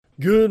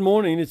Good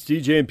morning. It's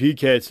DJ and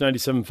PK. It's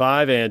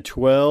 97.5 and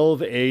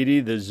 1280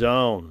 The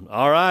Zone.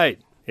 All right.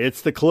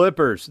 It's the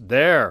Clippers.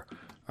 There.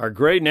 Our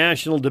great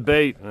national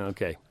debate.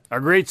 Okay. Our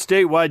great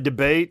statewide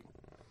debate.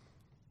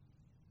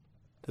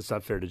 That's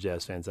not fair to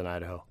Jazz fans in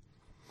Idaho.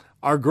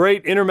 Our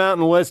great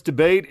Intermountain West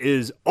debate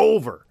is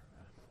over.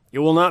 It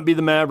will not be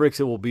the Mavericks.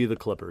 It will be the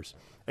Clippers.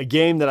 A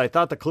game that I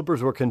thought the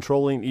Clippers were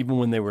controlling even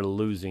when they were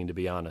losing, to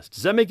be honest.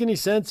 Does that make any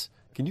sense?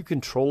 Can you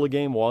control a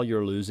game while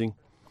you're losing?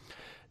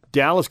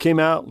 Dallas came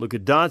out, Luka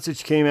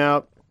Doncic came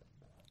out,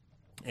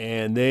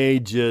 and they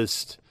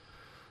just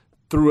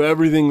threw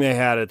everything they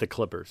had at the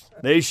Clippers.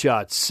 They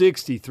shot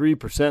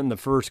 63% in the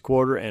first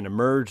quarter and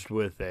emerged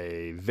with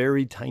a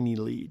very tiny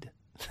lead.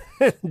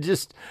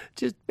 just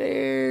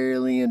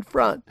barely in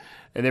front.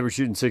 And they were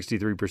shooting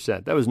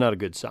 63%. That was not a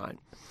good sign.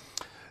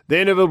 They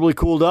inevitably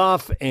cooled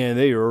off, and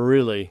they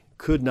really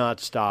could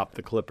not stop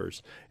the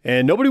Clippers.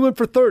 And nobody went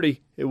for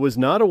 30. It was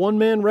not a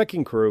one-man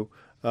wrecking crew.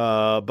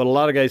 But a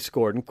lot of guys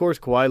scored. And, of course,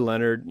 Kawhi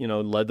Leonard,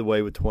 led the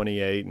way with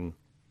 28. And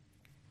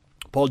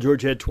Paul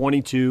George had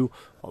 22,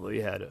 although he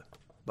had a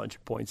bunch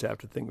of points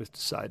after the thing was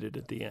decided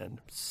at the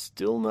end.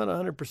 Still not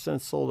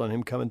 100% sold on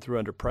him coming through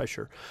under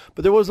pressure.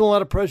 But there wasn't a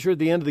lot of pressure at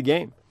the end of the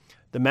game.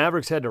 The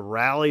Mavericks had to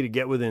rally to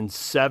get within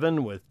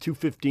 7 with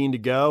 2:15 to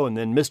go. And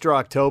then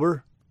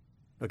Mr.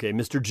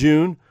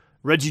 June,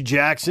 Reggie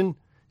Jackson,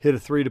 hit a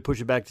 3 to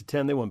push it back to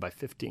 10. They won by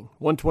 15,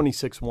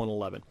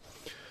 126-111.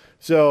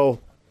 So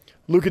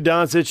Luka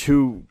Doncic,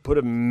 who put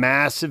up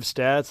massive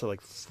stats, like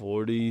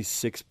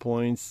 46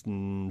 points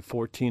and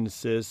 14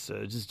 assists,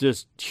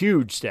 just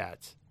huge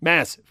stats,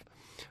 massive.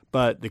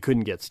 But they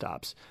couldn't get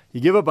stops. You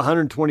give up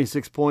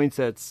 126 points,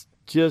 that's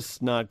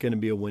just not going to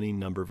be a winning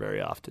number very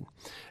often.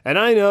 And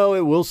I know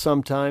it will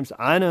sometimes.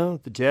 I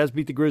know the Jazz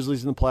beat the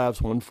Grizzlies in the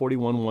playoffs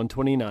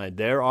 141-129.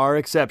 There are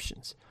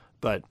exceptions,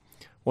 but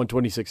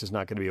 126 is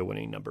not going to be a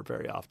winning number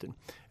very often.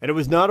 And it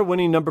was not a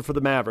winning number for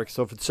the Mavericks,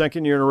 so for the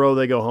second year in a row,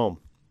 they go home.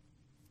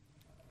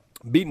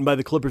 Beaten by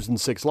the Clippers in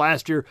 6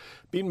 last year,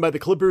 beaten by the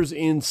Clippers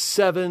in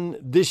 7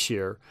 this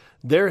year.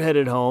 They're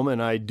headed home,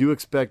 and I do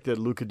expect that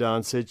Luka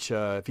Doncic,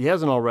 if he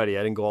hasn't already,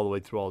 I didn't go all the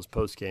way through all his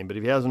post-game, but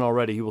if he hasn't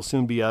already, he will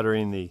soon be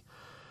uttering the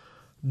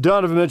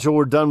Donovan Mitchell,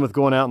 we're done with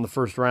going out in the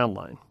first round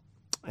line.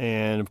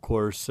 And, of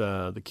course,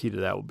 the key to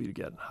that will be to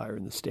get higher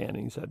in the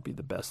standings. That'd be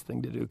the best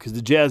thing to do because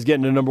the Jazz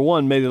getting to number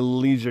 1 made it a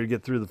little easier to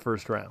get through the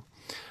first round.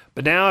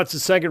 But now it's the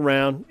second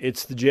round.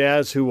 It's the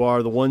Jazz who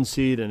are the 1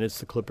 seed, and it's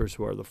the Clippers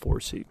who are the 4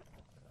 seed.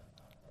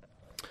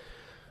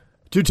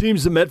 Two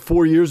teams that met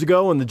 4 years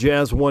ago, and the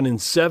Jazz won in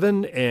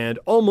 7, and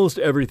almost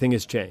everything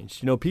has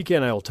changed. PK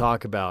and I will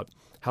talk about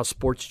how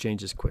sports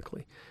changes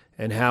quickly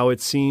and how it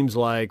seems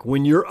like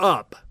when you're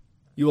up,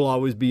 you will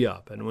always be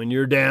up, and when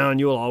you're down,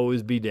 you will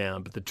always be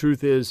down. But the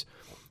truth is,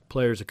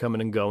 players are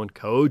coming and going.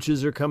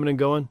 Coaches are coming and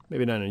going,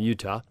 maybe not in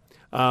Utah,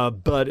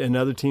 but in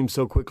other teams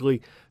so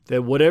quickly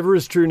that whatever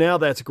is true now,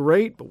 that's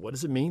great, but what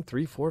does it mean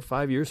 3, 4,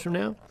 5 years from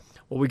now?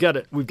 Well, we've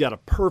got a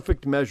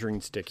perfect measuring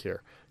stick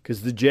here.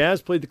 Because the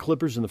Jazz played the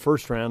Clippers in the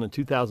first round in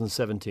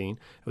 2017.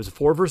 It was a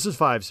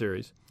 4-versus-5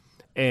 series,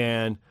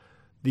 and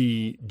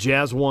the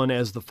Jazz won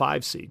as the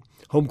 5 seed.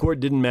 Home court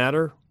didn't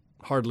matter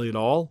hardly at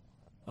all.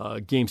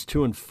 Games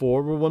 2 and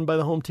 4 were won by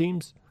the home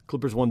teams.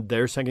 Clippers won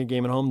their second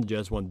game at home. The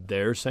Jazz won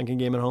their second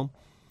game at home.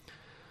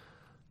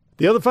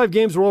 The other 5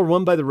 games were all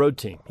won by the road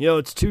team.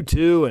 It's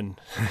 2-2,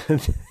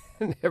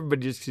 and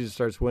everybody just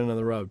starts winning on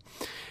the road.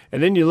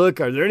 And then you look,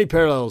 are there any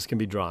parallels can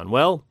be drawn?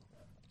 Well,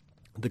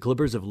 the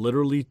Clippers have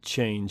literally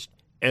changed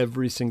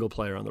every single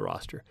player on the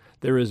roster.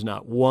 There is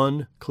not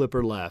one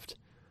Clipper left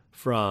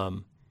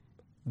from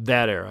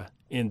that era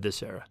in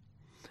this era.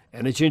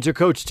 And they changed their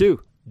coach,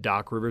 too.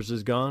 Doc Rivers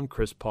is gone.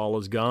 Chris Paul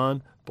is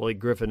gone. Blake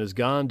Griffin is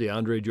gone.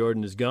 DeAndre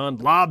Jordan is gone.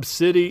 Lob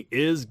City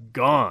is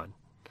gone.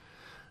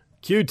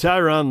 Cue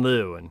Tyronn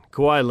Lue and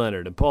Kawhi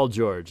Leonard and Paul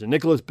George and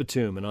Nicholas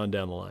Batum and on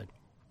down the line.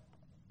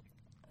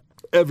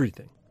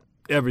 Everything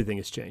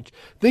has changed.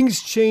 Things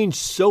change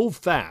so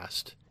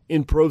fast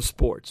in pro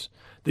sports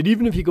that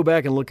even if you go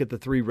back and look at the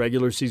 3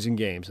 regular season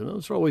games, and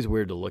those are always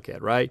weird to look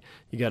at, right?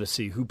 You got to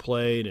see who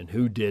played and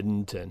who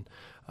didn't, and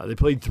they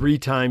played 3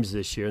 times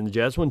this year, and the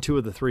Jazz won 2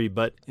 of the 3,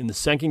 but in the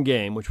second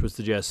game, which was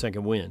the Jazz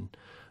second win,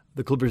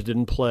 the Clippers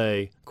didn't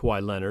play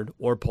Kawhi Leonard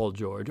or Paul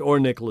George or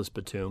Nicholas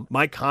Batum.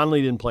 Mike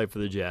Conley didn't play for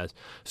the Jazz.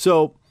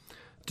 So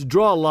to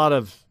draw a lot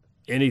of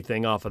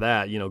anything off of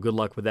that, good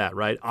luck with that,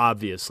 right?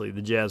 Obviously,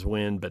 the Jazz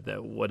win, but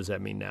what does that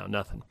mean now?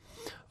 Nothing.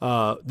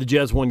 The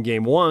Jazz won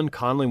game 1.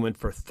 Conley went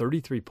for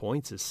 33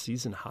 points, his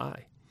season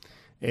high.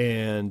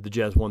 And the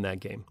Jazz won that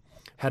game.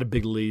 Had a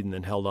big lead and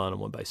then held on and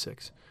won by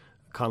 6.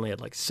 Conley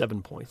had like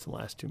 7 points in the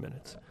last 2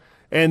 minutes.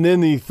 And then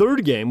the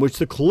third game, which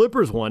the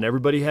Clippers won,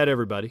 everybody had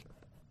everybody.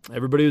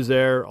 Everybody was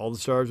there. All the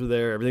stars were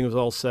there. Everything was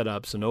all set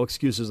up, so no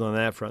excuses on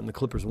that front, and the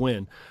Clippers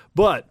win.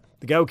 But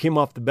the guy who came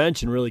off the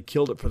bench and really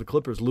killed it for the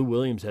Clippers, Lou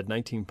Williams, had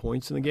 19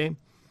 points in the game.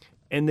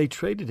 And they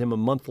traded him a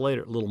month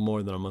later, a little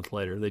more than a month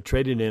later. They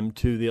traded him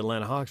to the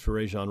Atlanta Hawks for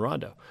Rajon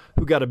Rondo,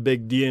 who got a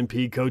big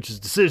DNP coach's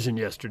decision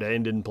yesterday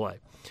and didn't play.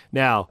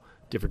 Now,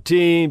 different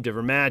team,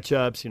 different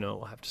matchups.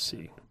 We'll have to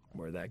see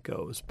where that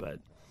goes, but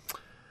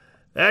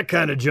that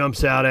kind of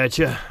jumps out at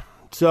you.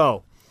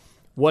 So,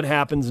 what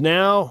happens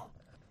now?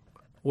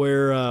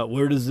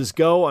 Where does this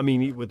go? I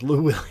mean, with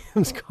Lou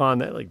Williams gone,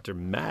 that like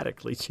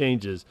dramatically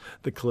changes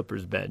the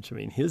Clippers bench. I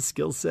mean, his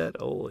skill set,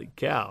 holy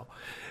cow.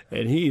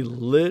 And he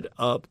lit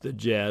up the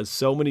Jazz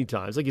so many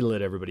times, like he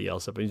lit everybody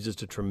else up, and he's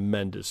just a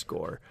tremendous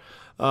scorer.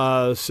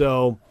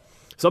 So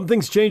some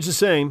things change the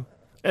same.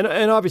 And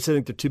obviously I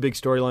think there are two big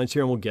storylines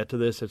here, and we'll get to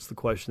this. It's the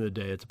question of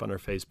the day. It's up on our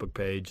Facebook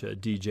page,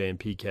 DJ and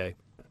PK.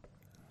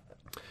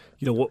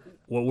 You know,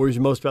 what worries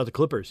you most about the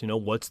Clippers? You know,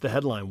 what's the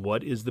headline?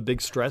 What is the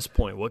big stress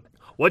point?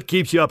 What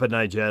keeps you up at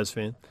night, Jazz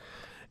fan?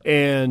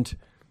 And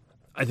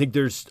I think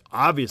there's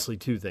obviously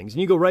two things.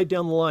 And you go right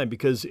down the line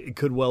because it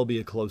could well be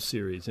a close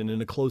series. And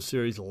in a close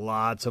series,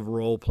 lots of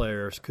role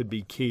players could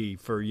be key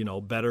for, you know,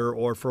 better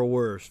or for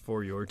worse,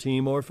 for your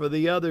team or for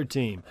the other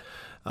team.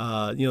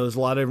 There's a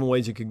lot of different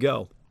ways it could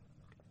go.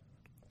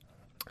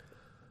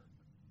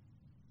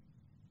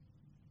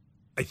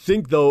 I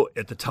think, though,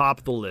 at the top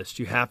of the list,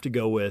 you have to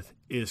go with,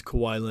 is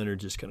Kawhi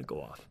Leonard just going to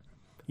go off?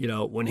 You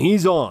know, when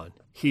he's on,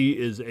 he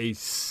is a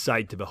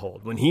sight to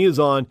behold. When he is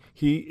on,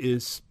 he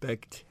is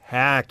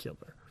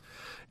spectacular.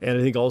 And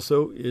I think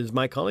also, is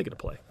Mike Conley going to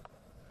play?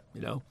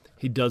 You know,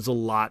 he does a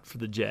lot for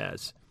the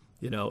Jazz.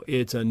 You know,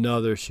 it's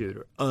another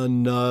shooter,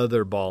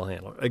 another ball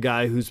handler, a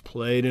guy who's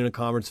played in a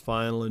conference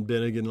final and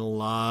been in a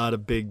lot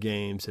of big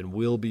games and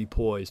will be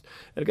poised.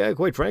 And a guy,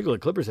 quite frankly, the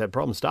Clippers had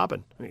problems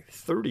stopping. I mean,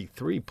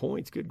 33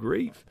 points, good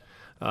grief.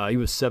 He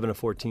was 7 of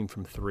 14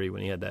 from three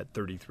when he had that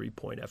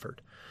 33-point effort.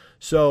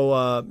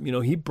 So,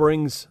 he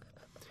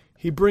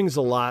brings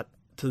a lot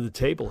to the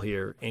table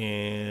here,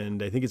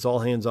 and I think it's all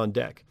hands on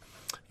deck.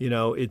 You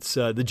know, it's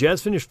the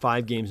Jazz finished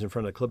 5 games in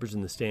front of the Clippers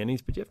in the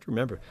standings, but you have to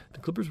remember, the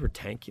Clippers were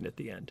tanking at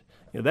the end.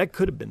 You know, that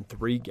could have been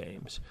 3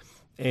 games.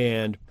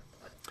 And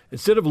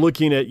instead of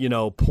looking at,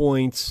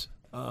 points,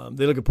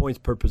 they look at points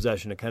per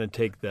possession to kind of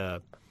take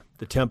the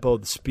tempo,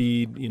 the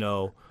speed,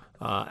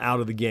 out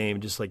of the game,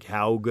 just like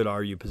how good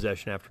are you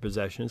possession after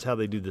possession. It's how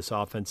they do this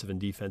offensive and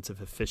defensive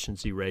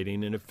efficiency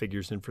rating, and it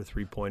figures in for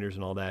three-pointers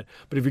and all that.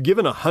 But if you're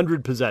given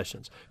 100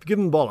 possessions, if you give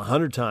them the ball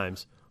 100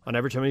 times, on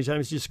average, how many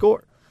times do you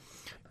score?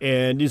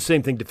 And the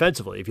same thing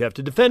defensively. If you have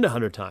to defend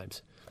 100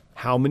 times,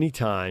 how many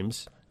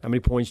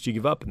points do you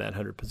give up in that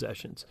 100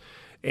 possessions?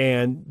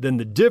 And then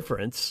the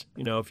difference,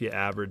 if you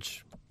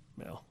average,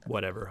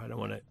 whatever, I don't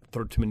want to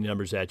throw too many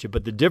numbers at you,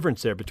 but the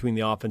difference there between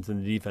the offense and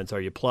the defense,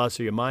 are you plus,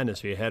 are you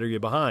minus, are you ahead, or are you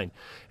behind?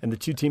 And the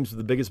two teams with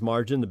the biggest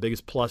margin, the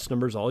biggest plus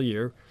numbers all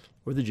year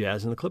were the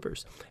Jazz and the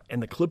Clippers.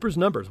 And the Clippers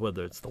numbers,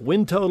 whether it's the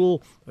win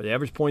total or the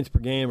average points per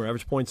game or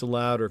average points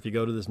allowed, or if you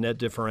go to this net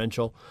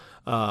differential,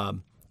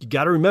 you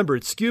got to remember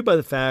it's skewed by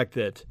the fact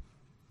that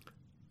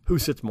who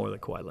sits more than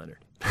Kawhi Leonard?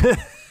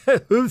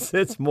 Who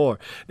sits more?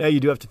 Now,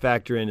 you do have to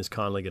factor in, is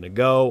Conley going to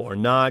go or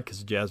not, because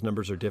the Jazz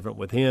numbers are different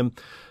with him.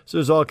 So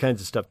there's all kinds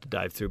of stuff to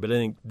dive through. But I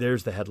think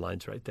there's the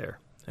headlines right there.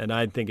 And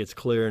I think it's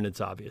clear and it's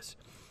obvious.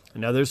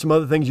 And now there's some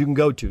other things you can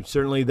go to.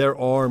 Certainly there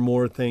are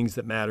more things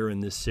that matter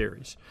in this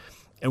series.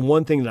 And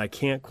one thing that I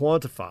can't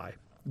quantify,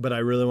 but I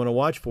really want to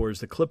watch for, is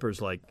the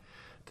Clippers. Like,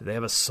 do they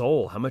have a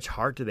soul? How much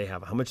heart do they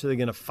have? How much are they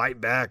going to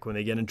fight back when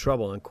they get in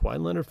trouble? And Kawhi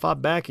Leonard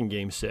fought back in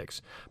Game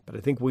 6. But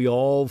I think we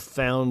all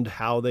found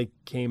how they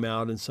came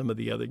out in some of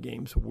the other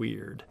games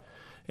weird.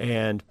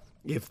 And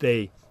if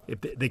they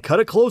cut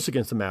it close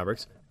against the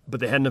Mavericks, but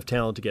they had enough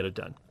talent to get it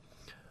done.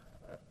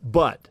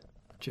 But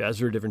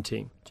Jazz are a different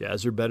team.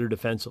 Jazz are better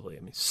defensively.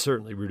 I mean,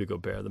 certainly Rudy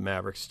Gobert, the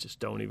Mavericks just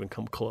don't even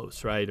come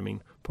close, right? I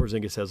mean,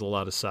 Porzingis has a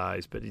lot of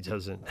size, but he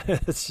doesn't.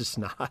 It's just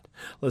not.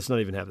 Let's not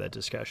even have that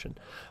discussion.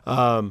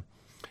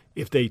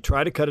 If they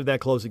try to cut it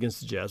that close against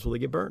the Jazz, will they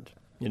get burned?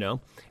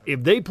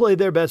 If they play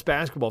their best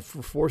basketball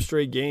for 4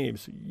 straight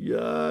games,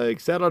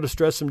 yikes, that ought to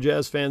stress some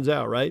Jazz fans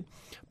out, right?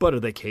 But are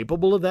they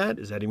capable of that?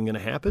 Is that even going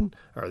to happen?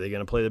 Are they going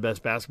to play the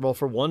best basketball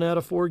for 1 out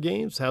of 4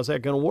 games? How's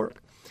that going to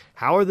work?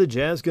 How are the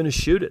Jazz going to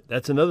shoot it?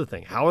 That's another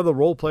thing. How are the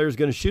role players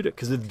going to shoot it?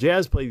 Because if the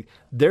Jazz play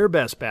their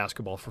best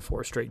basketball for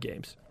 4 straight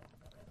games,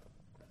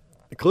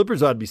 the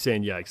Clippers ought to be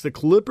saying yikes. The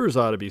Clippers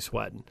ought to be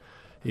sweating.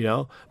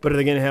 But are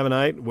they going to have a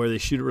night where they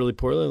shoot it really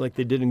poorly like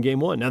they did in Game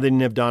 1? Now, they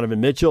didn't have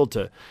Donovan Mitchell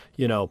to,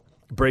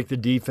 break the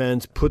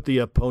defense, put the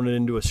opponent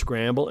into a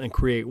scramble, and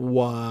create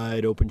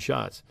wide open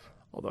shots,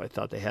 although I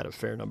thought they had a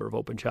fair number of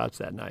open shots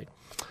that night.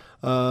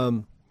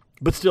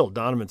 But still,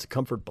 Donovan's a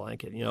comfort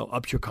blanket,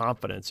 ups your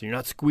confidence, and you're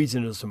not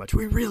squeezing it so much.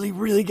 We really,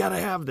 really got to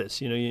have this.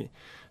 So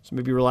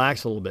maybe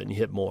relax a little bit and you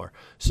hit more.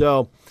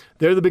 So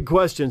they're the big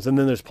questions, and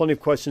then there's plenty of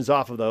questions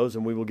off of those,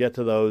 and we will get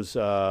to those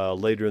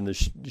later in the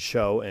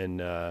show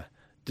and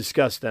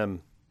discuss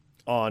them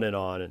on and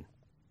on and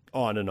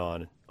on and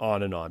on and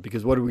on and on.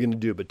 Because what are we going to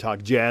do but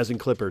talk Jazz and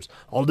Clippers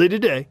all day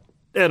today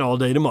and all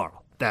day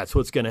tomorrow? That's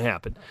what's going to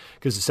happen,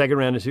 because the second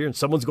round is here and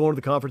someone's going to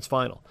the conference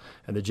final.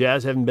 And the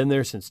Jazz haven't been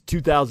there since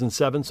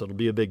 2007, so it'll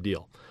be a big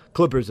deal.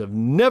 Clippers have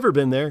never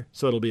been there,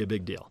 so it'll be a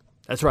big deal.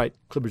 That's right.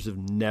 Clippers have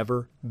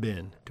never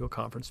been to a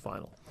conference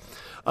final.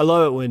 I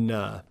love it when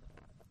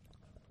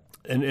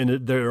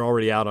and they're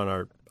already out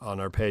on on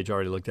our page. I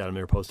already looked at them.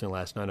 They were posting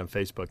last night on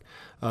Facebook.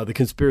 The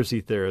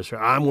conspiracy theorists.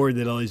 I'm worried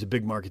that LA's a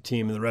big market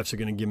team and the refs are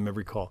going to give them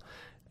every call.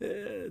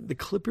 The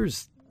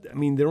Clippers, I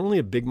mean, they're only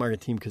a big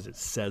market team because it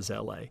says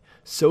LA.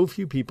 So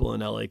few people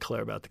in LA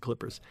care about the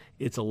Clippers.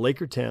 It's a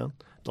Laker town.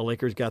 The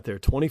Lakers got there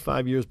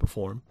 25 years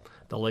before them.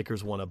 The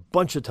Lakers won a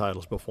bunch of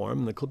titles before them,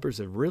 and the Clippers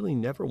have really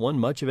never won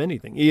much of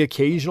anything. The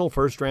occasional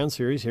first-round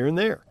series here and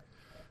there,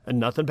 and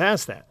nothing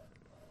past that.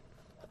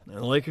 And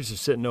the Lakers are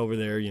sitting over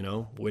there,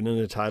 winning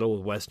the title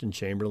with Weston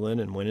Chamberlain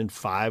and winning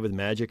 5 with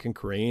Magic and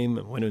Kareem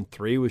and winning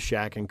 3 with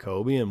Shaq and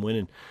Kobe and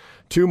winning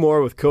 2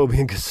 more with Kobe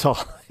and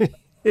Gasol.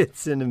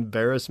 It's an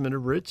embarrassment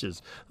of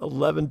riches.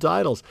 11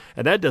 titles.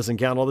 And that doesn't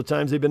count all the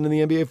times they've been in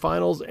the NBA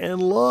Finals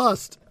and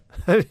lost.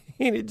 I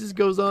mean, it just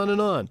goes on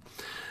and on.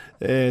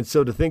 And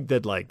so to think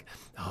that,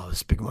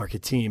 this big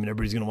market team and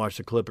everybody's going to watch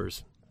the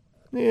Clippers,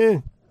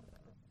 I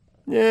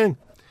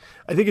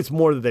think it's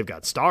more that they've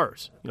got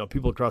stars.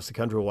 People across the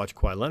country will watch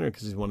Kawhi Leonard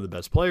because he's one of the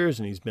best players,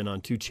 and he's been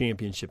on 2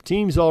 championship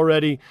teams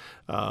already.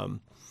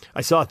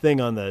 I saw a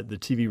thing on the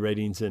TV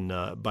ratings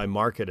by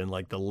market, and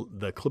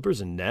the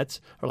Clippers and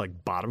Nets are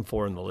bottom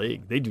 4 in the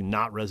league. They do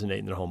not resonate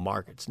in their home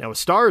markets. Now with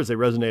stars, they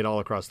resonate all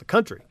across the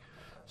country.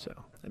 So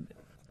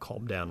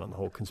calm down on the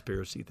whole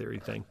conspiracy theory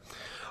thing.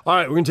 All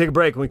right, we're going to take a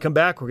break. When we come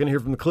back, we're going to hear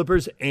from the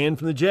Clippers and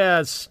from the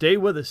Jazz. Stay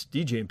with us.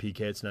 DJ and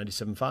PK, it's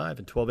 97.5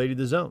 and 1280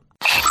 The Zone.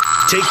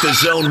 Take the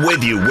Zone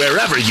with you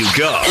wherever you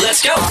go.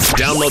 Let's go.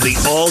 Download the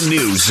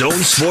all-new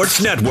Zone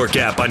Sports Network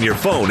app on your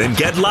phone and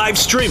get live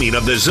streaming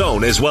of the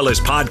Zone as well as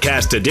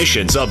podcast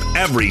editions of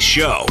every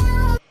show.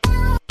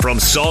 From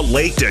Salt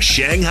Lake to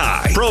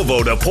Shanghai,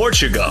 Provo to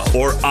Portugal,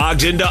 or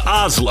Ogden to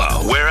Oslo,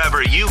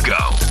 wherever you go,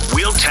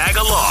 we'll tag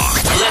along.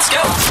 Let's go.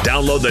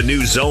 Download the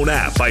new Zone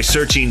app by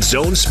searching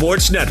Zone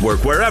Sports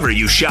Network wherever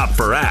you shop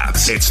for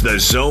apps. It's the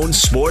Zone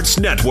Sports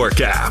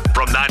Network app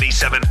from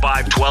 97.5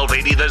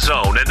 1280 The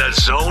Zone and the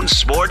Zone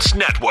Sports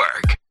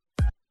Network.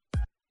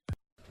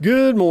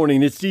 Good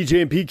morning. It's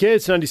DJ and PK.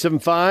 It's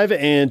 97.5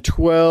 and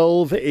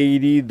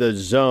 1280 The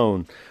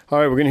Zone. All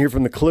right, we're going to hear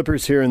from the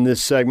Clippers here in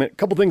this segment. A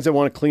couple things I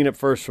want to clean up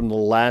first from the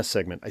last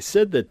segment. I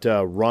said that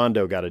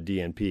Rondo got a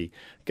DNP.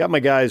 Got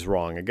my guys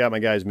wrong. I got my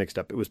guys mixed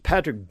up. It was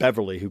Patrick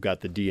Beverley who got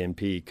the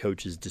DNP,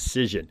 coach's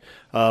decision.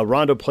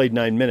 Rondo played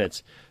 9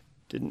 minutes.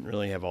 Didn't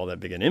really have all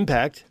that big an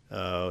impact.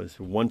 Was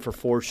 1 for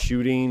 4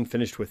 shooting,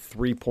 finished with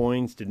 3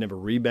 points, didn't have a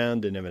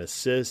rebound, didn't have an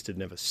assist,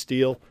 didn't have a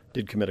steal,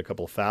 did commit a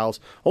couple of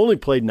fouls. Only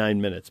played 9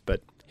 minutes,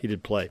 but he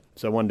did play.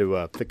 So I wanted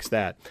to fix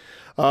that.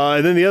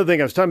 And then the other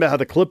thing, I was talking about how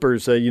the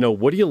Clippers,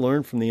 what do you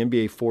learn from the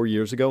NBA 4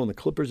 years ago? And the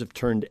Clippers have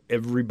turned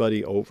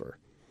everybody over.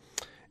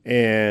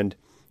 And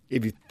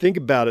if you think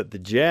about it, the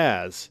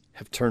Jazz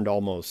have turned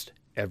almost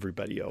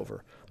everybody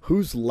over.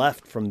 Who's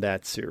left from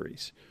that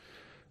series?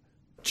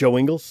 Joe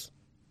Ingles,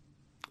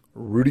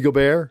 Rudy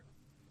Gobert,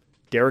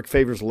 Derek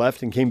Favors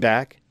left and came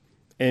back,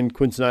 and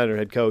Quinn Snyder,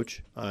 head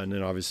coach, and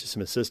then obviously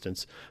some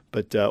assistants.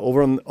 But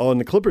over on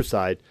the Clippers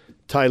side,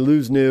 Ty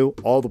Lue's new,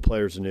 all the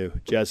players are new.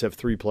 Jazz have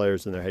 3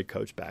 players and their head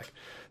coach back.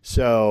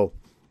 So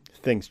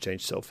things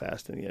change so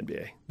fast in the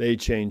NBA. They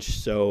change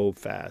so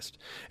fast.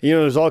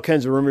 There's all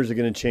kinds of rumors are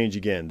going to change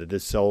again, that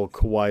this whole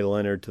Kawhi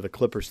Leonard to the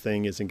Clippers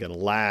thing isn't going to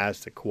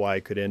last, that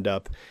Kawhi could end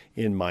up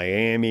in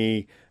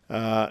Miami.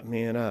 I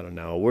don't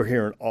know. We're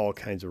hearing all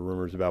kinds of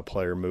rumors about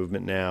player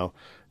movement now.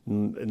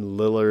 And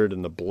Lillard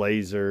and the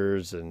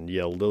Blazers, and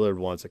Lillard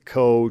wants a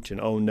coach, and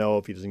oh no,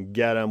 if he doesn't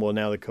get him, well,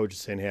 now the coach is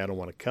saying, hey, I don't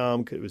want to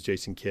come. It was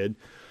Jason Kidd.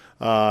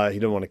 He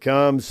didn't want to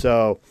come,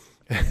 so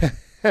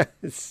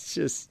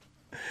it's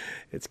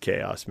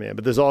chaos, man.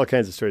 But there's all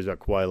kinds of stories about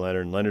Kawhi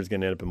Leonard, and Leonard's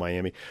going to end up in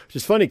Miami, which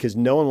is funny because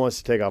no one wants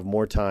to take off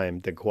more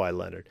time than Kawhi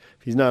Leonard.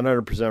 If he's not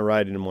 100%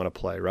 right, he didn't want to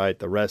play, right?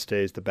 The rest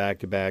days, the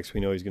back-to-backs, we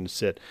know he's going to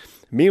sit.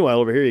 Meanwhile,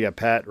 over here, you got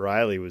Pat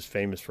Riley, who was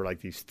famous for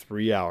these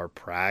 3-hour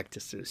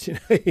practices.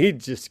 He'd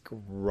just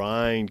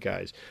grind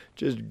guys,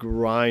 just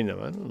grind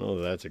them. I don't know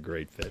if that's a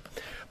great fit.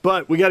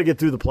 But we got to get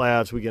through the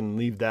playoffs. We can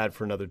leave that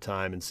for another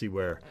time and see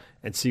where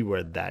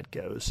that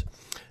goes.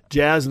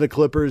 Jazz and the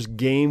Clippers,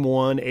 Game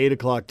 1, 8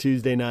 o'clock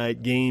Tuesday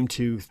night. Game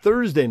 2,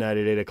 Thursday night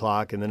at 8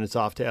 o'clock. And then it's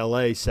off to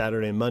L.A.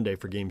 Saturday and Monday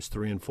for Games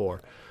 3 and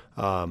 4.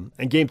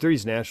 And Game 3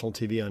 is national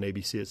TV on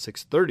ABC at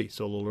 6:30,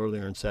 so a little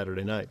earlier on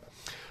Saturday night.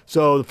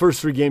 So the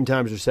first 3 game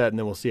times are set, and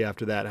then we'll see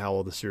after that how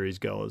all the series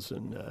goes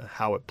and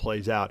how it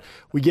plays out.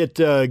 We get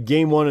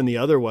Game 1 in the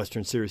other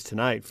Western Series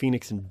tonight.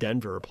 Phoenix and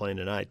Denver are playing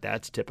tonight.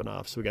 That's tipping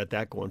off, so we got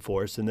that going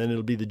for us. And then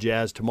it'll be the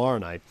Jazz tomorrow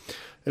night.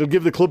 It'll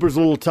give the Clippers a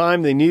little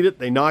time. They need it.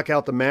 They knock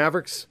out the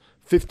Mavericks.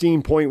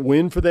 15-point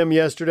win for them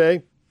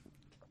yesterday.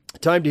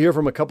 Time to hear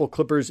from a couple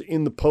Clippers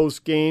in the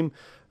post game.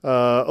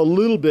 A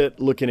little bit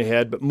looking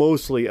ahead, but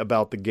mostly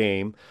about the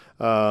game.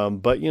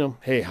 But,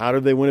 hey, how do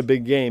they win a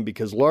big game?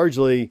 Because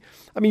largely,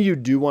 you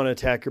do want to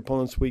attack your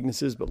opponent's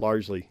weaknesses, but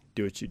largely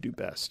do what you do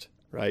best,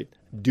 right?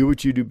 Do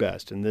what you do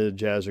best, and the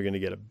Jazz are going to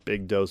get a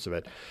big dose of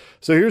it.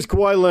 So here's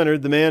Kawhi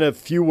Leonard, the man of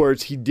few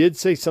words. He did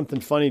say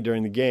something funny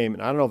during the game,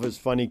 and I don't know if it was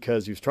funny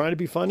because he was trying to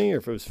be funny or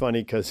if it was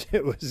funny because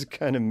it was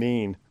kind of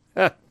mean.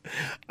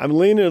 I'm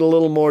leaning a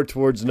little more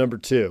towards number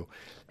 2.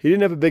 He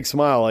didn't have a big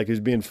smile like he was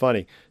being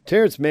funny.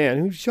 Terrence Mann,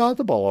 who shot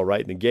the ball all right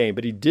in the game,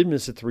 but he did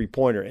miss a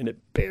three-pointer, and it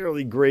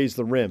barely grazed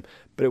the rim,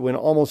 but it went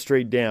almost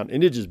straight down,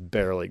 and it just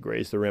barely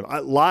grazed the rim.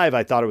 Live,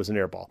 I thought it was an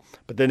air ball,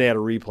 but then they had a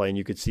replay, and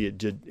you could see it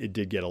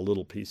did get a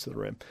little piece of the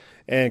rim.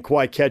 And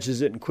Kawhi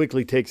catches it and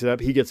quickly takes it up.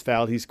 He gets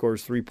fouled. He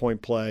scores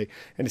 3-point play,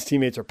 and his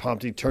teammates are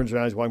pumped. He turns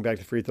around. He's walking back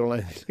to the free throw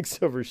line. He looks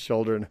over his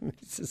shoulder, and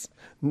it's this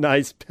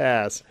nice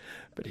pass,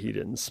 but he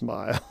didn't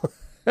smile.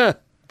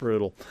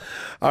 Brutal.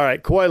 All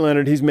right, Kawhi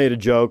Leonard, he's made a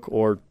joke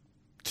or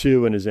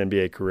two in his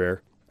NBA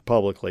career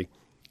publicly.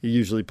 He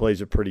usually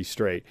plays it pretty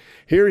straight.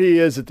 Here he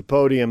is at the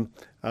podium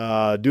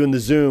doing the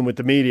Zoom with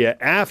the media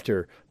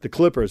after the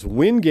Clippers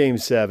win Game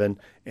 7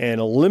 and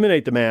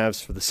eliminate the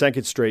Mavs for the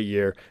second straight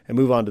year and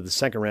move on to the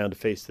second round to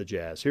face the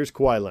Jazz. Here's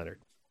Kawhi Leonard.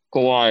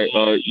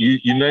 Kawhi,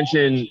 you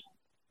mentioned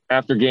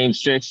after Game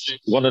 6,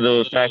 one of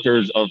the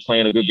factors of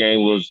playing a good game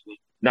was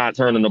not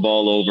turning the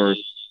ball over.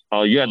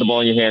 You had the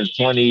ball in your hands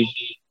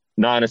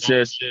 9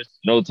 assists,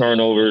 no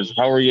turnovers.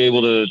 How were you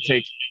able to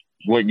take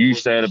what you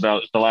said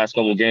about the last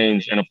couple of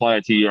games and apply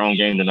it to your own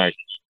game tonight?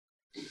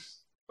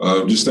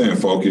 Just staying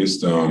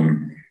focused,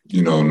 knowing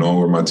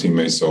where my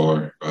teammates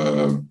are,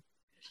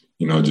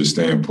 just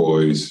staying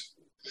poised,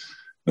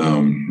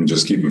 and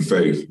just keeping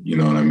faith, you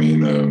know what I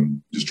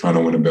mean? Just trying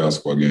to win a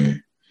basketball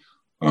game.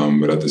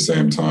 But at the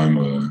same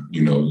time,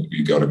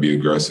 you got to be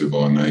aggressive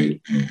all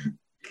night and,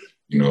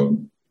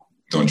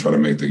 don't try to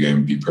make the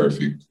game be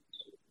perfect.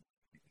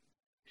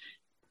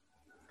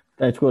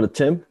 Thanks. Go to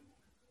Tim.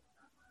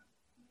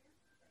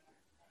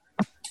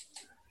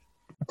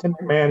 Tim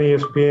McMahon,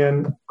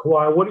 ESPN.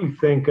 Kawhi, what do you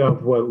think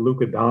of what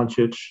Luka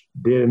Doncic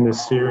did in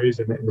this series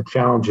and the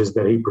challenges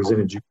that he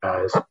presented you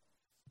guys?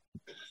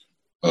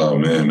 Oh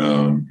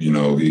man,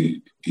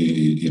 he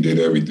did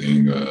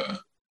everything. I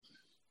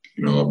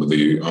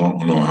believe I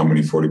don't know how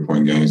many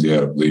 40-point games he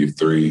had. I believe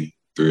three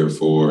or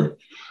four.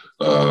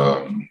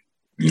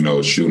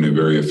 Shooting it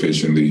very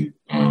efficiently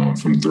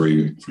from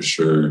three for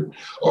sure,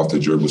 off the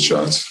dribble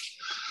shots.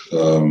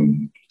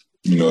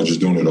 Just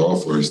doing it all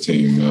for his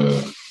team.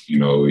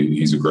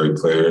 He's a great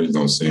player. You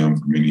don't see him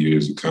for many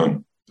years to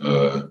come.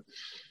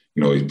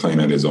 He's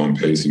playing at his own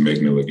pace. He's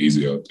making it look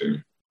easy out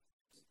there.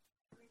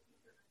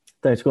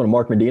 Thanks. Going to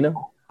Mark Medina.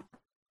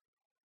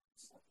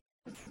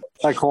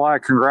 Hi,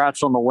 Kawhi.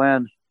 Congrats on the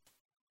win.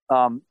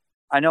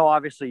 I know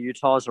obviously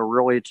Utah is a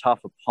really tough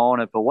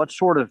opponent, but what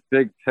sort of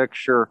big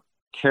picture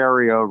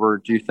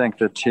carryover do you think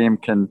the team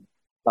can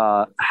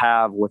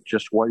have with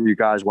just what you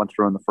guys went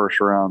through in the first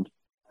round?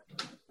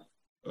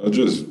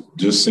 Just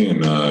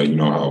seeing,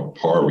 how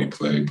hard we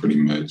play pretty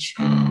much.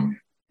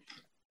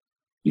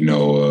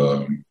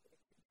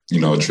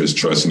 Just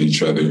trusting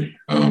each other.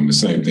 The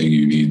same thing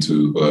you need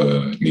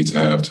to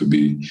have to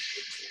be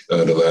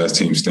the last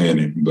team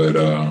standing. But,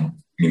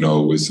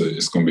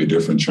 it's going to be a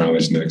different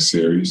challenge next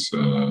series.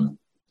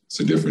 It's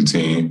a different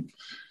team.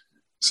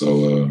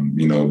 So,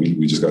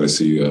 we just got to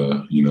see,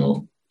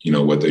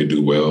 what they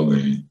do well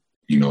and,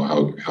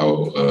 how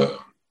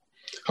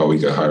we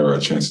can higher our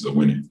chances of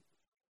winning.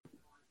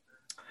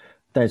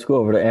 Thanks. Go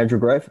over to Andrew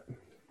Greif.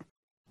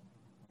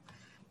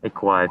 Hey,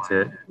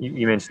 Kawhi,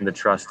 you mentioned the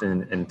trust,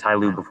 and Ty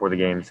Lue before the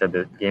game said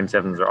that Game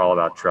 7s are all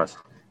about trust.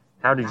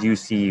 How did you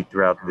see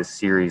throughout this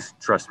series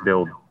trust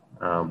build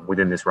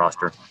within this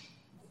roster?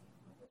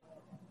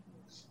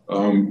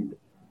 I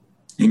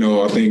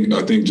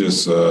think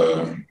just,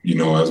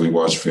 as we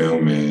watch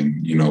film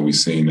and, we've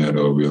seen that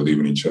we're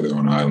leaving each other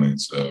on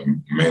islands,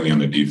 mainly on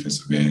the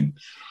defensive end.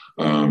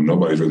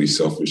 Nobody's really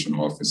selfish on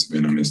the offensive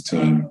end on this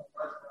team.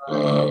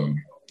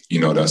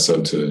 That's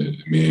up to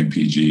me and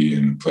PG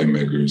and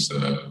playmakers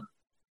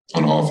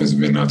on the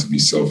offensive end not to be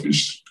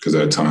selfish, because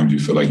at times you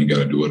feel like you got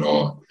to do it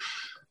all.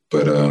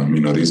 But,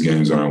 these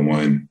games aren't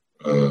won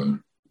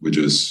with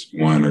just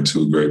one or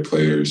two great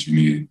players. You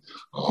need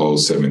a whole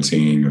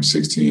 17 or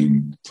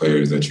 16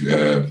 players that you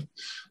have,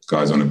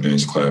 guys on the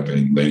bench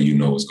clapping, letting you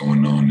know what's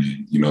going on,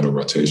 and, the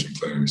rotation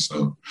players.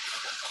 So,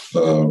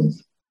 I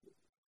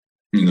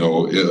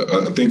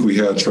think we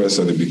had trust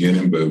at the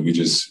beginning, but we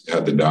just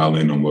had to dial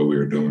in on what we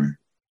were doing.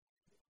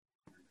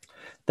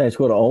 Thanks.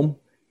 Go to Ohm.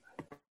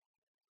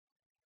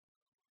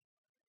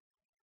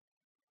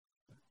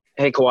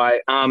 Hey, Kawhi.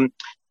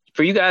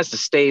 For you guys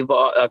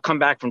to come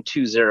back from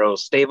 2-0,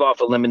 stave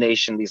off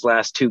elimination these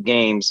last two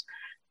games,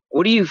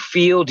 what do you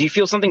feel? Do you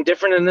feel something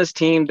different in this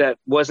team that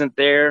wasn't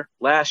there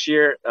last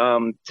year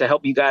to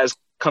help you guys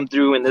come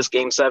through in this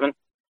Game 7?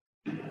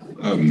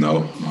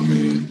 No.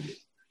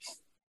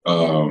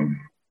 I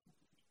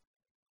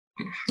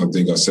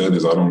think I said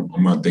this.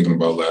 I'm not thinking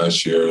about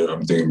last year.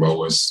 I'm thinking about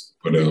what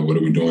are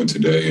we doing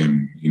today,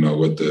 and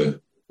what the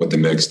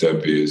next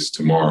step is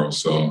tomorrow.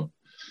 So,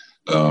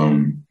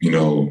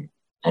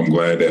 I'm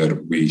glad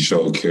that we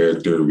showed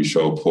character, we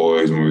showed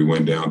poise when we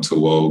went down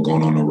 2-0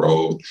 going on the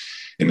road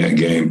in that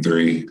Game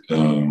 3.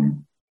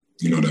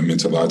 That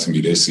meant a lot to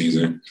me this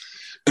season.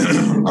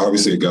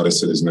 Obviously, it got us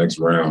to this next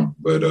round,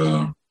 but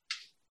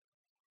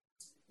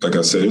like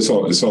I said, it's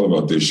all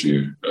about this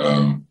year.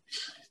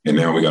 And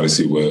now we got to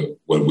see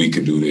what we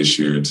could do this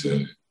year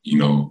to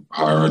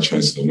higher our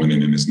chances of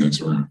winning in this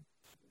next round.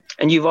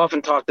 And you've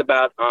often talked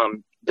about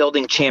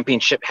building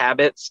championship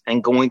habits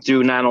and going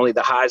through not only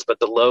the highs but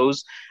the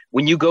lows.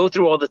 When you go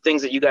through all the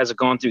things that you guys have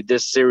gone through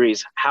this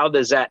series, how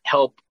does that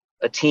help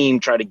a team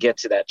try to get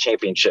to that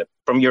championship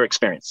from your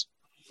experience?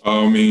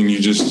 I mean, you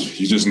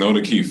just know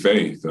to keep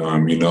faith. What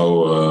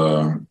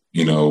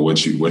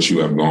you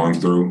have gone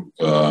through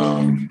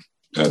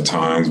at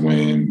times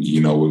when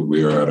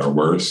we are at our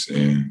worst,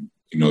 and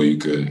you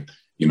could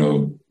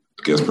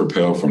I guess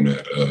propel from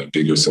that,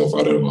 dig yourself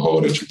out of a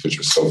hole that you put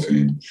yourself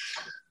in.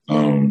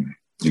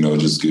 It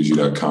just gives you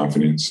that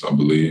confidence, I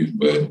believe.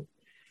 But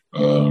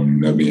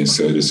that being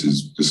said, this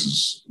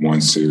is one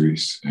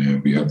series,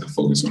 and we have to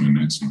focus on the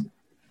next one.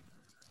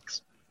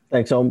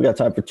 Thanks, Ohm. We got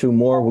time for two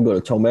more. We'll go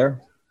to Tomer.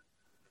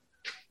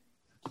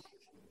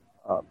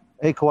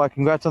 Hey, Kawhi,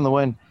 congrats on the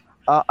win.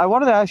 I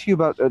wanted to ask you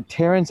about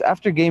Terrence.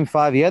 After Game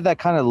 5, he had that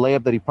kind of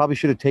layup that he probably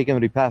should have taken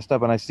that he passed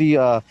up, and I see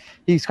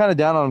he's kind of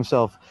down on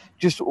himself.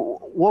 Just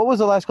what was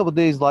the last couple of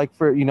days like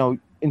for,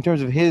 in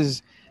terms of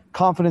his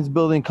confidence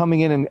building, coming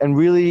in and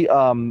really,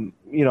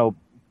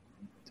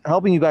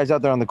 helping you guys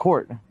out there on the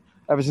court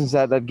ever since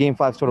that Game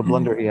 5 sort of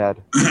blunder he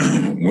had?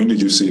 When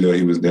did you see that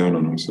he was down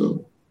on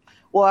himself?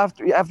 Well,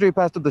 after he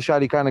passed up the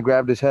shot, he kind of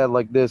grabbed his head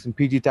like this, and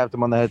PG tapped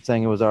him on the head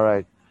saying it was all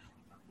right.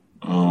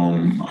 I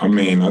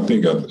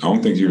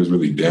don't think he was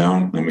really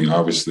down. I mean,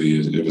 obviously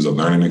it was a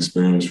learning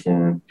experience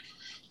for him.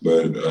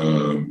 But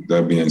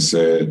that being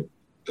said,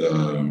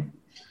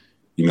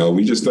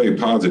 we just stayed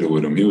positive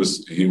with him. He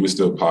was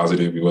still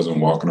positive. He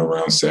wasn't walking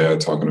around sad,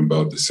 talking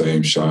about the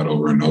same shot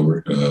over and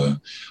over.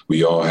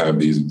 We all have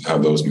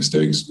those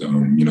mistakes,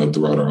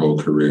 throughout our whole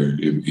career.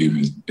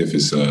 If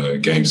it's a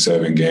Game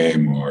 7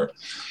 game, or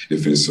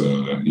if it's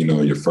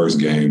your first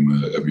game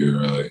of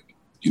your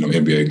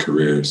NBA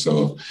career.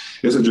 So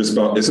it's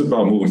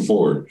about moving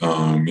forward.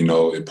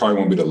 It probably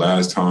won't be the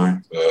last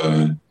time.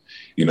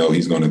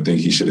 He's going to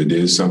think he should have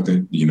did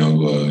something.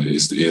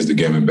 It's the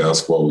game of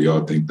basketball. We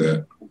all think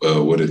that.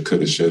 Woulda,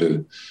 coulda,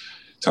 shoulda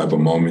type of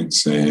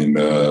moments. And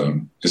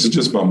it's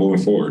just about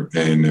moving forward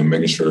and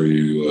making sure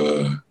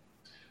you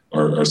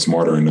are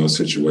smarter in those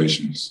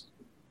situations.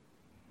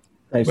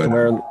 Thanks,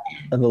 Tamara.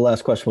 And the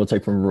last question we'll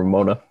take from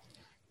Ramona.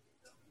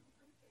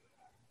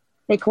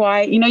 Hey,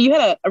 Kawhi, you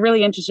had a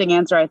really interesting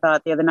answer, I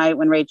thought, the other night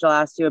when Rachel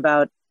asked you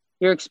about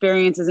your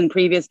experiences in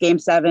previous Game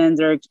 7s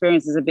or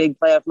experiences of big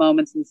playoff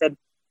moments, and you said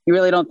you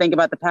really don't think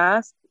about the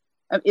past.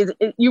 How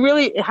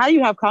do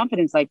you have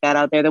confidence like that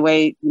out there, the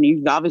way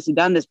you've obviously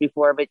done this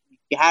before, but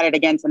you had it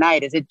again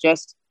tonight? Is it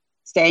just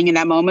staying in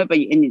that moment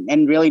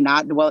and really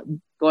not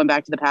going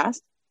back to the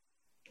past?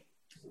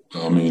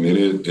 I mean,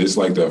 it's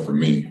like that for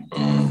me.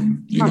 I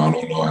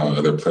don't know how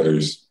other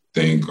players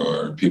think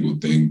or people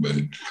think,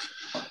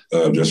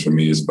 but just for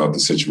me, it's about the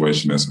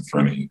situation that's in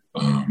front of you.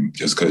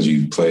 Just because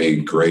you play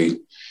great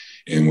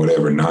in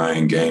whatever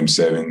 9 Game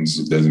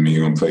 7s doesn't mean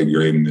you're going to play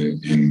great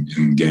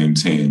in Game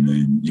 10,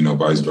 and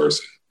vice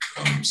versa.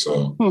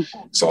 So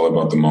it's all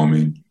about the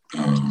moment.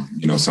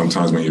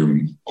 Sometimes when you're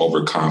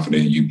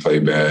overconfident, you play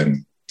bad.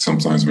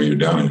 Sometimes when you're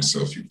down on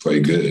yourself, you play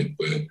good.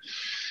 But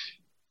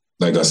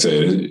like I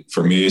said,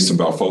 for me, it's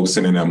about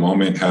focusing in that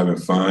moment, having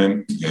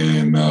fun,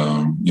 and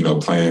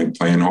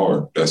playing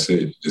hard. That's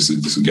it.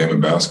 It's a game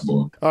of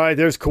basketball. All right,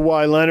 there's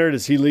Kawhi Leonard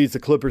as he leads the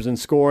Clippers in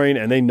scoring,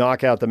 and they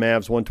knock out the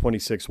Mavs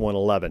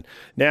 126-111.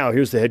 Now,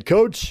 here's the head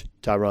coach,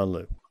 Tyronn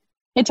Lue.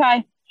 Hey, Ty.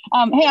 Hey,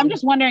 I'm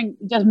just wondering,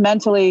 just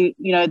mentally,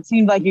 it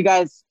seemed like you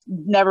guys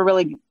never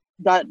really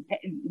got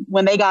 –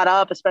 when they got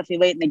up, especially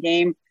late in the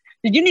game,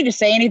 did you need to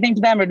say anything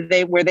to them, or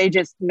were they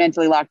just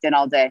mentally locked in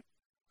all day?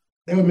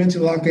 They were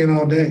mentally locked in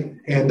all day,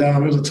 and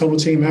it was a total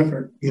team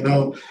effort.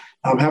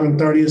 Having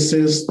 30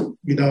 assists,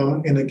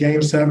 in the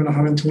Game 7,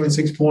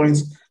 126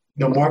 points.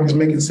 Marcus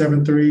making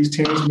 7 threes,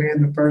 Terrence Mann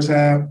in the first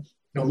half.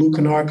 Luke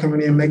Kennard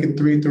coming in making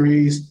 3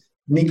 threes.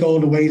 Nico,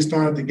 the way he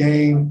started the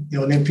game,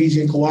 and then PG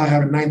and Kawhi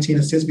having 19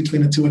 assists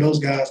between the two of those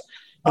guys.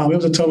 It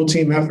was a total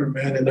team effort,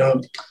 man.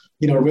 And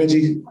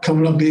Reggie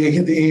coming up big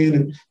at the end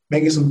and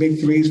making some big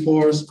threes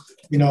for us.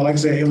 Like I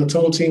said, it was a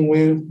total team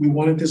win. We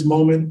wanted this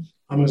moment.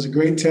 It was a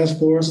great test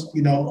for us,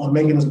 on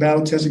making us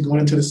battle tested going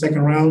into the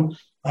second round.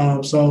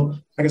 So,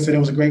 like I said, it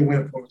was a great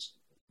win for us.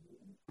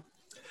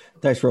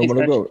 Thanks,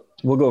 Roman.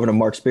 We'll go over to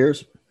Mark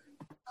Spears.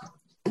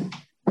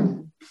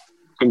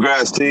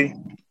 Congrats, T.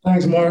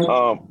 Thanks, Mark.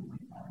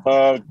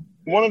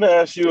 Wanted to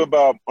ask you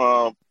about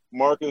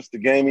Marcus, the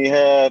game he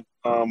had,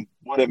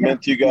 what it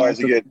meant to you guys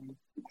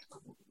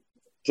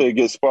to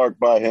get sparked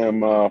by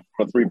him from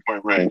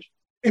 3-point range.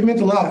 It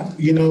meant a lot.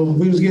 We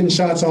was getting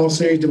shots all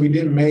series that we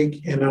didn't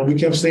make, and we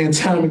kept saying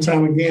time and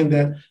time again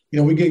that,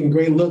 we're getting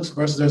great looks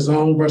versus their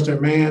zone, versus their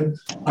man,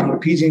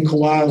 PG and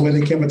Kawhi, where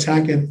they kept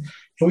attacking.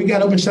 And we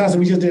got open shots that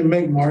we just didn't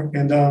make, Mark.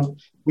 And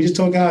we just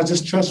told guys,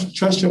 just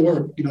trust your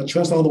work.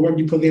 Trust all the work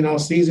you put in all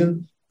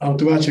season,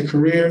 throughout your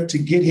career to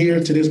get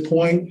here to this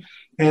point.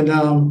 And,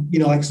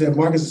 like I said,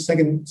 Marcus is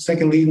the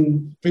second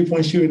leading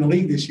three-point shooter in the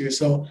league this year.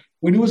 So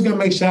we knew he was going to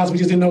make shots. We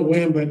just didn't know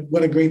when, but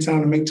what a great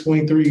time to make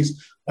 23s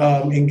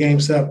in Game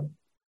 7.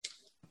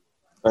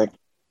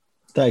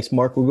 Thanks,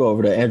 Mark. We'll go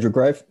over to Andrew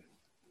Greif.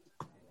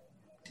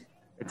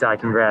 Hey, Ty,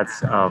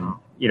 congrats. On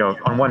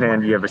one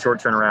hand, you have a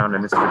short turnaround,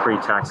 and this is a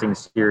pretty taxing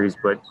series,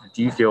 but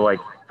do you feel like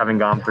having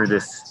gone through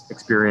this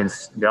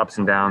experience, the ups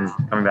and downs,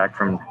 coming back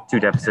from 2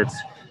 deficits,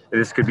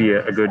 this could be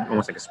a good,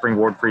 almost like a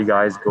springboard for you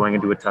guys going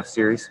into a tough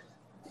series?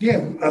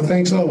 Yeah, I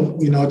think so.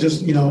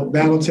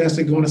 Battle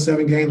tested, going to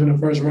 7 games in the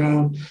first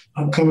round.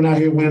 Coming out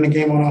here, winning a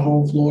game on our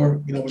home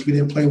floor, which we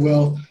didn't play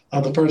well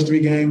the first 3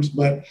 games.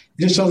 But it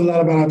just shows a lot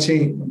about our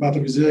team, about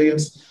the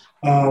resilience,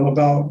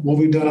 about what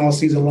we've done all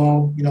season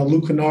long.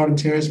 Luke Kennard and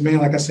Terrence Mann,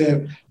 like I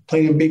said,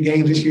 played in big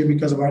games this year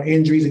because of our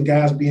injuries and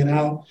guys being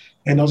out.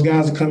 And those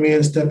guys that come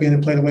in, step in,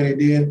 and play the way they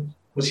did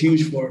was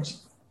huge for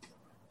us.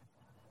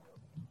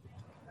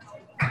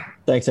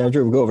 Thanks,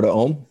 Andrew. We'll go over to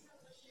Ohm.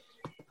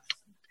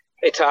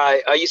 Hey,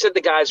 Ty, you said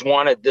the guys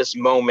wanted this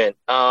moment.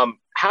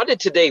 How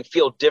did today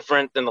feel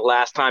different than the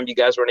last time you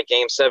guys were in a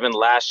Game 7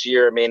 last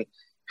year? I mean,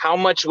 how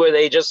much were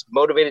they just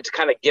motivated to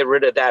kind of get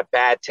rid of that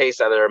bad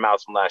taste out of their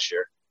mouths from last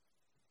year?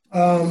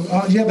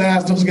 You have to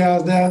ask those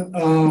guys that.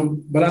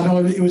 But I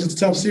know it was a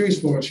tough series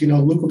for us.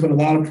 Luka put a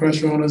lot of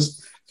pressure on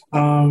us,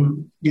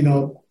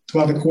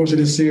 throughout the course of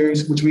this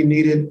series, which we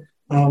needed.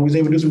 We was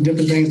able to do some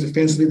different things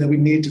defensively that we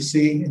needed to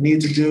see and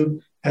needed to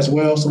do as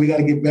well. So we got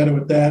to get better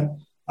with that.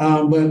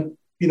 But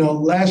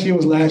last year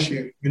was last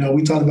year.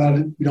 We talked about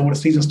it, when the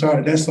season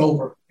started. That's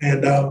over.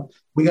 And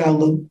we got to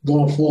look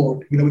going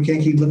forward. We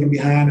can't keep looking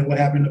behind at what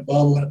happened in the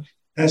bubble.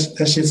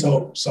 That shit's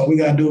over. So we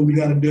got to do what we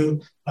got to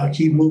do,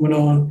 keep moving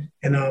on,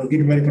 and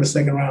getting ready for the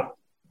second round.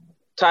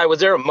 Ty, was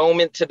there a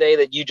moment today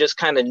that you just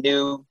kind of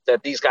knew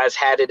that these guys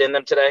had it in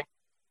them today?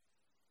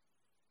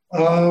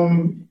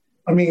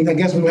 I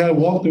guess we had a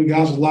walkthrough.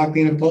 Guys was locked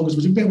in and focused,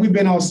 but we've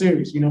been all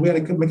series. We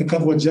had to make a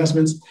couple of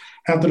adjustments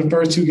after the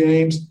first 2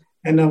 games,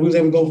 and we was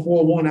able to go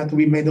 4-1 after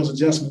we made those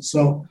adjustments.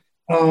 So,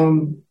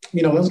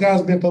 those guys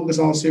have been focused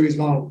all series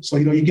long. So,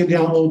 you get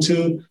down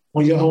 0-2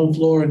 on your home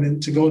floor, and then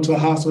to go to a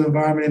hostile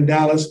environment in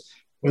Dallas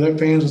where their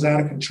fans was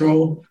out of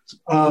control,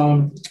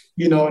 and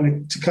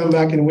to come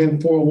back and win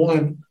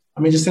 4-1,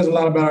 it just says a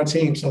lot about our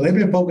team. So they've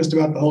been focused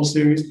throughout the whole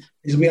series.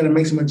 We had to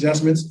make some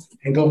adjustments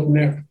and go from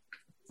there.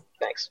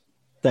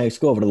 Thanks.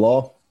 Go over to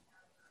Law.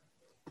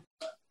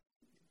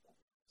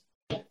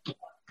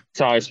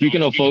 Ty,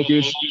 speaking of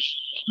focus,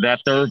 that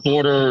third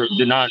quarter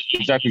did not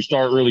exactly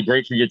start really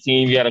great for your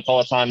team. You had to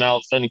call a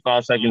timeout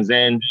 75 seconds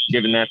in,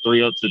 giving that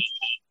 3 up to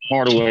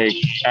Hardaway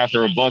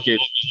after a bucket.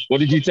 What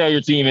did you tell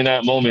your team in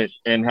that moment,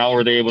 and how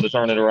were they able to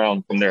turn it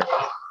around from there?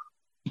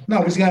 No,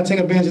 we just got to take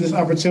advantage of this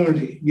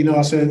opportunity.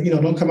 I said,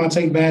 don't come out,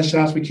 take bad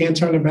shots. We can't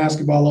turn the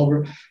basketball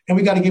over. And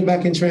we got to get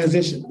back in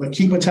transition, but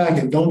keep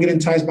attacking. Don't get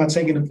enticed by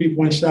taking the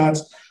 3-point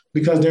shots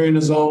because they're in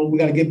the zone. We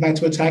got to get back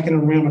to attacking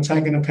the rim,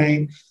 attacking the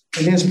paint,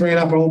 and then spraying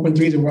out for open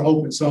threes and we're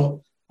open.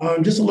 So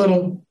just a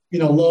little,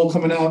 lull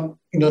coming out,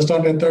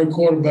 start that third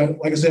quarter. But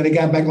like I said, they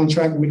got back on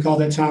track when we called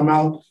that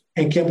timeout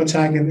and kept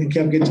attacking and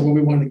kept getting to where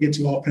we wanted to get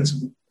to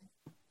offensively.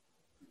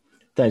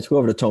 Thanks. Go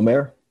over to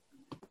Tomer.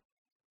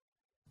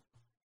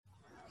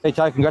 Hey,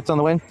 Ty, congrats on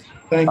the win.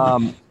 Thank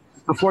you.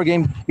 Before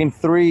game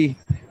 3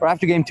 or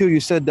after game 2,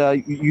 you said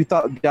you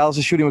thought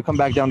Dallas' shooting would come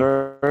back down to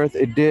earth.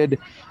 It did.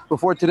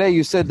 Before today,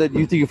 you said that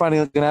you think you're finally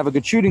going to have a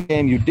good shooting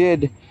game. You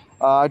did.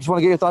 I just want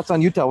to get your thoughts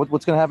on Utah.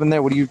 What's going to happen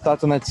there? What are your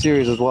thoughts on that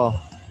series as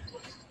well?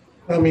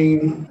 Can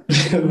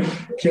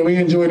we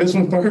enjoy this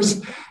one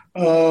first?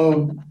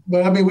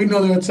 But we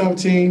know they're a tough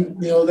team.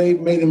 They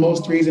made the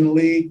most threes in the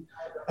league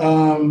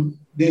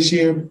this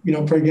year,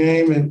 per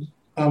game, and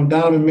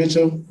Donovan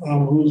Mitchell,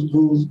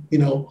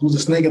 who's a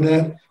snake of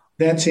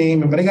that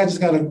team. But they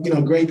just got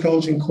a great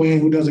coach in Quinn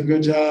who does a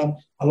good job.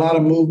 A lot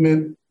of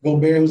movement.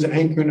 Gobert, who's an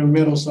anchor in the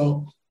middle.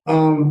 So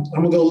I'm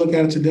gonna go look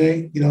at it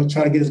today.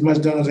 Try to get as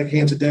much done as I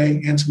can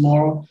today and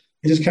tomorrow,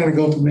 and just kind of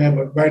go from there.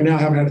 But right now,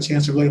 I haven't had a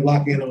chance to really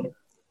lock in on it.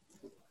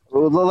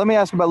 Well, let me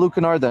ask about Luke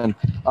Kennard then.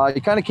 He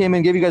kind of came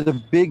in, gave you guys a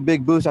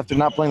big boost after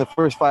not playing the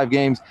first 5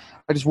 games.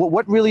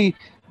 What really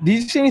did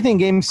you see anything in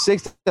Game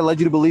 6 that led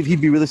you to believe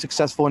he'd be really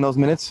successful in those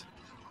minutes?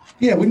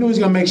 Yeah, we knew he was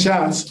going to make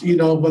shots,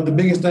 but the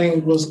biggest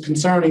thing was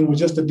concerning was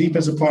just the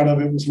defensive part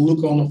of it was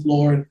Luka on the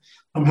floor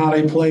and how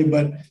they play.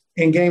 But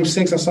in Game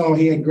 6, I saw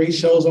he had great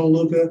shows on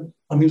Luka.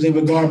 He was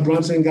able to guard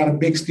Brunson, got a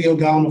big steal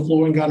guy on the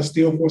floor, and got a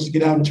steal for us to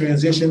get out in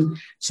transition.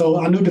 So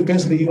I knew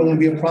defensively he was going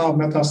to be a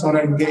problem after I saw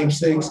that in Game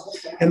 6.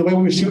 And the way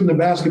we were shooting the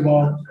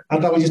basketball,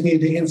 I thought we just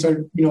needed to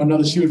insert,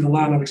 another shooter in the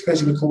lineup,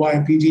 especially with Kawhi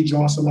and PG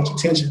drawing so much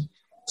attention.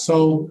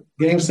 So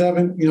Game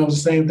 7, it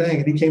was the same thing.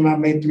 And he came out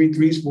and made 3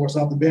 threes for us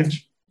off the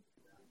bench.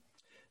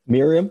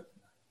 Miriam?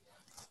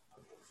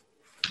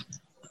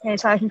 Hey,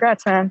 Ty,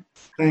 congrats, man.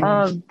 Thank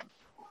you.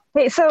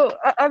 Hey, so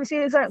obviously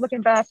these aren't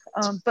looking back,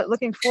 but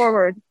looking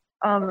forward,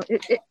 and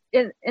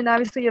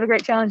obviously you have a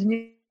great challenge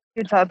in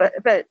Utah, but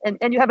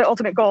you have an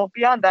ultimate goal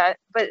beyond that.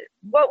 But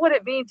what would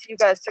it mean to you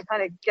guys to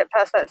kind of get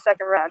past that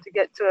second round, to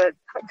get to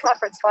a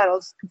conference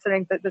finals,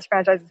 considering that this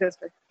franchise's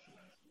history?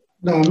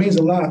 No, it means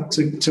a lot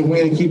to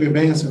win and keep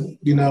advancing,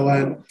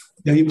 and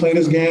you play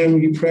this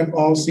game, you prep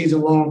all season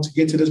long to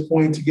get to this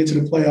point, to get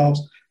to the playoffs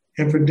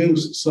and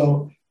produce.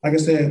 So like I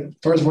said,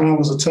 first round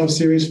was a tough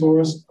series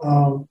for us.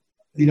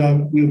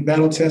 We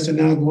battle tested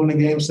now going to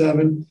Game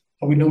 7.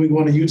 We know we're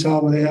going to Utah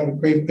where they have a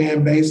great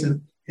fan base,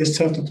 and it's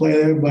tough to play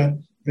there. But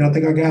I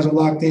think our guys are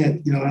locked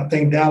in. I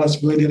think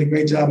Dallas really did a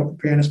great job of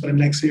preparing us for the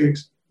next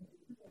series.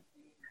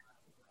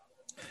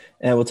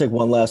 And we'll take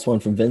one last one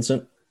from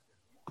Vincent.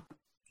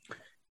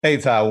 Hey,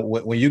 Ty,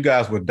 when you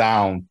guys were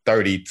down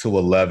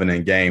 30-11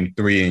 in Game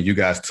 3 and you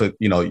guys took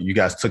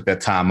that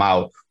time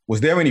out,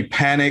 was there any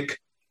panic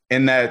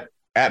in that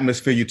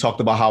atmosphere? You talked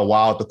about how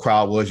wild the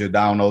crowd was. You're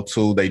down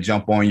 0-2. They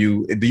jump on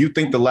you. Do you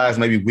think the last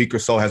maybe week or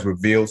so has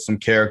revealed some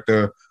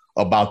character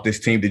about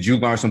this team? Did you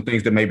learn some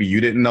things that maybe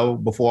you didn't know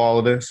before all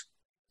of this?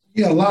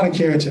 Yeah, a lot of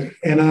character.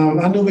 And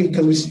I knew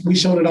because we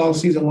showed it all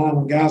season long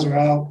when guys were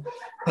out.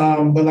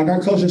 But like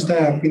our coaching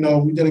staff, we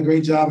did a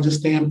great job of just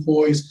staying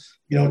poised.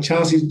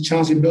 Chauncey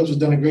Billups has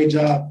done a great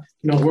job,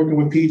 working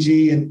with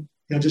PG and,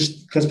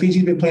 just because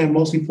PG's been playing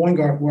mostly point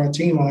guard for our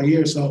team all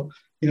year. So,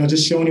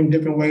 just showing him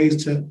different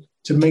ways to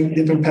make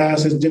different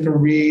passes, different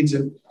reads.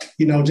 And,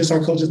 just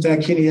our coaching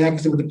staff, Kenny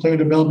Atkinson with the player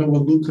development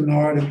with Luke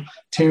Kennard and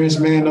Terrence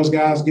Mann, those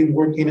guys getting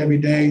working every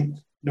day.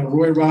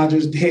 Roy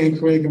Rogers, Dan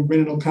Craig, and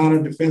Brendan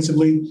O'Connor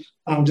defensively,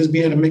 just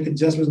being able to make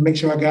adjustments, make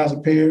sure our guys are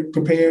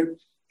prepared.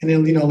 And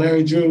then,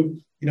 Larry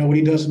Drew, what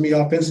he does for me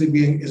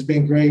offensively has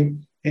been great.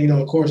 And,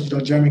 of course,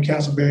 Jeremy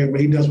Castleberry, what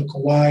he does with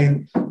Kawhi.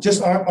 And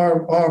just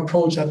our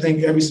approach, I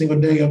think, every single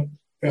day of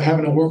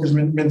having a worker's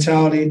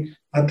mentality.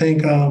 I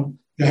think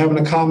having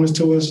a calmness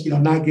to us,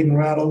 not getting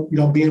rattled,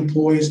 being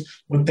poised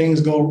when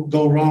things go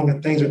wrong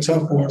and things are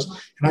tough for us.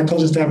 And our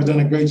coaching staff has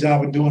done a great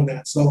job of doing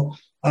that. So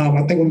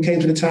I think when we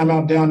came to the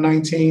timeout down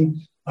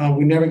 19,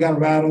 we never got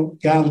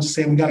rattled. Guys were just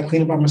saying we got to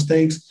clean up our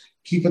mistakes,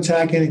 keep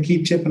attacking, and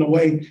keep chipping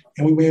away.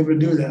 And we were able to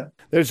do that.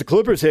 There's the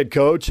Clippers head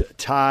coach,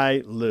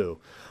 Ty Lue.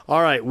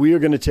 All right, we are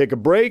going to take a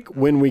break.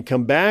 When we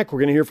come back, we're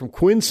going to hear from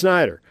Quinn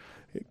Snyder,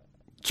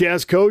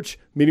 Jazz coach,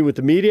 meeting with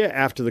the media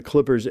after the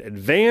Clippers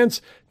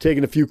advance,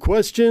 taking a few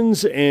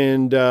questions,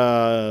 and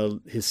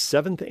his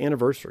 7th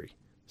anniversary.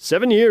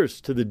 7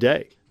 years to the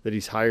day that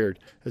he's hired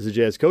as a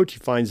Jazz coach. He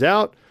finds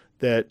out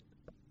that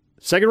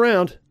second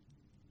round,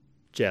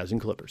 Jazz and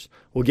Clippers.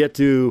 We'll get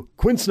to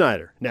Quinn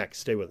Snyder next.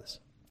 Stay with us.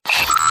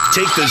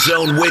 Take the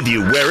Zone with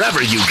you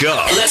wherever you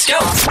go. Let's go.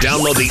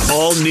 Download the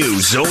all-new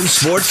Zone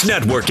Sports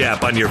Network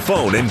app on your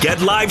phone and get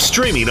live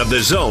streaming of the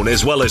Zone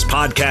as well as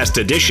podcast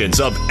editions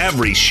of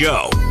every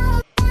show.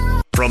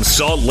 From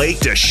Salt Lake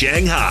to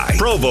Shanghai,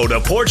 Provo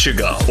to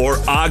Portugal, or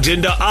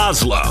Ogden to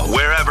Oslo,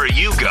 wherever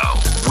you go,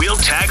 we'll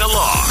tag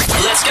along.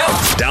 Let's go.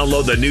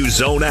 Download the new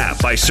Zone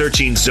app by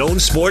searching Zone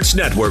Sports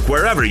Network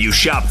wherever you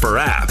shop for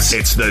apps.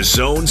 It's the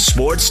Zone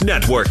Sports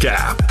Network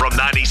app from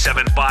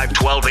 97.5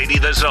 1280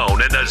 The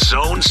Zone and the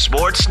Zone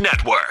Sports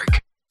Network.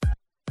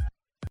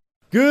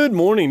 Good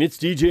morning. It's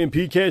DJ and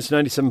PK. It's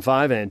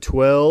 97.5 and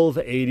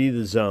 1280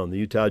 The Zone. The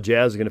Utah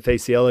Jazz are going to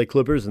face the LA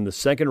Clippers in the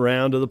second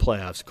round of the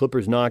playoffs.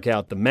 Clippers knock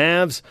out the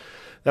Mavs.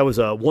 That was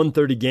a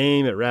 1:30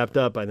 game. It wrapped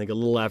up, I think, a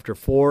little after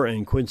 4,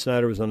 and Quinn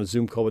Snyder was on a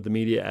Zoom call with the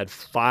media at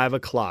 5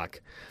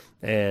 o'clock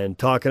and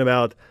talking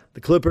about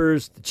the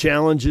Clippers, the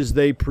challenges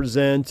they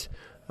present,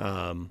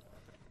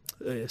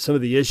 some of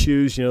the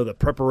issues, the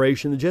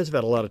preparation. The Jazz have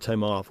had a lot of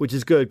time off, which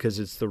is good because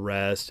it's the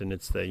rest and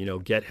it's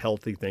the, get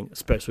healthy thing,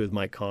 especially with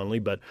Mike Conley.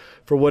 But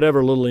for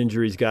whatever little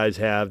injuries guys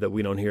have that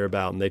we don't hear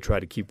about and they try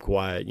to keep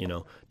quiet,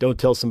 don't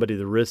tell somebody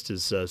the wrist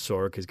is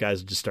sore because guys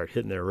will just start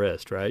hitting their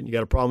wrist, right? You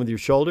got a problem with your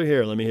shoulder?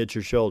 Here, let me hit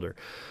your shoulder.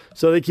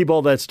 So they keep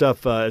all that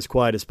stuff as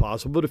quiet as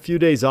possible. But a few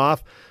days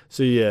off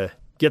so you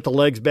get the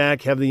legs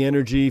back, have the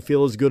energy,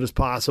 feel as good as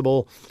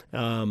possible.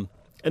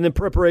 And then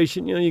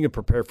preparation, you can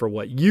prepare for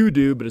what you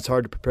do, but it's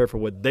hard to prepare for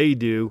what they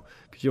do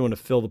because you don't want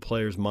to fill the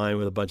player's mind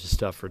with a bunch of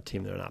stuff for a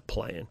team they're not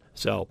playing.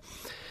 So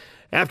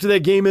after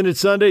that game ended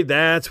Sunday,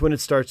 that's when it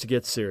starts to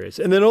get serious.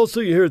 And then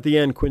also you hear at the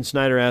end, Quinn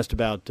Snyder asked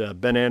about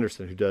Ben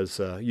Anderson, who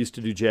used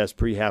to do Jazz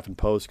pre, half, and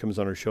post, comes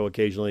on our show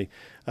occasionally,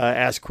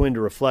 asked Quinn to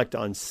reflect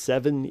on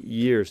 7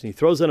 years. And he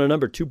throws out a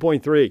number,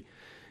 2.3. He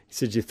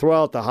said you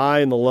throw out the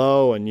high and the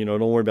low and, don't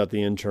worry about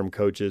the interim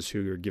coaches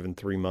who are given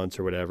 3 months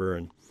or whatever.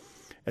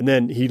 And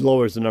then he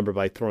lowers the number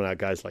by throwing out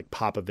guys like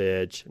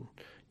Popovich and,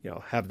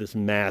 have this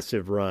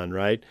massive run,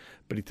 right?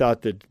 But he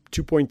thought that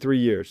 2.3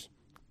 years,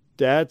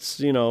 that's,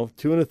 2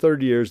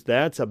 1/3 years,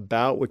 that's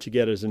about what you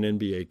get as an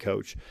NBA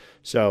coach.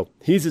 So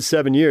he's at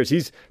 7 years.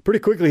 He's pretty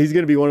quickly, he's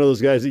going to be one of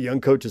those guys that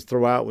young coaches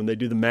throw out when they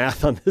do the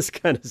math on this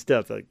kind of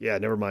stuff. Like, yeah,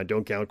 never mind,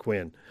 don't count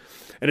Quinn.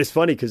 And it's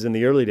funny because in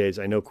the early days,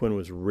 I know Quinn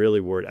was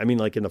really worried. I mean,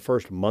 like in the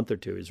first month or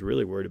two, he's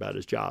really worried about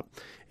his job.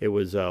 It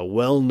was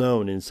well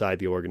known inside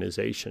the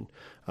organization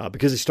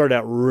because he started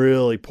out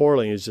really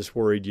poorly. He was just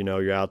worried,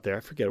 you're out there.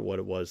 I forget what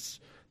it was,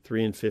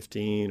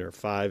 3-15 or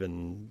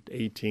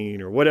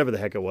 5-18 or whatever the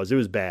heck it was. It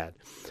was bad.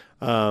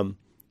 And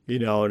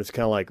it's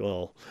kind of like,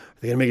 well,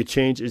 are they going to make a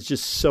change? It's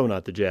just so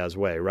not the Jazz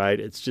way, right?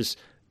 It's just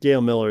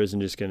Gail Miller isn't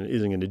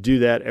going to do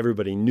that.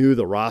 Everybody knew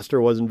the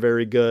roster wasn't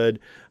very good,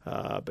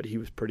 but he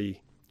was pretty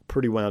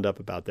wound up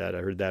about that. I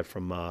heard that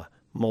from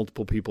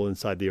multiple people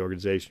inside the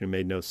organization who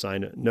made no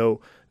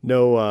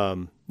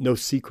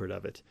secret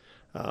of it.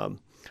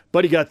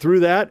 But he got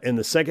through that. In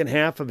the second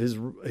half of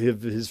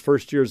his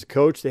first year as a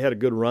coach, they had a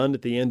good run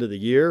at the end of the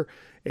year,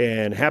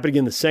 and happened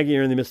again the second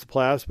year, and they missed the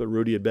playoffs. But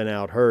Rudy had been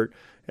out hurt,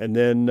 and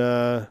then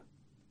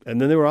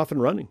they were off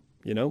and running.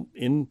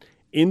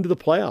 Into the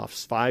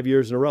playoffs 5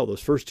 years in a row.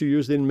 Those first 2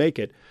 years they didn't make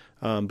it,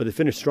 but they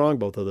finished strong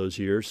both of those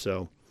years.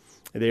 So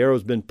the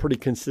arrow's been pretty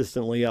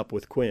consistently up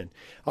with Quinn.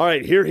 All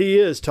right, here he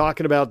is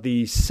talking about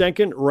the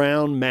second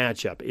round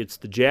matchup. It's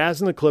the Jazz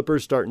and the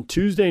Clippers starting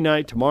Tuesday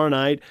night, tomorrow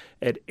night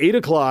at 8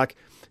 o'clock.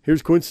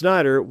 Here's Quinn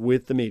Snyder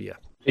with the media.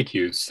 Thank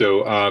you.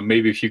 So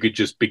maybe if you could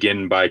just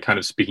begin by kind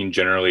of speaking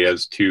generally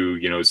as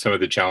to, some of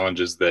the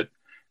challenges that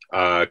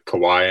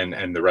Kawhi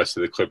and the rest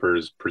of the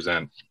Clippers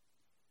present.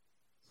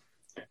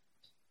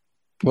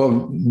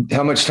 Well,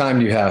 how much time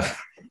do you have?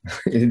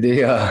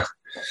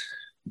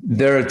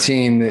 They're a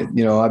team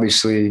that,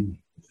 obviously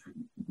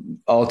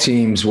all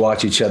teams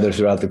watch each other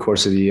throughout the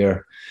course of the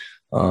year.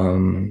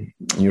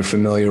 You're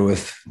familiar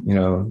with,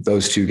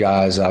 those two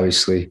guys,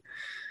 obviously,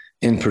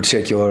 in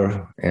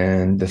particular,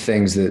 and the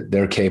things that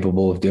they're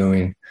capable of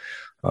doing.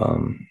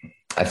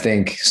 I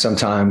think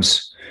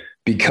sometimes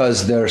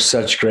because they're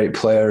such great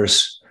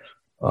players,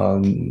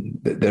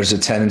 there's a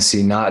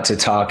tendency not to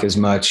talk as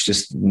much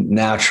just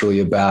naturally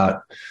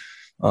about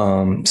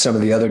some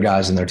of the other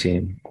guys in their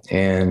team.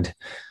 And,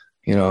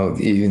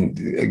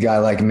 even a guy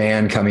like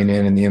Mann coming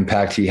in and the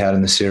impact he had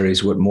in the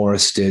series, what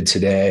Morris did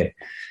today,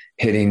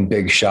 hitting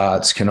big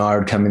shots,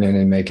 Kennard coming in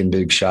and making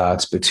big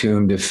shots,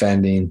 Batum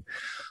defending.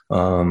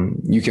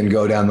 You can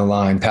go down the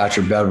line,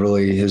 Patrick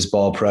Beverley, his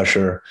ball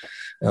pressure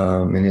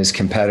and his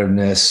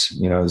competitiveness,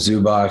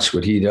 Zubac,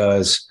 what he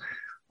does.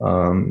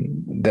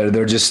 They're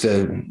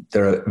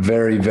a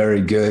very,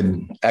 very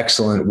good,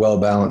 excellent,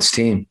 well-balanced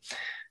team.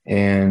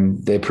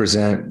 And they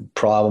present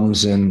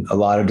problems in a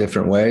lot of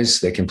different ways.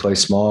 They can play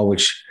small,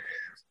 which,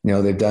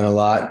 they've done a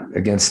lot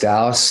against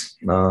Dallas.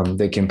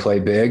 They can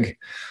play big,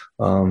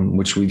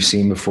 which we've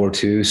seen before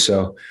too.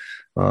 So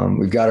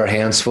we've got our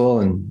hands full,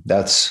 and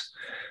that's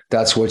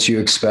what you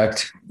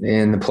expect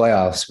in the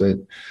playoffs. But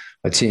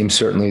a team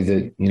certainly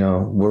that,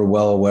 we're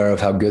well aware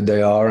of how good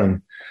they are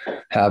and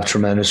have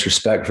tremendous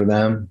respect for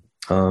them.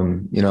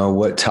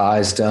 What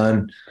Ty's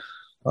done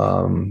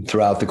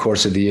throughout the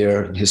course of the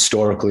year,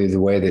 historically, the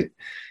way that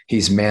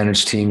he's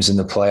managed teams in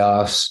the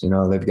playoffs,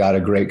 they've got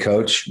a great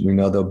coach. We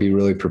know they'll be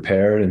really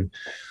prepared, and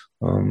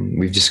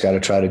we've just got to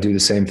try to do the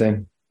same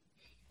thing.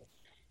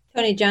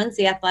 Tony Jones,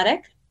 The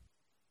Athletic.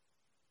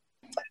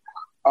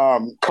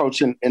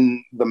 Coach,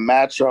 in the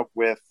matchup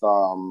with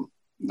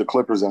the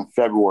Clippers in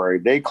February,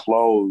 they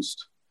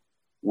closed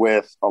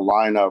with a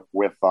lineup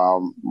with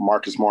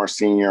Marcus Morris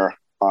Sr.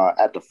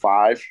 At the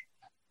 5.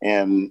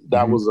 And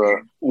that was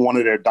one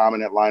of their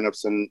dominant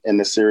lineups in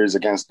the series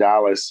against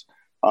Dallas.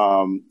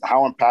 How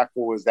impactful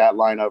was that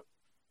lineup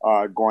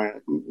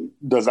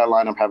does that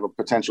lineup have a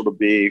potential to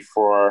be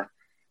for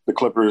the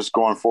Clippers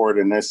going forward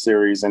in this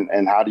series?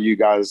 And how do you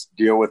guys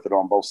deal with it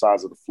on both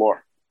sides of the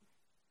floor?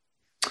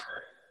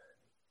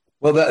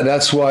 Well,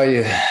 that's why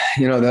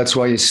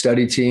you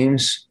study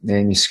teams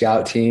and you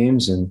scout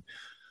teams. And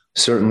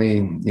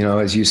certainly,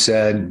 as you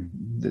said,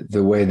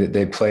 the way that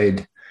they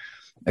played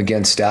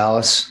against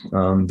Dallas,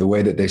 the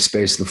way that they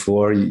spaced the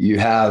floor, you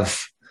have,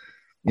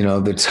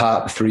 the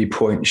top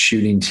 3-point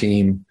shooting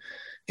team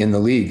in the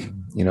league.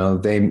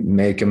 They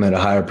make them at a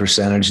higher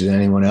percentage than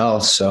anyone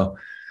else. So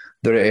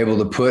they're able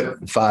to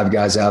put 5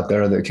 guys out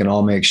there that can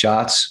all make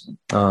shots.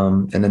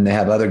 And then they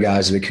have other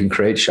guys that can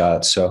create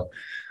shots. So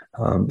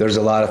there's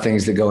a lot of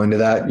things that go into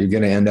that. You're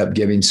going to end up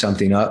giving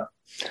something up.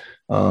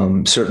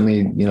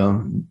 Certainly,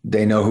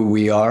 they know who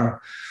we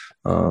are.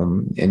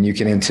 And you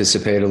can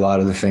anticipate a lot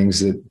of the things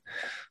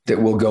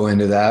that will go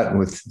into that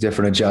with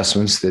different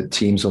adjustments that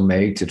teams will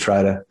make to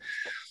try to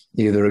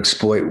either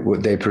exploit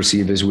what they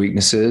perceive as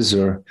weaknesses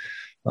or,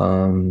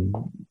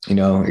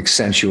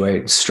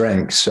 accentuate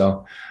strengths.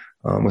 So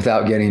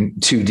without getting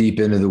too deep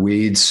into the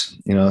weeds,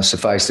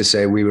 suffice to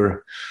say we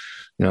were,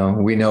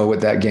 we know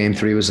what that game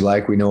 3 was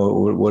like. We know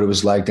what it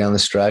was like down the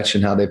stretch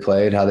and how they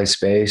played, how they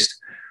spaced,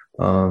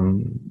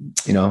 and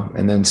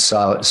then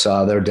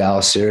saw their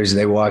Dallas series.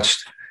 They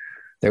watched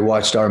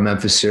our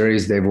Memphis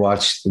series. They've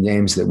watched the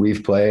games that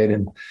we've played.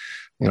 And,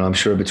 I'm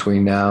sure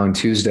between now and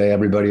Tuesday,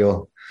 everybody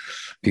will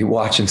be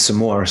watching some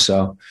more.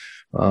 So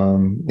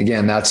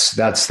again, that's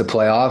the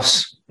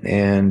playoffs,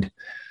 and,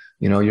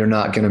 you're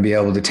not going to be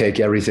able to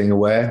take everything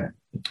away.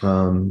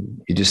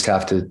 You just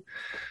have to,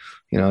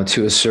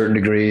 to a certain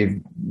degree,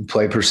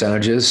 play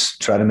percentages,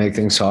 try to make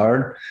things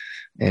hard,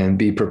 and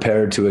be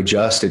prepared to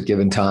adjust at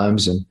given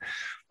times. And,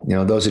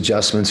 those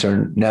adjustments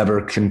are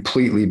never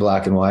completely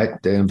black and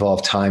white. They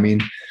involve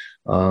timing.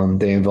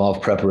 They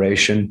involve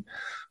preparation.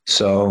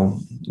 So,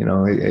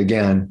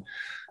 again,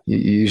 you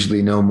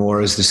usually know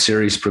more as the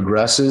series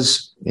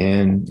progresses,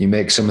 and you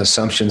make some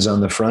assumptions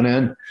on the front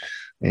end,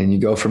 and you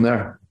go from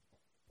there.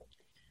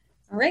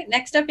 All right.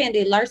 Next up,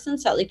 Andy Larson,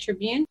 Salt Lake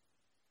Tribune.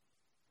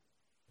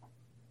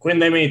 Quinn,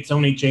 they made so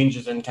many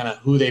changes in kind of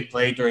who they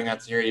played during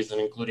that series and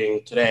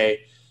including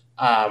today.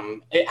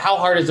 How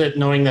hard is it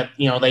knowing that,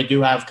 they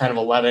do have kind of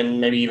 11,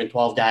 maybe even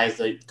 12 guys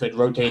that could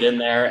rotate in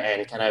there,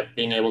 and kind of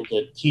being able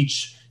to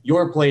teach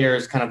your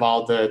players kind of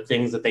all the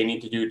things that they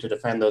need to do to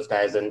defend those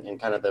guys in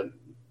kind of the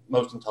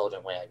most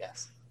intelligent way, I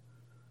guess?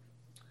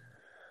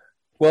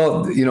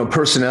 Well,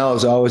 personnel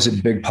is always a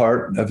big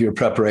part of your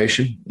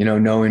preparation,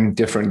 knowing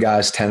different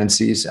guys'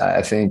 tendencies.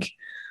 I think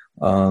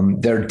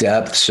their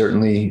depth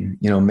certainly,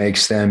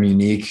 makes them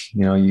unique.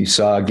 You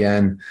saw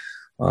again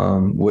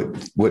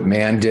what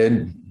Mann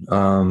did,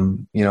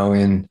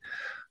 in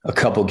a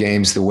couple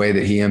games, the way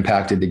that he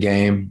impacted the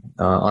game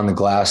on the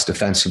glass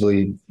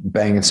defensively,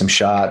 banging some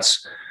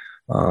shots.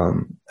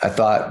 I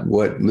thought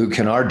what Luke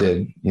Kennard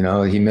did,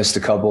 he missed a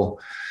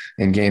couple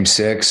in game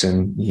 6,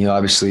 and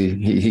obviously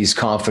he's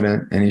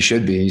confident, and he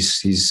should be.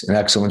 He's an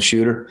excellent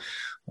shooter.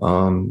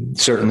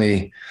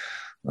 Certainly,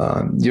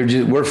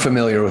 we're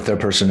familiar with their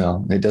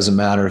personnel. It doesn't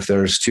matter if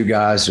there's 2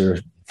 guys or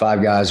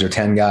 5 guys or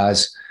 10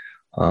 guys,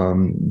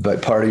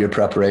 but part of your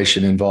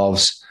preparation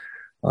involves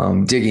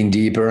digging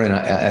deeper, and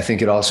I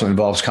think it also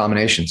involves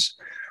combinations,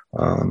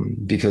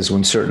 because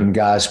when certain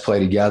guys play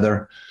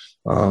together,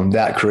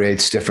 that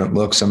creates different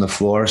looks on the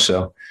floor.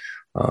 So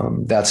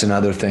that's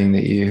another thing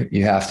that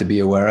you have to be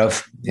aware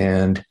of.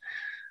 And,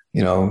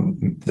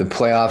 the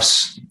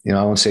playoffs,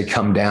 I won't say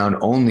come down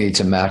only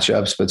to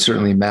matchups, but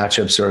certainly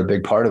matchups are a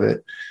big part of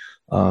it.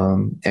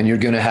 And you're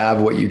going to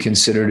have what you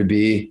consider to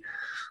be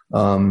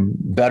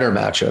better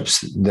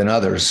matchups than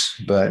others,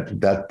 but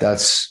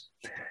that's,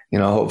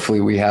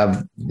 hopefully we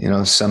have,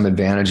 some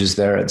advantages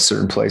there at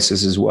certain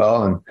places as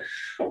well. And,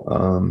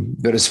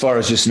 but as far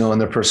as just knowing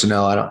their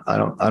personnel,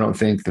 I don't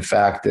think the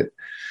fact that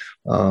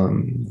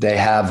they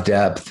have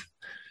depth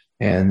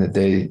and that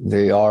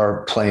they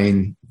are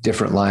playing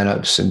different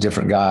lineups and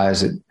different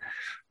guys,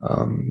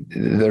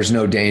 there's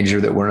no danger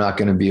that we're not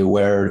going to be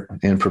aware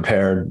and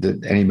prepared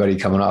that anybody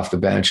coming off the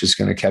bench is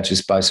going to catch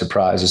us by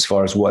surprise as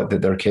far as that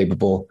they're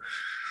capable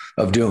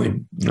of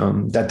doing.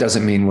 That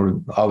doesn't mean we're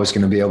always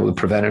going to be able to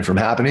prevent it from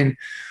happening.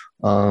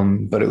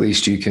 But at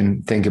least you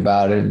can think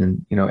about it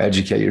and,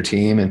 educate your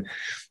team. And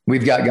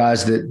we've got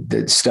guys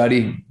that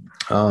study.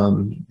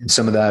 And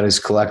some of that is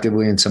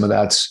collectively, and some of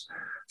that's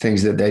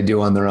things that they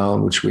do on their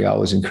own, which we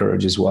always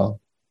encourage as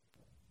well.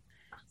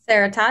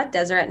 Sarah Todd,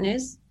 Deseret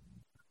News.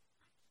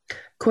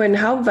 Quinn,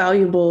 how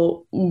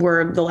valuable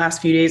were the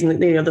last few days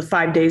and the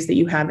 5 days that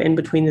you have in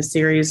between the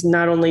series,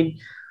 not only,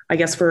 I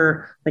guess,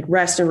 for like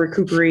rest and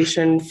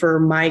recuperation for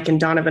Mike and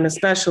Donovan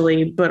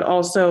especially, but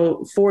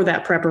also for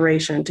that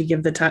preparation to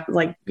give the time,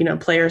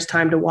 players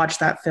time to watch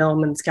that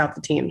film and scout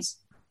the teams?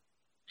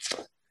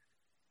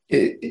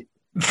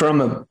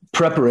 From a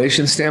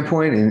preparation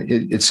standpoint, and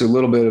it's a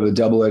little bit of a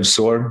double-edged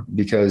sword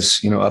because,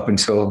 up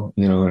until,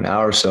 an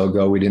hour or so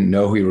ago, we didn't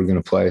know who we were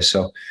going to play.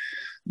 So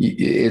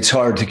it's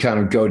hard to kind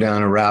of go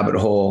down a rabbit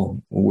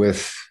hole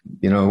with,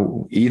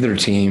 either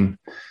team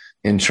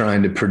in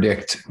trying to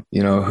predict,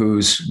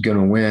 who's going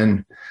to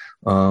win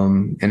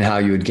and how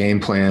you would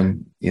game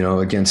plan,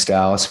 against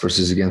Dallas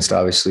versus against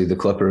obviously the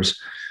Clippers.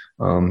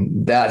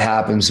 That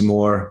happens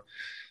more,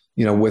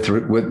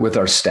 with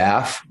our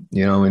staff,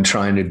 and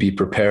trying to be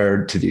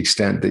prepared to the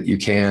extent that you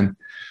can,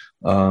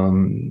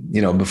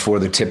 before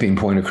the tipping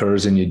point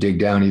occurs and you dig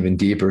down even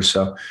deeper.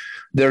 So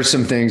there's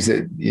some things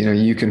that,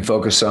 you can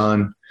focus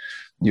on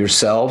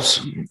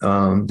yourselves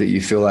that you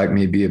feel like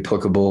may be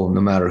applicable no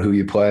matter who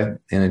you play,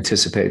 and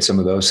anticipate some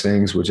of those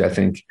things, which I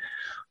think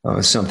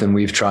is something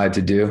we've tried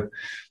to do.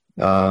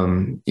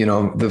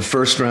 The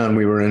first round,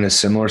 we were in a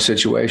similar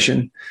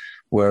situation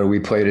where we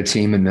played a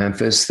team in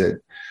Memphis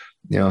that,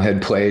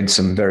 had played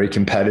some very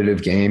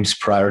competitive games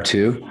prior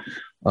to,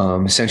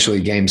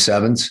 essentially game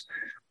 7s.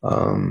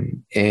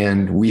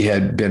 And we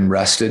had been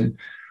rested.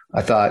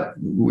 I thought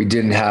we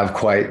didn't have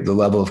quite the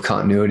level of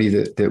continuity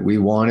that we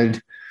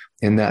wanted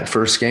in that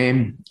first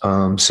game.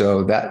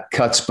 So that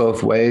cuts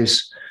both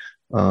ways.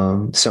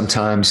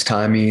 Sometimes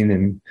timing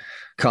and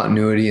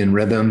continuity and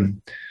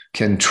rhythm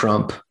can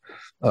trump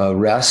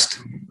rest.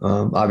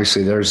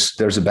 Obviously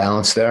there's a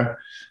balance there.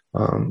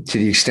 To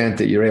the extent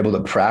that you're able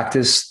to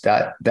practice,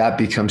 that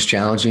becomes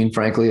challenging,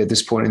 frankly, at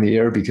this point in the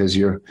year, because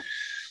you're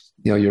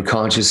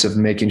conscious of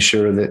making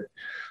sure that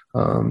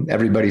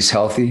everybody's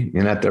healthy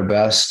and at their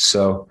best.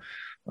 So,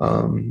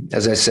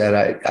 as I said,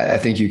 I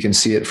think you can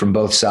see it from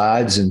both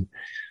sides, and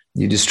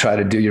you just try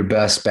to do your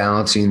best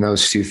balancing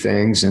those two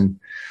things, and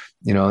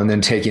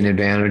then taking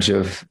advantage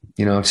of,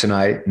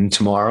 tonight and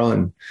tomorrow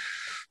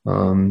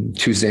and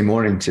Tuesday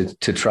morning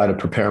to try to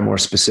prepare more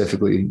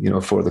specifically,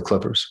 for the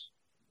Clippers.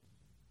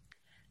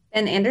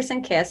 Ben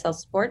Anderson, KSL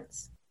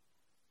Sports.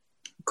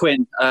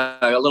 Quinn,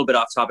 a little bit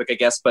off topic, I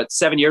guess, but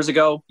 7 years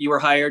ago you were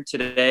hired.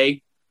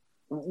 Today,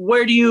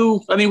 what do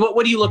you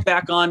look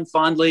back on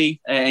fondly,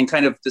 and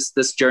kind of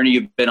this journey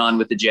you've been on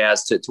with the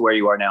Jazz to where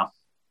you are now?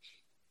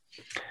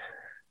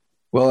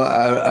 Well,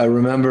 I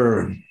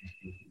remember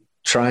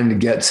trying to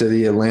get to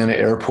the Atlanta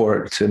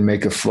airport to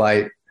make a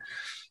flight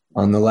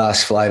on the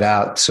last flight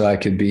out so I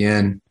could be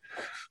in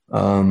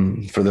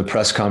for the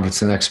press conference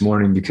the next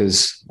morning,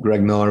 because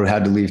Greg Miller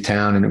had to leave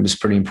town, and it was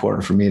pretty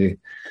important for me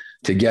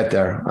to get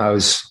there. I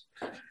was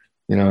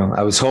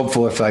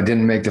hopeful if I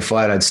didn't make the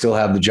flight, I'd still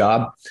have the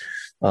job.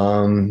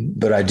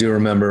 But I do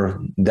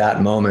remember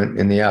that moment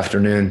in the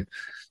afternoon.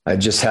 I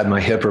just had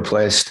my hip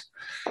replaced.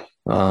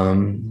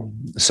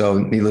 So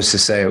needless to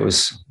say, it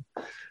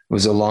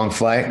was a long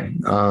flight.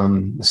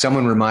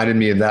 Someone reminded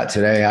me of that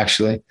today,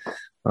 actually.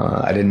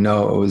 I didn't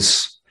know it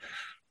was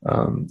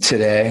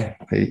today,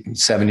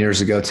 7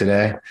 years ago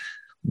today.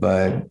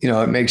 But,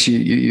 it makes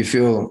you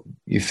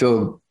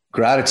feel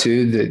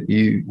gratitude that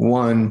you,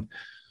 one,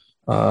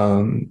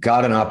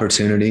 got an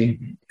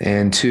opportunity,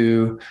 and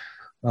two,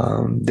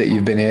 that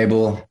you've been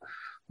able,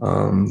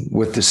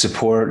 with the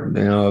support,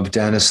 of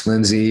Dennis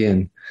Lindsay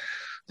and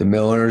the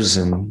Millers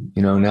and,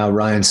 now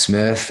Ryan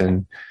Smith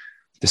and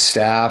the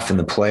staff and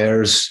the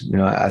players.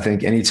 I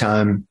think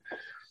anytime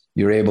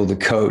you're able to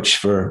coach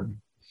for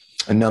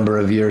a number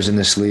of years in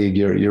this league,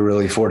 you're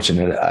really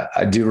fortunate.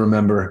 I do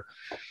remember,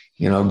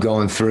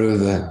 going through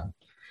the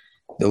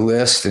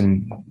list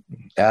and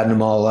adding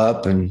them all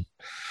up and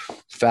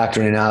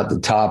factoring out the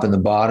top and the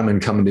bottom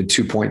and coming to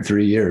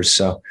 2.3 years.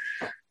 So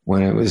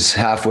when it was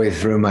halfway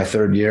through my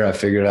third year, I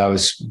figured I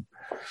was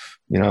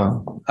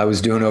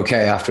doing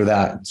okay after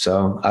that.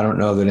 So I don't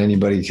know that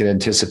anybody could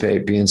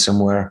anticipate being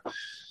somewhere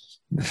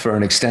for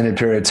an extended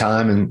period of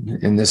time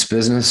in this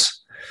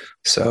business.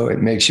 So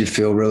it makes you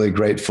feel really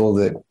grateful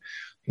that,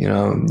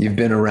 you've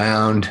been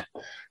around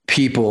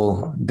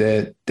people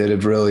that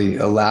have really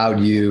allowed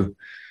you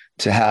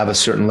to have a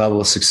certain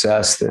level of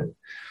success that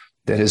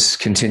has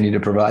continued to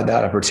provide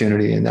that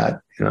opportunity. And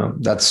that,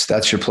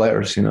 that's your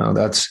players,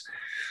 that's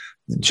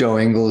Joe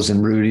Ingles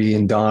and Rudy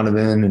and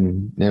Donovan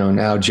and,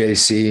 now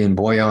JC and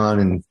Boyan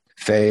and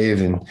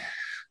Fave. And,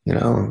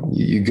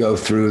 you go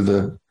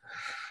through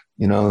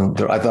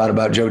I thought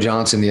about Joe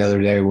Johnson the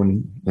other day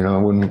when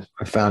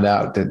I found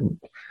out that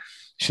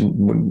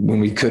when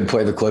we could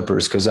play the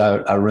Clippers, because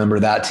I remember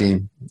that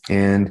team.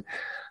 And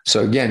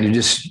so again,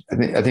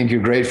 I think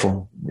you're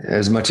grateful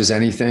as much as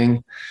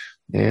anything.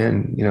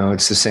 And,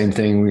 it's the same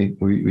thing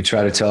we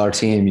try to tell our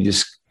team. You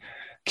just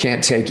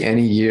can't take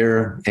any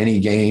year, any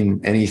game,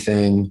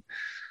 anything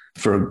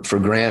for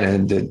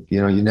granted. That,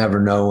 you never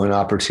know when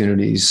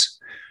opportunities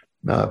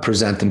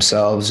present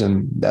themselves.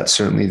 And that's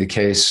certainly the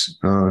case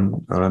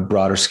on a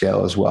broader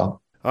scale as well.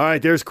 All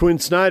right, there's Quinn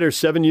Snyder,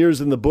 7 years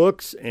in the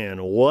books,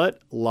 and what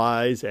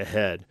lies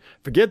ahead?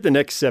 Forget the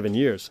next 7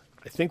 years.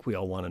 I think we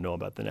all want to know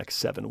about the next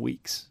 7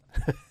 weeks.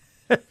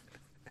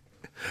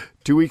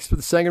 2 weeks for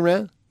the second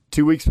round,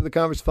 2 weeks for the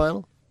conference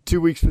final, 2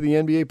 weeks for the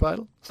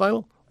NBA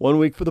final, 1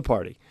 week for the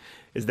party.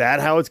 Is that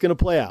how it's going to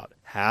play out?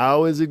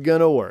 How is it going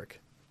to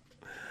work?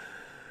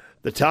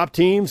 The top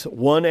teams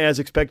won as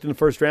expected in the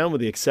first round,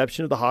 with the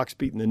exception of the Hawks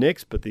beating the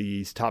Knicks. But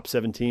these top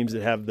 7 teams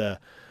that have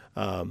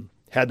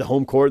had the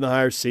home court and the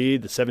higher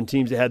seed, the 7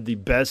 teams that had the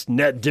best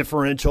net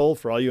differential,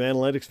 for all you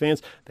analytics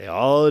fans, they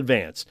all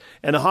advanced.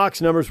 And the Hawks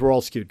numbers were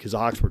all skewed because the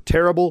Hawks were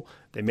terrible.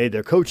 They made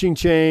their coaching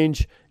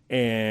change,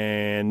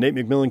 and Nate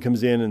McMillan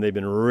comes in, and they've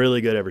been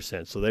really good ever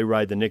since. So they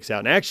ride the Knicks out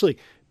and actually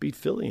beat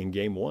Philly in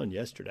Game 1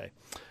 yesterday.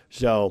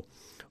 So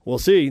we'll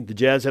see. The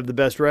Jazz have the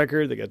best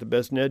record. They got the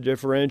best net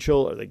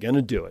differential. Are they going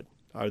to do it?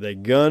 Are they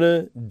going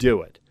to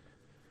do it?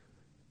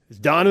 Is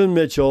Donovan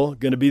Mitchell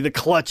going to be the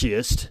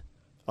clutchiest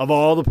of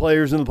all the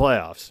players in the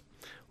playoffs?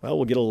 Well,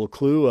 we'll get a little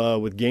clue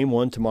with Game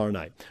 1 tomorrow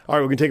night. All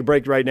right, we're going to take a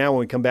break right now.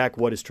 When we come back,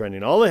 what is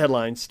trending? All the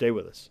headlines. Stay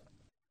with us.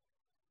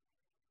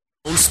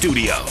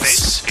 Studios.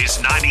 This is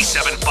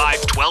 97.5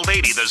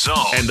 1280 The Zone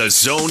and the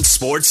Zone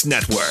Sports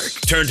Network.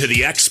 Turn to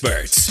the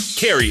experts.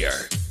 Carrier.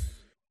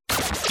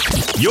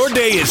 Your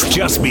day has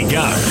just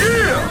begun.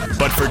 Yeah!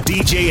 But for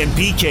DJ and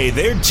PK,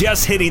 they're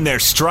just hitting their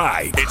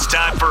stride. It's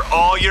time for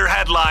all your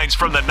headlines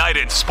from the night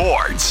in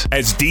sports,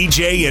 as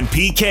DJ and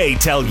PK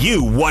tell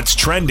you what's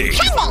trending.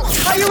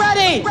 Are you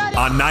ready?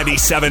 On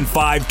 97.5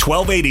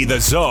 1280 The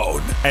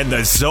Zone and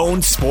the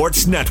Zone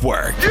Sports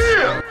Network.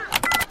 Yeah!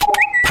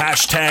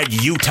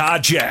 Hashtag Utah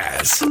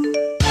Jazz.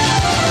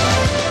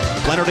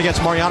 Leonard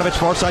against Marjanovic,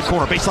 far side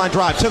corner, baseline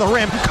drive to the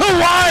rim.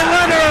 Kawhi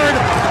Leonard,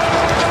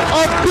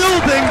 a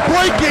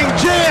building-breaking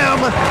jam.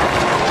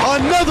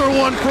 Another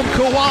one from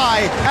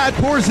Kawhi. Add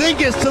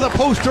Porzingis to the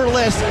poster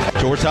list.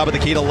 George top of the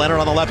key to Leonard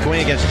on the left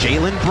wing against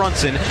Jalen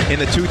Brunson in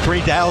the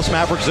 2-3 Dallas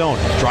Maverick zone.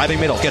 Driving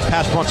middle, gets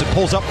past Brunson,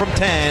 pulls up from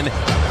 10,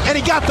 and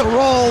he got the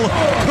roll.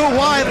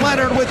 Kawhi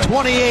Leonard with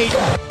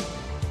 28.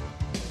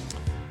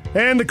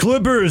 And the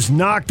Clippers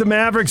knocked the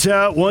Mavericks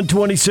out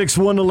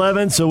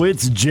 126-111, so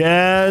it's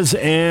Jazz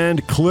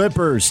and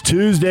Clippers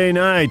Tuesday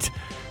night.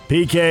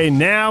 PK,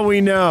 now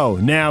we know.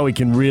 Now we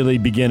can really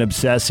begin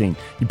obsessing.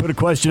 You put a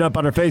question up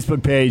on our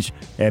Facebook page,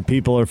 and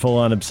people are full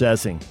on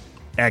obsessing.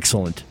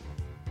 Excellent.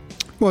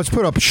 Well, let's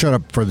put up a shut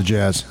up for the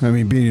Jazz. I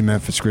mean, beating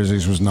Memphis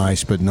Grizzlies was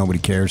nice, but nobody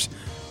cares.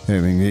 I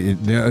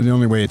mean, the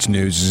only way it's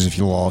news is if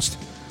you lost.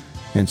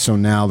 And so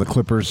now the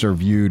Clippers are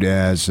viewed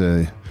as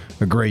a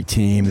great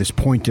team. This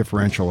point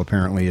differential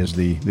apparently is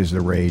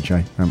the rage.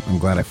 I'm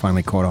glad I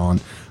finally caught on.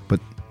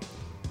 But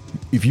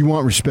if you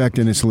want respect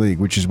in this league,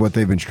 which is what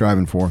they've been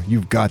striving for,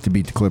 you've got to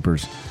beat the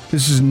Clippers.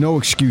 This is no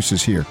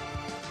excuses here.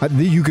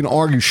 You can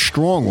argue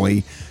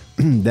strongly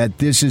that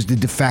this is the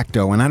de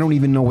facto, and I don't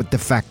even know what de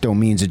facto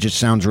means. It just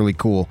sounds really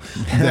cool.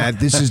 That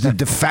this is the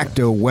de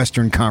facto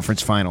Western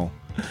Conference Final.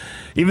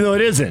 Even though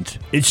it isn't,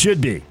 it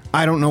should be.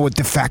 I don't know what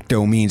de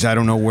facto means. I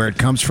don't know where it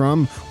comes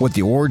from, what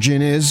the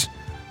origin is.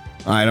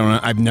 I don't know.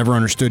 I've never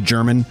understood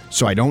German,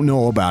 so I don't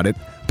know about it.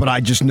 But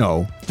I just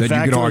know that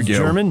you could argue.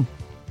 German?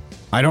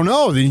 I don't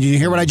know. Did you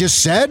hear what I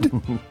just said?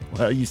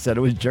 Well, you said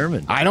it was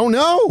German. I don't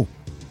know.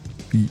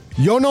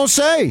 Yo no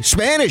sé.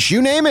 Spanish,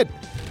 you name it.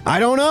 I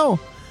don't know.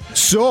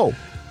 So,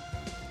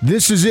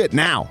 this is it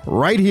now,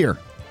 right here.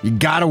 You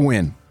got to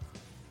win.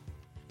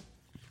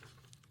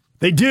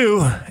 They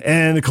do,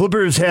 and the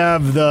Clippers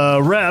have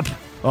the rep,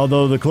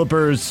 although the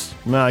Clippers,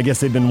 well, I guess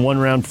they've been one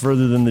round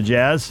further than the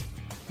Jazz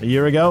a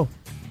year ago.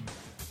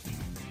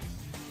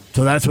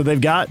 So that's what they've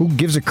got. Who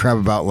gives a crap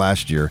about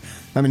last year?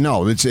 I mean,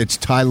 no, it's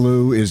Ty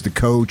Lue is the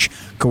coach.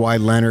 Kawhi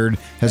Leonard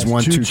has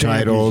won 2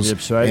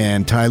 titles, right?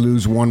 And Ty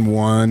Lue's won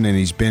 1, and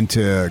he's been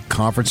to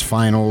conference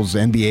finals,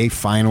 NBA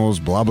finals,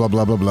 blah, blah,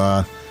 blah, blah,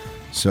 blah.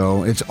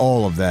 So it's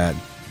all of that.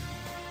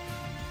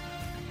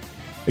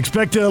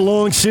 Expect a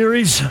long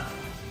series.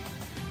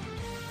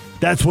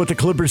 That's what the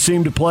Clippers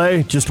seem to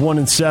play. Just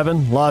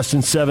 1-7. Lost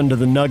in 7 to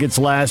the Nuggets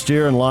last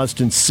year and lost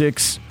in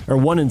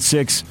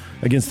 1-6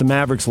 against the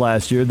Mavericks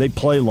last year. They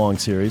play long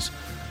series.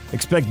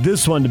 Expect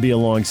this one to be a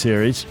long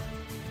series.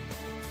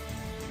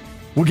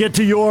 We'll get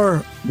to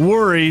your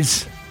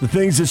worries, the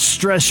things that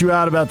stress you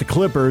out about the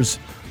Clippers.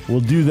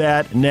 We'll do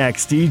that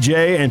next.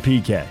 DJ and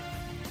PK.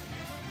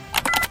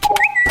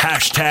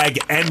 Hashtag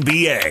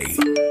NBA.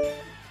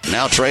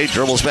 Now Trae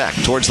dribbles back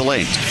towards the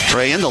lane.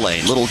 Trae in the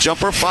lane. Little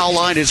jumper. Foul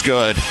line is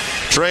good.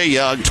 Trae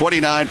Young,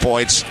 29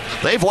 points.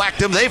 They've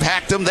whacked him. They've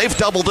hacked him. They've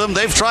doubled him.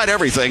 They've tried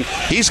everything.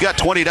 He's got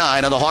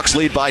 29, and the Hawks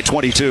lead by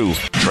 22.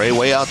 Trae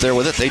way out there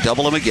with it. They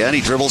double him again.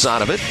 He dribbles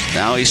out of it.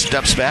 Now he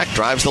steps back,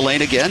 drives the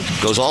lane again,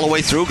 goes all the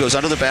way through, goes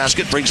under the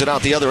basket, brings it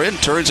out the other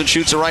end, turns and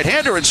shoots a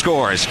right-hander and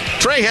scores.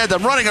 Trae had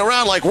them running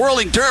around like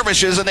whirling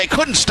dervishes, and they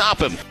couldn't stop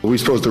him. We were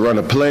supposed to run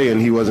a play, and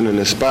he wasn't in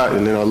his spot,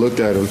 and then I looked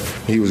at him.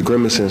 He was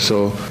grimacing,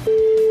 so...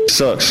 It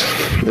sucks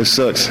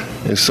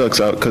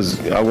out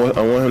because I want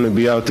him to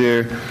be out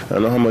there. I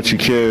know how much he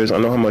cares. I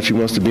know how much he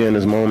wants to be in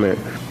this moment.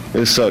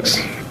 It sucks.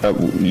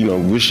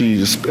 Wish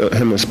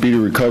him a speedy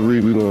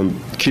recovery. We're going to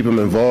keep him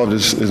involved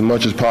as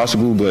much as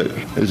possible, but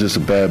it's just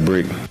a bad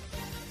break.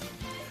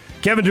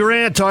 Kevin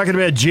Durant talking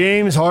about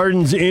James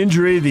Harden's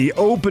injury, the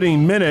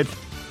opening minute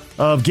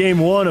of Game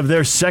 1 of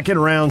their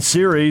second-round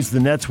series. The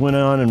Nets went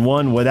on and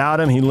won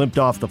without him. He limped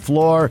off the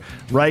floor,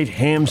 right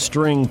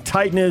hamstring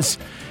tightness.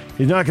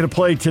 He's not going to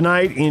play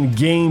tonight in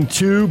Game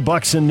 2,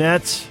 Bucks and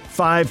Nets,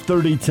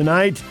 5:30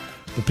 tonight.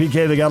 The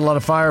PK, they got a lot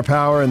of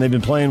firepower, and they've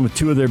been playing with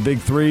 2 of their big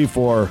 3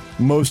 for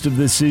most of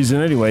this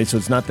season anyway, so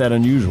it's not that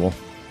unusual.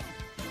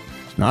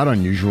 It's not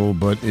unusual,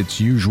 but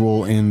it's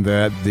usual in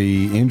that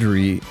the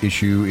injury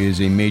issue is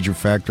a major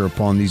factor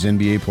upon these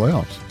NBA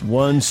playoffs.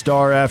 One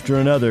star after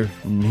another,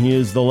 and he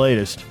is the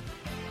latest.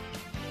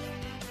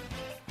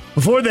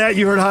 Before that,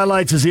 you heard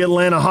highlights as the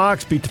Atlanta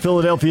Hawks beat the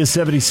Philadelphia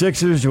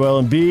 76ers,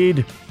 Joel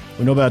Embiid.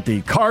 We know about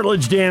the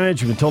cartilage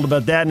damage. We've been told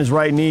about that in his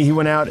right knee. He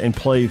went out and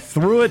played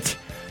through it.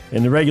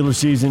 In the regular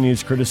season, he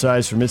was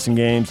criticized for missing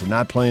games and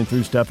not playing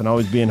through stuff and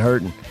always being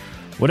hurt. And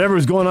whatever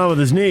was going on with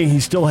his knee, he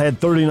still had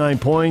 39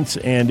 points,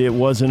 and it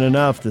wasn't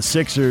enough. The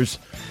Sixers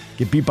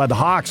get beat by the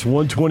Hawks,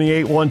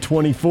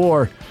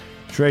 128-124.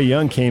 Trae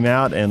Young came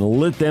out and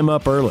lit them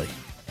up early.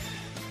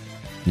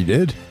 He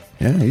did.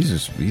 Yeah,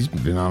 he's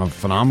been on a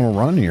phenomenal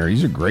run here.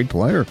 He's a great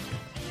player.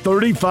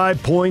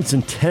 35 points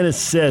and 10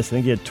 assists. I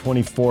think he had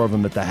 24 of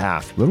them at the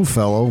half. Little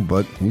fellow,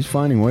 but he's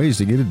finding ways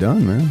to get it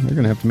done, man. They're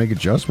going to have to make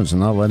adjustments and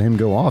not let him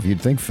go off.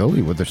 You'd think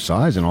Philly, with their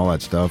size and all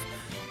that stuff,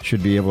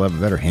 should be able to have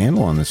a better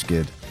handle on this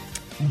kid.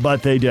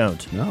 But they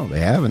don't. No,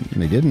 they haven't.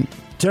 They didn't.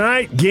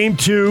 Tonight, Game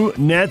 2,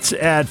 Nets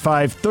at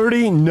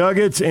 5:30.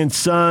 Nuggets and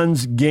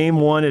Suns,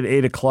 Game 1 at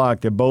 8 o'clock.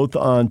 They're both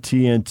on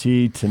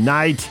TNT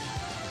tonight.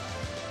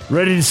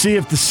 Ready to see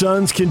if the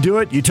Suns can do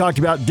it? You talked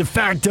about de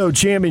facto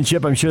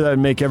championship. I'm sure that would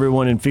make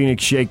everyone in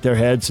Phoenix shake their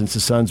heads since the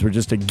Suns were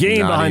just a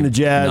game behind the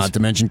Jazz. Not to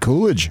mention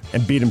Coolidge.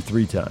 And beat them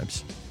 3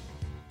 times.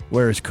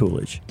 Where is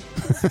Coolidge?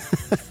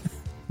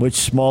 Which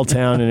small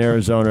town in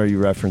Arizona are you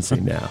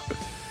referencing now?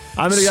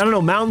 I don't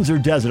know, mountains or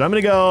desert? I'm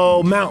going to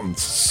go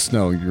mountains.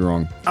 No, you're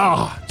wrong.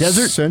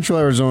 Desert? Central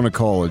Arizona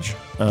College,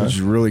 which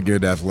is a really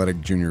good athletic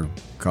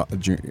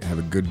have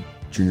a good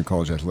junior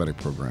college athletic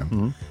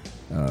program.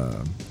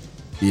 Mm-hmm.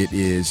 It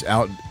is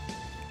out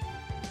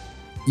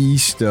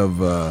east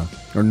of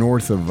or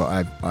north of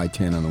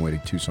I-10 on the way to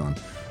Tucson.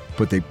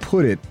 But they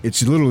put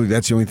it's literally,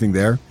 that's the only thing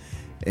there.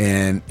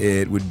 And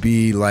it would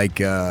be like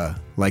a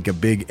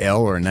big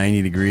L or a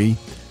 90 degree.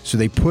 So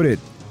they put it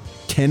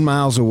 10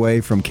 miles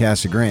away from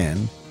Casa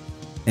Grande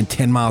and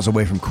 10 miles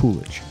away from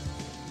Coolidge.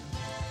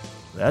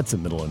 That's the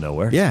middle of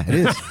nowhere. Yeah, it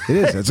is. It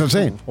is. That's what I'm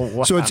saying.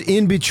 Wow. So it's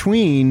in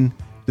between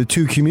the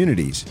 2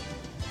 communities.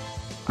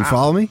 You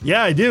follow me?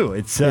 Yeah, I do.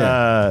 It's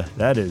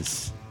that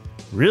is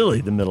really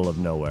the middle of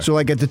nowhere. So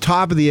like at the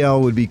top of the L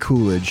would be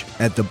Coolidge.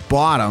 At the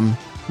bottom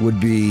would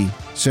be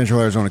Central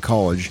Arizona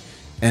College,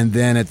 and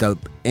then at the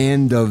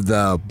end of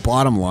the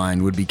bottom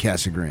line would be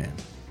Casa Grande.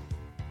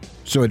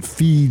 So it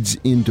feeds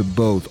into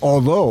both,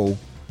 although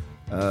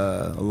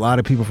a lot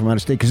of people from out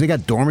of state, because they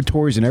got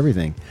dormitories and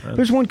everything.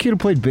 There's one kid who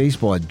played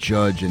baseball at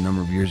Judge a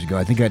number of years ago.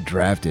 I think got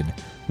drafted,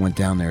 went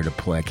down there to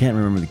play. I can't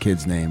remember the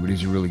kid's name, but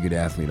he's a really good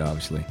athlete,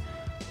 obviously.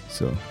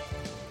 So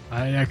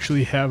I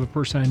actually have a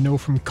person I know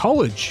from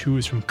college who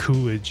is from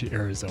Coolidge,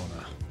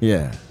 Arizona.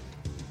 yeah.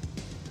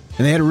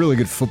 And they had a really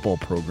good football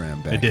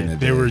program back in the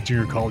day. They were a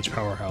junior college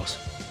powerhouse.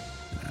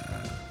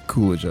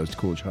 Coolidge, that was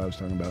Coolidge I was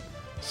talking about.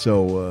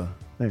 So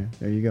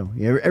there you go.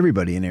 Yeah,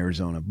 everybody in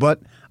Arizona. But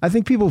I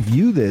think people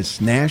view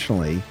this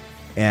nationally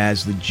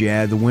as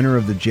the winner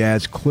of the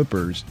Jazz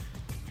Clippers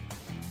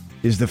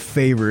is the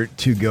favorite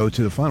to go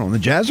to the final. And the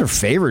Jazz are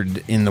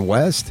favored in the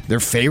West. They're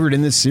favored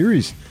in this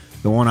series.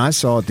 The one I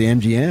saw at the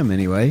MGM,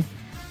 anyway.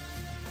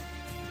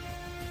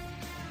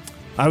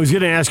 I was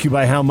going to ask you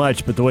by how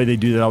much, but the way they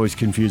do that always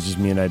confuses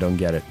me, and I don't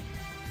get it.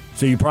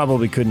 So you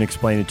probably couldn't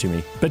explain it to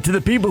me. But to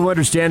the people who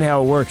understand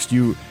how it works, do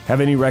you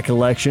have any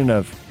recollection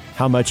of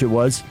how much it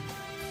was?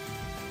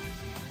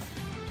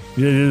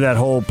 You did that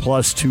whole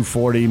plus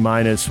 240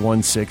 minus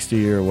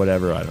 160 or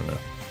whatever. I don't know.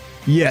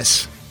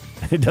 Yes.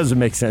 It doesn't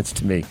make sense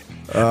to me.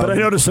 But I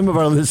know to some of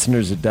our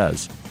listeners it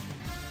does.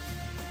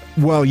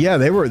 Well, yeah,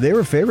 they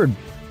were favored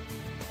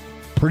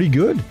pretty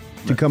good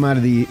to come out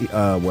of the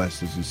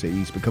West, as you say,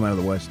 East, but come out of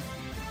the West.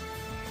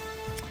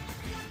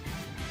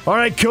 All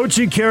right,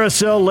 coaching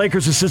carousel.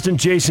 Lakers assistant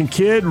Jason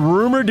Kidd,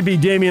 rumored to be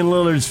Damian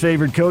Lillard's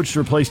favorite coach to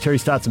replace Terry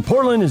Stotts in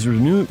Portland, has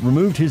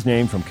removed his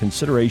name from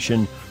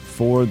consideration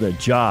for the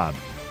job.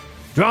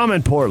 Drama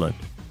in Portland.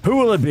 Who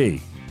will it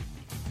be?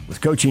 Was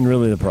coaching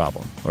really the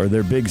problem? Or are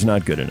their bigs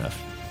not good enough?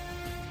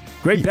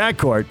 Great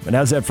backcourt, but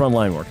how's that front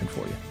line working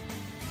for you?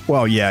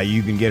 Well, yeah,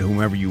 you can get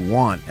whomever you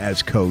want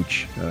as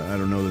coach. I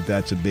don't know that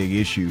that's a big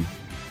issue.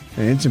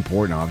 And it's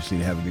important, obviously,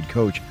 to have a good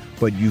coach,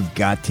 but you've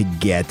got to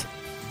get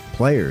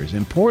players.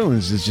 And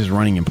Portland's is just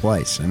running in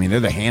place. I mean, they're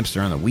the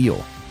hamster on the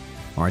wheel,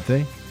 aren't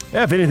they?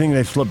 Yeah, if anything,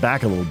 they flipped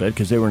back a little bit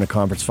because they were in a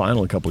conference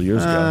final a couple of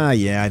years ago.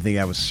 Yeah, I think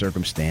that was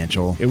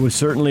circumstantial. It was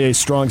certainly a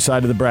strong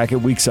side of the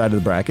bracket, weak side of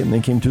the bracket, and they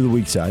came to the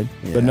weak side.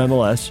 Yeah. But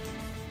nonetheless,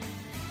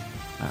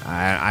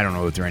 I don't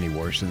know if they're any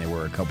worse than they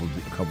were a couple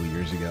of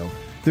years ago.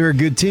 They're a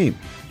good team,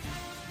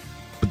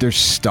 but they're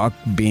stuck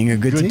being a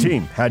good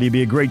team. How do you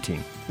be a great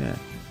team? Yeah,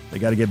 they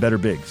got to get better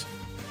bigs.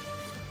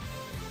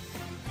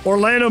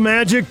 Orlando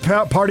Magic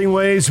parting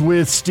ways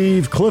with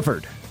Steve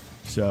Clifford.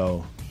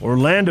 So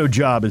Orlando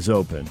job is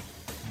open.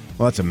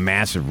 Well, that's a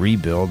massive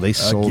rebuild. They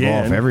sold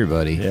off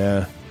everybody.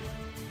 Yeah.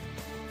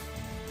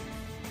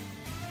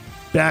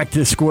 Back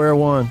to square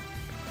one.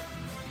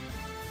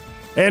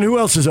 And who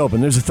else is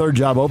open? There's a third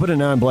job open, and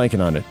now I'm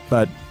blanking on it.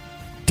 But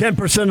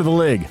 10% of the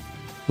league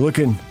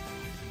looking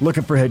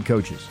for head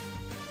coaches.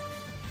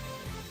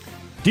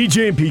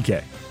 DJ and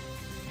PK.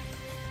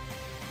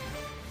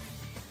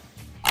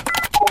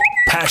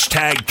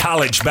 Hashtag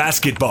college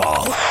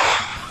basketball.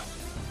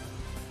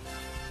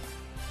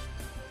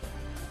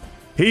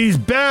 He's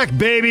back,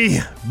 baby.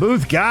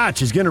 Booth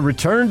Gotch is going to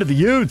return to the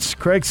Utes.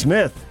 Craig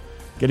Smith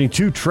getting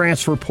 2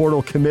 transfer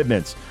portal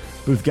commitments.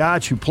 Booth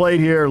Gotch, who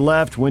played here,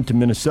 left, went to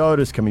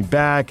Minnesota, is coming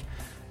back.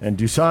 And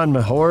Dusan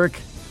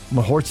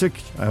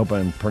Mahorcic, I hope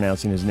I'm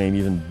pronouncing his name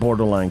even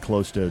borderline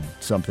close to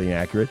something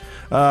accurate,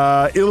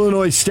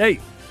 Illinois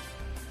State.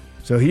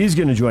 So he's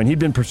going to join. He'd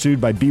been pursued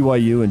by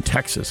BYU and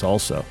Texas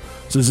also.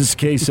 So is this a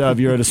case of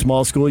you're at a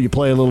small school, you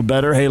play a little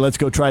better, hey, let's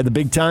go try the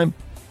big time?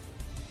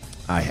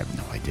 I have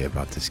no idea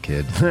about this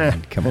kid.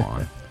 Come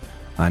on.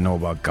 I know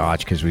about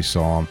Gotch because we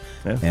saw him,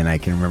 and I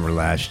can remember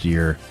last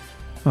year,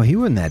 he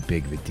wasn't that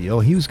big of a deal.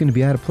 He was going to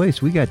be out of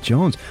place. We got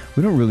Jones.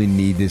 We don't really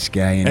need this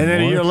guy anymore. And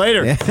then a year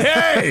later,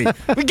 hey,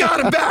 we got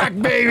him back,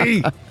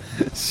 baby.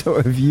 So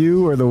if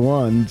you are the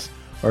ones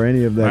or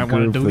any of that I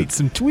want to delete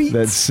some tweets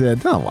that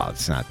said,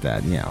 it's not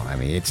that,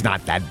 it's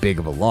not that big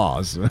of a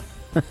loss.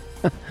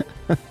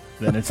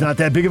 Then it's not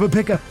that big of a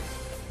pickup.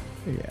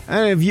 Yeah,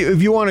 and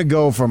if you want to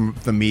go from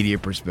the media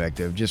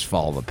perspective, just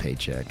follow the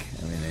paycheck.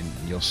 And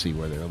you'll see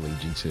where their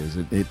allegiance is.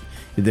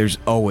 There's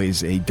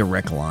always a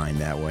direct line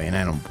that way, and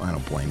I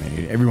don't blame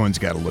it. Everyone's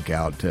got to look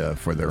out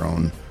for their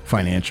own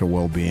financial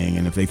well-being,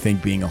 and if they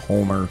think being a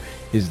homer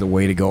is the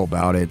way to go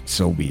about it,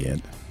 so be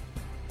it.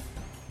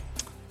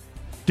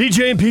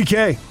 DJ and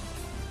PK.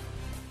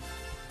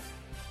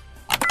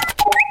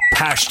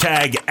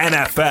 Hashtag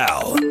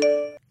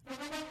NFL.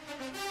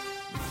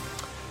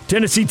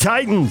 Tennessee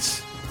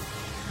Titans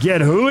get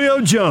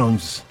Julio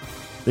Jones.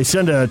 They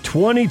send a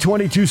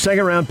 2022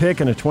 second-round pick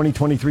and a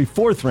 2023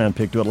 fourth-round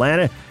pick to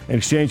Atlanta in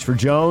exchange for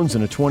Jones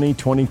and a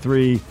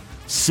 2023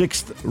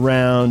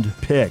 sixth-round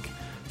pick.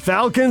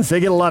 Falcons, they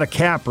get a lot of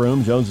cap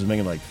room. Jones is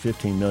making like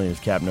 $15 million. His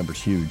cap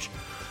number's huge.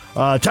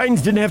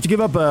 Titans didn't have to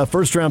give up a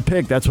first-round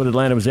pick. That's what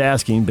Atlanta was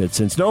asking, but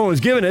since no one was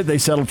giving it, they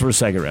settled for a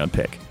second-round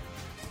pick.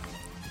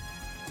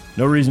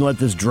 No reason to let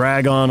this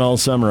drag on all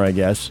summer, I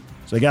guess.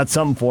 So they got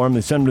something for him.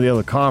 They send him to the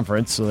other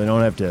conference so they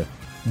don't have to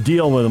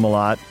deal with him a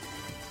lot.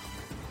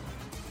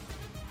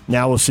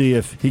 Now we'll see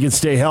if he can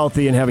stay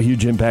healthy and have a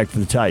huge impact for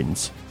the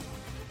Titans.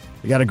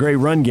 They got a great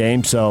run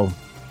game, so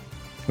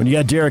when you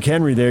got Derrick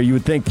Henry there, you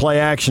would think play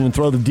action and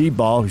throw the deep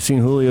ball. We've seen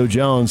Julio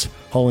Jones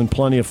hauling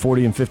plenty of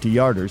 40 and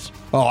 50-yarders.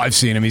 Oh, I've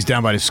seen him. He's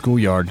down by the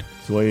schoolyard.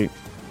 Sweet.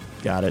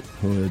 Got it.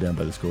 Julio down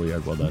by the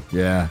schoolyard. Well done.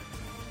 Yeah.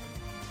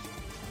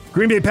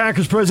 Green Bay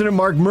Packers president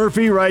Mark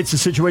Murphy writes, the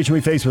situation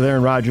we face with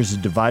Aaron Rodgers has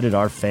divided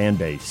our fan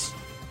base.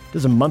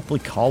 There's a monthly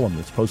column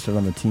that's posted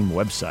on the team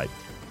website.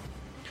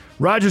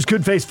 Rodgers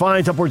could face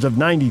fines upwards of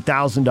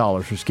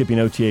 $90,000 for skipping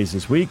OTAs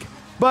this week,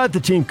 but the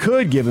team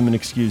could give him an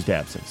excused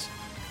absence.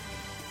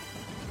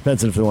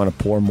 Depends on if they want to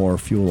pour more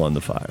fuel on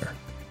the fire.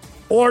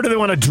 Or do they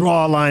want to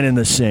draw a line in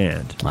the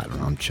sand? I don't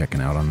know. I'm checking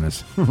out on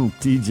this.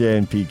 DJ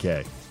and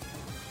PK.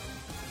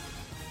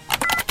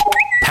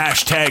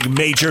 Hashtag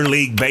Major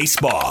League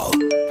Baseball.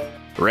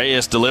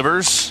 Reyes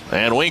delivers,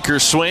 and Winker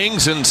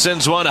swings and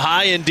sends one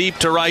high and deep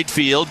to right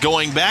field.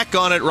 Going back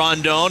on it,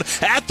 Rondon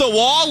at the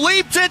wall,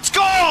 leaps, it's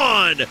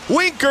gone!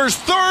 Winker's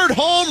third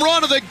home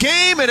run of the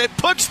game, and it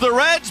puts the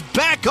Reds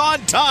back on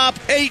top,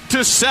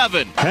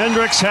 8-7.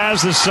 Hendricks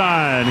has the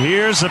sign.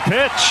 Here's the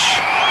pitch.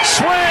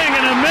 Swing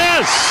and a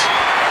miss!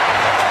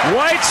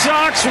 White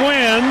Sox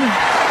win.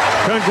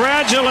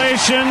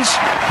 Congratulations,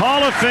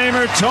 Hall of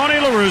Famer Tony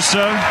La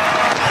Russa.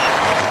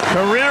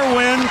 Career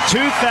win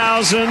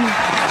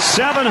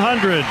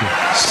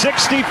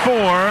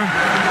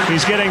 2,764.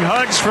 He's getting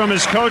hugs from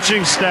his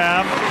coaching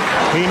staff.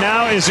 He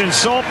now is in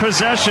sole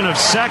possession of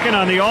second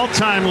on the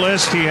all-time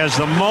list. He has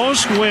the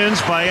most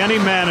wins by any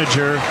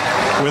manager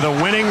with a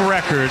winning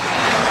record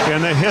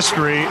in the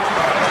history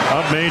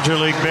of Major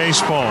League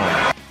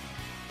Baseball.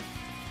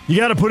 You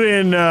got to put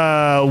in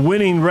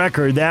winning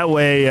record. That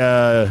way,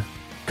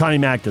 Connie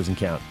Mack doesn't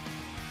count.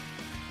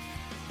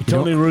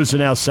 Tony La Russa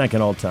now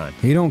second all time.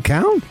 He don't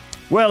count?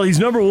 Well, he's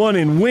number one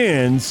in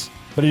wins,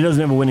 but he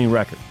doesn't have a winning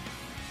record.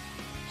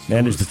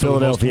 Managed the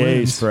Philadelphia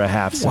A's for a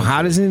half century. Well,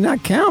 how does it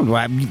not count?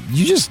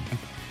 You just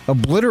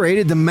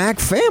obliterated the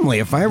Mack family.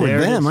 If I were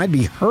them, I'd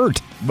be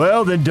hurt.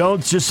 Well, then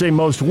don't just say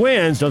most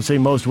wins. Don't say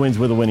most wins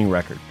with a winning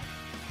record.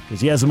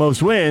 Because he has the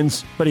most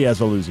wins, but he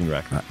has a losing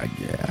record.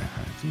 Yeah.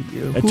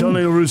 And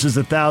Tony La Russa's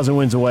 1,000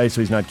 wins away,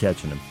 so he's not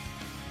catching him.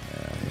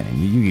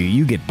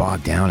 You get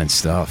bogged down in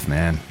stuff,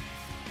 man.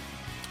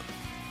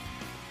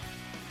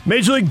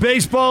 Major League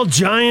Baseball,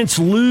 Giants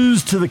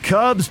lose to the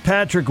Cubs.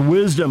 Patrick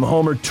Wisdom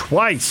homered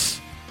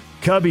twice.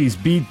 Cubbies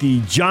beat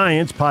the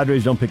Giants.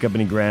 Padres don't pick up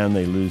any ground.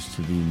 They lose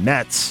to the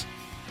Mets.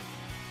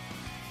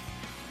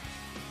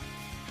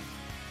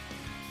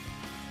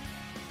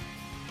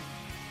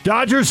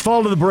 Dodgers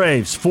fall to the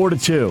Braves,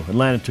 4-2.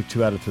 Atlanta took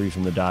 2 out of 3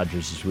 from the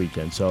Dodgers this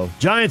weekend. So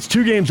Giants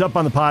 2 games up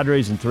on the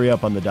Padres and 3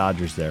 up on the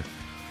Dodgers there.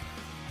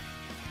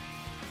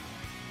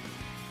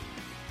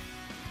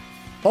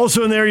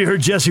 Also in there, you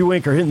heard Jesse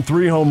Winker hitting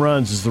 3 home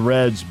runs as the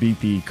Reds beat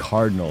the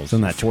Cardinals.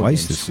 Done that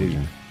twice this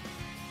season.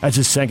 That's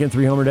his second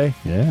 3-homer day?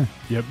 Yeah.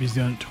 Yep, he's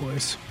done it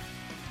twice.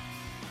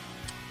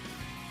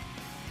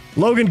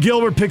 Logan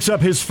Gilbert picks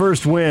up his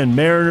first win.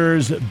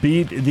 Mariners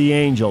beat the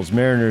Angels.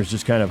 Mariners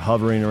just kind of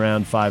hovering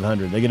around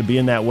 500. They're going to be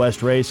in that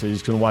West race. They're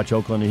just going to watch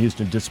Oakland and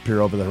Houston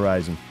disappear over the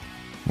horizon.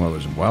 Well,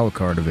 there's a wild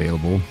card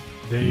available.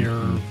 They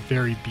are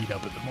very beat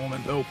up at the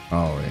moment, though.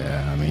 Oh,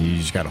 yeah. I mean, you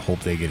just got to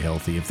hope they get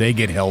healthy. If they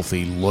get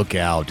healthy, look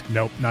out.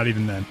 Nope, not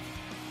even then.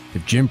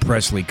 If Jim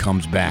Presley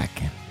comes back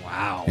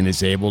and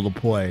is able to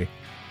play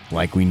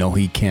like we know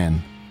he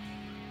can,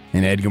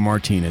 and Edgar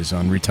Martinez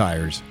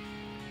unretires,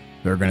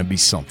 they're going to be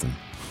something.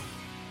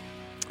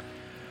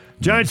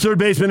 Giants third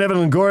baseman Evan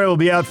Longoria will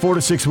be out 4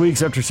 to 6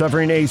 weeks after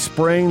suffering a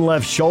sprained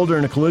left shoulder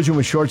in a collision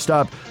with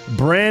shortstop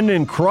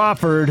Brandon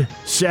Crawford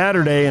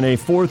Saturday in a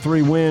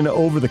 4-3 win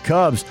over the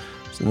Cubs.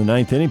 In the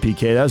ninth inning,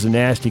 PK, that was a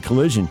nasty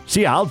collision.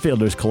 See,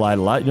 outfielders collide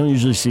a lot. You don't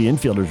usually see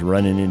infielders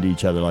running into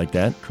each other like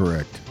that.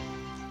 Correct.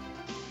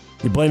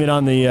 You blame it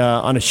on the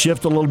on a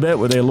shift a little bit?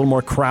 Were they a little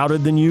more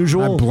crowded than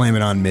usual? I blame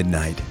it on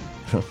midnight.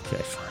 Okay,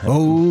 fine.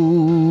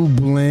 Oh,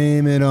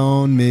 blame it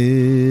on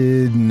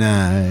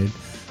midnight.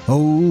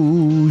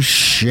 Oh,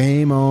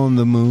 shame on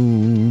the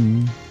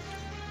moon.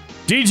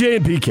 DJ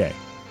and PK.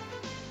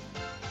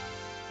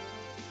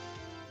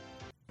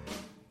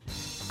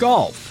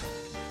 Golf.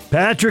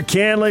 Patrick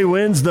Cantlay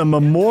wins the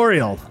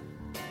Memorial.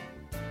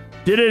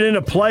 Did it in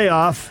a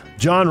playoff.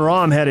 John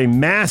Rahm had a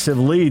massive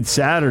lead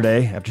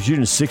Saturday after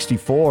shooting a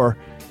 64.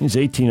 He was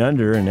 18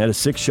 under and had a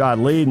 6-shot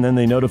lead, and then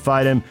they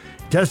notified him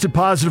tested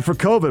positive for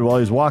COVID while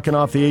he was walking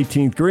off the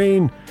 18th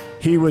green.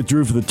 He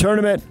withdrew for the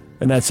tournament,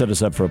 and that set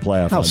us up for a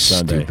playoff on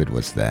Sunday. How stupid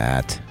was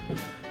that?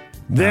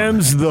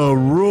 Them's the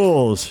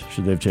rules.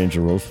 Should they have changed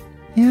the rules?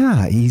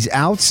 Yeah, he's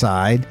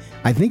outside.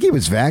 I think he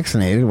was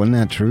vaccinated. Wasn't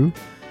that true?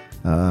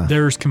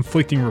 There's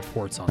conflicting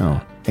reports on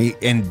that.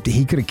 And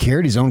he could have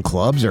carried his own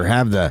clubs or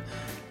have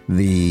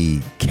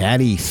the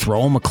caddy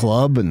throw him a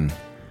club, and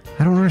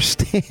I don't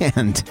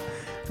understand.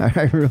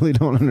 I really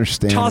don't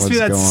understand. Toss me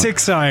that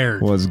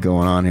 6-iron. What's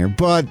going on here?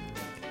 But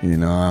you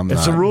know,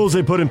 it's the rules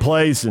they put in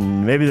place,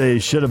 and maybe they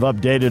should have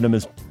updated them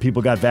as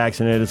people got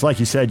vaccinated. It's like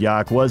you said,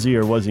 Yak. Was he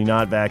or was he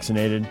not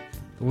vaccinated?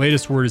 The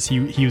latest word is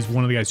he was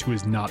one of the guys who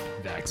was not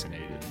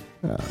vaccinated.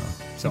 Oh.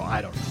 So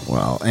I don't know.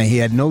 Well, and he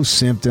had no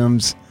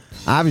symptoms.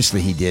 Obviously,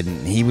 he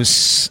didn't. He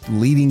was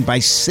leading by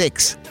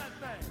 6.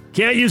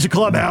 Can't use a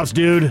clubhouse,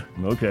 dude.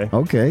 Okay.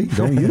 Okay,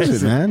 don't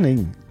use it,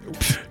 man.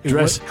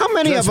 How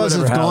many of us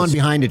have gone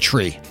behind a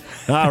tree?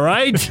 All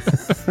right.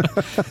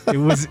 It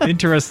was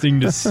interesting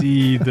to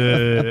see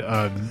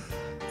the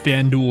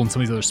FanDuel and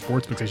some of these other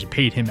sportsbooks actually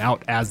paid him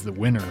out as the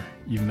winner,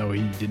 even though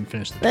he didn't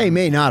finish the They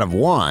may not have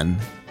won.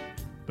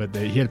 But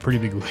he had a pretty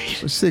big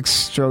lead. 6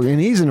 stroke, and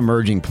he's an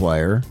emerging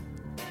player.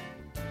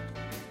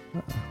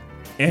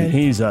 And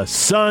he's a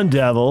Sun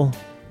Devil.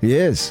 He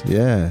is,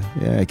 yeah.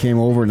 He came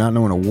over not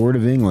knowing a word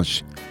of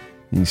English.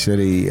 He said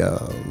he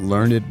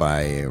learned it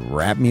by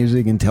rap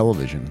music and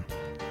television.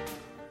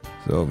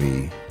 So if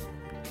he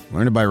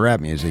learned it by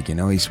rap music,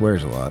 he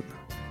swears a lot.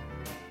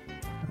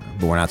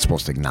 But we're not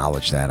supposed to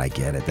acknowledge that. I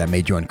get it. That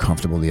made you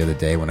uncomfortable the other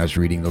day when I was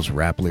reading those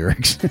rap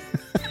lyrics.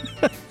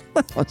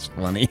 That was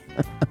funny.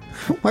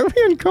 Why were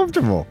you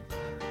uncomfortable?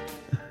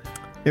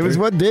 It was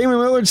what Damian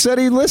Lillard said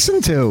he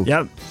listened to.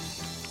 Yep.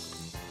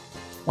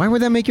 Why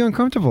would that make you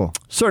uncomfortable?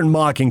 Certain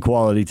mocking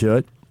quality to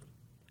it.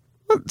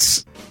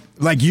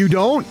 Like you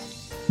don't?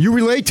 You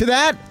relate to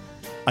that?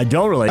 I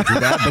don't relate to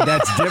that, but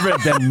that's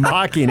different than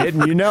mocking it,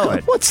 and you know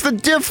it. What's the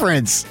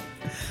difference?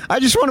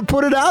 I just want to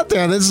put it out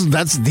there.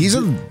 These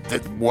are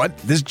what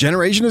this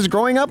generation is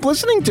growing up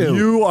listening to.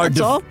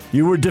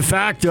 You were de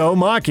facto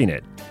mocking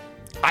it.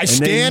 I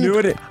stand.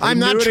 I'm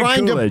not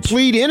trying to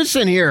plead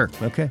innocent here.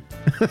 Okay.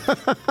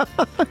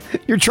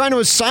 You're trying to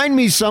assign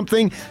me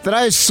something that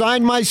I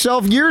assigned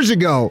myself years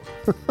ago.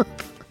 I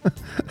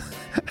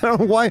don't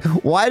know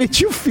why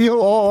did you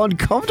feel all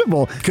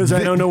uncomfortable? Because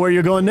I don't know where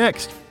you're going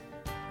next.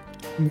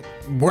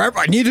 Wherever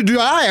I needed to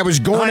die, I was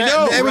going.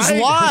 It was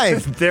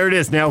live. There it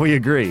is. Now we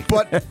agree.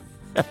 But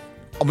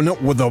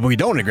though we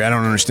don't agree, I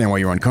don't understand why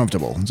you're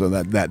uncomfortable. So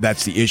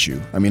that's the issue.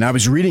 I mean, I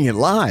was reading it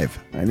live.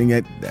 I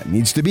think that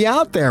needs to be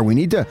out there. You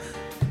need to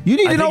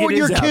know what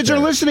your kids are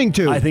listening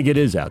to. I think it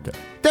is out there.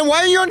 Then why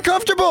are you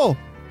uncomfortable?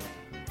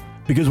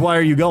 Because why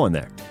are you going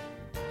there?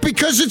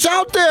 Because it's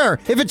out there.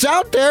 If it's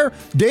out there,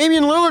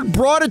 Damian Lillard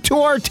brought it to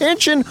our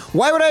attention.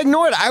 Why would I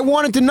ignore it? I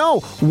wanted to know,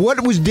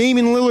 what was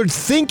Damian Lillard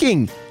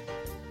thinking?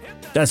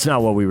 That's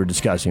not what we were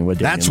discussing with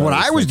Damian. That's what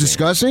I was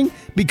discussing.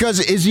 Because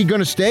is he going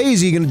to stay?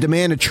 Is he going to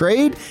demand a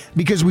trade?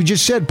 Because we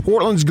just said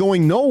Portland's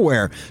going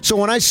nowhere. So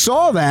when I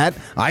saw that,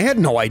 I had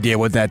no idea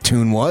what that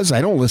tune was. I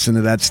don't listen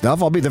to that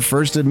stuff. I'll be the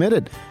first to admit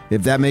it.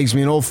 If that makes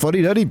me an old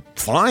fuddy-duddy,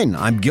 fine.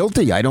 I'm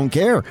guilty. I don't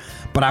care.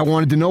 But I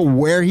wanted to know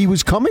where he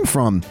was coming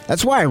from.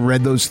 That's why I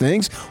read those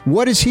things.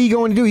 What is he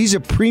going to do? He's a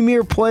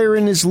premier player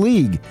in this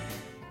league.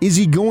 Is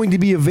he going to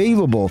be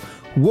available?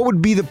 What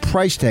would be the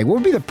price tag? What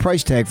would be the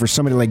price tag for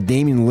somebody like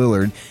Damian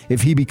Lillard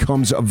if he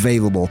becomes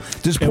available?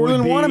 Does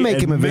Portland want to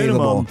make him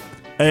available?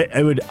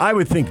 I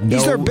would think no.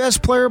 He's their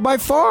best player by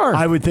far.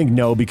 I would think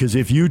no, because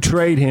if you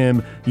trade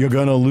him, you're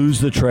going to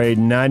lose the trade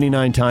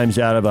 99 times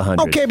out of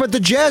 100. Okay, but the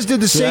Jazz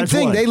did the same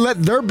thing. Why. They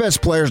let their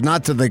best players,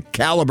 not to the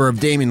caliber of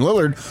Damian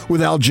Lillard,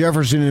 with Al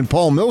Jefferson and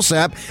Paul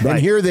Millsap, and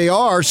here they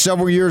are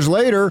several years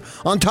later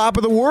on top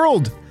of the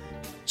world.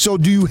 So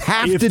do you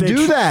have to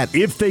do that?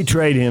 If they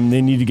trade him,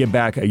 they need to get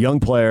back a young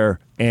player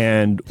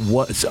and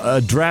a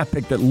draft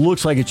pick that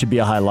looks like it should be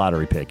a high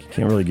lottery pick. You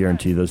can't really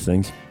guarantee those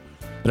things.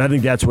 But I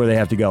think that's where they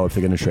have to go if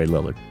they're going to trade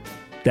Lillard.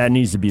 That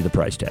needs to be the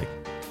price tag.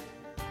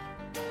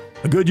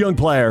 A good young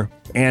player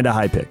and a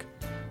high pick.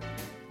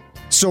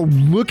 So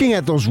looking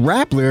at those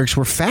rap lyrics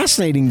were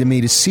fascinating to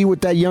me to see what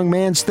that young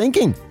man's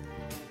thinking.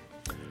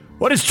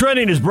 What is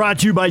Trending is brought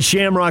to you by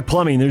Shamrock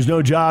Plumbing. There's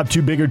no job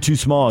too big or too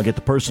small. Get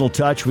the personal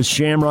touch with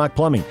Shamrock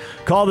Plumbing.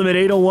 Call them at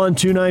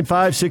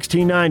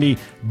 801-295-1690.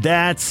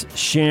 That's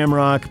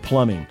Shamrock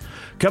Plumbing.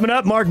 Coming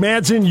up, Mark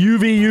Madsen,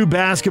 UVU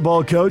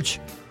basketball coach,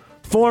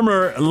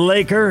 former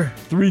Laker,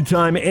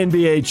 3-time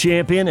NBA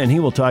champion, and he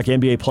will talk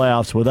NBA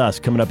playoffs with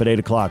us coming up at 8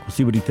 o'clock. We'll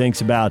see what he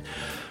thinks about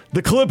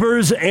the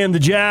Clippers and the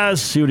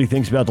Jazz. See what he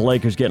thinks about the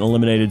Lakers getting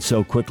eliminated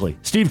so quickly.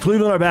 Steve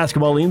Cleveland, our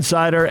basketball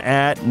insider,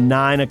 at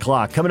 9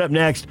 o'clock. Coming up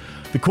next,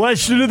 the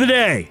question of the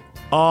day.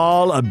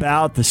 All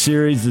about the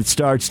series that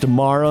starts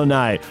tomorrow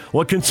night.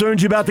 What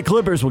concerns you about the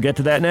Clippers? We'll get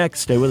to that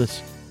next. Stay with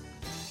us.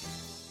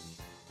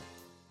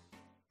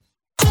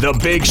 The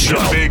Big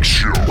Show.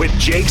 With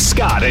Jake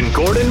Scott and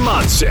Gordon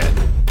Monson.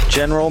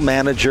 General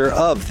manager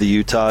of the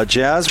Utah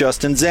Jazz,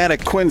 Justin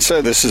Zanuck. Quinn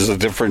said this is a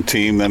different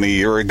team than a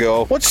year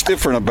ago. What's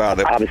different about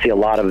it? Obviously, a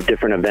lot of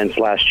different events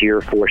last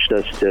year forced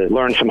us to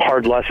learn some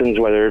hard lessons,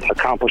 whether it's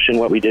accomplishing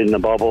what we did in the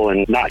bubble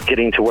and not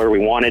getting to where we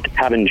wanted.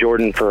 Having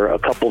Jordan for a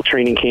couple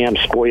training camps,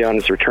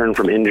 Bojan's return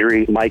from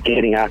injury, Mike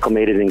getting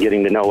acclimated and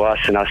getting to know us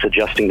and us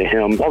adjusting to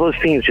him. All those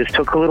things just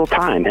took a little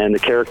time. And the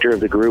character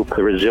of the group,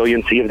 the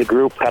resiliency of the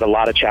group, had a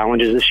lot of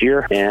challenges this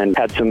year and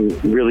had some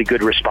really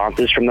good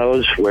responses from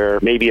those where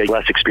maybe a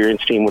less experienced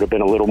experienced team would have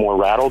been a little more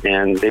rattled,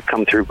 and they've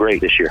come through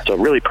great this year. So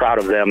really proud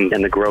of them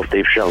and the growth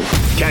they've shown.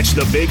 Catch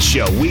the Big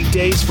Show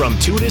weekdays from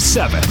 2 to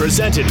 7,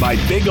 presented by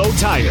Big O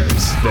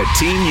Tires, the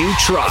team you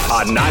trust,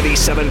 on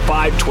 97.5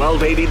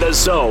 1280 The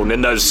Zone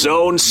and the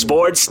Zone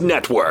Sports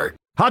Network.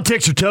 Hot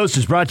Ticks or Toast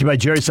is brought to you by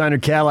Jerry Seiner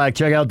Cadillac.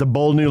 Check out the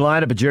bold new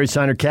lineup at Jerry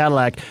Seiner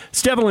Cadillac.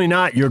 It's definitely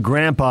not your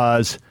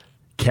grandpa's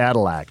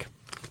Cadillac.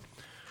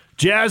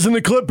 Jazz and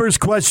the Clippers,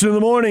 question of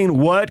the morning.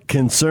 What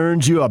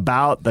concerns you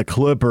about the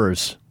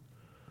Clippers?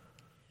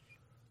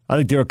 I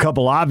think there are a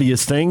couple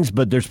obvious things,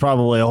 but there's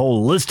probably a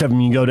whole list of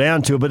them you can go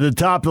down to. But at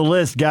the top of the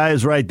list, guy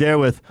is right there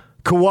with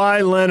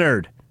Kawhi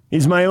Leonard.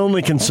 He's my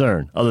only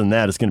concern. Other than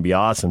that, it's going to be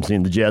awesome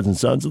seeing the Jazz and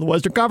Suns in the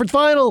Western Conference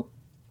Final.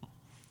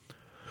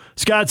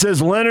 Scott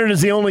says Leonard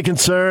is the only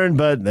concern,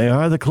 but they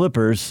are the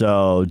Clippers,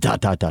 so ... 4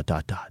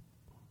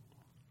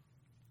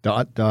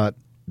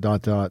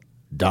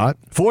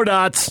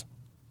 dots.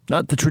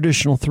 Not the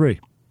traditional 3.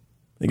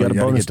 They got a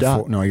bonus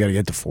dot. No, you got to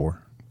get to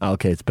 4.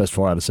 Okay, it's best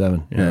 4 out of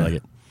 7. Yeah, I like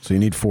it. So you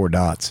need 4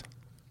 dots.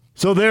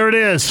 So there it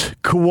is.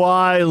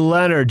 Kawhi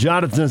Leonard.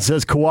 Jonathan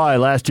says Kawhi,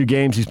 last 2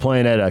 games he's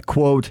playing at a,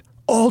 quote,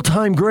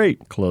 all-time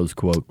great, close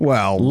quote,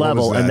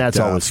 level, and that's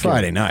always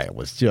Friday night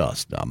was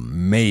just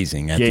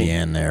amazing at the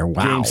end there.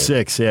 Wow. Game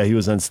 6, yeah, he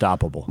was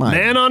unstoppable.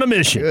 Man on a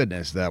mission.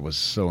 Goodness, that was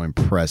so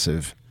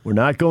impressive. We're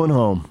not going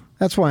home.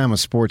 That's why I'm a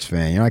sports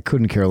fan. You know, I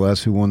couldn't care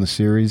less who won the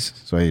series,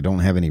 so I don't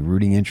have any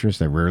rooting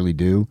interest. I rarely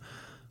do.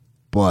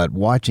 But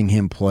watching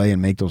him play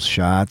and make those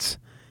shots,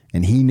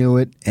 and he knew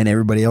it, and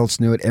everybody else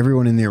knew it,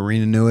 everyone in the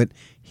arena knew it,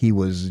 he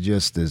was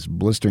just as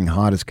blistering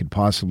hot as could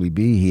possibly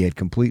be. He had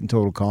complete and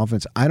total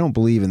confidence. I don't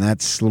believe in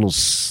that little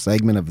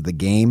segment of the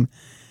game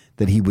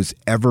that he was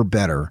ever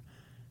better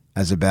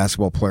as a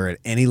basketball player at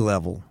any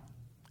level,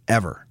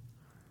 ever.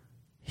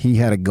 He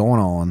had it going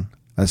on,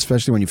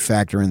 especially when you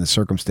factor in the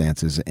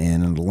circumstances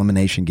and an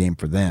elimination game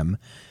for them.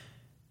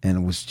 And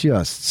it was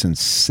just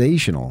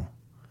sensational.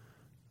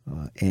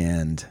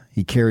 And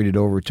he carried it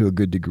over to a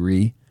good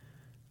degree.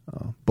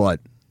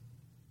 But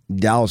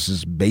Dallas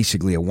is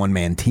basically a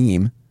one-man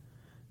team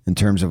in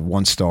terms of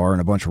one star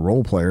and a bunch of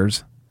role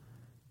players.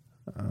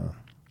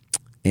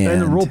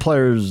 And the role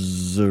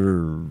players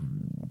are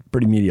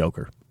pretty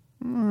mediocre.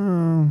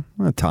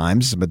 At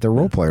times, but they're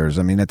role players.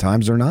 I mean, at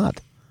times they're not.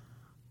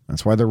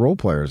 That's why they're role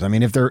players. I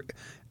mean, if they're,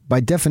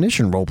 by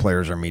definition, role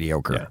players are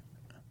mediocre.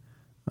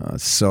 Yeah.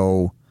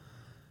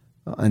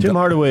 Tim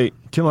Hardaway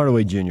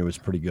Jr. was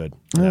pretty good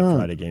in that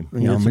Friday game.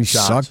 He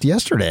sucked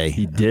yesterday.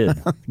 He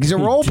did. He's a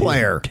role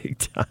player. Big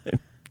time.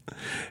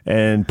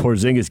 And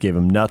Porzingis gave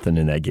him nothing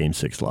in that Game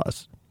 6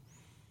 loss.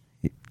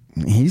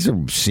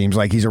 Seems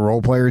like he's a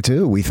role player,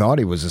 too. We thought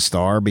he was a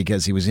star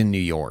because he was in New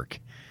York.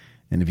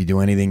 And if you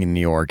do anything in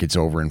New York, it's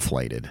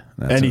overinflated.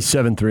 And he's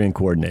 7'3" and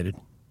coordinated.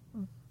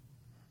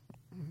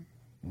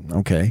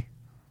 Okay.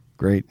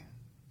 Great.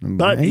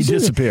 But he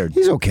disappeared.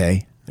 He's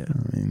okay.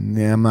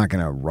 Yeah. I'm not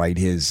going to write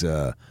his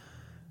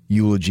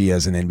eulogy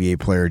as an NBA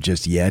player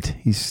just yet.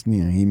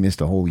 He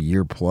missed a whole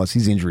year plus.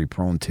 He's injury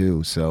prone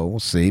too, so we'll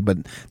see. But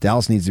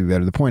Dallas needs to be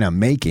better. The point I'm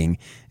making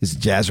is the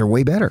Jazz are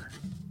way better.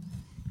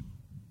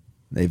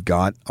 They've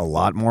got a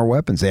lot more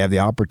weapons. They have the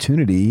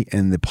opportunity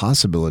and the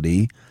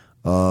possibility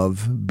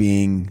of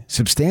being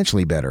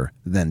substantially better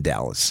than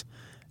Dallas.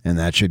 And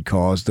that should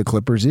cause the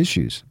Clippers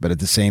issues. But at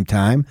the same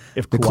time,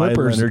 the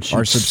Clippers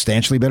are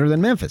substantially better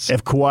than Memphis.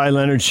 If Kawhi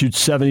Leonard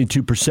shoots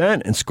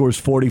 72% and scores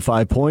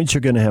 45 points,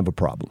 you're going to have a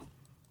problem.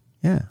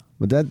 Yeah,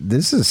 but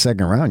this is a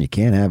second round. You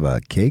can't have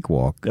a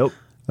cakewalk. Nope.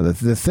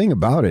 The thing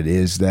about it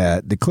is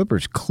that the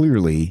Clippers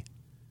clearly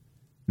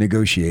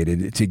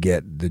negotiated to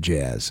get the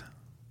Jazz.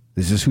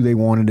 This is who they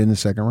wanted in the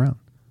second round.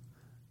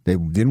 They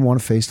didn't want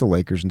to face the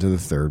Lakers into the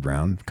third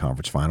round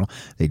conference final.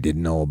 They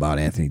didn't know about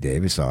Anthony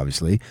Davis,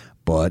 obviously,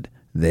 but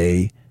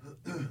they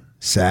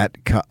sat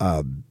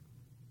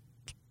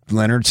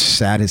Leonard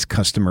sat his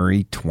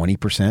customary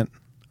 20%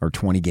 or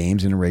 20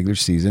 games in a regular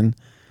season,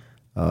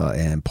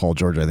 and Paul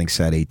George, I think,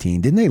 sat 18.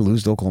 Didn't they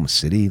lose to Oklahoma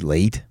City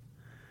late?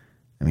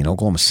 I mean,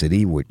 Oklahoma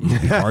City would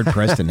be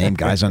hard-pressed to name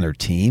guys on their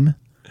team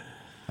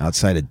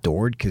outside of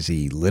Dort because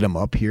he lit them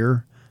up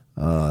here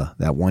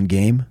that one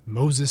game.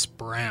 Moses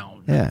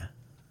Brown. Yeah.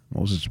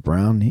 Moses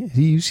Brown.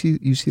 He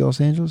UC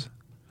Los Angeles?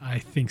 I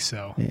think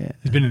so. Yeah.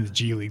 He's been in the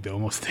G League, though.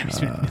 Most of the time he's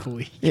been in the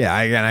league. Yeah,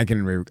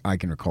 I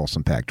can recall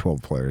some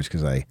Pac-12 players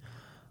because I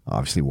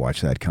obviously watch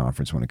that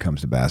conference when it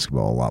comes to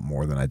basketball a lot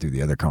more than I do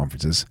the other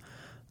conferences.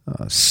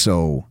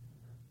 So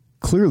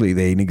clearly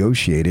they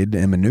negotiated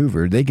and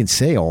maneuvered. They can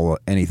say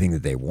anything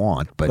that they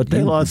want. But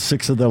they lost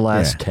 6 of their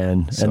last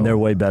 10, and they're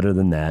way better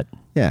than that.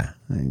 Yeah.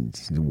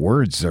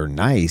 Words are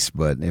nice,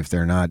 but if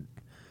they're not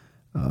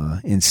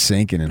in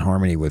sync and in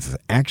harmony with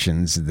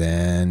actions,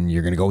 then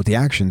you're going to go with the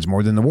actions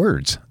more than the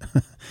words.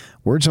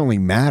 Words only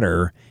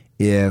matter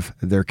if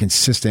they're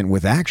consistent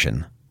with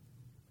action.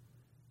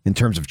 in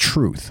terms of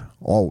truth.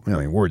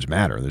 Words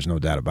matter. There's no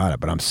doubt about it.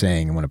 But I'm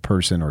saying when a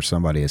person or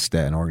somebody,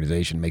 an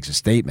organization makes a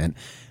statement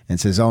and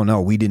says, "Oh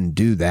no, we didn't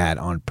do that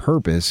on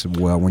purpose."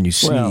 Well, when you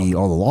see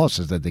all the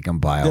losses that they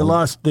compile,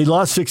 they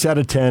lost 6 out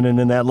of 10, and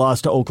in that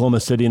loss to Oklahoma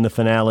City in the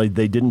finale,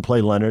 they didn't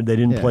play Leonard, they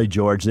didn't play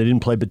George, they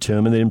didn't play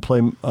Batum, and they didn't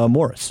play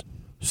Morris.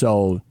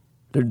 So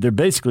they're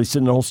basically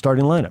sitting the whole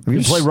starting lineup.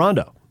 You play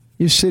Rondo.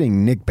 You're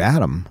sitting Nick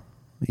Batum.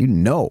 You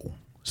know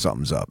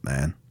something's up,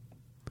 man.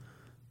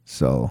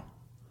 So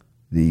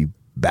the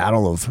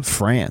Battle of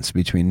France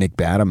between Nick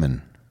Batum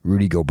and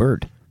Rudy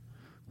Gobert.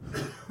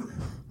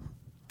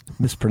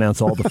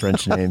 Mispronounce all the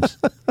French names.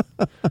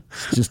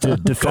 It's just a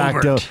de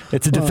facto.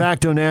 It's a de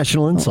facto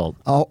national insult.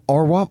 Au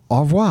revoir.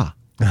 Au revoir.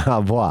 Au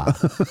revoir.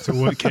 So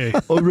what? Okay.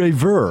 Au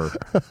revoir.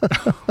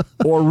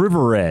 Or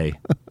Rivere.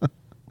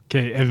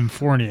 Okay, Evan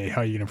Fournier.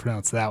 How are you gonna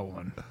pronounce that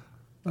one?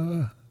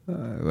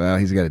 Well,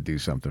 he's got to do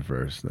something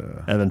first.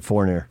 Evan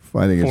Fournier.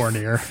 I think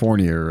Fournier. It's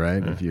Fournier,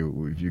 right? If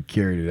you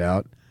carried it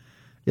out,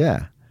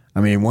 yeah.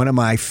 I mean, one of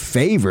my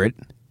favorite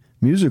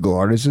musical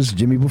artists is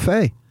Jimmy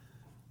Buffett.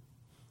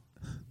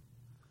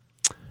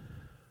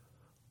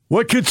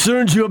 What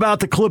concerns you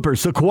about the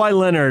Clippers? So Kawhi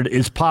Leonard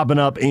is popping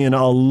up in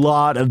a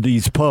lot of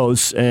these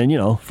posts, and,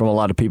 from a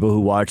lot of people who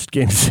watched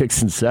Game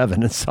 6 and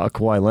 7 and saw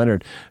Kawhi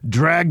Leonard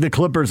drag the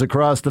Clippers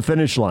across the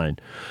finish line.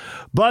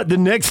 But the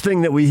next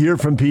thing that we hear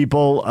from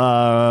people,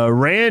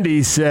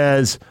 Randy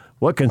says,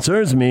 what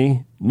concerns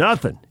me?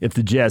 Nothing. If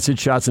the Jazz hit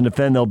shots and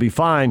defend, they'll be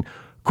fine.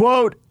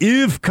 Quote,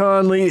 if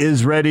Conley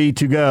is ready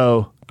to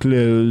go,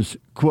 close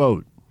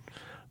quote.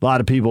 A lot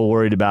of people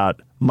worried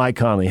about Mike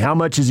Conley. How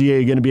much is he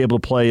going to be able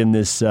to play in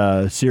this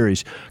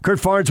series? Kurt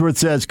Farnsworth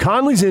says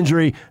Conley's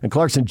injury and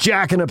Clarkson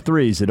jacking up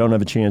threes. They don't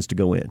have a chance to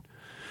go in.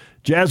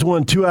 Jazz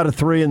won 2 out of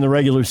 3 in the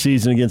regular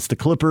season against the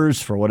Clippers,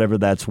 for whatever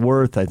that's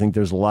worth. I think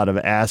there's a lot of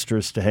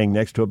asterisks to hang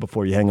next to it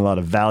before you hang a lot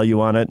of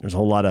value on it. There's a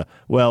whole lot of,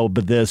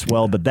 but this,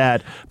 but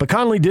that. But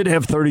Conley did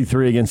have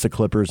 33 against the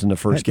Clippers in the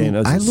first game.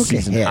 I look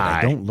ahead.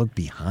 I don't look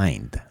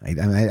behind.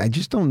 I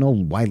just don't know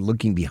why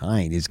looking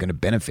behind is going to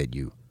benefit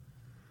you.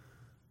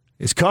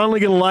 Is Conley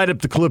going to light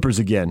up the Clippers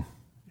again?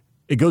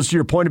 It goes to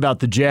your point about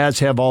the Jazz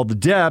have all the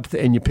depth,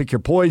 and you pick your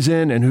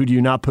poison, and who do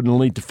you not put an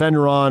elite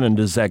defender on, and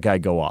does that guy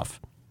go off?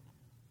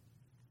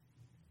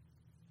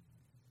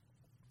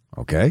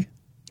 Okay.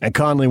 And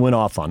Conley went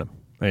off on him.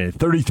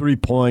 33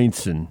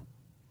 points and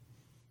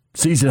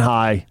season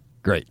high.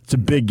 Great. It's a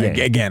big game.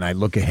 Again, I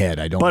look ahead.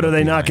 I don't. But are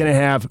they not going to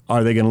have?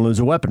 Are they going to lose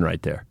a weapon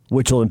right there,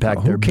 which will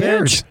impact their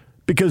bench?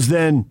 Because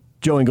then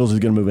Joe Ingles is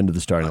going to move into the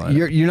starting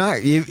lineup. You're not.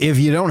 If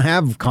you don't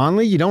have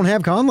Conley, you don't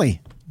have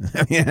Conley.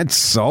 I mean, that's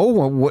so.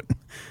 What?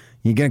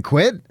 You going to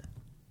quit?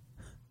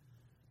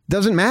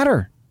 Doesn't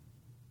matter.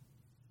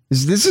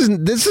 This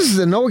is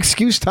a no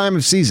excuse time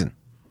of season.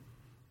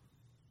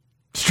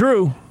 It's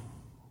true.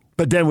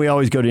 But then we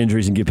always go to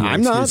injuries and give people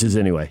excuses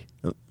anyway.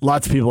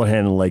 Lots of people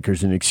hand the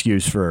Lakers an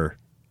excuse for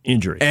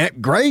injury.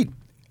 Great.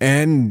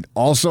 And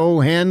also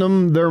hand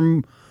them their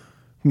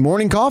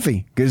morning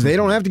coffee because they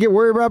don't have to get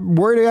worried about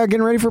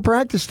getting ready for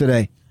practice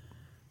today.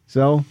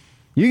 So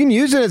you can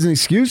use it as an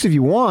excuse if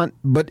you want,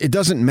 but it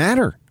doesn't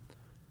matter.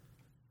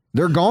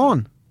 They're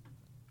gone.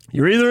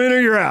 You're either in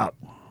or you're out.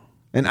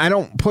 And I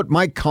don't put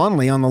Mike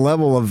Conley on the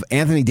level of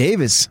Anthony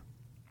Davis.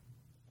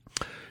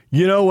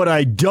 You know what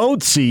I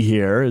don't see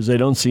here is I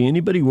don't see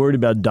anybody worried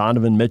about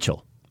Donovan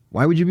Mitchell.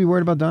 Why would you be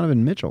worried about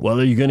Donovan Mitchell?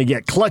 Well, you're going to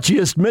get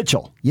clutchiest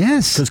Mitchell.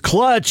 Yes. Because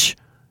clutch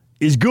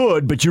is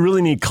good, but you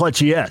really need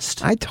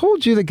clutchiest. I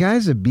told you the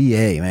guy's a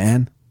BA,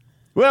 man.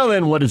 Well,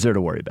 then what is there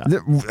to worry about?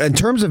 In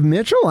terms of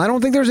Mitchell, I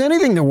don't think there's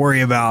anything to worry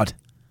about.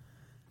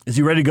 Is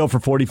he ready to go for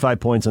 45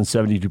 points on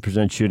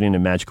 72% shooting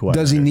and match Kawhi?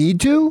 Does he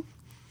need to?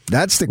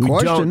 That's the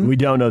question. We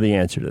don't know the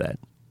answer to that.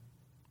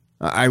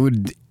 I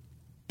would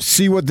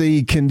see what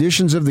the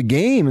conditions of the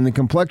game and the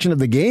complexion of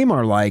the game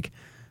are like.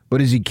 But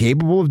is he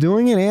capable of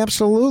doing it?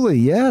 Absolutely,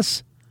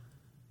 yes.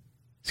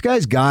 This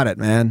guy's got it,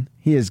 man.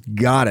 He has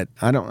got it.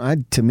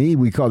 To me,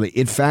 we call the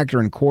it factor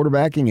in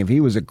quarterbacking. If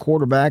he was a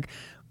quarterback,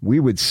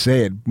 we would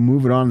say it.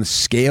 Move it on the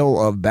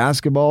scale of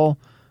basketball,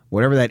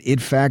 whatever that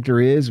it factor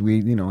is.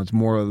 It's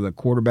more of the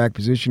quarterback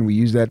position we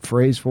use that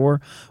phrase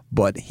for.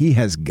 But he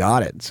has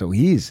got it. So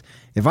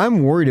if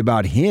I'm worried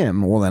about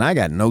him, well, then I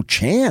got no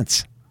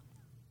chance.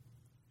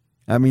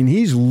 I mean,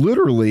 he's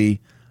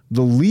literally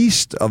the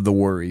least of the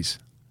worries.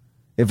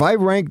 If I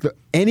rank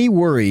any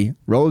worry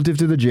relative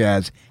to the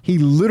Jazz, he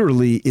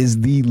literally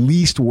is the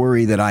least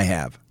worry that I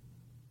have.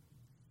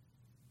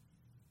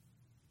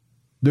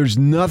 There's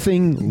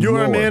nothing You're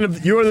more. the man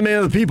of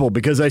the people,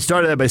 because I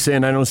started that by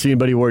saying I don't see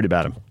anybody worried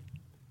about him.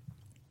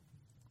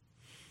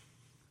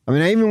 I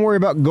mean, I even worry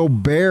about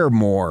Gobert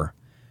more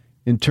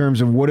in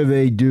terms of what do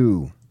they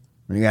do.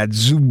 You got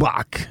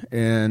Zubac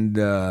and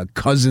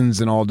Cousins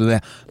and all do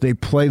that. They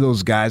play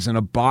those guys, and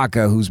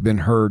Ibaka, who's been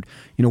hurt.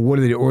 What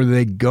do they do? Or do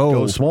they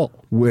go small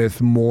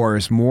with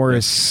Morris?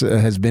 Morris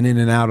has been in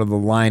and out of the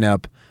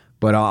lineup,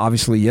 but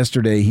obviously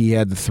yesterday he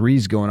had the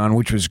threes going on,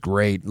 which was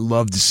great.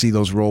 Love to see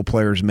those role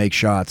players make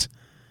shots.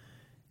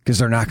 because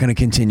they're not going to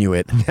continue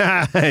it.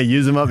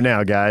 Use them up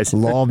now, guys.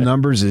 Law of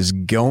numbers is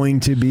going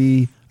to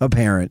be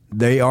apparent.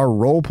 They are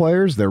role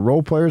players. They're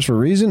role players for a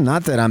reason.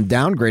 Not that I'm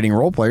downgrading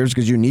role players,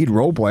 because you need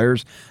role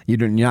players.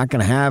 You're not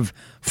going to have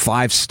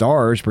 5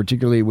 stars,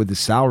 particularly with the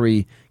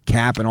salary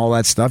cap and all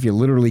that stuff. You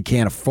literally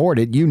can't afford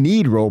it. You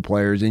need role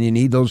players, and you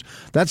need those.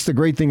 That's the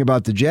great thing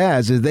about the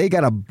Jazz, is they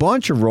got a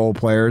bunch of role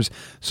players,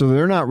 so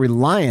they're not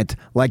reliant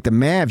like the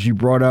Mavs. You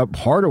brought up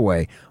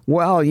Hardaway.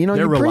 Well, you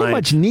pretty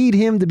much need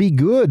him to be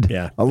good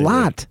a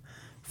lot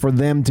for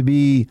them to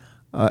be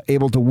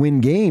able to win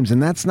games,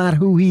 and that's not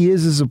who he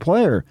is as a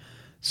player.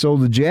 So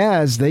the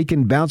Jazz, they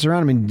can bounce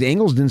around. I mean,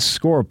 Ingles didn't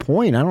score a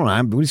point. I don't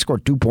know. We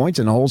scored 2 points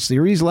in the whole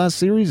series last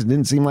series. It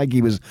didn't seem like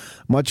he was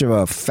much of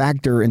a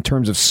factor in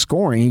terms of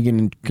scoring. He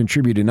can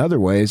contribute in other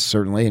ways,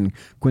 certainly, and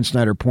Quinn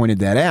Snyder pointed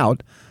that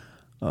out.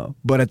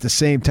 But at the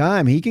same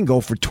time, he can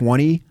go for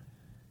 20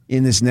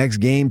 in this next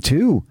game,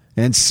 too.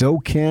 And so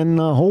can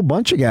a whole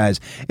bunch of guys.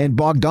 And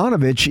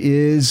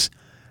Bogdanovich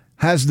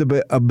has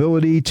the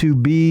ability to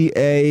be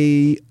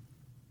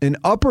an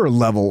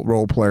upper-level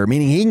role player,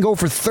 meaning he can go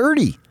for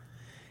 30.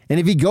 And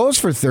if he goes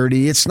for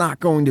 30, it's not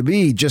going to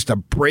be just a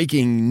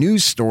breaking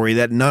news story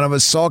that none of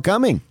us saw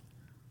coming.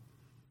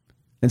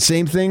 And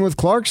same thing with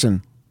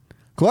Clarkson.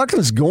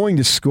 Clarkson's going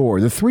to score.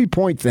 The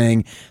three-point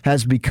thing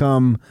has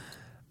become,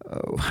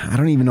 I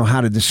don't even know how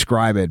to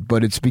describe it,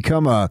 but it's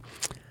become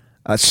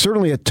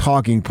certainly a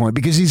talking point,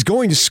 because he's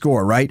going to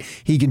score, right?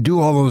 He can do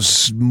all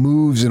those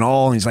moves and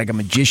all, and he's like a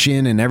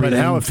magician and everything.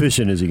 But how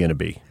efficient is he going to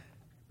be?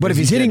 But if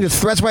he's hitting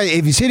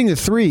if he's hitting the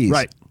threes.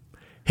 Right.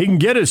 He can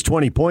get his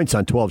 20 points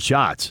on 12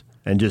 shots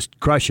and just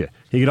crush it.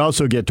 He could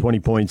also get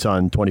 20 points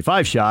on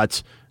 25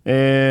 shots,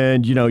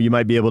 and you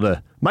might be able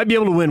to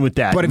win with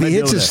that. But if he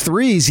hits his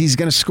threes, he's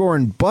going to score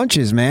in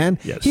bunches, man.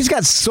 Yes. He's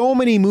got so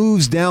many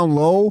moves down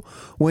low.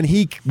 When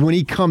he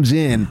comes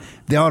in,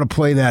 they ought to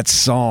play that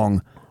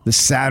song, the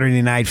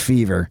Saturday Night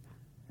Fever.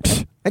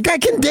 That guy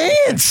can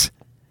dance.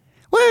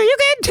 Well, you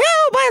can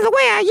tell by the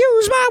way I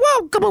use my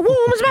walk. I'm a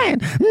woman's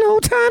man.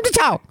 No time to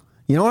talk.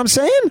 You know what I'm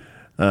saying?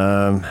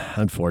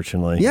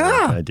 Unfortunately.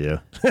 Yeah. I do.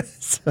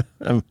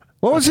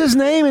 What was his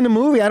name in the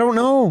movie? I don't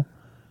know.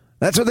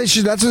 That's what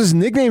his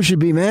nickname should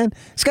be, man.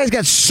 This guy's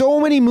got so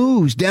many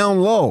moves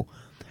down low.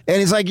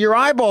 And it's like your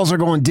eyeballs are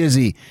going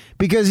dizzy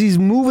because he's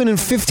moving in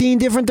 15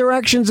 different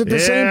directions at the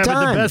same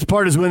time. But the best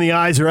part is when the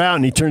eyes are out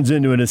and he turns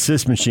into an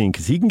assist machine,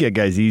 because he can get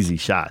guys easy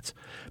shots.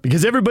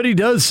 Because everybody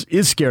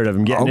is scared of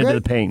him getting into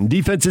the paint, and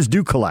defenses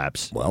do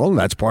collapse. Well,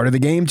 that's part of the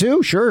game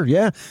too. Sure,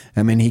 yeah.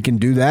 I mean, he can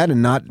do that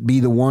and not be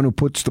the one who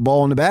puts the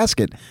ball in the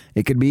basket.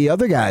 It could be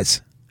other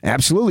guys.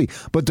 Absolutely.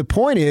 But the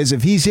point is,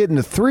 if he's hitting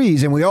the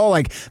threes, and we all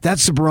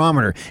that's the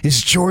barometer.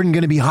 Is Jordan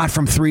going to be hot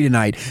from 3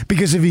 tonight?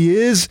 Because if he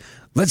is,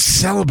 let's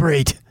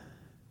celebrate.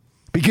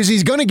 Because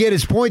he's going to get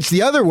his points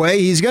the other way.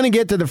 He's going to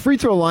get to the free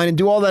throw line and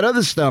do all that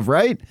other stuff,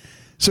 right?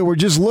 So we're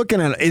just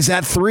looking at, is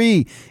that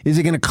 3? Is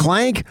it going to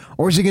clank,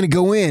 or is it going to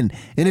go in?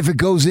 And if it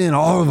goes in,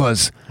 all of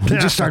us can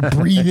just start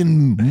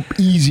breathing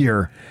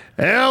easier.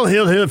 Well,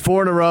 he'll hit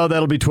 4 in a row.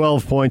 That'll be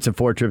 12 points and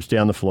 4 trips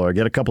down the floor.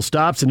 Get a couple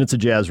stops, and it's a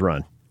Jazz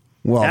run.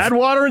 Well, add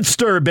water and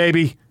stir,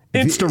 baby.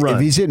 Insta run.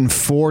 If he's hitting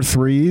 4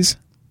 threes,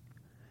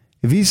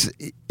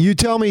 you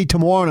tell me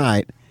tomorrow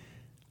night,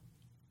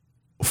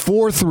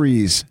 4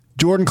 threes,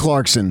 Jordan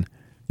Clarkson,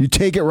 you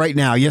take it right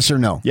now, yes or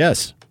no?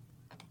 Yes.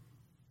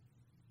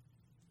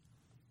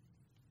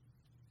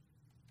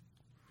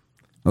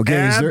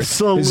 Okay,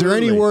 is there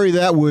any worry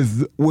that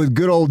with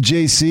good old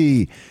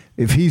JC,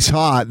 if he's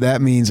hot,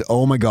 that means,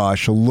 oh my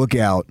gosh, look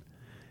out.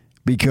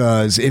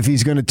 Because if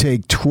he's going to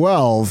take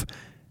 12,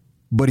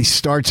 but he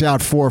starts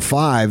out 4 or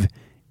 5,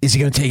 is he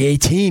going to take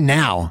 18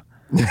 now?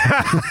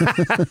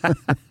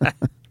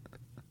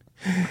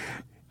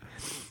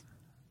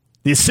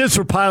 The assists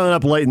were piling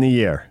up late in the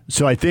year,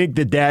 so I think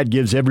that Dad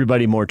gives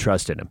everybody more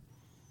trust in him.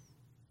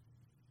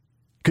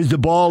 Because the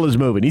ball is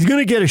moving. He's going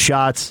to get his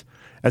shots.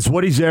 That's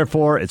what he's there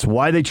for. It's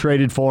why they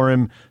traded for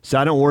him, so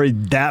I don't worry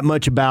that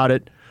much about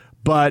it.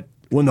 But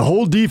when the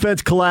whole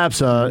defense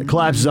collapses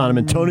on him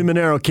and Tony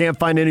Manero can't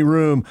find any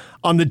room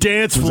on the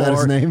dance floor. Is that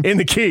his name? In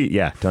the key.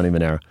 Yeah, Tony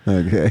Manero.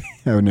 Okay.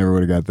 I never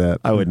would have got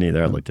that. I wouldn't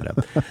either. I looked it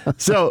up.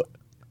 So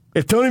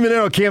if Tony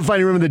Manero can't find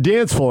any room on the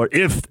dance floor,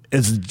 if,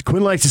 as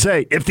Quinn likes to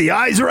say, if the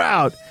eyes are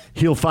out,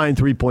 he'll find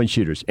 3-point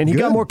shooters. And he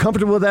got more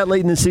comfortable with that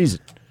late in the season.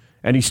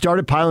 And he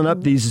started piling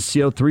up these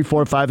 3,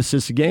 4, 5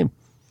 assists a game.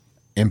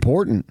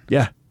 Important.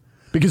 Yeah.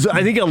 Because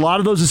I think a lot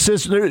of those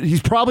assists,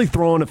 he's probably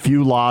throwing a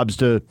few lobs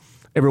to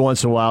every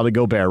once in a while to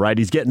Gobert, right?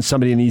 He's getting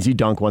somebody an easy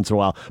dunk once in a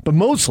while. But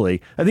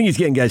mostly, I think he's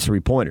getting guys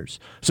 3-pointers.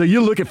 So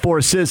you look at 4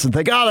 assists and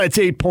think, oh, that's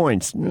 8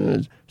 points.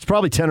 It's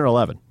probably 10 or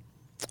 11.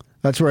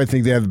 That's where I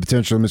think they have the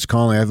potential to miss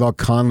Conley. I thought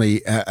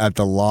Conley at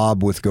the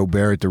lob with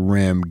Gobert at the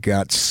rim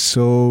got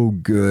so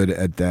good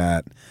at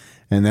that.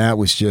 And that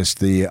was just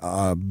the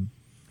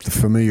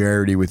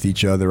familiarity with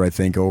each other, I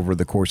think, over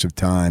the course of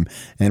time.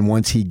 And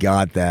once he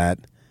got that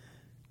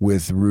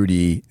with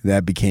Rudy,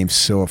 that became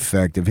so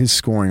effective. His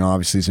scoring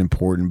obviously is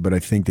important, but I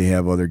think they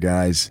have other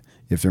guys,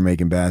 if they're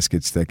making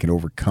baskets, that can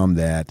overcome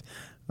that.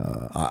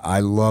 I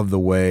love the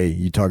way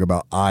you talk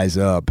about eyes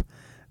up,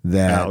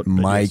 that Out,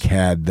 Mike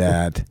had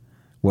that,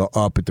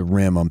 up at the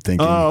rim, I'm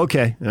thinking. Oh,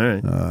 okay. All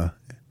right.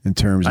 In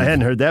terms of, I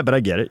hadn't heard that, but I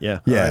get it. Yeah.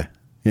 Yeah. All right.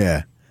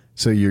 Yeah.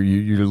 So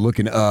you're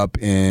looking up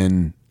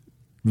and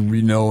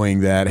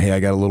knowing that, hey, I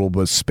got a little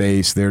bit of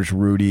space. There's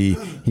Rudy.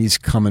 He's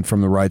coming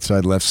from the right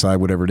side, left side,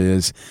 whatever it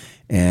is.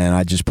 And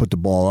I just put the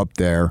ball up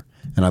there,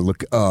 and I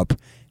look up,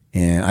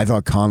 and I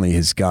thought Conley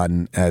has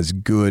gotten as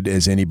good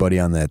as anybody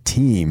on that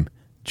team.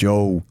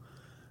 Joe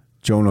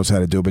knows how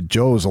to do it, but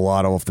Joe's a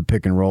lot off the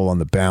pick and roll on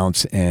the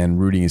bounce, and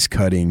Rudy is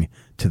cutting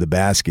to the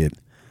basket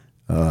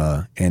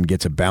and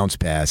gets a bounce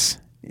pass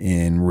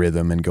in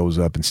rhythm and goes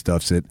up and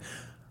stuffs it.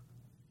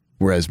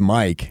 Whereas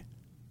Mike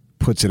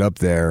puts it up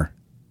there,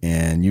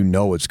 and you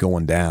know it's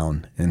going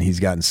down, and he's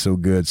gotten so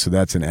good. So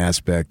that's an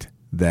aspect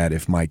that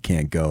if Mike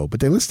can't go. But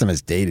they list him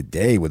as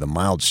day-to-day with a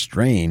mild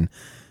strain,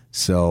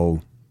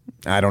 so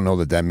I don't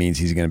know that means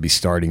he's going to be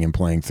starting and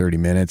playing 30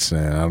 minutes,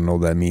 and I don't know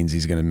that means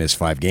he's going to miss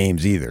 5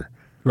 games either.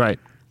 Right.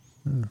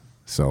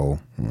 So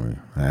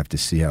I have to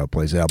see how it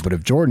plays out. But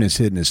if Jordan is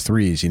hitting his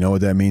threes, you know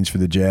what that means for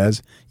the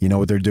Jazz? You know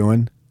what they're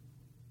doing?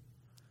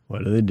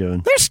 What are they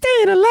doing? They're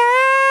staying alive.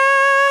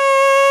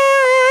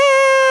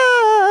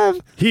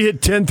 He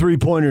hit 10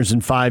 3-pointers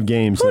in 5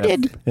 games. Who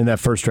did? In that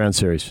first-round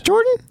series.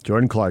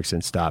 Jordan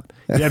Clarkson, stop.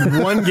 He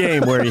had one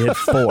game where he hit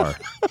 4.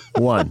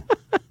 One.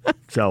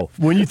 So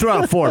when you throw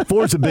out 4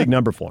 is a big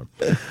number for him.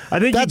 I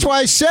think that's why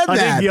I said that.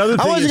 Think the other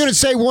thing I wasn't going to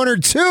say 1 or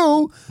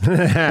 2.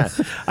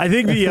 I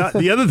think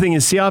the other thing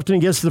is, see how often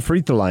he gets to the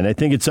free throw line. I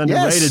think it's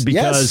underrated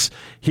because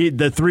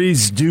the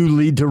threes do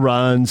lead to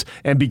runs,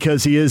 and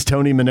because he is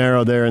Tony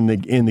Monero there in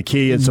the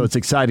key, and so it's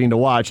exciting to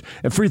watch.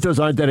 And free throws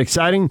aren't that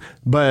exciting,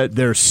 but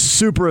they're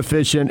super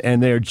efficient,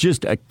 and they're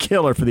just a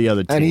killer for the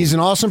other team. And he's an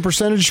awesome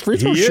percentage free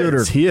throw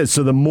shooter. He is.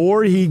 So the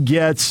more he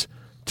gets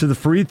to the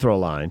free throw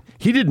line,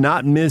 he did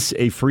not miss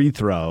a free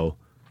throw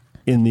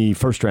in the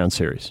first round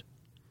series.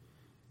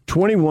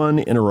 21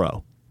 in a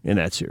row in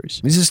that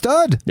series. He's a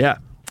stud. Yeah.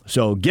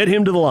 So get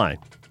him to the line.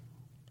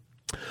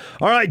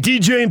 All right,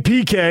 DJ and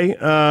PK.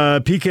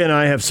 PK and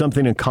I have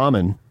something in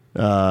common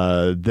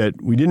that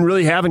we didn't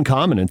really have in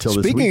common until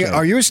this weekend.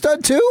 Are you a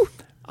stud too?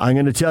 I'm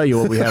going to tell you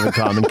what we have in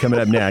common coming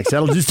up next.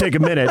 That'll just take a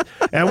minute,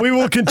 and we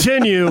will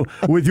continue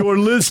with your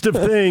list of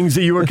things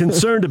that you are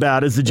concerned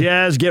about as the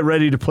Jazz get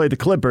ready to play the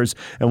Clippers,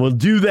 and we'll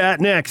do that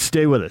next.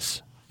 Stay with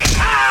us.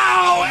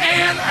 Ow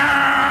and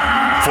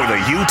for the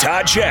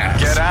Utah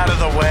Jazz. Get out of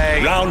the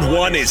way. Round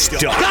 1 is done.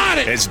 Got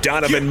it. As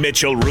Donovan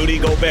Mitchell, Rudy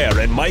Gobert,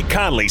 and Mike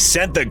Conley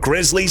sent the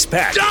Grizzlies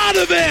packing.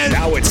 Donovan!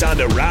 Now it's on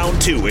to round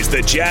 2 as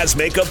the Jazz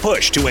make a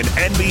push to an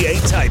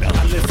NBA title.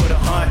 I live for the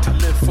hunt. I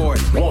live for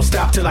it. Won't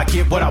stop till I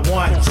get what I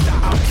want.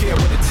 I don't care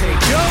what it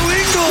takes. Joe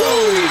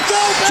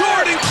Ingles!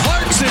 Jordan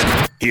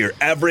Clarkson! Hear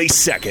every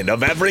second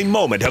of every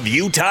moment of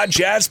Utah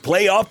Jazz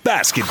playoff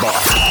basketball.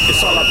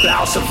 It's all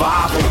about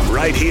survival.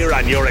 Right here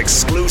on your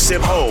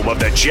exclusive home of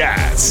the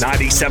Jazz.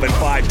 97.5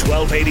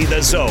 1280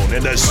 The Zone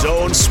and the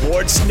Zone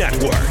Sports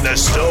Network. The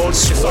Zone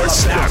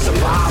Sports Network.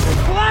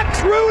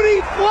 Flex,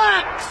 Rudy,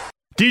 flex!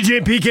 DJ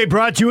and PK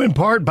brought to you in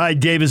part by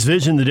Davis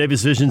Vision. The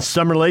Davis Vision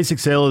Summer LASIK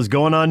sale is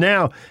going on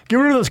now. Get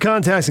rid of those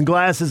contacts and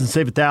glasses and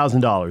save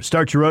 $1,000.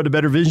 Start your road to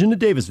better vision at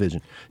Davis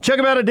Vision. Check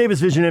them out at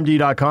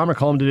davisvisionmd.com or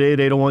call them today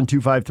at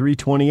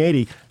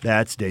 801-253-2080.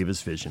 That's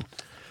Davis Vision.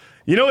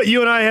 You know what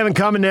you and I have in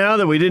common now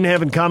that we didn't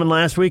have in common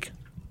last week?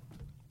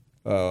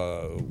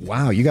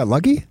 Wow, you got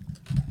lucky?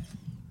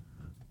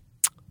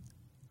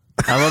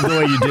 I love the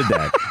way you did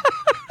that.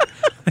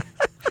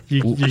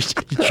 You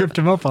tripped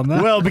him up on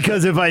that. Well,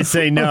 because if I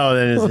say no,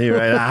 then it's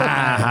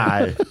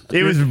right.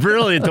 It was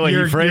brilliant the way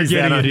you phrased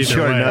that on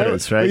short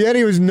notice, right? Yet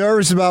he was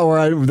nervous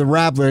about the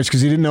rap lyrics because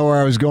he didn't know where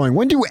I was going.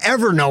 When do you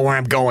ever know where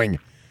I'm going?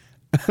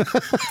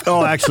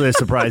 Oh, actually, a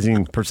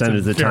surprising percentage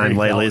of the time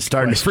lately. It's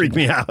starting to freak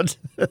me out.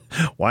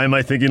 Why am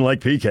I thinking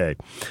like PK?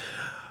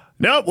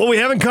 No, what we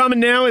have in common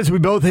now is we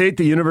both hate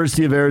the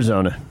University of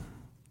Arizona.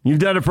 You've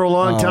done it for a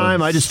long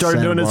time. I just started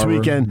Santa doing it this Barbara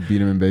weekend.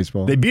 Beat him in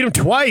baseball. They beat him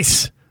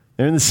twice.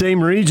 They're in the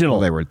same regional.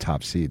 Well, they were a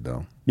top seed,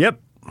 though. Yep.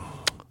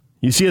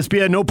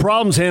 UCSB had no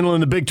problems handling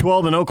the Big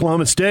 12 in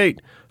Oklahoma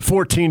State.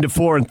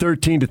 14-4 and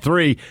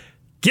 13-3.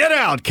 Get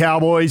out,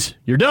 Cowboys.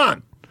 You're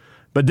done.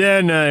 But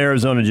then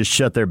Arizona just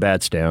shut their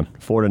bats down.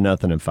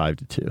 4-0 and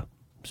 5-2.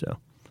 So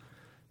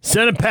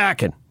send it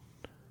packing.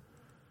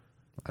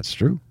 That's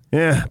true.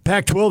 Yeah.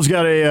 Pac-12's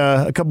got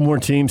a couple more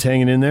teams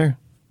hanging in there.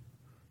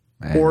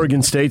 Man.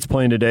 Oregon State's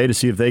playing today to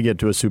see if they get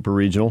to a super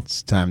regional.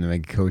 It's time to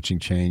make a coaching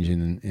change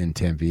in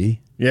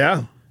Tempe.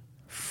 Yeah.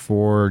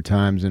 4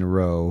 times in a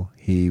row,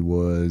 he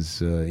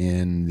was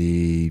in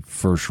the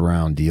first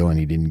round deal, and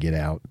he didn't get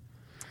out.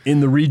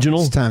 In the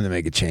regional? It's time to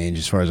make a change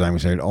as far as I'm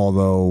concerned,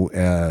 although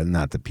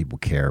not that people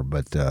care,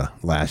 but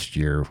last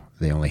year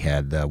they only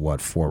had,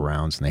 4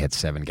 rounds, and they had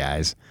 7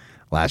 guys.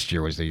 Last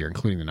year was the year,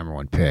 including the number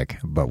 1 pick,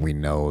 but we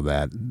know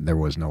that there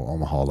was no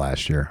Omaha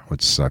last year,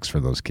 which sucks for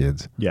those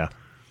kids. Yeah.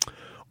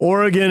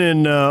 Oregon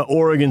and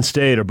Oregon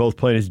State are both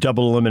playing as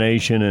double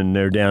elimination, and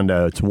they're down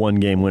to it's 1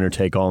 game winner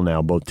take all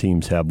now. Both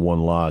teams have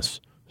 1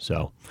 loss.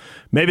 So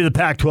maybe the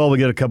Pac-12 will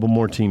get a couple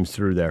more teams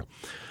through there.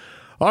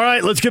 All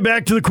right, let's get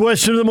back to the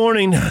question of the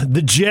morning.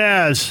 The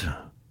Jazz.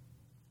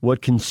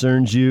 What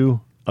concerns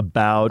you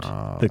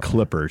about the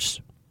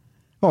Clippers?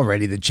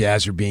 Already the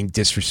Jazz are being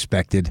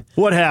disrespected.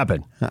 What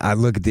happened? I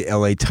look at the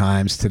LA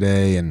Times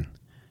today, and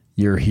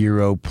your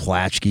hero,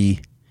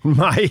 Platschke.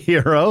 My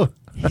hero?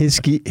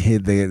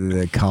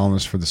 The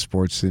columnist for the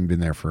sports team, been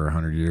there for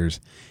 100 years.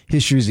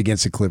 History is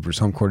against the Clippers.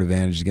 Home court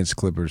advantage against the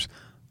Clippers.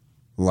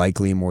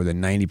 Likely more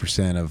than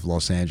 90% of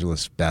Los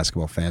Angeles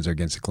basketball fans are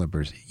against the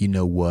Clippers. You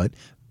know what?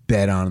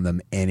 Bet on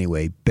them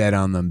anyway. Bet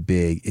on them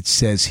big. It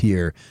says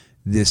here,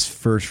 this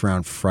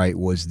first-round fright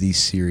was the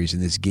series,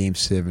 and this Game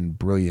 7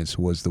 brilliance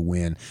was the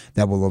win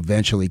that will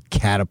eventually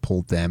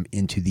catapult them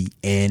into the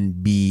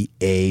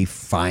NBA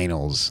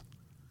Finals.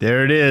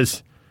 There it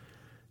is.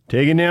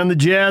 Taking down the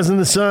Jazz and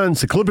the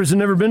Suns. The Clippers have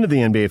never been to the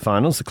NBA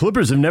Finals. The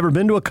Clippers have never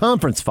been to a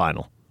conference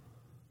final.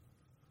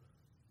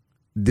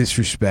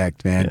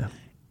 Disrespect, man. Yeah.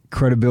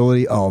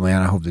 Credibility. Oh,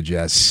 man, I hope the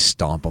Jazz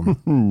stomp them.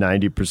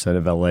 90%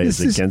 of LA is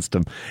against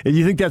them. And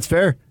you think that's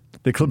fair?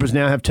 The Clippers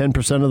now have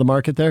 10% of the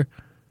market there?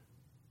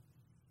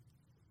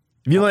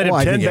 If you let him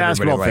 10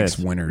 basketball fans.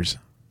 Likes winners,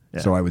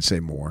 so I would say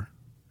more.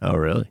 Oh,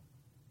 really?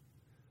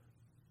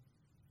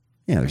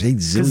 Yeah, there's 8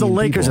 zillion because the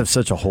Lakers people. have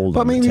such a hold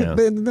on the town.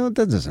 But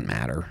that doesn't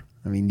matter.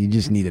 I mean, you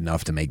just need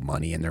enough to make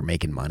money, and they're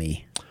making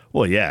money.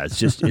 Well, yeah, it's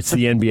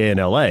the NBA in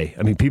LA.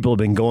 I mean, people have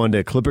been going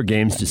to Clipper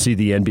games to see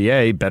the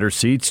NBA, better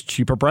seats,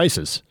 cheaper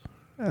prices.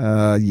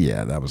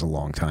 Yeah, that was a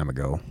long time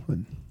ago.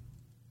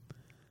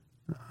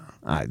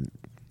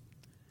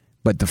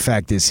 But the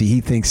fact is, he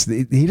thinks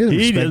he doesn't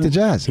respect the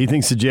Jazz. He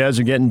thinks the Jazz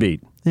are getting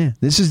beat. Yeah,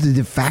 this is the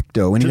de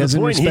facto, and he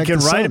doesn't respect the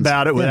Suns. To the point he can write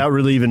about it without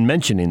really even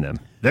mentioning them.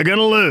 They're going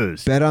to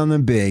lose. Bet on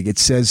them big. It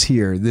says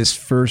here, this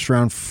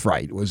first-round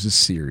fright was a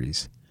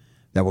series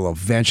that will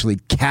eventually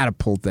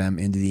catapult them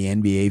into the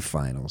NBA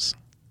Finals.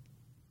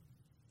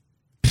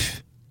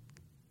 Psst.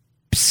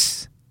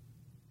 Psst.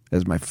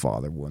 As my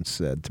father once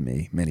said to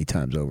me many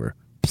times over.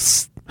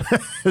 Psst.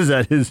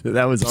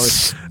 That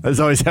was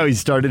always how he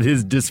started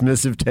his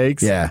dismissive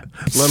takes? Yeah.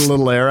 Let a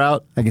little air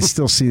out? I can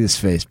still see his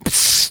face.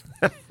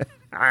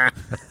 That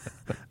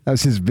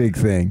was his big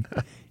thing.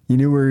 You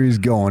knew where he was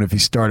going if he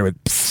started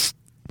with psst.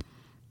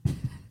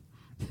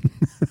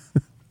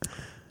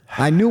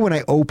 I knew when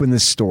I opened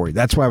this story.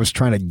 That's why I was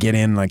trying to get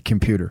in like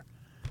computer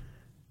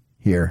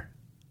here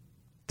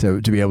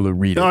to be able to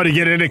read it. Oh, to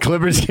get into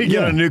Clippers, you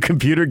get a new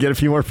computer, get a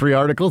few more free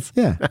articles?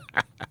 Yeah.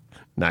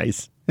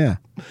 Nice. Yeah.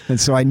 And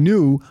so I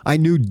knew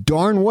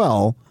darn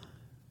well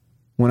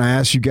when I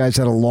asked you guys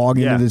how to log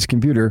into this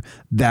computer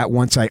that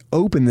once I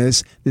opened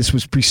this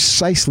was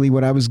precisely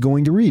what I was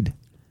going to read.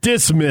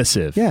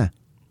 Dismissive. Yeah.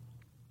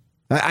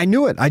 I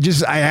knew it. I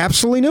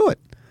absolutely knew it.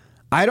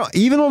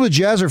 Even though the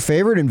Jazz are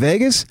favored in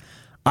Vegas,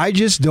 I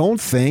just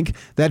don't think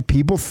that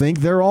people think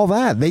they're all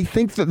that. They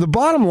think that the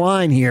bottom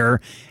line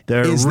here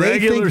is they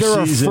think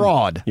they're a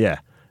fraud. Yeah.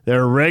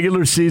 They're a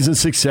regular season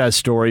success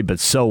story, but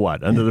so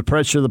what? Under the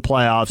pressure of the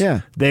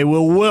playoffs, they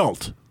will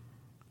wilt.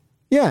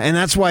 Yeah, and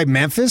that's why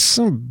Memphis,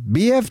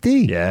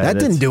 BFD, that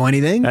didn't do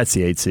anything. That's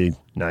the 8 seed,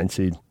 9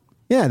 seed.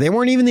 Yeah, they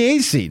weren't even the 8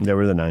 seed. They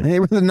were the 9. They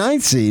were the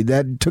 9th seed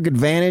that took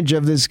advantage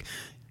of this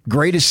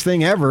greatest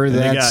thing ever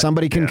that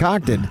somebody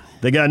concocted.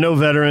 They got no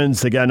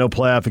veterans. They got no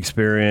playoff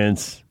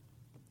experience.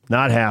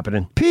 Not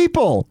happening.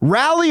 People,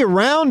 rally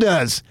around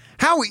us.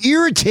 How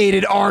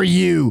irritated are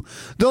you?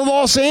 The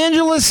Los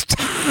Angeles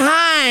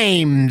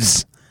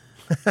Times.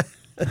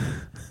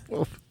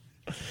 What?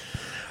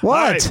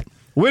 Right.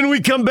 When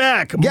we come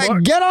back, get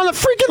on the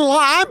freaking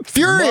line. I'm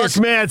furious.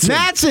 Mark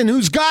Madsen,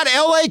 who's got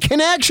LA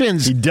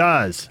connections. He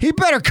does. He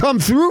better come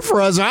through for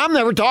us. I'm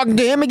never talking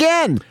to him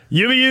again.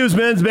 UVU's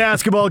men's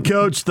basketball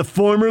coach, the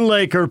former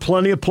Laker,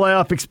 plenty of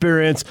playoff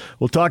experience.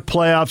 We'll talk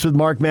playoffs with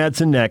Mark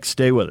Madsen next.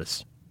 Stay with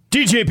us.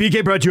 DJ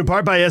PK brought to you in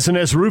part by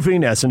SNS Roofing.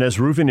 SNS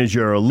Roofing is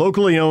your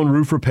locally owned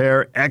roof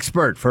repair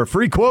expert. For a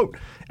free quote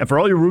and for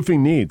all your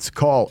roofing needs,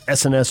 call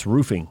SNS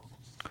Roofing.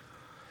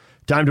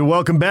 Time to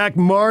welcome back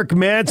Mark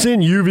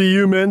Madsen,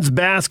 UVU men's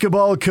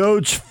basketball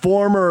coach,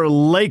 former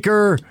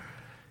Laker.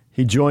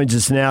 He joins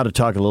us now to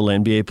talk a little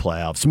NBA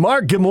playoffs.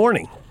 Mark, good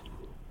morning.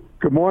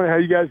 Good morning. How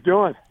you guys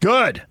doing?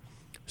 Good.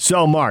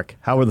 So, Mark,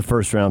 how were the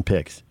first-round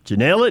picks? Did you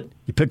nail it?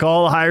 You pick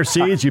all the higher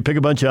seeds, you pick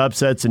a bunch of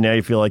upsets, and now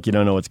you feel like you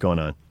don't know what's going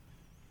on.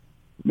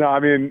 No,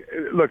 I mean,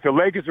 look, the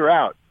Lakers are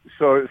out,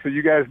 so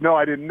you guys know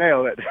I didn't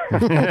nail it.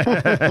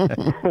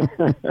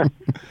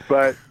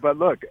 But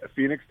look,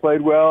 Phoenix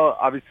played well.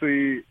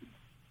 Obviously,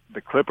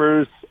 the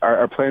Clippers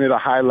are playing at a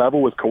high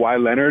level with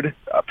Kawhi Leonard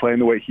playing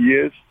the way he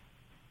is.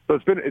 So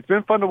it's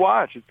been fun to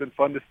watch. It's been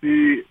fun to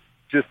see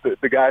just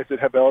the guys that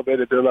have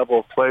elevated their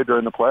level of play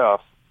during the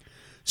playoffs.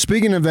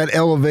 Speaking of that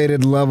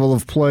elevated level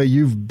of play,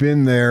 you've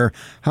been there.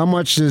 How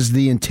much does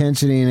the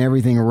intensity and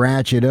everything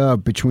ratchet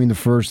up between the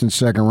first and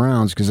second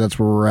rounds? Because that's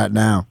where we're at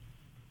now.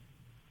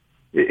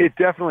 It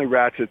definitely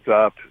ratchets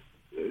up.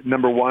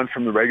 Number one,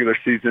 from the regular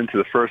season to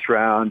the first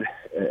round,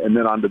 and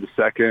then onto the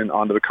second,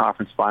 onto the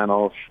conference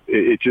finals.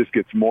 It just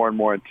gets more and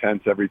more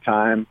intense every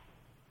time.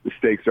 The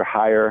stakes are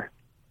higher.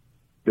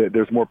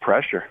 there's more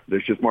pressure.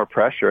 There's just more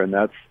pressure, and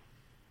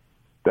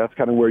that's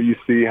kind of where you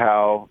see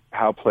how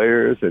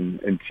players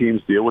and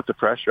teams deal with the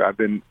pressure. I've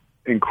been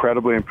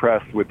incredibly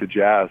impressed with the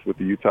Jazz, with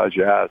the Utah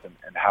Jazz,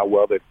 and how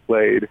well they've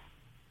played,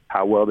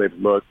 how well they've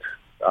looked.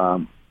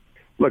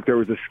 Look, there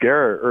was a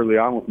scare early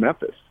on with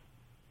Memphis.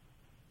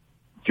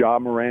 Ja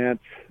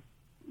Morant,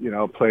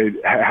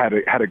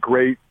 had a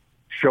great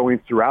showing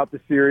throughout the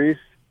series.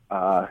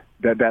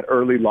 That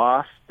early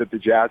loss that the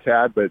Jazz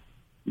had, but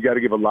you got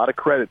to give a lot of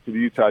credit to the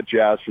Utah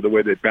Jazz for the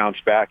way they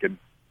bounced back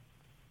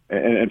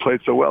and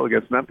played so well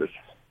against Memphis.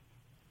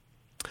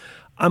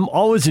 I'm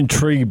always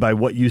intrigued by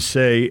what you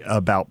say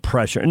about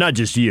pressure. And not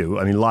just you.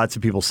 I mean, lots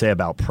of people say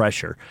about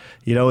pressure.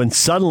 And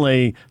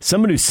suddenly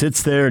somebody who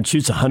sits there and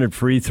shoots 100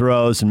 free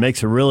throws and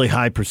makes a really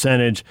high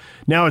percentage,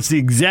 now it's the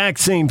exact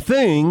same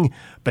thing,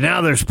 but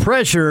now there's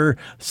pressure.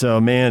 So,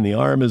 man, the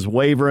arm is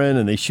wavering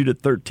and they shoot at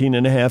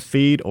 13.5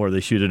 feet, or they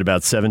shoot at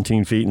about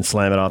 17 feet and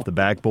slam it off the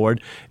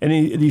backboard. And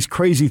these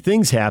crazy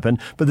things happen.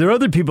 But there are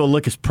other people who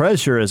look at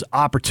pressure as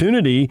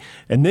opportunity,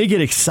 and they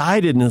get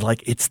excited and it's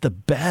like, it's the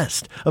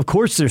best. Of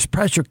course there's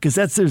pressure because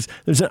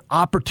there's an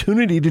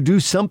opportunity to do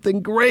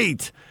something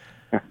great.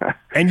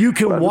 And you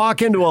can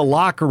walk into a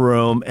locker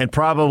room and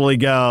probably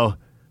go,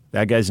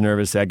 that guy's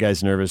nervous, that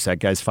guy's nervous, that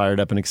guy's fired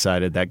up and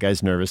excited, that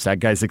guy's nervous, that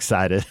guy's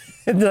excited.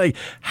 And like,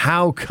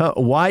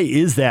 why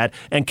is that?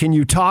 And can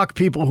you talk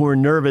people who are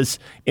nervous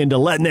into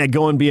letting that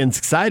go and being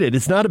excited?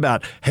 It's not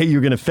about, hey,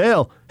 you're going to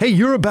fail. Hey,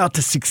 you're about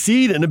to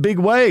succeed in a big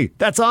way.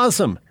 That's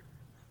awesome.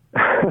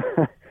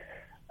 The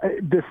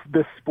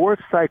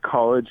sports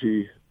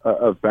psychology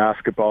of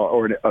basketball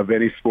or of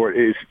any sport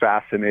is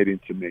fascinating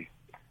to me,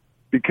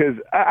 because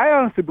I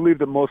honestly believe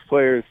that most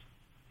players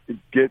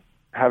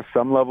have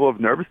some level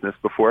of nervousness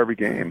before every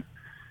game.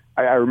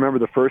 I remember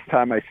the first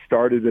time I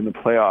started in the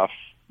playoffs,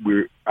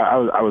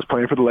 I was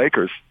playing for the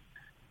Lakers,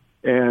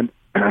 and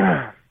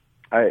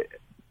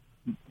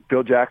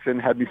Phil Jackson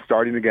had me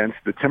starting against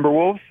the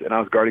Timberwolves, and I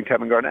was guarding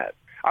Kevin Garnett.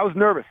 I was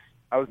nervous.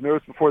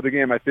 Before the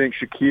game. I think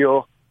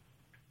Shaquille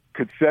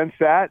could sense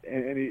that,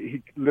 and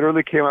he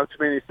literally came up to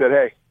me and he said,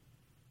 "Hey,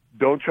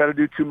 don't try to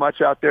do too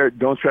much out there.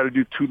 Don't try to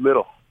do too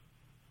little."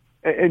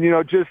 And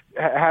just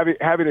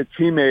having a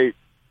teammate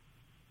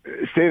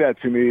say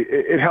that to me,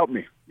 it helped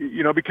me,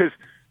 because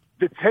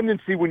the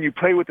tendency when you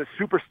play with a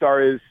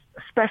superstar is,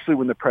 especially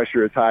when the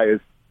pressure is high, is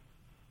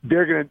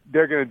they're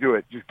gonna do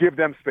it. Just give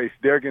them space.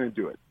 They're gonna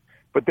do it.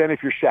 But then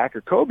if you're Shaq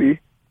or Kobe,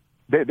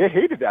 they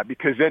hated that,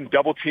 because then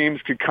double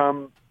teams could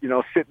come,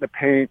 sit in the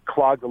paint,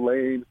 clog the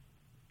lane,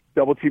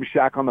 double team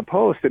Shaq on the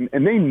post,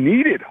 and they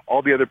needed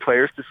all the other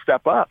players to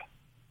step up.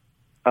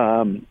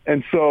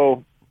 And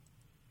so,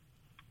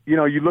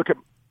 you look at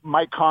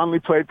Mike Conley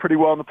played pretty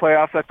well in the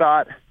playoffs, I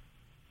thought.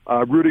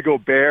 Rudy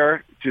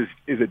Gobert just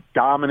is a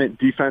dominant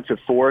defensive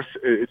force.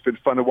 It's been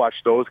fun to watch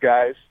those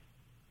guys.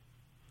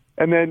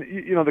 And then,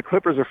 the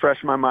Clippers are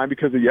fresh in my mind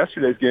because of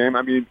yesterday's game.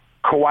 I mean,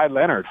 Kawhi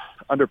Leonard,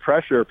 under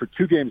pressure for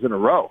 2 games in a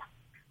row,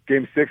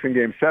 Game 6 and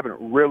Game 7,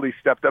 really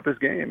stepped up his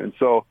game. And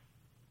so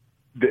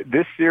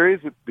this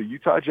series with the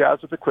Utah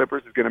Jazz with the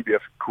Clippers is going to be a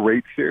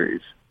great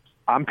series.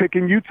 I'm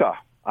picking Utah.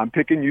 I'm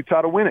picking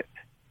Utah to win it,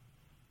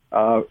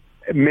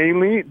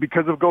 mainly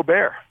because of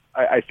Gobert.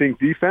 I think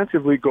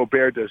defensively,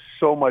 Gobert does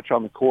so much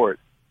on the court,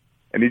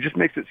 and he just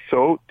makes it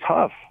so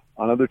tough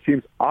on other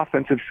teams'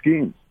 offensive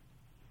schemes.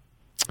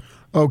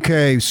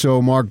 Okay,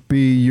 so Mark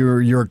B.,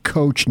 you're a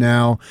coach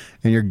now,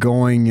 and you're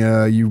going.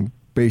 You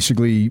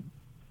basically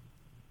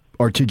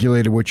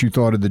articulated what you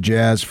thought of the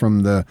Jazz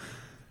from the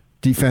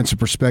defensive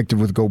perspective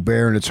with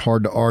Gobert, and it's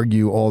hard to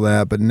argue all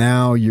that. But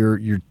now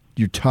you're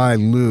Ty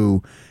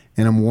Lue.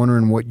 And I'm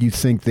wondering what you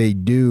think they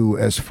do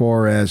as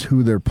far as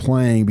who they're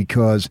playing,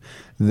 because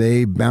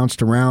they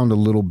bounced around a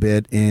little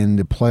bit in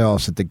the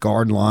playoffs at the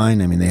guard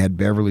line. I mean, they had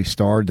Beverly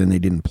start, then they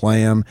didn't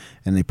play him,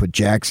 and they put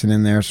Jackson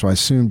in there. So I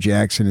assume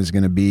Jackson is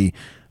going to be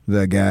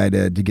the guy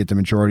to get the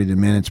majority of the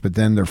minutes. But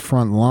then their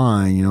front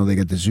line, they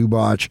got the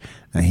Zubac.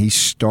 He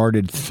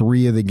started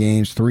 3 of the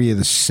games, 3 of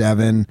the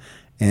 7.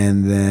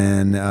 And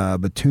then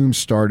Batum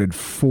started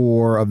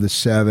 4 of the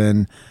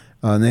 7.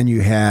 And then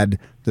you had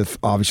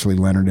obviously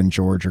Leonard and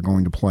George are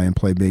going to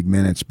play big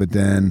minutes, but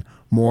then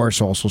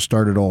Morris also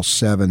started all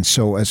 7.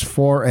 So as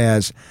far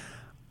as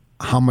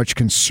how much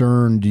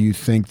concern do you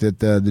think that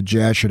the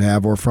Jazz should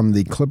have, or from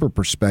the Clipper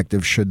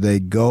perspective, should they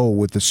go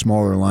with the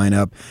smaller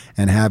lineup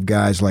and have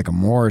guys like a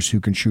Morris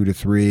who can shoot a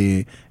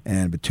 3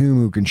 and Batum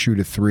who can shoot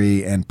a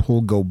 3 and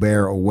pull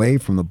Gobert away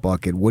from the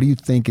bucket? What do you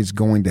think is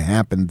going to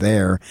happen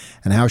there,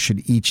 and how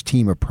should each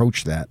team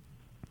approach that?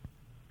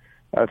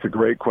 That's a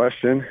great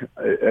question.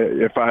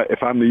 If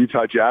I'm the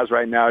Utah Jazz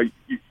right now,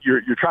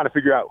 you're trying to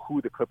figure out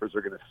who the Clippers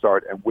are going to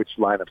start and which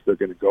lineups they're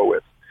going to go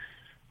with.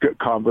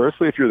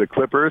 Conversely, if you're the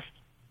Clippers,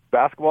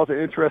 basketball is an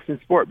interesting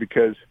sport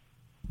because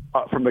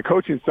from the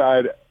coaching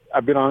side,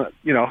 I've been on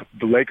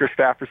the Lakers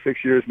staff for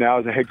 6 years now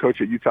as a head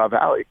coach at Utah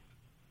Valley.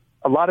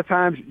 A lot of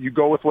times you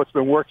go with what's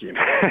been working.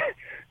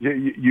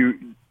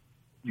 you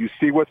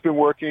see what's been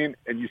working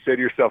and you say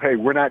to yourself, hey,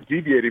 we're not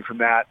deviating from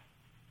that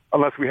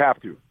unless we have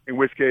to, in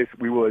which case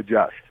we will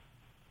adjust.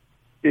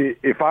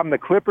 if I'm the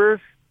Clippers,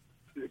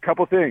 a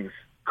couple things.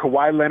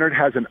 Kawhi Leonard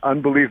has an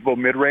unbelievable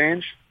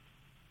mid-range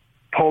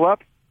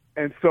pull-up.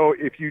 And so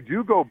if you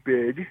do go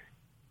big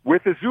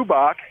with a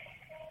Zubac,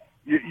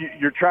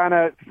 you're trying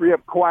to free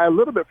up Kawhi a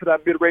little bit for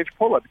that mid-range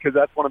pull-up because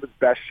that's one of his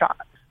best shots.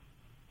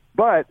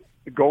 But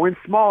going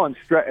small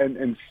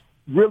and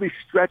really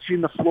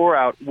stretching the floor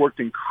out worked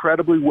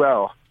incredibly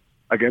well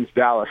against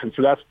Dallas. And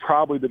so that's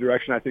probably the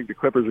direction I think the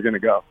Clippers are going to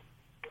go.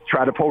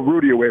 Try to pull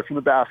Rudy away from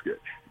the basket.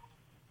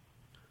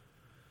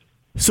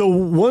 So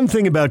one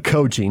thing about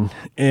coaching,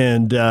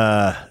 and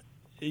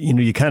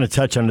you kind of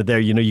touch on it there,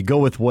 you go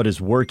with what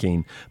is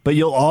working, but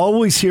you'll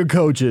always hear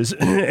coaches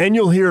and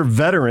you'll hear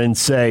veterans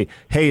say,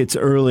 hey, it's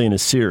early in a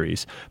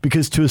series,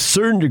 because to a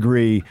certain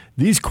degree,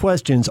 these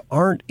questions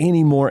aren't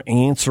any more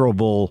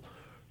answerable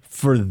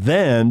for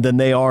them than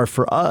they are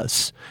for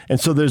us. And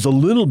so there's a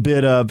little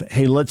bit of,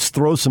 hey, let's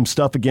throw some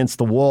stuff against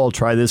the wall,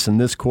 try this in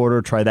this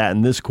quarter, try that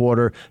in this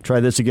quarter,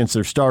 try this against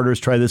their starters,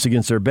 try this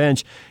against their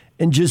bench,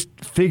 and just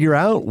figure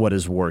out what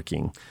is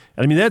working.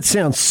 I mean, that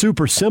sounds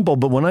super simple,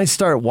 but when I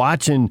start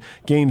watching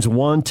games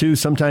 1, 2,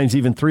 sometimes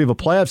even 3 of a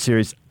playoff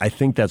series, I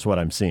think that's what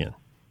I'm seeing.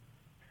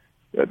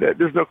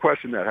 There's no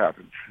question that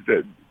happens.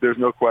 There's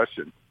no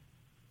question.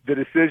 The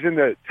decision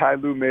that Ty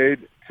Lue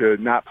made to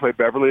not play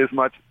Beverly as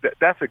much,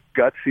 that's a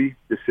gutsy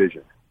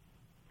decision.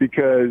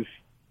 Because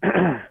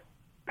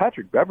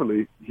Patrick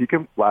Beverly, he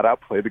can flat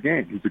out play the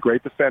game. He's a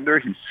great defender.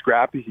 He's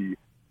scrappy.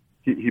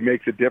 He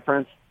makes a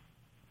difference.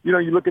 You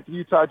look at the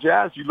Utah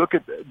Jazz, you look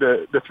at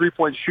the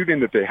three-point shooting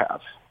that they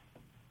have.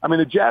 I mean,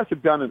 the Jazz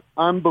have done an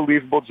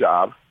unbelievable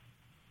job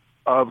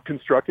of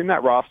constructing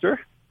that roster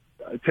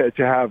to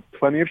have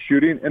plenty of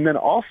shooting. And then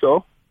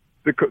also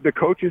the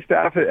coaching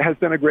staff has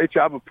done a great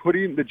job of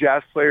putting the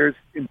Jazz players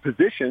in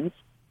positions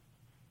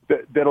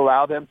that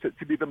allow them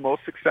to be the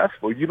most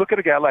successful. You look at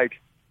a guy like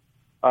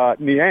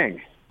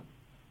Niang.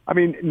 I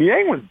mean,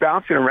 Niang was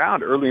bouncing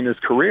around early in his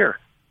career.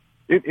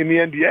 In the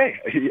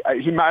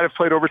NBA, he might have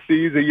played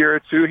overseas a year or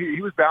two. He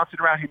was bouncing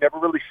around. He never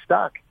really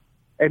stuck.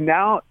 And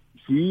now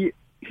he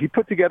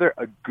put together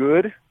a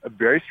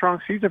very strong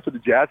season for the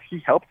Jazz. He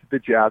helped the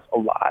Jazz a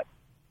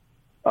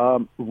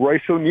lot.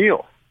 Royce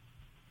O'Neal,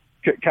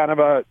 kind of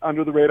a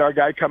under-the-radar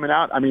guy coming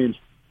out. I mean,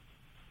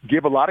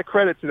 give a lot of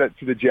credit to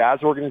the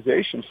Jazz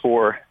organization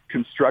for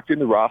constructing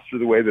the roster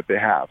the way that they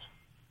have.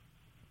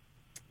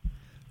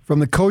 From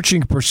the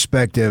coaching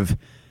perspective,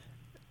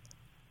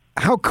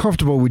 how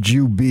comfortable would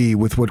you be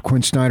with what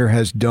Quinn Snyder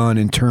has done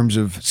in terms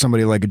of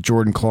somebody like a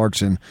Jordan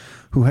Clarkson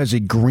who has a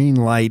green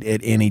light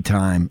at any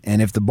time?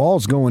 And if the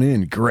ball's going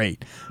in,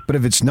 great. But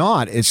if it's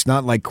not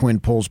like Quinn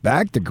pulls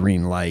back the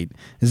green light.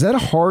 Is that a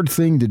hard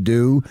thing to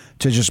do,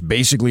 to just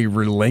basically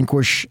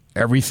relinquish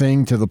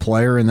everything to the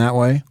player in that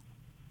way?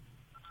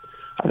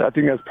 I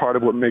think that's part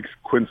of what makes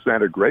Quinn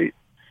Snyder great.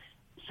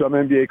 Some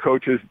NBA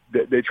coaches,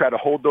 they try to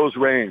hold those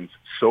reins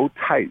so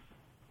tight.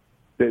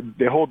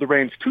 They hold the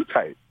reins too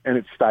tight, and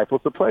it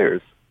stifles the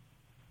players.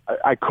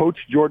 I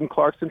coached Jordan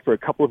Clarkson for a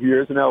couple of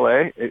years in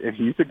L.A., and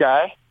he's a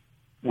guy,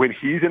 when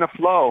he's in a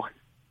flow,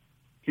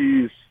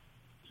 he's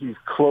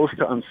close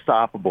to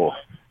unstoppable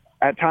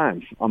at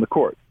times on the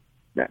court.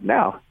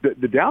 Now,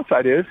 the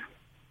downside is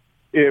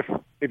if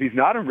he's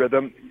not in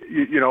rhythm,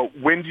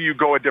 when do you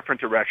go a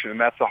different direction? And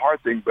that's the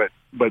hard thing.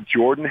 But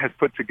Jordan has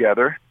put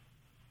together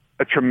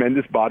a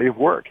tremendous body of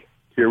work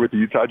here with the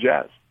Utah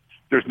Jazz.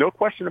 There's no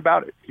question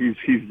about it. He's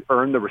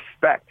earned the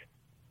respect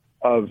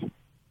of.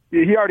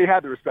 He already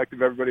had the respect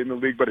of everybody in the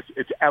league, but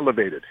it's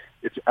elevated.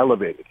 It's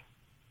elevated.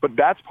 But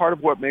that's part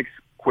of what makes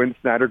Quinn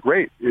Snyder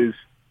great, is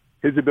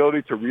his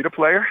ability to read a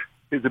player,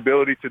 his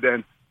ability to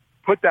then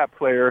put that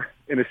player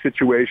in a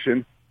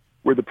situation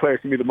where the player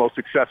can be the most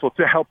successful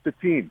to help the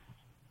team.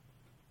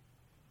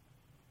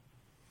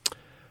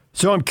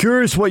 So I'm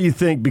curious what you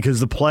think, because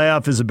the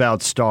playoff is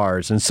about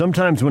stars. And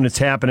sometimes when it's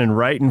happening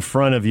right in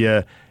front of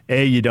you,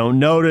 A, you don't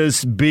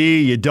notice,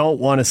 B, you don't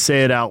want to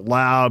say it out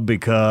loud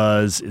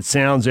because it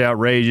sounds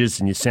outrageous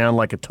and you sound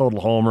like a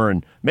total homer,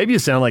 and maybe you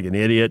sound like an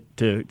idiot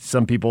to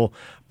some people.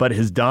 But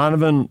has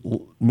Donovan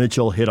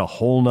Mitchell hit a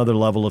whole nother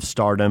level of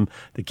stardom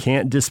that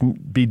can't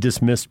be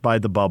dismissed by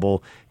the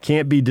bubble,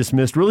 can't be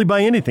dismissed really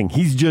by anything.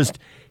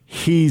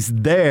 He's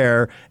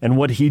there, and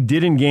what he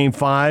did in Game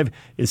 5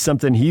 is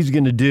something he's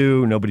going to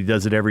do. Nobody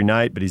does it every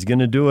night, but he's going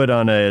to do it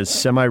on a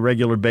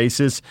semi-regular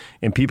basis,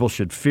 and people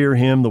should fear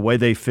him the way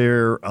they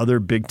fear other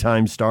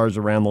big-time stars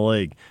around the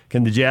league.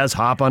 Can the Jazz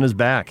hop on his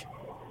back?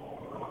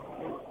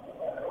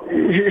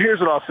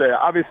 Here's what I'll say.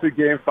 Obviously,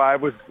 Game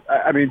 5 was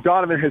 –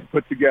 Donovan has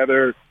put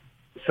together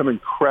some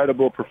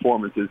incredible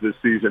performances this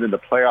season in the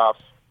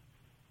playoffs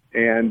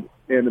and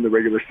in the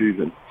regular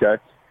season,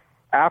 okay?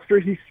 After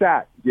he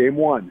sat Game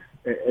 1,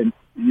 and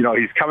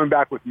he's coming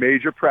back with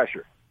major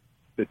pressure.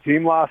 The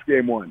team lost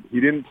Game 1. He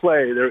didn't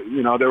play.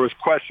 There was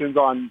questions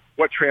on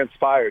what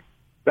transpired.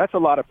 That's a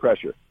lot of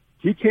pressure.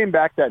 He came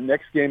back that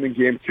next game in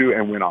Game 2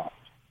 and went off.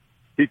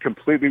 He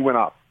completely went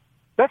off.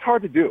 That's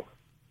hard to do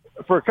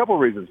for a couple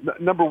of reasons.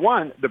 Number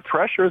one, the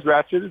pressure is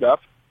ratcheted up.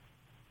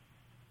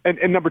 And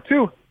number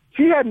two,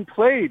 he hadn't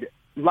played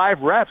live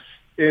reps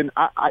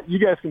you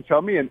guys can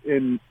tell me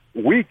in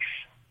weeks.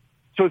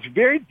 So it's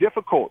very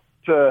difficult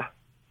to,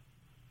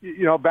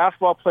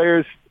 basketball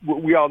players,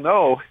 we all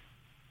know,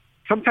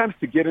 sometimes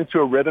to get into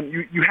a rhythm,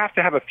 you have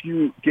to have a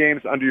few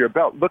games under your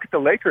belt. Look at the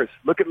Lakers.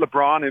 Look at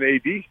LeBron and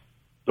AD.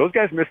 Those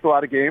guys missed a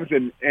lot of games,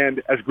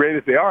 and as great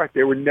as they are,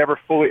 they were never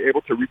fully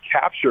able to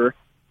recapture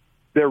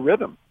their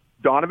rhythm.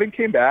 Donovan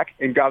came back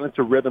and got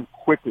into rhythm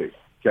quickly,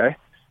 okay?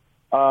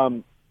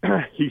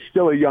 He's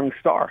still a young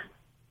star.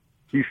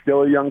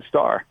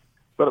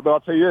 But I'll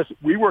tell you this,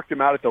 we worked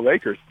him out at the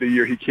Lakers the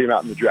year he came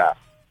out in the draft.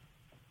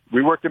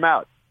 We worked him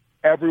out.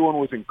 Everyone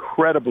was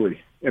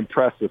incredibly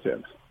impressed with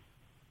him.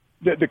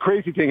 The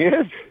crazy thing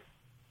is,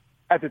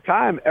 at the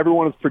time,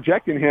 everyone was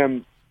projecting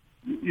him,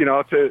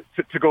 to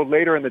go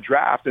later in the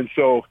draft. And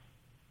so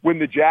when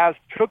the Jazz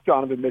took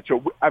Donovan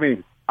Mitchell,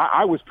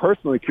 I was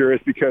personally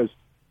curious because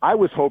I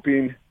was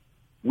hoping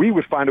we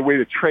would find a way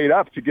to trade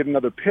up to get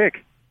another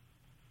pick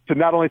to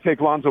not only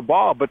take Lonzo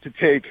Ball, but to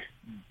take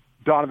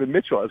Donovan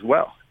Mitchell as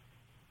well.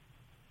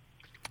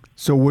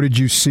 So what did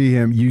you see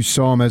him? You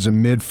saw him as a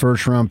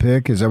mid-first round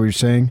pick? Is that what you're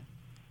saying?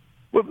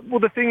 Well,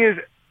 the thing is,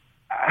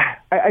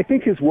 I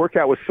think his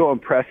workout was so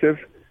impressive.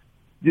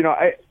 We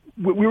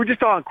were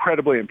just all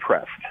incredibly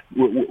impressed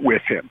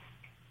with him.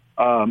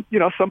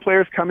 Some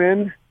players come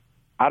in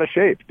out of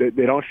shape. They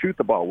don't shoot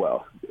the ball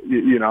well.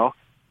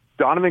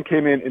 Donovan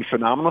came in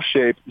phenomenal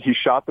shape. He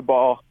shot the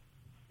ball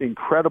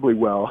incredibly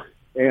well.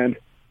 And,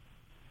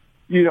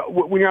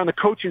 when you're on the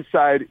coaching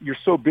side, you're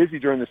so busy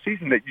during the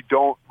season that you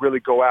don't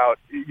really go out.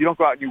 You don't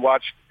go out and you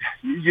watch.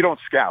 You don't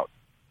scout.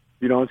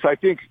 And so I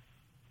think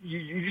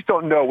you just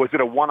don't know. Was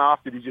it a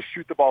one-off? Did he just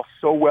shoot the ball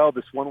so well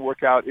this one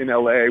workout in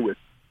L.A. with,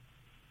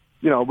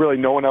 really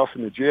no one else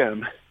in the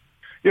gym?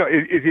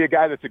 Is he a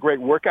guy that's a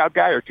great workout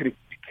guy, or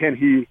can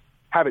he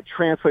have it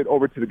translate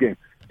over to the game?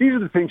 These are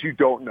the things you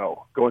don't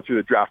know going through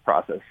the draft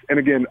process. And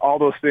again, all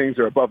those things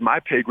are above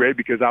my pay grade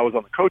because I was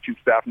on the coaching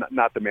staff,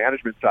 not the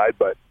management side.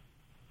 But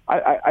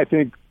I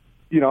think,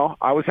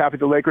 I was happy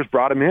the Lakers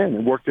brought him in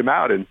and worked him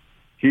out, and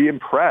he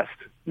impressed,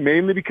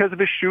 mainly because of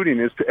his shooting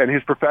and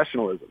his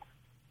professionalism.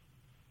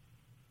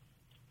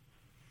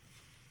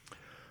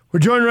 We're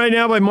joined right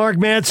now by Mark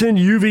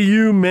Madsen,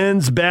 UVU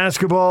men's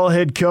basketball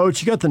head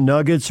coach. You got the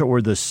Nuggets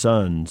or the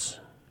Suns?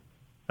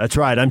 That's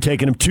right. I'm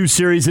taking them 2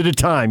 series at a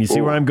time. You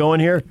see where I'm going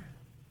here?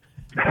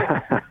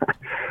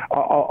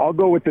 I'll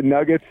go with the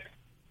Nuggets,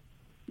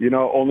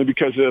 only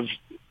because of,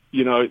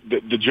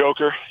 the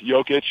Joker,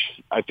 Jokic.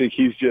 I think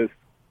he's a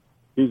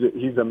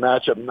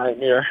matchup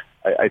nightmare.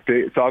 I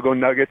think so. I'll go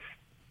Nuggets,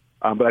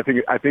 but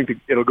I think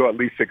it'll go at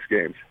least 6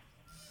 games.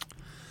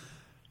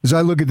 As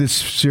I look at this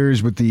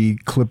series with the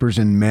Clippers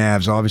and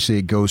Mavs, obviously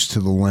it goes to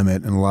the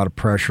limit and a lot of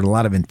pressure, a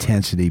lot of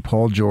intensity.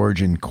 Paul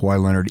George and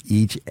Kawhi Leonard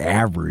each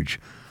average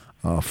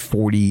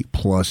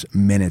 40-plus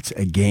minutes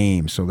a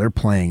game, so they're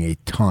playing a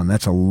ton.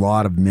 That's a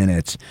lot of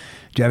minutes.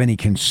 Do you have any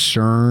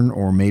concern,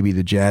 or maybe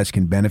the Jazz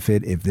can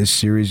benefit if this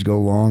series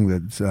go long,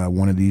 that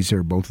one of these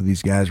or both of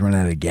these guys run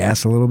out of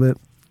gas a little bit?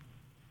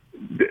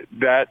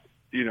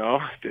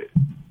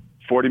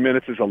 40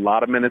 minutes is a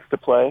lot of minutes to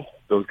play.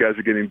 Those guys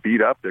are getting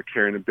beat up. They're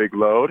carrying a big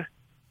load.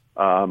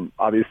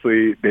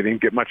 Obviously, they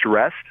didn't get much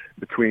rest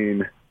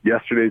between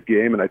yesterday's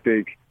game and I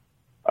think,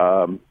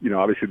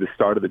 obviously the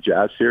start of the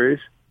Jazz series.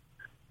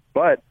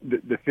 But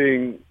the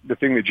thing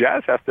the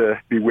Jazz have to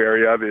be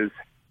wary of is,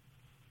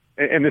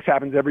 and this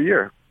happens every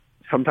year,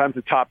 sometimes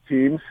the top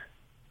teams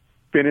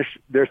finish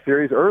their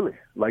series early,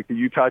 like the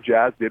Utah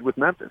Jazz did with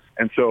Memphis.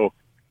 And so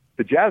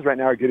the Jazz right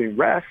now are getting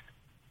rest,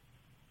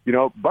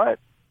 but,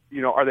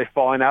 are they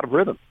falling out of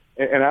rhythm?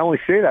 And I only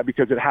say that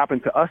because it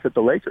happened to us at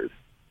the Lakers.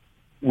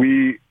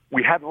 We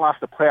hadn't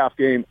lost a playoff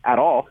game at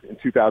all in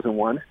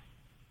 2001,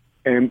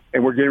 and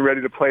we're getting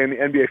ready to play in the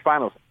NBA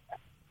Finals,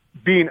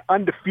 being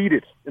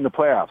undefeated in the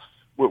playoffs,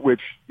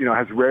 which,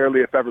 has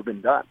rarely, if ever,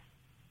 been done.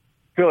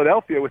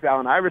 Philadelphia, with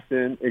Allen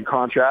Iverson, in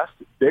contrast,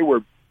 they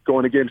were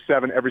going to Game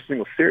 7 every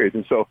single series.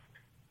 And so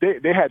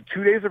they had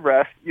 2 days of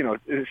rest,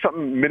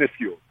 something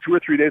minuscule, 2 or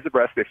 3 days of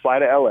rest. They fly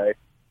to L.A.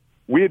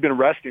 We had been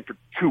resting for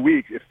 2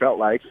 weeks, it felt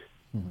like.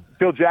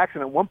 Phil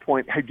Jackson, at one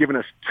point, had given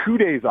us 2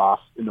 days off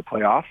in the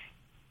playoffs.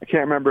 I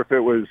can't remember if it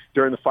was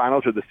during the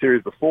finals or the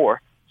series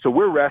before. So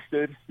we're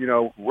rested.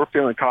 We're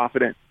feeling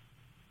confident.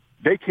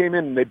 They came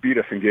in and they beat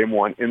us in Game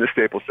 1 in the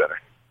Staples Center.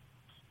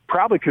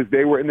 Probably because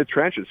they were in the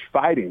trenches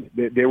fighting.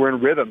 They were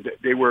in rhythm.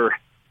 They were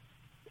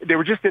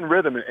just in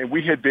rhythm, and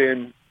we had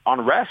been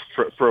on rest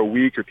for a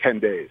week or 10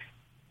 days.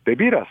 They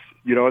beat us,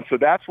 and so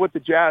that's what the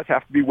Jazz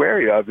have to be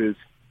wary of is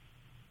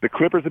the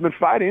Clippers have been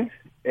fighting,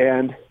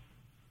 and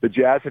the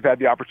Jazz have had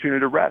the opportunity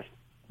to rest.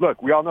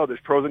 Look, we all know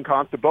there's pros and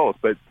cons to both,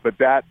 but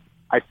that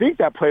I think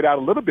that played out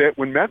a little bit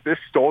when Memphis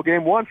stole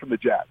Game 1 from the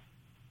Jazz.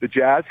 The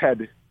Jazz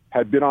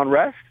had been on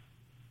rest,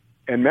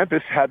 and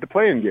Memphis had the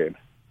play-in game.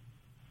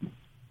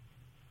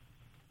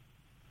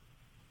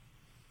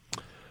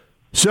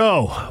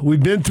 So,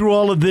 we've been through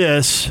all of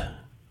this.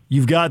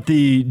 You've got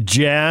the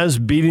Jazz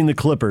beating the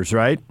Clippers,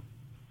 right?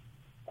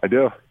 I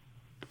do.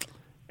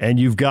 And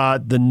you've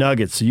got the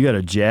Nuggets. So you got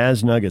a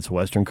Jazz-Nuggets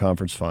Western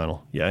Conference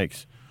Final.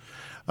 Yikes.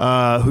 Who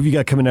have you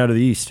got coming out of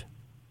the East?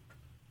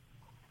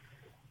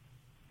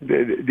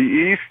 The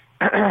East,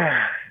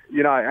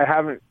 I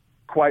haven't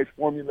quite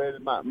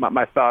formulated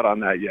my thought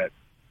on that yet.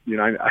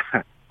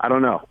 I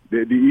don't know.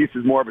 The East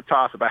is more of a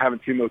toss-up. I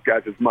haven't seen those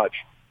guys as much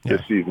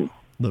this season.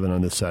 Living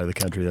on this side of the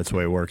country, that's the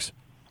way it works.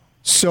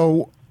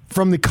 So,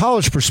 from the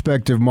college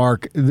perspective,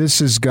 Mark, this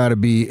has got to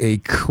be a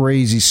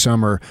crazy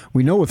summer.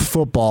 We know with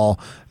football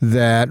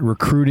that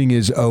recruiting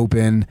is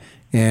open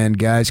and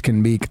guys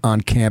can make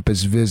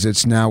on-campus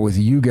visits. Now with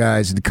you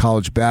guys in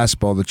college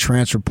basketball, the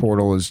transfer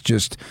portal is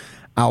just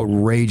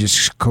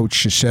outrageous. Coach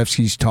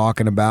Krzyzewski's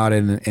talking about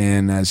it,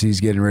 and as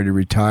he's getting ready to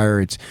retire,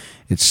 it's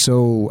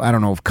so, I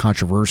don't know if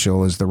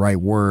controversial is the right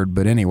word,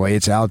 but anyway,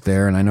 it's out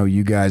there, and I know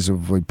you guys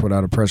have put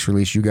out a press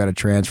release. You got a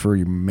transfer.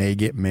 You may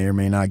or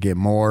may not get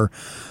more.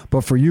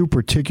 But for you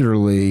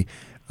particularly,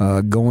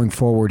 going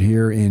forward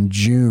here in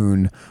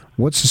June,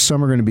 what's the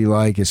summer going to be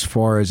like as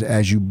far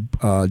as you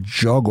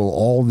juggle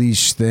all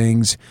these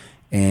things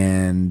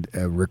and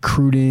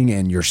recruiting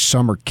and your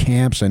summer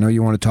camps? I know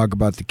you want to talk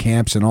about the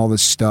camps and all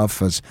this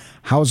stuff.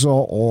 How's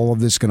all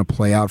of this going to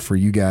play out for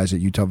you guys at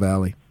Utah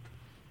Valley?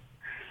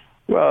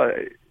 Well,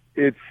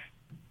 it's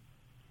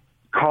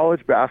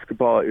college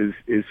basketball is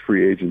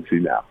free agency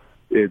now.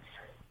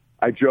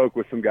 I joke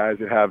with some guys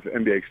that have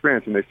NBA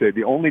experience, and they say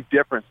the only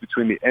difference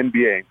between the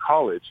NBA and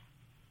college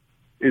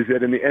is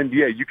that in the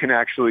NBA you can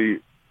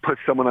actually put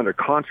someone under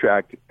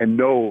contract and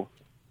know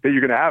that you're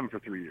going to have them for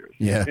 3 years.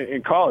 Yeah.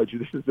 In college,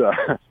 this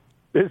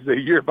is a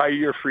year by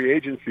year free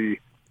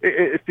agency.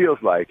 It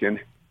feels like, and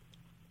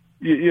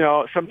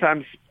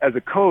sometimes as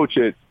a coach,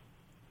 it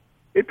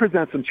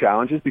presents some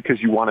challenges because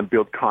you want to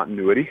build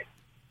continuity,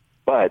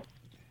 but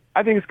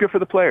I think it's good for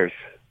the players.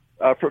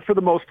 For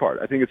the most part,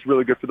 I think it's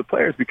really good for the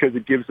players because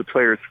it gives the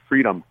players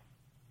freedom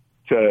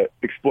to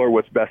explore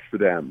what's best for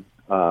them.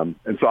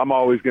 And so I'm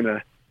always going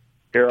to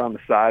err on the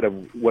side of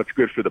what's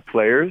good for the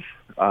players.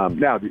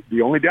 Now,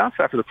 the only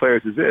downside for the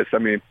players is this. I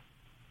mean,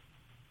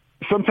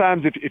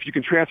 sometimes if you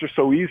can transfer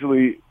so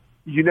easily,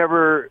 you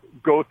never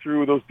go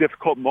through those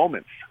difficult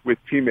moments with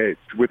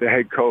teammates, with a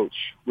head coach,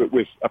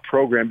 with a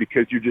program,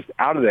 because you're just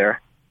out of there.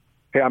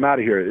 Hey, I'm out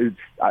of here.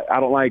 I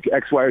don't like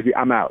X, Y, or Z.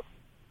 I'm out.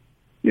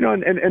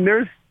 And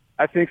there's,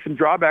 I think, some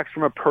drawbacks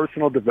from a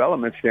personal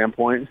development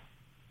standpoint,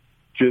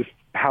 just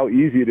how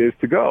easy it is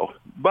to go.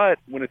 But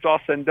when it's all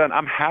said and done,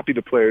 I'm happy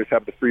the players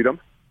have the freedom,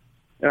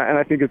 and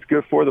I think it's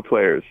good for the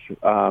players.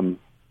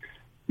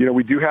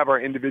 We do have our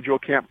individual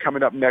camp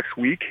coming up next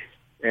week,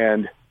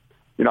 and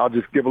I'll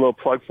just give a little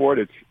plug for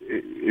it.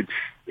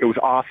 It was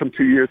awesome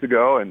 2 years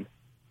ago, and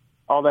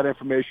all that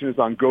information is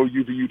on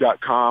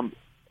gouvu.com,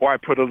 or I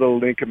put a little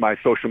link in my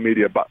social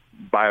media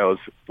bios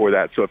for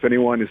that. So if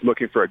anyone is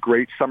looking for a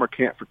great summer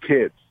camp for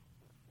kids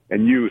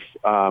and youth,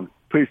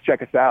 please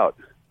check us out.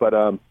 But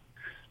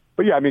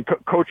yeah, I mean,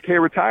 Coach K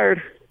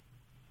retired.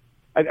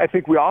 I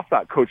think we all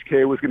thought Coach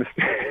K was going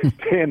to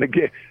stay in the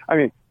game. I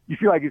mean, you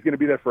feel like he's going to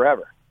be there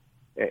forever,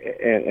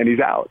 and he's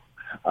out.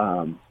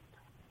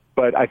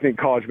 But I think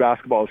college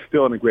basketball is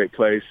still in a great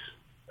place,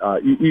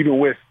 even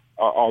with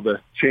all the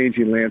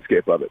changing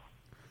landscape of it.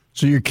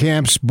 So your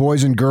camps,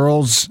 boys and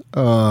girls,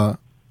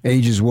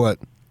 ages what?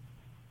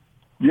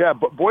 Yeah,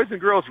 but boys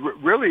and girls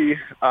really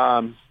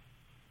kind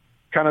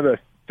of the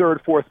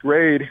third, fourth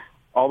grade,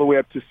 all the way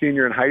up to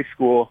senior in high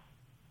school.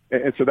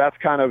 And so that's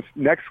kind of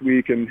next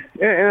week, and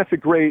that's a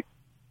great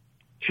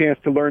chance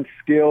to learn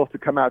skills, to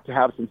come out to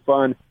have some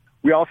fun.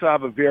 We also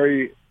have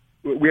we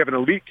have an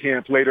elite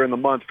camp later in the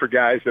month for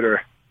guys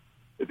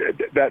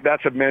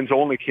that's a men's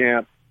only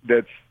camp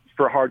that's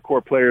for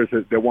hardcore players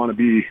that want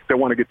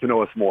to get to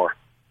know us more.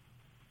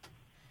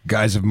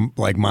 Guys of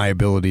like my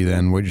ability,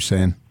 then, what you're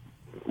saying?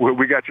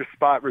 We got your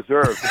spot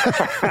reserved.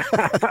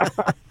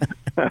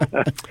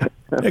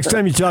 Next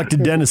time you talk to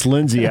Dennis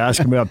Lindsay,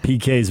 ask him about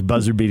PK's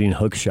buzzer-beating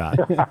hook shot.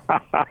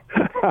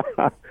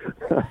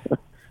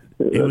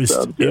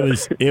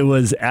 It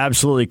was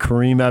absolutely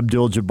Kareem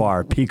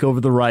Abdul-Jabbar. Peek over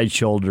the right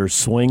shoulder,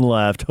 swing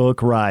left,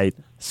 hook right,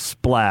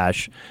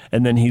 splash,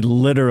 and then he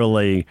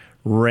literally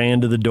ran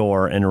to the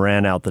door and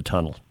ran out the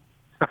tunnel.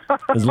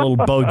 There's a little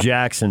Bo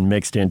Jackson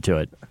mixed into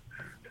it.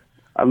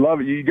 I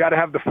love it. You got to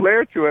have the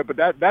flair to it, but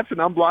that's an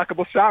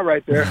unblockable shot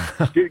right there.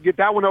 Get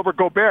that one over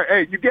Gobert.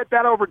 Hey, you get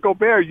that over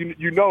Gobert,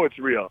 you know it's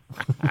real.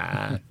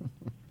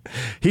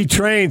 He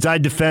trains. I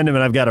defend him,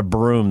 and I've got a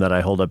broom that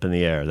I hold up in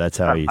the air. That's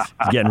how he's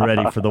getting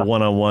ready for the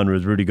one-on-one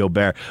with Rudy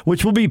Gobert,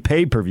 which will be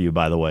pay-per-view,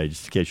 by the way,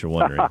 just in case you're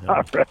wondering.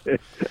 All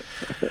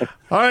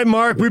right,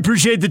 Mark, we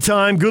appreciate the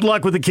time. Good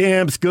luck with the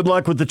camps. Good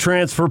luck with the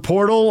transfer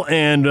portal,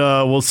 and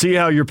we'll see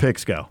how your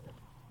picks go.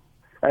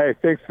 Hey,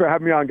 thanks for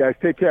having me on, guys.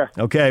 Take care.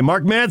 Okay,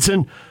 Mark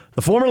Madsen,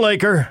 the former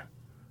Laker,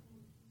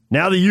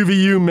 now the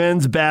UVU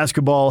men's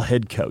basketball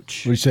head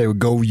coach. What do you say?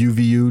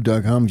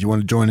 GoUVU.com. Do you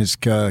want to join his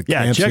camp?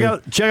 Yeah, check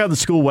out the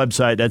school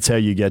website. That's how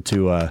you get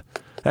to.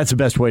 That's the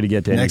best way to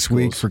get to next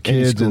week for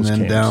kids, and then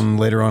camps. Down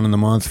later on in the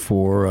month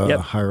for a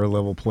higher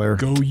level player.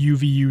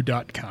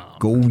 GoUVU.com.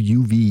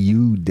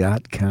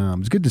 GoUVU.com.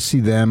 It's good to see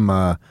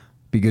them.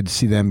 Be good to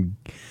see them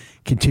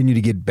continue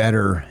to get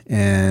better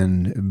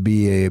and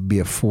be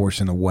a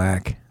force in the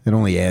WAC. It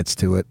only adds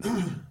to it.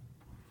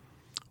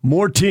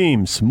 More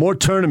teams, more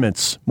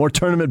tournaments, more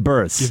tournament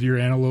berths. Give your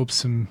Antelopes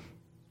some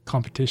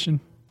competition.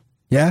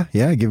 Yeah,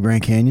 give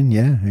Grand Canyon.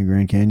 Yeah,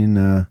 Grand Canyon.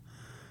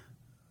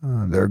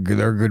 They're a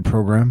good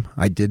program.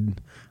 I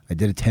did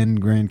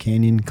attend Grand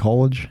Canyon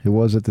College. It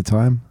was at the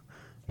time.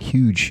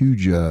 Huge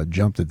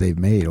jump that they've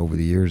made over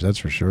the years. That's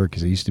for sure.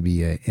 Because it used to be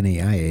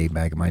NAIA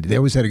back in my day. They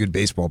always had a good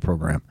baseball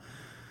program,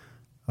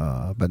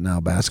 but now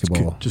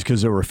basketball. Just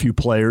because there were a few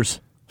players,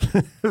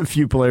 a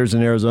few players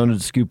in Arizona to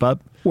scoop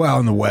up. Well,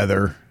 and the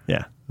weather.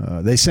 Yeah,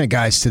 they sent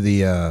guys to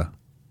the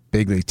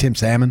big league. Tim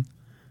Salmon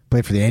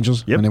played for the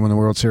Angels when they won the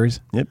World Series.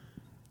 Yep.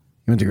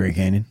 He went to Grand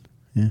Canyon.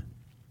 Yeah.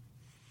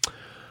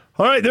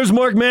 All right, there's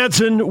Mark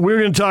Madsen. We're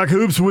going to talk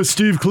hoops with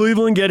Steve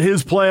Cleveland, get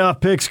his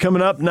playoff picks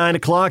coming up, 9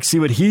 o'clock, see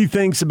what he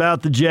thinks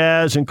about the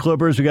Jazz and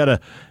Clippers. We got a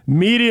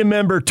media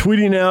member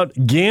tweeting out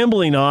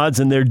gambling odds,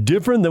 and they're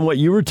different than what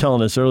you were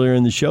telling us earlier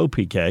in the show,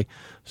 PK.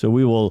 So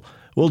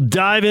we'll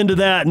dive into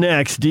that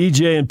next.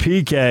 DJ and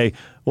PK,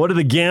 what are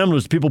the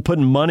gamblers, people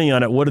putting money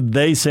on it? What are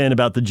they saying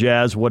about the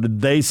Jazz? What are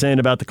they saying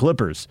about the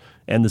Clippers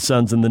and the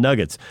Suns and the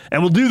Nuggets?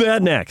 And we'll do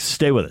that next.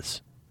 Stay with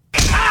us.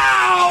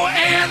 Ow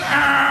and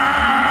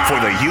for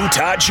the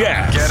Utah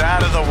Jazz. Get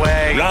out of the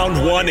way.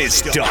 Round 1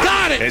 is done.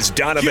 Got it. As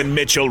Donovan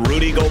Mitchell,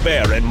 Rudy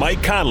Gobert, and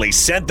Mike Conley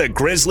sent the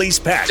Grizzlies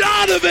packing.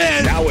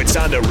 Donovan! Now it's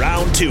on to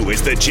round 2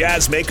 as the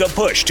Jazz make a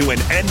push to an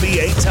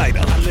NBA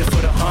title. I live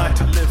for the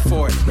hunt, I live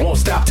for it. Won't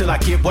stop till I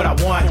get what I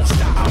want.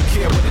 I don't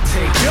care what it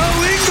takes. Joe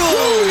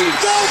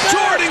Ingles!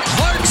 Jordan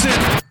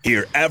Clarkson!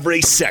 Hear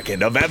every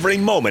second of every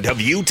moment of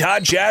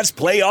Utah Jazz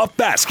playoff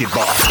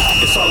basketball.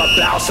 It's all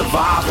about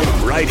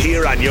survival. Right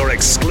here on your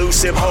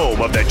exclusive home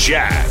of the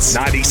Jazz.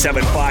 97.5,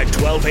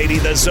 1280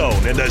 The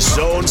Zone and the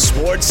Zone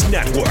Sports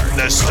Network.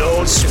 The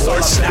Zone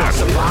Sports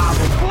Network.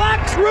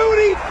 Flex,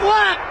 Rudy,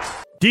 flex!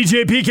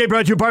 DJ PK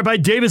brought to you in part by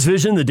Davis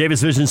Vision. The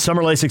Davis Vision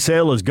Summer LASIK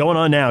sale is going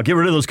on now. Get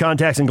rid of those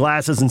contacts and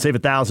glasses and save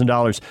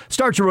 $1,000.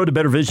 Start your road to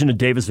better vision at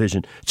Davis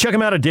Vision. Check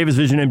them out at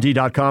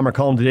davisvisionmd.com or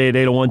call them today at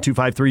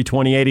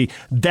 801-253-2080.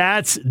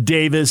 That's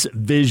Davis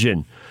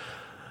Vision.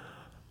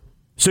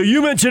 So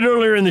you mentioned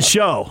earlier in the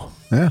show,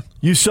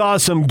 you saw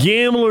some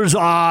gambling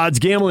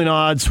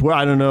odds where,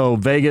 I don't know,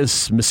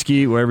 Vegas,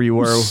 Mesquite, wherever you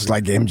were. It's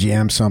like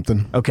MGM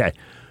something. Okay.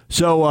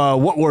 So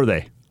what were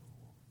they?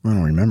 I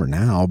don't remember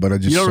now, but I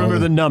just You don't saw remember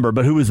the number,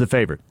 but who was the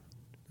favorite?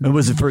 And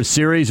was it for a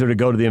series or to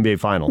go to the NBA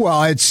Finals? Well,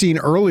 I had seen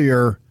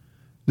earlier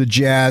the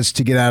Jazz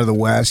to get out of the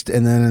West,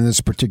 and then in this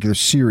particular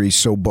series,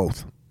 so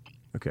both.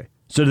 Okay.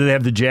 So do they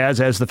have the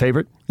Jazz as the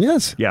favorite?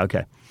 Yes. Yeah,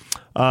 okay.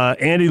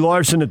 Andy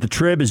Larson at the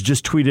Trib has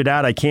just tweeted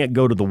out, I can't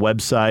go to the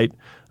website.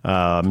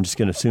 I'm just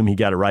going to assume he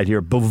got it right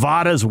here.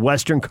 Bovada's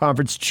Western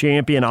Conference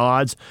champion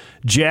odds,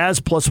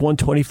 Jazz plus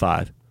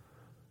 125.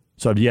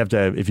 So if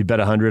you bet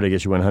 100, I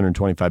guess you win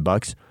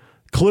 $125.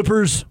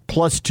 Clippers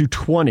plus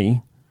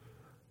 220.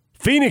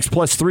 Phoenix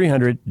plus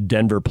 300.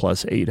 Denver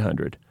plus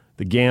 800.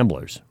 The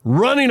Gamblers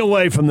running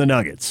away from the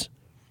Nuggets.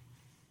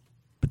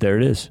 But there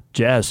it is.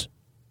 Jazz.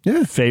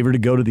 Yeah. Favored to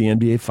go to the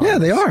NBA Finals. Yeah,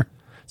 they are.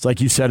 It's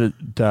like you said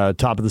at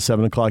top of the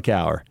 7 o'clock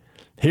hour.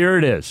 Here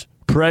it is.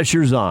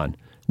 Pressure's on.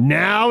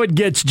 Now it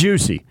gets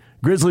juicy.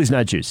 Grizzlies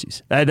not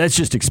juicy. That's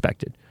just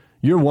expected.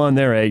 You're 1,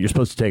 they're 8. You're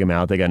supposed to take them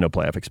out. They got no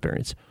playoff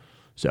experience.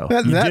 So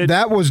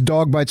that was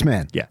dog bites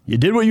man. Yeah, you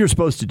did what you were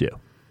supposed to do.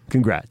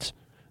 Congrats.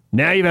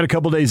 Now you've had a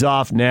couple days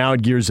off. Now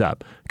it gears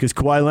up. Because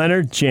Kawhi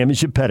Leonard,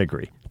 championship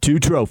pedigree. 2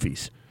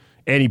 trophies.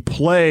 And he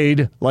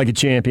played like a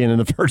champion in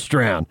the first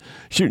round.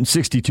 Shooting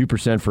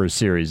 62% for a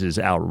series is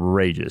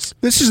outrageous.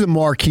 This is the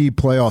marquee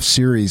playoff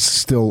series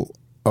still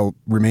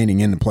remaining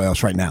in the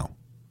playoffs right now.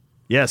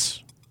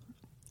 Yes.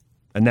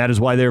 And that is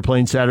why they're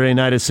playing Saturday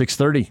night at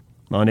 6:30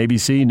 on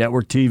ABC,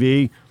 Network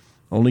TV.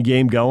 Only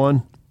game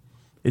going.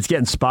 It's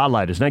getting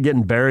spotlight. It's not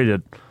getting buried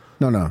at...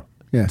 No.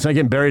 Yeah. It's not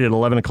getting buried at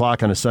 11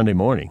 o'clock on a Sunday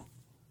morning.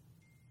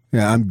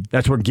 Yeah,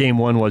 That's where game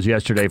 1 was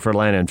yesterday for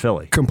Atlanta and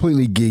Philly.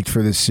 Completely geeked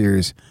for this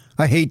series.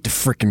 I hate the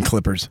frickin'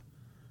 Clippers.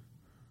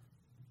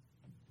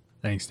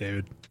 Thanks,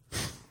 David.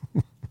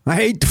 I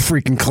hate the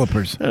freaking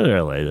Clippers.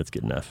 They're LA. That's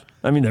good enough.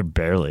 I mean, they're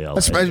barely LA.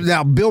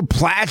 Now, Bill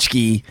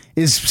Plaschke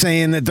is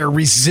saying that they're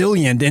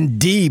resilient and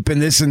deep and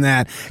this and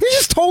that. He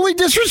just totally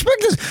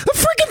disrespected this. The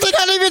freaking thing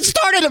hasn't even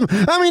started him.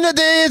 I mean,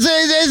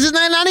 it's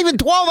not even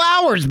 12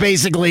 hours,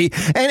 basically.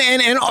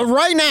 And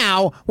right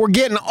now, we're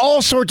getting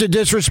all sorts of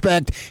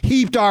disrespect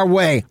heaped our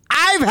way.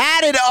 I've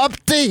had it up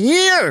to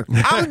here.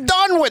 I'm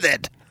done with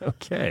it.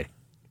 Okay.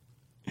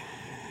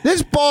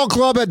 This ball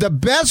club had the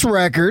best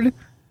record.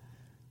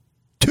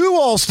 2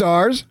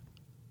 All-Stars.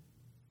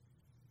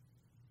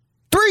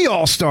 3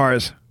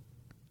 All-Stars.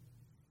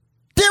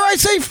 Dare I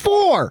say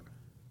 4?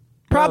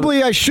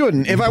 Probably I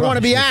shouldn't if I want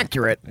to be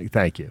accurate.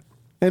 Thank you.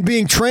 And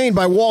being trained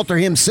by Walter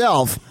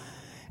himself.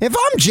 If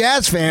I'm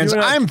Jazz fans,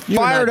 I'm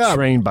fired up.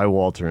 Trained by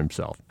Walter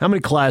himself. How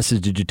many classes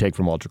did you take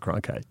from Walter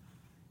Cronkite?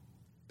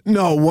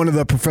 No, one of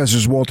the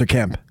professors, Walter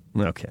Kemp.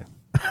 Okay.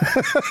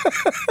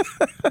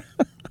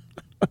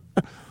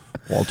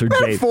 Walter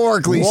Davis.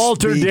 Metaphorically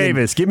Walter speaking,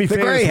 Davis. Give me the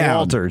famous Greyhound.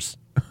 Walters.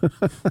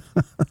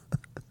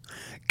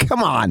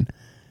 Come on.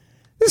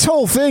 This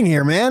whole thing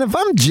here, man. If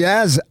I'm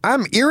Jazz,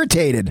 I'm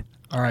irritated.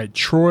 All right,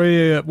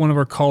 Troy, one of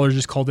our callers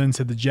just called in and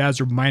said the Jazz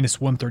are minus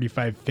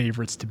 135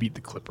 favorites to beat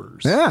the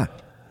Clippers. Yeah.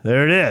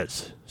 There it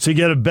is. So you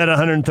got to bet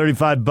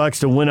 $135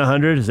 to win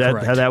 100? Is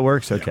that how that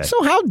works? Okay.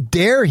 So how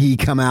dare he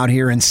come out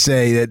here and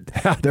say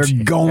that they're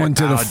going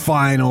to the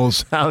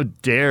finals? How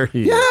dare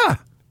he? Yeah.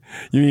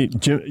 You mean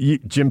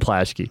Jim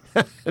Plaschke.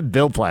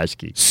 Bill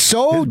Plaschke.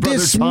 So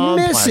His brother Tom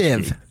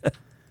dismissive. Plaschke.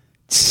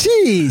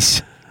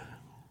 Jeez.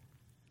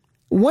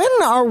 When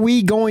are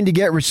we going to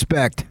get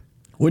respect?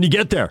 When you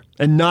get there,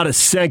 and not a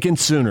second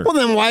sooner. Well,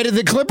 then why did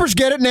the Clippers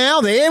get it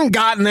now? They haven't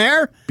gotten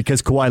there.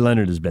 Because Kawhi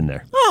Leonard has been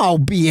there. Oh,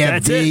 BFD.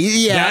 That's it.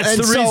 Yeah, That's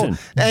and the reason.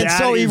 And That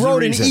so he is the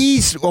wrote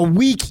reason. a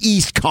weak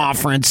East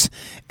Conference,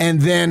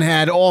 and then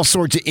had all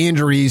sorts of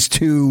injuries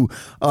to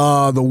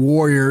the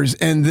Warriors,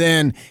 and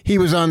then he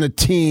was on the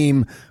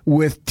team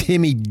with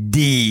Timmy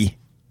D.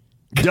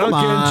 Duncan,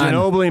 on.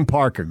 Ginobili, and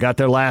Parker got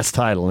their last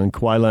title, and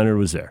Kawhi Leonard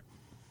was there.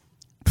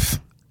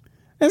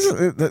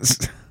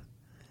 That's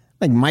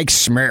like Mike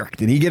Smirk.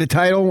 Did he get a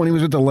title when he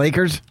was with the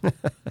Lakers?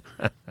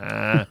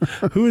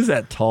 Who is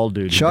that tall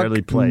dude Chuck who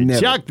barely played? Nevitt.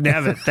 Chuck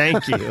Nevitt,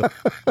 thank you.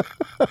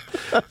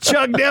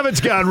 Chuck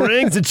Nevitt's got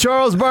rings and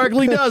Charles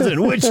Barkley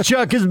doesn't. Which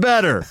Chuck is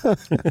better?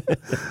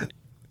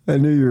 I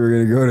knew you were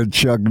going to go to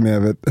Chuck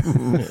Nevitt.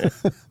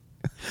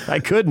 I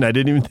couldn't. I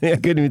couldn't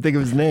even think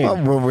of his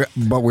name.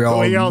 But we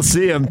all we all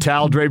see him,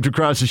 towel draped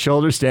across his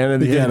shoulder, standing at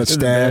the He had end a of the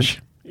stash.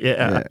 bench.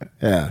 Yeah.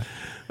 Yeah.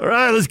 All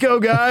right, let's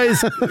go,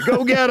 guys.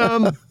 Go get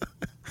him.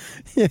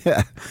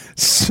 Yeah.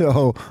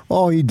 So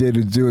all he did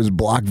is do is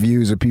block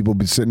views of people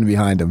sitting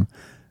behind him.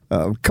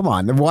 Come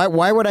on.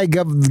 Why would I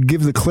give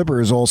the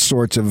Clippers all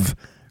sorts of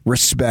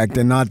respect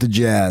and not the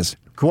Jazz?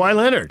 Kawhi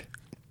Leonard.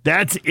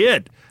 That's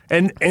it.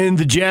 And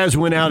the Jazz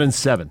went out in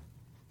 7.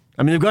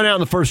 I mean, they've gone out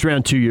in the first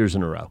round 2 years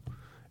in a row.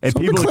 And So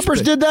the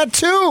Clippers did that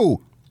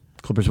too.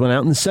 Clippers went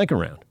out in the second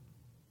round.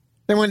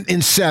 They went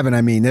in 7.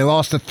 I mean, they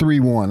lost to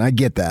 3-1. I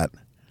get that.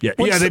 Yeah,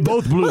 What's they the-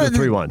 both blew what- the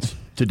 3-1s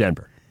to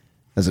Denver.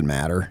 Doesn't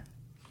matter.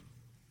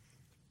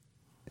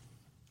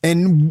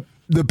 And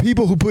the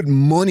people who put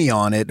money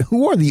on it,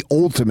 who are the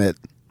ultimate?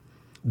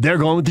 They're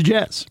going with the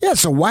Jazz. Yeah,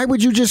 so why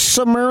would you just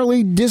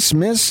summarily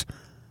dismiss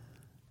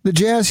the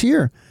Jazz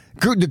here?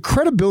 The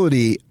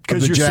credibility of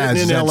Because the you're Jazz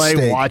sitting in is at L.A.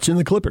 stake. watching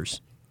the Clippers.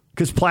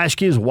 Because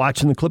Plaschke is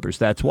watching the Clippers.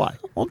 That's why.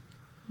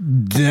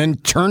 Then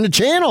turn the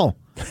channel.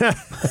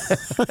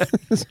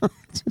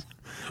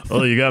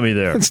 Oh, you got me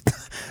there. It's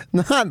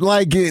not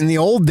like in the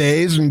old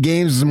days when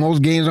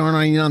most games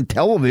aren't even on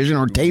television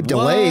or tape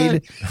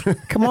delayed.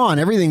 Come on,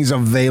 everything's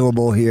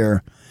available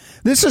here.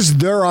 This is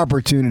their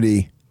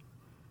opportunity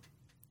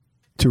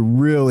to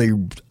really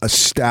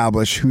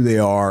establish who they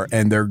are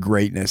and their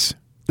greatness.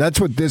 That's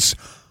what this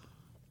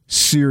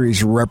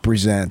series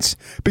represents.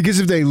 Because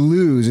if they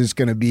lose, it's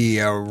going to be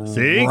a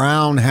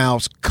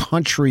roundhouse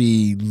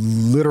country,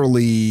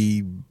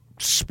 literally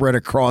spread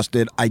across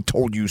it. I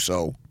told you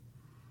so.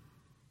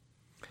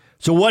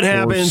 So what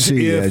happens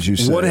as you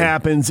say. what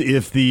happens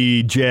if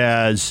the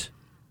Jazz,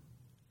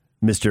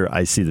 Mr.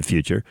 I see the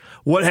future,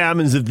 what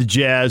happens if the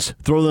Jazz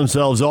throw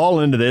themselves all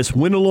into this,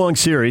 win a long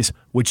series,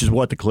 which is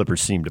what the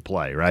Clippers seem to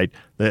play, right?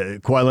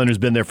 Kawhi Leonard's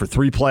been there for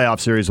 3 playoff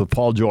series with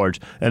Paul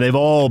George, and they've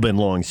all been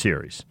long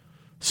series.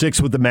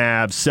 6 with the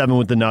Mavs, 7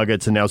 with the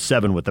Nuggets, and now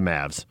 7 with the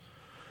Mavs.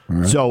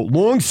 Right. So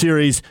long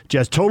series,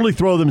 Jazz totally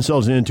throw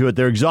themselves into it.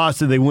 They're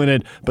exhausted, they win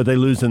it, but they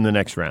lose in the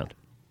next round.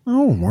 I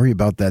don't worry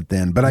about that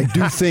then. But I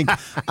do think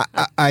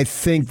I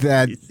think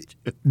that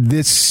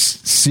this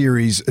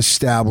series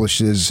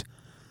establishes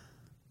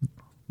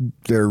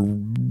their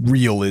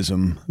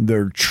realism,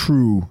 their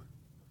truth.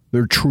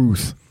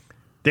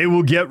 They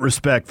will get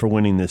respect for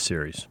winning this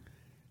series.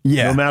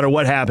 Yeah. No matter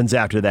what happens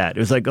after that. It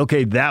was like,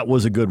 okay, that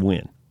was a good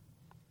win.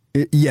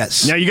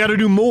 Yes. Now you got to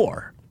do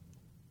more.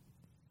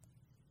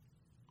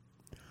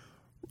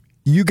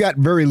 You got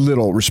very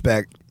little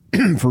respect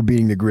for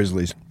beating the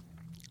Grizzlies.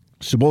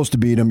 Supposed to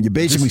beat them. You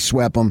basically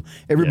swept them.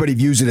 Everybody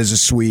views it as a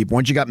sweep.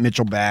 Once you got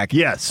Mitchell back.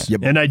 Yes.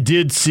 And I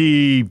did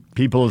see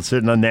people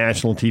sitting on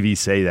national TV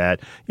say that.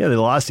 Yeah, they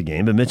lost a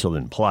game, but Mitchell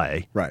didn't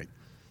play. Right.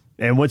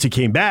 And once he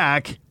came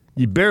back,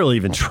 you barely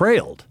even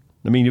trailed.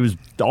 I mean, it was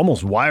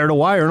almost wire to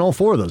wire in all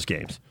 4 of those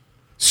games.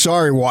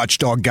 Sorry,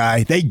 Watchdog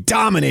guy. They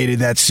dominated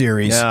that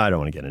series. Yeah, I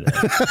don't want to get into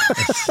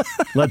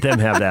that. Let them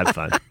have that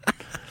fun.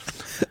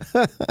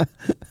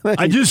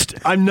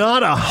 I'm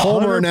not 100%.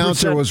 Homer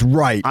announcer was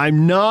right.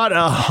 I'm not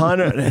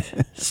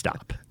 100.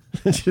 Stop.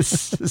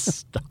 Just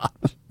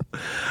stop.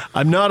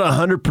 I'm not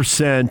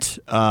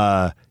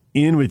 100%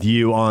 in with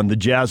you on the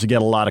Jazz will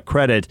get a lot of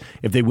credit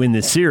if they win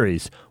this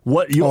series.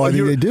 I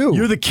think they do.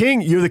 You're the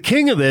king. You're the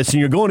king of this, and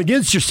you're going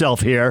against yourself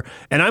here.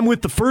 And I'm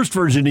with the first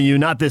version of you,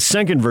 not this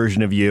second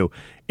version of you.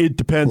 It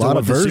depends on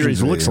what the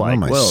series looks like.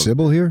 Am I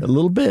Sybil here? A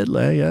little bit,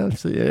 yeah.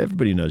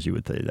 Everybody knows you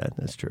would say that.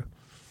 That's true.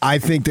 I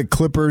think the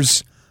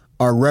Clippers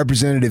are a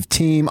representative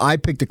team. I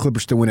picked the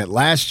Clippers to win it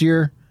last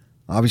year.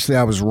 Obviously,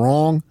 I was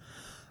wrong.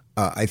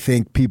 I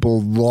think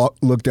people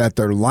looked at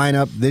their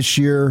lineup this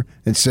year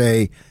and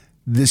say,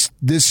 this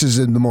is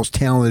the most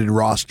talented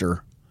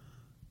roster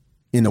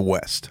in the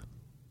West.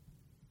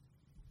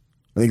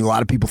 I think a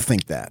lot of people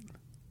think that.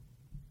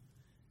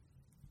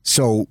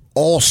 So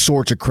all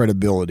sorts of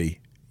credibility.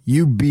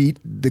 You beat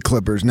the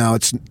Clippers. Now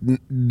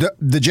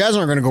the Jazz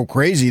aren't going to go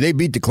crazy. They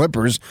beat the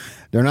Clippers.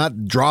 They're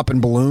not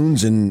dropping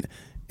balloons, and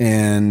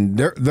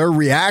their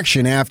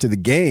reaction after the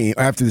game,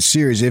 after the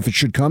series, if it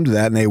should come to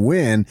that and they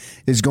win,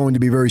 is going to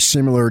be very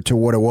similar to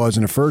what it was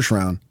in the first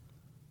round.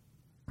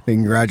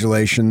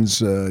 Congratulations.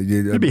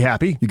 You'd be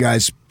happy. You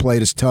guys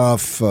played us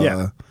tough.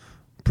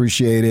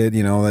 Appreciate it.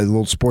 A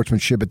little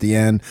sportsmanship at the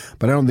end.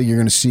 But I don't think you're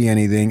going to see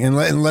anything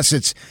unless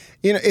it's,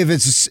 if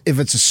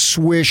it's a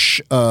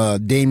swish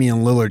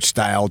Damian Lillard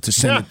style to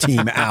send the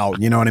team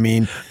out. You know what I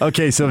mean?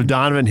 Okay, so if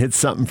Donovan hits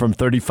something from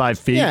 35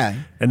 feet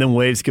and then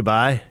waves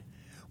goodbye.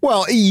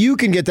 Well, you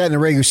can get that in the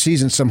regular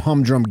season, some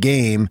humdrum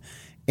game,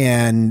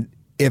 and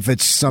if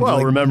it's something.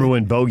 Well, remember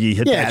when Bogey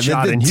hit that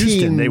shot in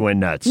Houston? They went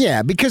nuts.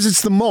 Yeah, because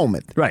it's the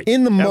moment. Right.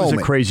 In the moment. That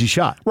was a crazy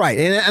shot. Right,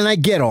 and I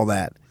get all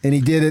that. And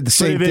he did it the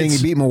same thing.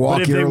 He beat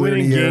Milwaukee earlier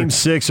in the year. But if they win in Game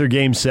 6 or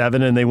Game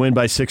 7 and they win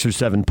by 6 or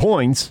 7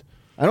 points,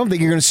 I don't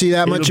think you're going to see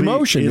that much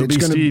emotion.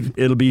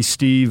 It'll be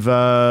Steve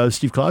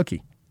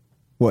Klauke.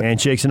 What?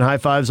 Handshakes and high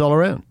fives all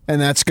around. And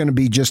that's going to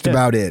be just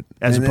about it.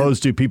 As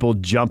opposed to people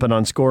jumping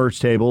on scorers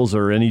tables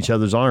or in each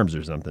other's arms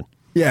or something.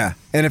 Yeah,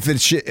 and if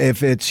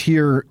it's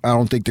here, I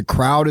don't think the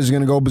crowd is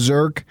going to go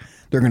berserk.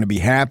 They're going to be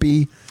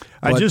happy.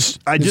 I just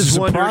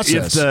wonder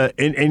if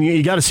and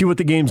you got to see what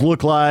the games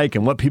look like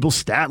and what people's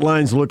stat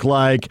lines look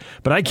like.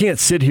 But I can't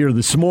sit here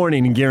this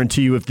morning and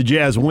guarantee you if the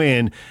Jazz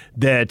win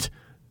that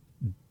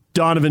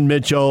Donovan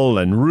Mitchell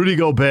and Rudy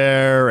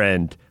Gobert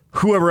and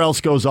whoever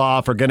else goes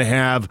off are going to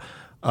have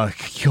a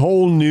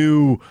whole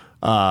new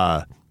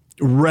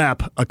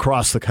rep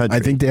across the country.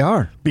 I think they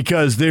are.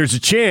 Because there's a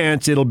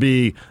chance it'll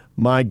be,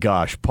 my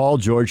gosh, Paul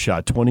George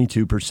shot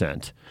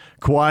 22%.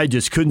 Kawhi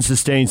just couldn't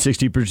sustain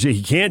 60%.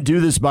 He can't do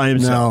this by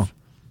himself.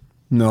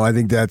 No, I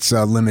think that's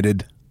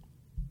limited.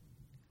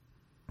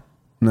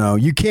 No,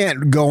 you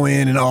can't go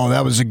in and,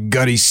 that was a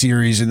gutty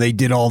series and they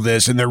did all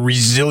this and they're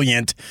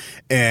resilient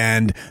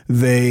and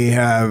they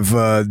have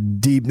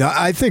deep. Now,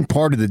 I think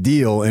part of the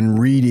deal in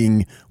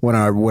reading what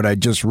I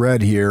just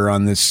read here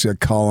on this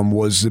column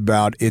was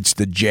about it's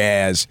the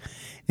Jazz,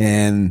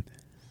 and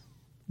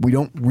we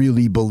don't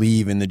really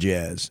believe in the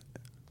Jazz.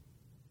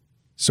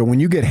 So when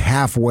you get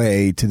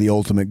halfway to the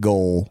ultimate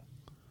goal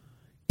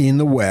in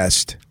the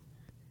West,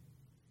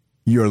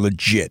 you're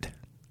legit.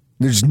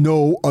 There's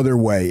no other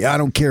way. I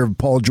don't care if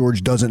Paul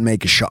George doesn't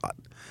make a shot,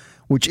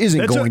 which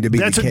isn't going to be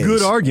the case. That's a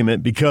good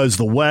argument because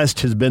the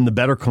West has been the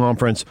better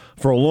conference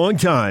for a long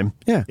time.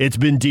 Yeah. It's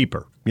been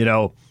deeper.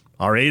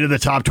 Are 8 of the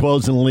top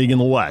 12s in the league in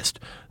the West.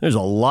 There's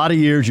a lot of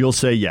years you'll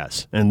say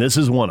yes, and this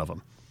is one of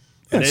them.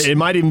 Yes. It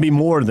might even be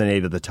more than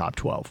 8 of the top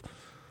 12.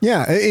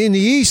 Yeah, in the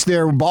East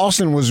there,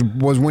 Boston was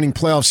winning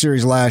playoff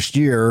series last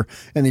year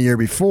and the year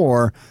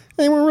before.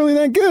 They weren't really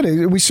that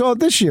good. We saw it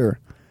this year.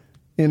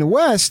 In the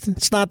West,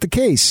 it's not the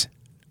case.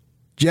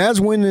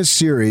 Jazz win this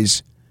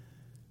series.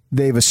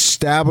 They've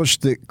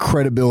established the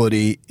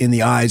credibility in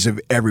the eyes of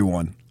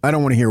everyone. I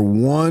don't want to hear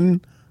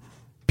one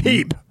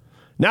peep.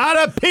 Not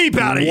a peep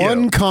out of you.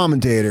 One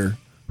commentator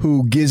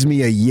who gives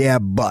me a yeah,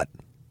 but.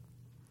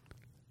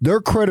 Their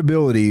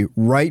credibility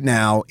right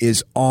now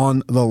is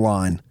on the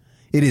line.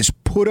 It is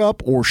put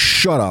up or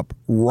shut up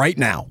right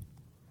now.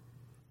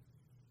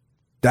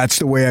 That's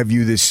the way I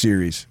view this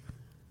series.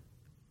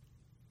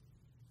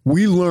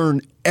 We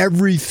learn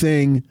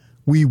everything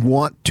we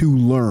want to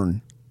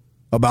learn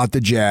about the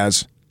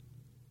Jazz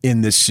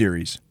in this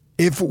series,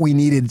 if we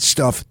needed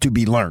stuff to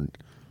be learned.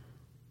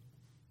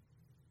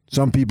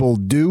 Some people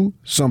do,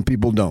 some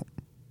people don't.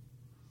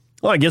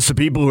 Well, I guess the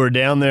people who are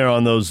down there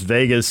on those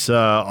Vegas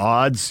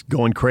odds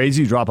going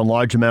crazy, dropping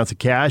large amounts of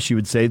cash, you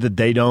would say that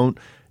they don't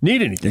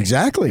need anything.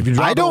 Exactly.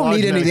 I don't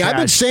need anything. I've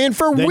been saying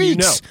for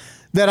weeks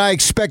that I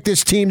expect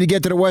this team to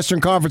get to the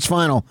Western Conference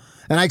Final,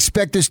 and I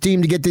expect this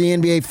team to get to the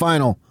NBA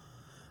Final.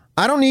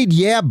 I don't need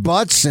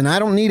buts, and I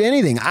don't need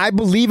anything. I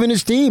believe in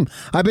his team.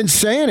 I've been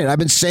saying it. I've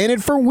been saying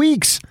it for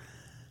weeks.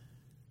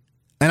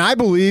 And I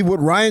believe what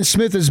Ryan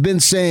Smith has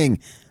been saying.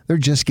 They're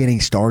just getting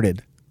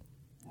started.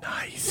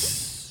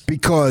 Nice.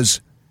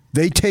 Because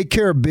they take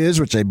care of biz,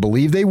 which I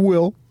believe they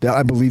will.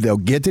 I believe they'll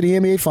get to the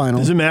NBA Final.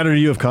 Does it matter to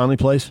you if Conley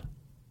plays?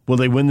 Will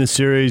they win this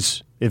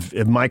series if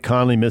Mike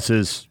Conley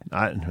misses,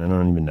 I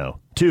don't even know,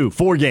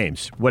 4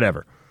 games,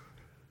 whatever?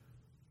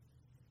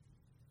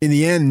 In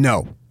the end,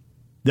 no.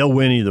 They'll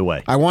win either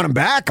way. I want him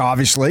back,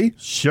 obviously.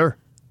 Sure.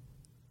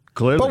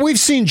 Clearly. But we've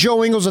seen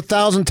Joe Ingles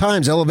 1,000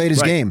 times elevate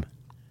his game.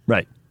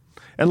 Right.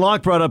 And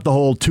Locke brought up the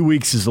whole 2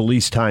 weeks is the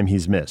least time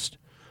he's missed.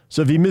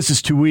 So if he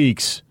misses 2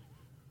 weeks...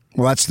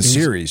 Well, that's the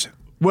series.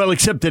 Well,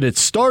 except that it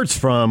starts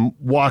from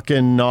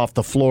walking off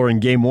the floor in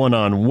Game 1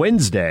 on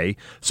Wednesday.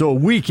 So a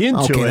week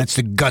into it... Okay, that's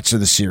the guts of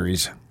the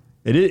series.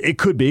 It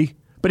could be.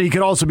 But he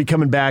could also be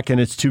coming back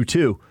and it's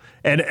 2-2.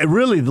 And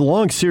really, the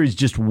long series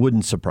just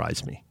wouldn't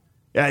surprise me.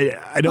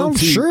 I don't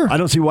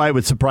see why it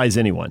would surprise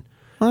anyone.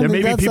 There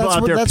may be people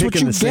out there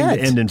picking this thing to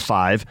end in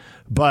 5,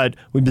 but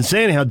we've been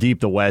saying how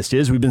deep the West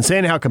is. We've been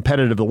saying how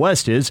competitive the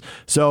West is.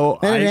 So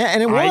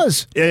it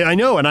was. I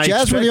know, and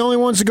Jazz were the only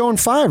ones to go in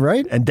 5,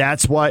 right? And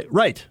that's why,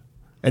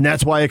 and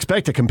that's why I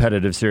expect a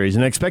competitive series,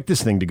 and I expect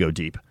this thing to go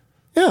deep.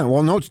 Yeah,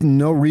 well,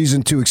 no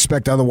reason to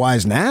expect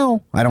otherwise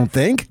now. I don't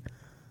think.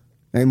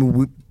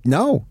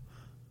 No.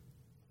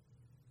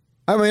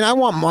 I mean, I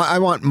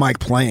want Mike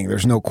playing.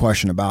 There's no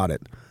question about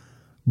it,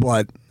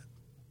 but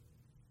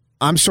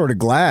I'm sort of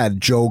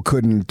glad Joe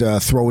couldn't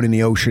throw it in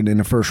the ocean in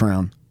the first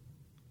round.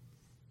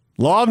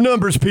 Law of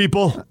numbers,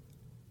 people.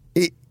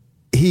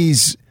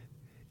 He's,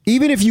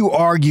 even if you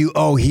argue,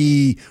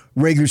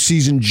 regular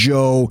season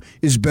Joe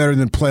is better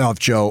than playoff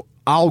Joe,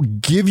 I'll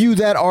give you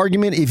that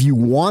argument if you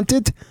want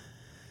it.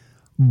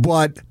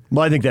 But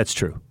I think that's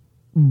true.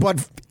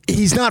 But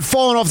he's not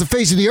falling off the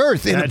face of the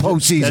earth in the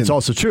postseason. That's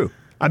also true.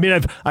 I mean,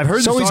 I've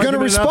heard. So he's going to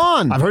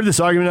respond. I've heard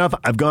this argument enough.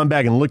 I've gone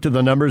back and looked at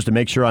the numbers to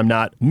make sure I'm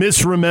not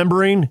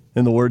misremembering,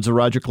 in the words of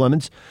Roger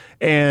Clemens.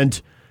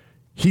 And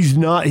he's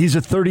not. He's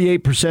a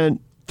 38%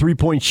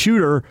 3-point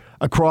shooter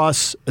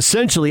across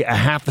essentially a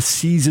half a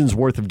season's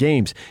worth of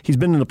games. He's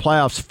been in the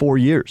playoffs 4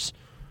 years.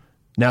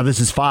 Now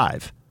this is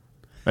 5.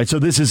 Right, so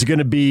this is going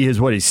to be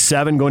he's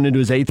 7 going into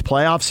his 8th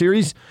playoff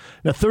series.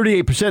 Now,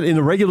 38% in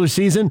the regular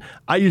season,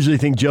 I usually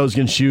think Joe's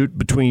going to shoot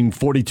between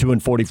 42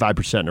 and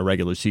 45% in a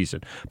regular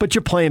season. But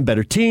you're playing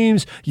better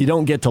teams. You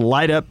don't get to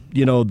light up,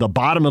 the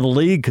bottom of the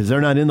league because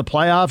they're not in the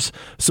playoffs.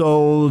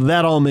 So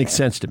that all makes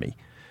sense to me.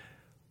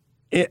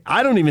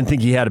 I don't even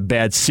think he had a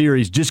bad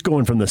series just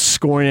going from the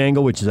scoring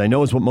angle, which I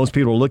know is what most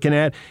people are looking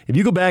at. If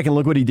you go back and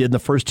look what he did in the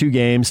first 2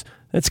 games,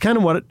 that's kind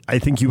of what I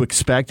think you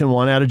expect and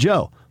want out of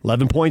Joe.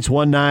 11 points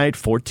one night,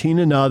 14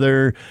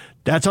 another.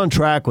 That's on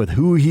track with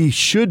who he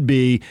should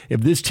be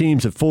if this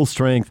team's at full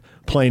strength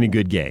playing a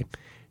good game.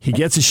 He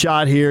gets a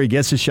shot here, he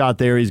gets a shot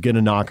there, he's going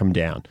to knock him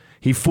down.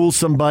 He fools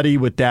somebody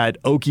with that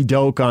okey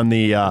doke on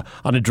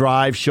a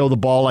drive, show the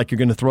ball like you're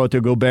going to throw it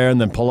to Gobert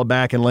and then pull it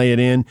back and lay it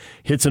in.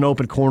 Hits an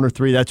open corner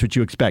 3. That's what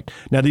you expect.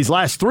 Now, these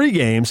last 3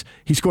 games,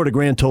 he scored a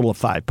grand total of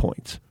 5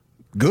 points.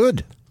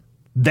 Good.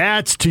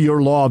 That's to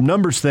your law of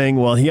numbers thing.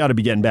 Well, he ought to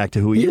be getting back to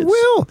who he is. He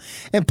will.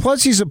 And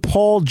plus, he's a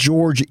Paul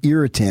George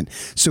irritant.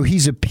 So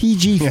he's a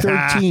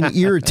PG-13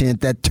 irritant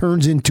that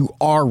turns into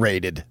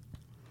R-rated.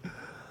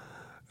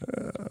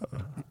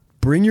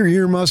 Bring your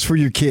earmuffs for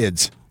your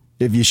kids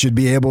if you should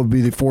be able to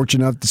be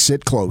fortunate enough to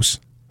sit close.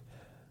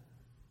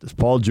 Does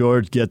Paul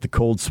George get the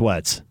cold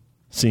sweats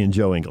seeing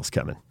Joe Ingles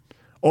coming?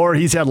 Or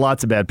he's had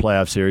lots of bad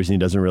playoff series and he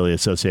doesn't really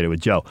associate it with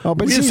Joe. Oh,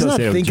 but he's not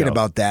thinking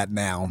about that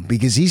now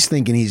because he's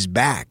thinking he's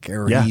back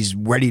or he's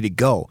ready to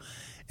go.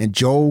 And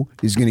Joe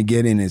is going to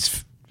get in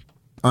his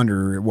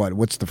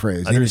what's the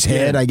phrase? Under in his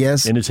head, I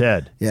guess. In his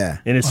head. Yeah.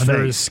 In his Under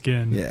face. his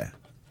skin. Yeah.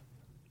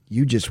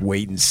 You just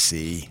wait and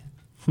see.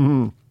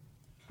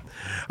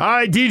 All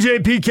right, DJ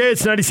PK,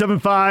 it's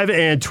 97.5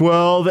 and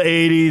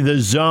 1280 The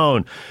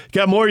Zone.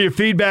 Got more of your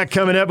feedback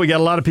coming up. We got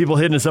a lot of people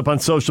hitting us up on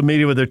social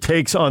media with their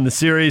takes on the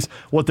series,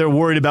 what they're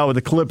worried about with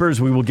the Clippers.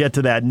 We will get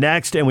to that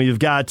next. And we've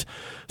got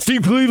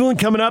Steve Cleveland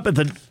coming up at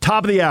the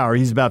top of the hour.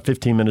 He's about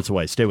 15 minutes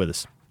away. Stay with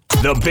us.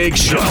 The Big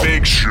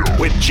Show,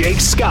 with Jake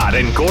Scott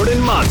and Gordon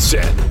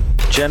Monson.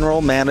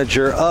 General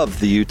manager of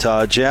the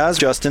Utah Jazz,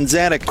 Justin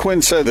Zanuck. Quinn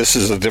said this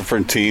is a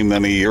different team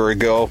than a year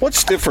ago.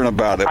 What's different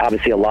about it?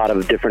 Obviously, a lot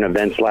of different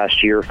events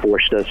last year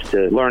forced us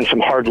to learn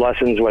some hard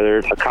lessons, whether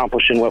it's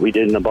accomplishing what we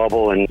did in the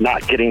bubble and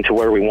not getting to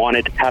where we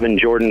wanted. Having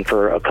Jordan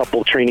for a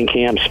couple training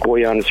camps,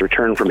 Bojan's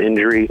return from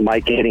injury,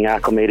 Mike getting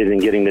acclimated and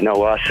getting to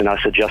know us and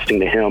us adjusting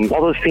to him.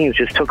 All those things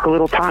just took a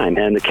little time.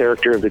 And the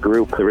character of the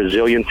group, the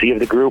resiliency of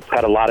the group,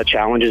 had a lot of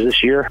challenges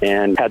this year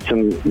and had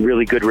some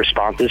really good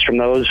responses from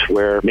those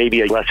where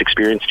maybe a less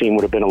experienced team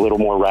would have been a little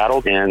more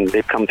rattled, and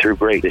they've come through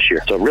great this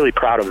year. So really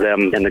proud of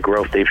them and the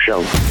growth they've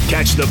shown.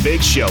 Catch the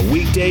Big Show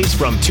weekdays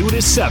from 2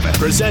 to 7,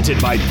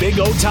 presented by Big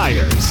O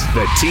Tires,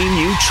 the team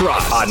you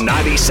trust, on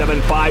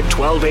 97.5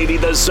 1280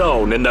 The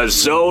Zone and the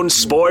Zone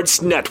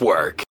Sports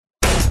Network.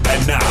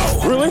 And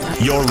now,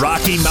 your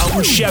Rocky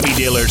Mountain Chevy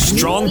dealer's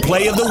strong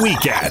play of the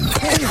weekend.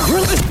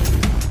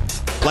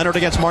 Leonard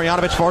against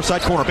Marjanovic, far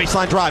side corner,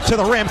 baseline drive to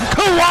the rim.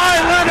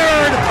 Kawhi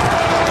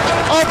Leonard!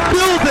 A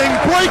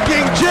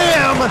building-breaking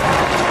jam!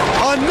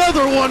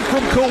 Another one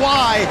from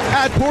Kawhi.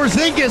 Add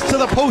Porzingis to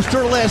the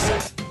poster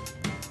list.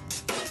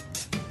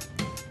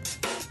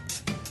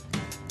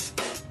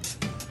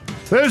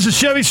 There's a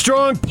Chevy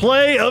Strong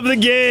play of the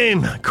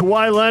game.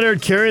 Kawhi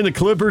Leonard carrying the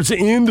Clippers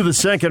into the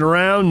second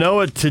round.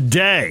 Know it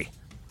today.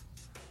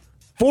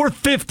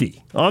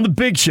 $450 on the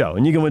Big Show,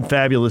 and you can win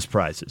fabulous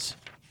prizes.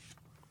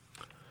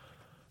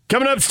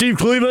 Coming up, Steve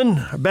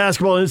Cleveland, our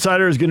basketball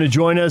insider, is going to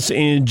join us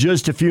in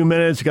just a few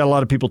minutes. Got a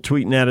lot of people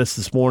tweeting at us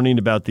this morning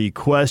about the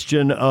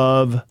question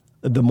of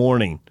the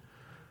morning.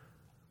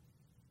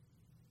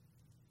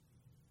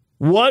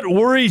 What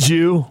worries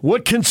you?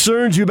 What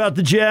concerns you about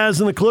the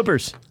Jazz and the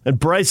Clippers? And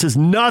Bryce says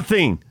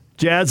nothing.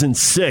 Jazz in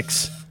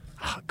 6.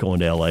 Going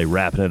to L.A.,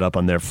 wrapping it up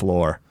on their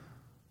floor.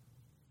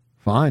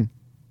 Fine.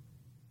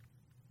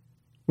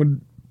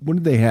 What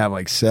did they have,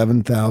 like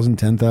 7,000,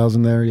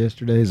 10,000 there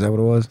yesterday? Is that what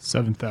it was?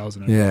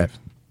 7,000. Yeah.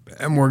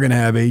 And we're going to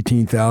have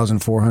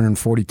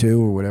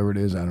 18,442 or whatever it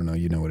is. I don't know.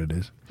 You know what it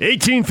is.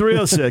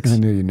 18,306. I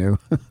knew you knew.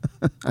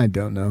 I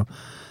don't know.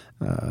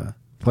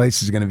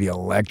 Place is going to be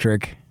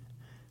electric.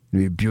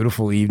 It'll be a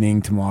beautiful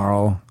evening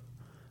tomorrow.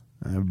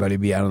 Everybody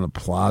will be out on the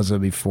plaza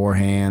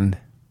beforehand.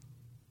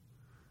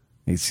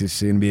 It's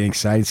just going to be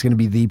exciting. It's going to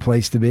be the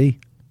place to be.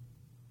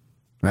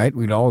 Right?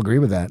 We'd all agree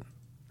with that.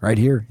 Right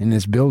here in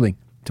this building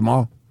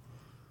tomorrow.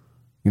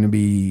 Going to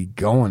be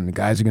going. The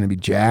guys are going to be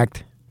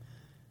jacked.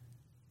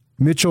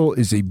 Mitchell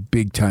is a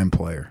big-time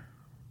player.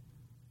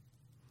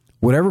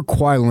 Whatever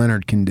Kawhi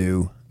Leonard can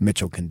do,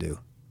 Mitchell can do.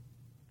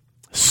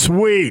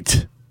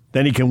 Sweet.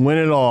 Then he can win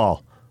it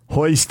all.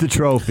 Hoist the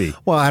trophy.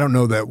 Well, I don't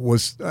know that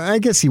was... I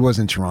guess he was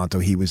in Toronto.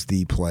 He was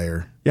the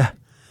player. Yeah.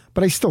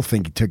 But I still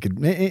think he took it...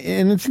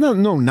 And it's no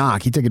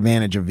knock. He took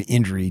advantage of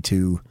injury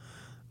to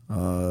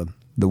the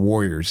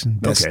Warriors.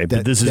 Okay,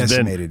 but this has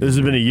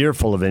been a year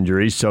full of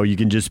injuries, so you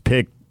can just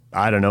pick...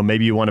 I don't know.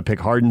 Maybe you want to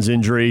pick Harden's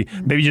injury.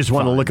 Maybe you just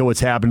want to look at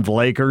what's happened to the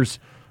Lakers.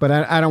 But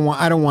I don't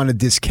want to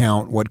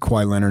discount what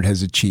Kawhi Leonard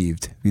has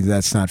achieved, because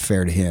that's not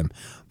fair to him.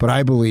 But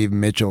I believe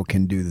Mitchell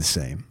can do the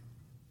same.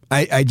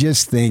 I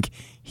just think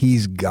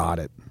he's got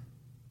it.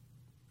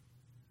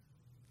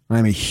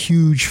 I'm a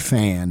huge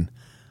fan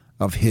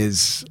of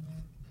his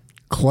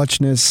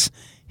clutchness,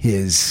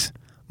 his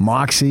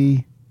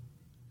moxie,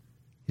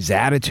 his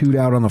attitude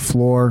out on the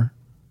floor.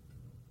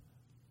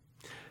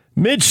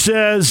 Mitch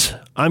says,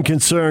 I'm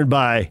concerned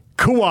by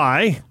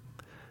Kawhi,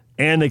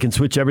 and they can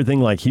switch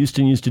everything like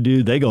Houston used to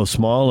do. They go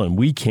small, and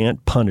we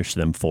can't punish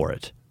them for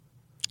it.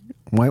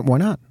 Why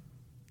not?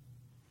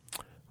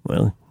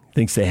 Well, he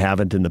thinks they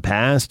haven't in the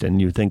past,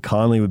 and you think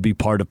Conley would be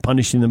part of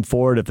punishing them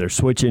for it. If they're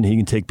switching, he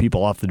can take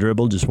people off the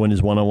dribble, just win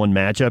his one-on-one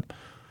matchup.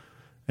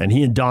 And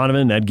he and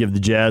Donovan, that'd give the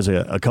Jazz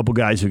a couple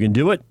guys who can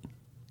do it.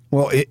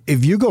 Well,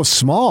 if you go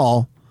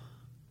small,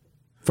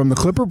 from the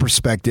Clipper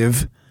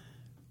perspective,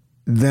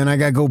 then I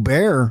got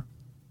Gobert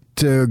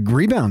to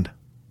rebound.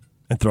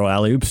 And throw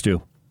alley-oops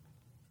too.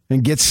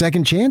 And get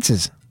second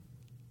chances.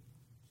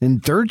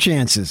 And third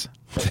chances.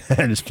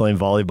 And just playing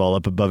volleyball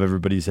up above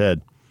everybody's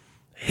head.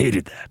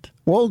 Hated that.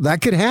 Well,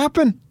 that could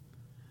happen.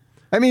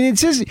 I mean,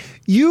 it's just,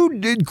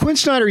 Quinn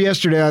Snyder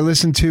yesterday,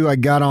 I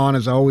got on,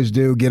 as I always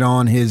do, get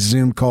on his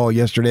Zoom call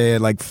yesterday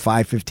at like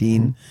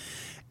 5:15.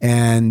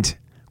 And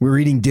we were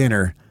eating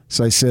dinner.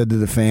 So I said to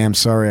the fam,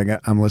 sorry,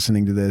 I'm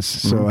listening to this.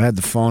 So I had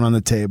the phone on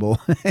the table.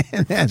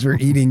 And as we're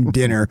eating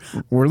dinner,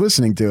 we're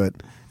listening to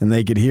it. And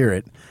they could hear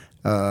it.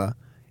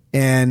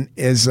 And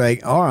it's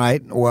like, all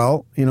right,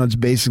 well, it's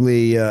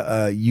basically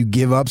you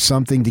give up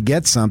something to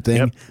get something.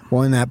 Yep.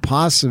 Well, in that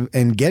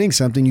and getting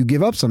something, you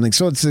give up something.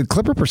 So it's a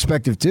Clipper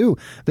perspective, too.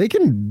 They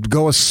can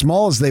go as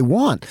small as they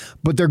want,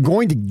 but they're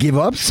going to give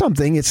up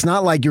something. It's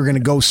not like you're going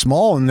to go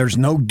small and there's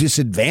no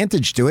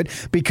disadvantage to it,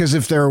 because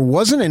if there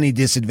wasn't any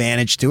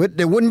disadvantage to it,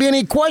 there wouldn't be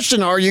any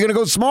question, are you going to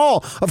go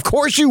small? Of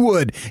course you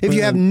would. If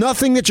you have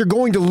nothing that you're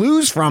going to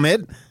lose from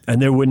it.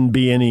 And there wouldn't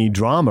be any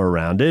drama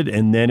around it,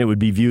 and then it would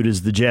be viewed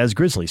as the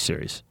Jazz-Grizzlies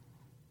series.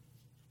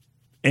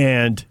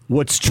 And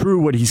what's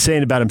true, what he's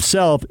saying about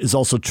himself, is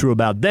also true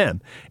about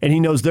them. And he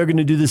knows they're going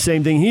to do the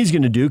same thing he's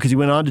going to do, because he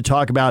went on to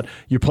talk about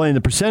you're playing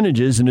the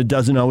percentages, and it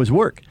doesn't always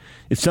work.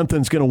 If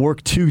something's going to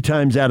work 2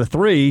 times out of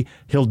 3,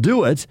 he'll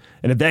do it.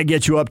 And if that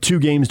gets you up 2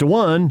 games to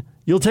 1,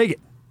 you'll take it.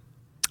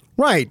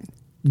 Right.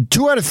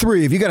 2 out of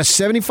 3. If you got a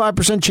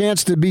 75%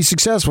 chance to be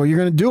successful, you're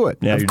going to do it.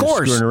 Yeah, of you're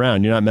course. Just screwing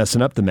around. You're not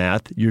messing up the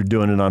math. You're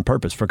doing it on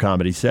purpose for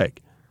comedy's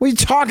sake. What are you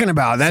talking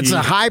about? That's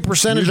a high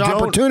percentage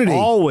opportunity.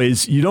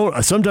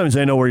 Sometimes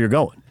I know where you're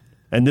going.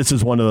 And this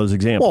is one of those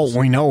examples.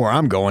 Well, we know where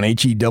I'm going,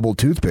 HE double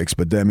toothpicks.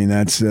 But, I mean,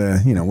 that's, what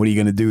are you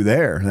going to do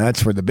there?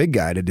 That's for the big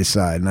guy to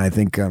decide. And I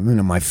think,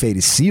 my fate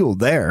is sealed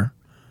there.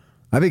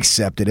 I've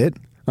accepted it.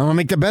 I'm going to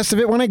make the best of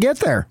it when I get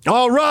there.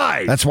 All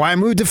right. That's why I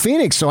moved to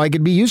Phoenix, so I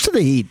could be used to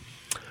the heat.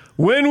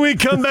 When we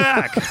come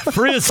back,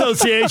 free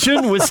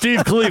association with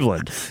Steve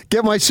Cleveland.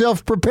 Get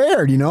myself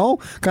prepared, kind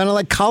of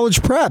like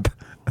college prep.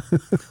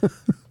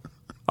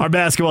 Our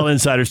basketball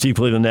insider, Steve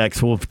Cleveland,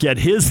 next. We'll get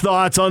his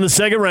thoughts on the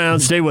second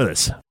round. Stay with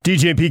us.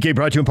 DJ and PK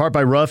brought to you in part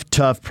by Rough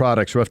Tough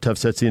Products. Rough Tough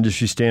sets the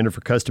industry standard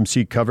for custom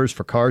seat covers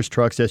for cars,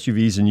 trucks,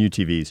 SUVs, and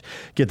UTVs.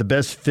 Get the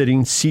best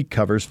fitting seat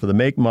covers for the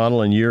make,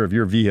 model, and year of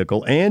your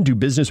vehicle, and do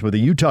business with a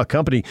Utah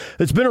company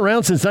that's been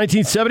around since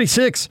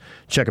 1976.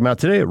 Check them out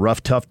today at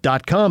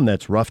roughtough.com.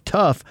 That's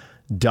roughtough.com.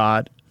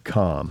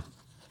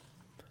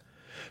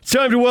 It's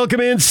time to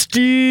welcome in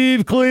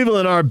Steve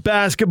Cleveland, our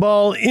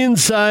basketball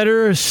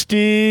insider.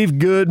 Steve,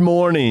 good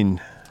morning.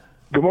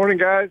 Good morning,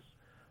 guys.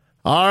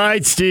 All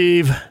right,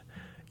 Steve.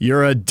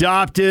 Your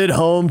adopted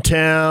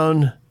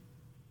hometown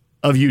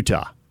of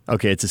Utah.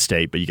 Okay, it's a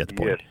state, but you get the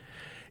point. Yes.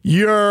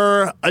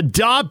 Your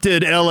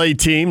adopted LA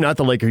team, not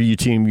the Laker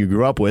team you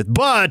grew up with,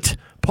 but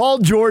Paul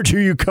George, who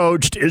you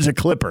coached, is a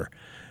Clipper.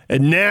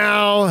 And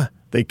now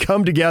they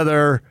come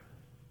together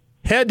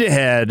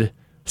head-to-head,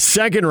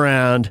 second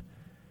round.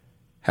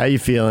 How you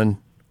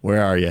feeling?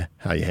 Where are you?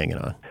 How you hanging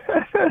on?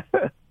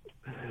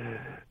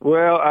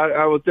 Well,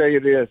 I will tell you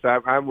this.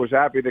 I was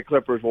happy the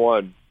Clippers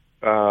won.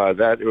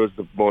 That it was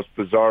the most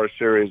bizarre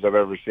series I've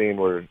ever seen,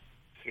 where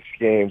 6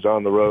 games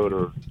on the road,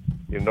 or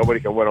nobody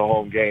can win a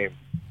home game.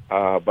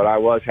 But I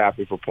was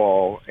happy for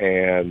Paul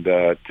and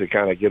to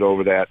kind of get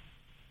over that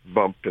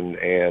bump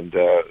and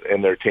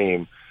their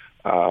team.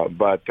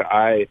 But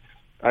I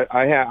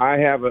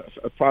have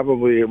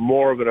probably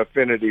more of an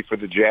affinity for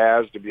the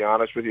Jazz, to be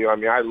honest with you. I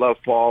mean, I love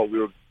Paul. We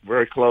were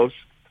very close,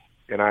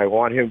 and I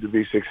want him to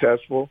be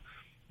successful.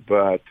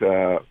 But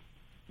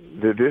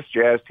this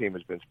Jazz team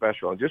has been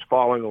special. And just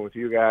following them with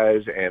you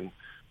guys and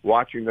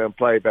watching them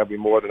play, that'd be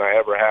more than I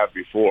ever have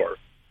before.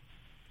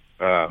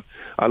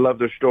 I love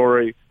their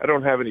story. I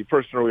don't have any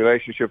personal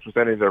relationships with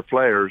any of their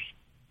players,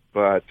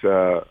 but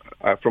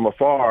from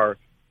afar,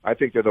 I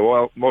think they're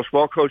the most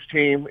well-coached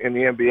team in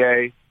the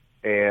NBA,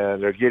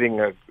 and they're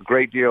getting a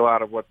great deal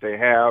out of what they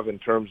have in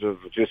terms of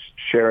just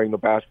sharing the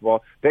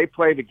basketball. They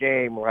play the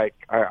game like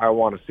I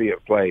want to see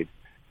it played.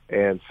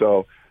 And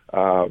so,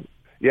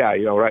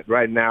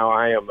 right now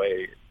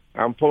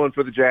I'm pulling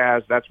for the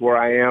Jazz. That's where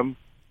I am.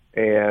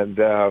 And,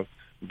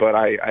 but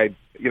I'm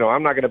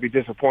not going to be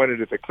disappointed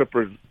if the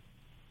Clippers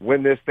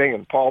win this thing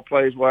and Paul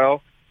plays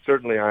well.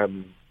 Certainly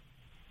I'm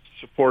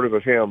supportive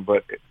of him,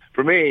 but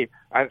for me,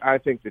 I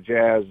think the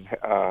Jazz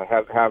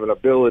have an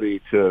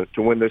ability to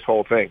win this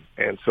whole thing.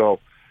 And so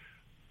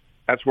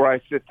that's where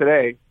I sit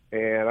today,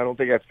 and I don't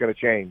think that's going to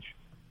change.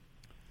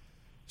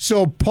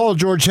 So Paul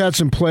George had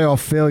some playoff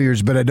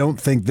failures, but I don't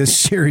think this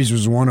series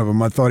was one of them.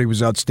 I thought he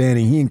was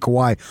outstanding. He and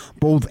Kawhi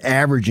both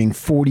averaging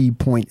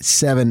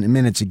 40.7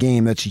 minutes a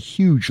game. That's a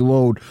huge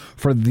load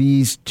for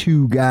these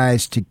two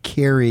guys to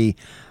carry.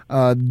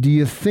 Do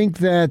you think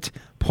that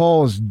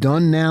Paul is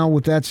done now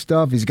with that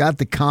stuff? He's got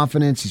the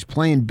confidence. He's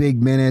playing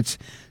big minutes.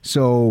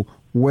 So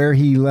where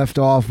he left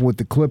off with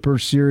the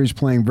Clippers series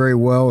playing very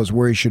well is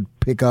where he should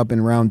pick up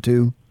in round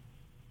 2?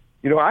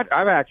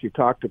 I've actually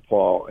talked to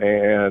Paul,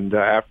 and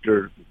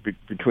after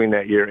between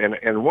that year,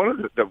 and one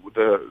of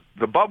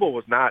the bubble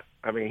was not.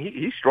 I mean,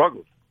 he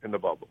struggled in the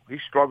bubble. He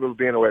struggled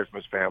being away from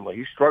his family.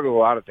 He struggled a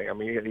lot of things. I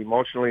mean,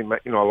 emotionally,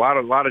 a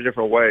lot of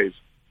different ways.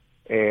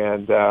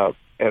 And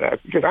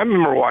because I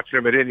remember watching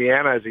him at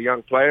Indiana as a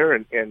young player,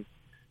 and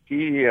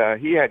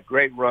he had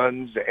great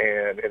runs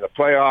and in the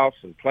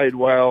playoffs and played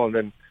well, and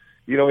then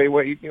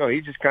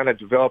he just kind of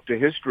developed a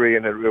history,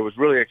 and it was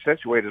really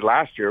accentuated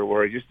last year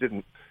where he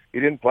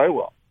didn't play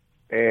well,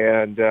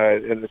 and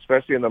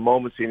especially in the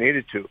moments he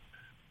needed to.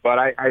 But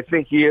I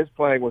think he is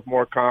playing with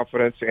more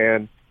confidence.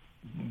 And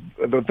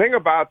the thing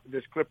about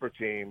this Clipper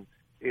team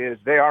is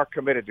they are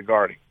committed to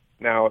guarding.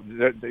 Now,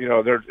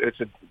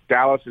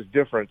 Dallas is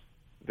different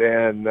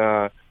than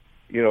the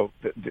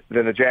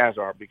Jazz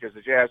are, because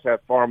the Jazz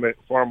have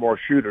far more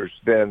shooters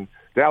than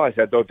Dallas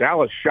had. Though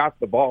Dallas shot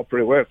the ball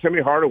pretty well.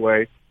 Timmy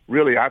Hardaway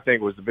really, I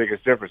think, was the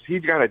biggest difference. He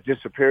kind of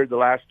disappeared the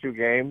last 2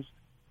 games.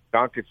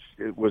 Doncic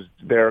was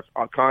there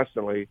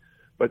constantly,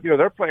 but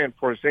they're playing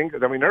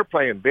Porzingis. I mean, they're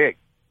playing big,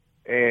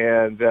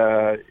 and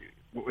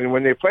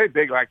when they play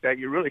big like that,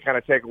 you really kind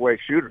of take away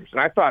shooters. And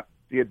I thought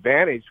the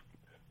advantage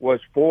was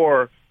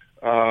for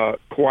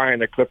Kawhi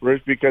and the Clippers,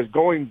 because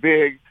going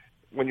big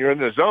when you're in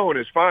the zone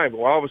is fine, but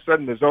all of a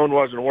sudden the zone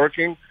wasn't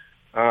working.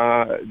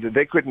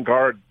 They couldn't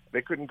guard.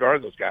 They couldn't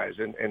guard those guys,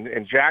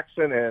 and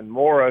Jackson and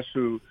Morris,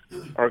 who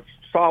are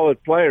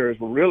solid players,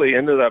 really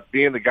ended up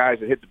being the guys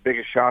that hit the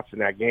biggest shots in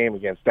that game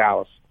against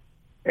Dallas,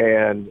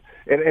 and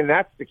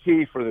that's the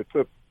key for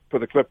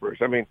the Clippers.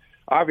 I mean,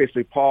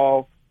 obviously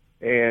Paul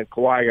and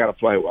Kawhi got to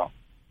play well,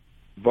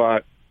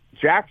 but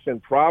Jackson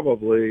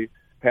probably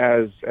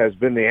has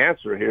been the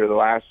answer here the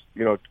last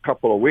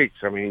couple of weeks.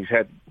 I mean, he's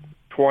had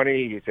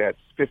 20, he's had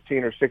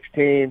 15 or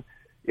 16.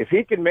 If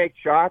he can make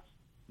shots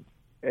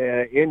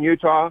in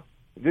Utah,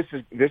 this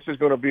is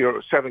going to be a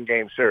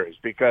 7-game series,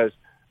 because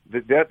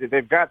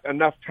they've got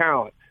enough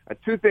talent.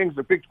 2 things,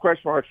 the big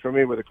question marks for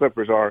me with the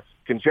Clippers are,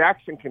 can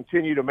Jackson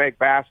continue to make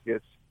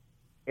baskets,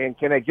 and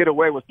can they get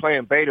away with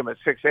playing Batum at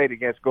 6'8"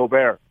 against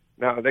Gobert?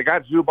 Now, they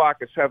got Zubac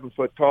at 7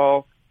 foot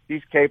tall.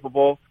 He's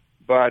capable,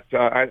 but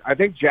I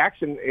think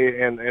Jackson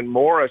and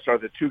Morris are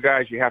the 2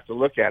 guys you have to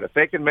look at. If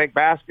they can make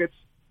baskets,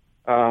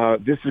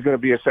 this is going to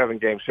be a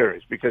 7-game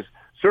series, because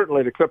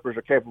certainly the Clippers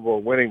are capable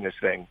of winning this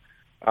thing.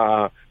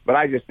 But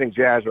I just think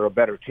Jazz are a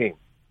better team.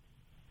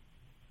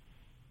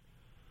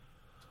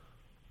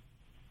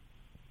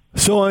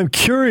 So I'm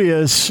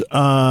curious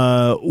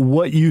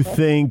what you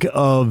think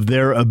of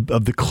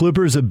the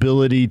Clippers'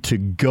 ability to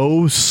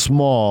go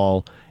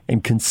small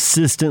and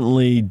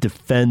consistently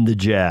defend the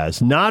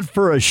Jazz. Not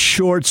for a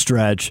short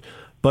stretch,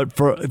 but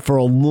for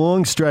a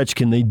long stretch.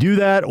 Can they do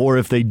that? Or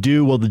if they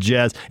do, if the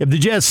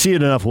Jazz see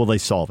it enough, will they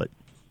solve it?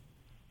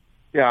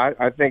 Yeah,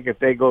 I think if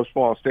they go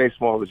small, stay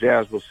small, the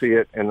Jazz will see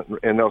it, and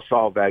they'll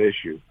solve that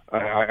issue.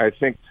 I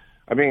think,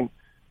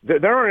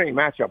 there aren't any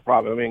matchup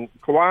problem. I mean,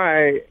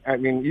 Kawhi,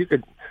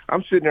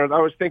 I'm sitting there, and I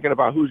was thinking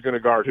about who's going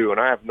to guard who, and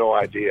I have no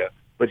idea.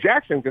 But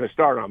Jackson's going to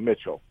start on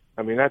Mitchell.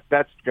 I mean,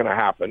 that's going to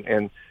happen.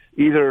 And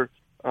either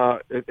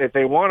if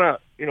they want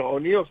to,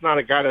 O'Neal's not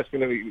a guy that's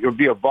going to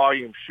be a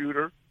volume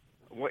shooter.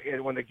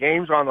 when the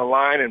game's on the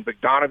line and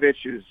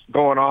Bogdanovich is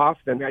going off,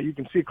 then now you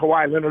can see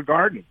Kawhi Leonard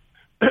guarding.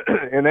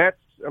 And that's,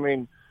 I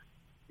mean,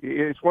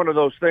 it's one of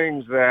those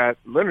things that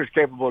Leonard's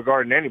capable of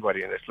guarding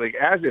anybody in this league,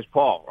 as is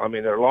Paul. I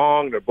mean, they're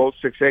long. They're both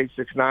 6'8",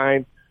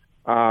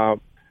 6'9".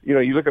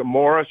 You look at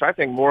Morris. I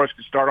think Morris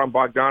could start on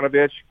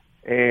Bogdanovich.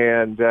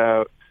 And,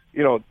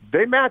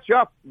 they match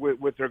up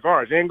with their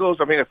guards. Ingles,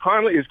 I mean, is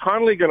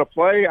Conley going to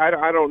play? I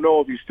don't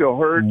know if he's still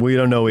hurt. We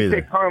don't know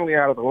either. Take Conley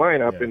out of the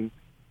lineup, and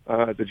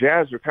the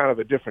Jazz are kind of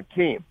a different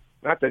team.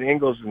 Not that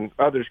Ingles and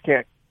others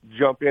can't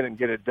jump in and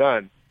get it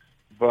done,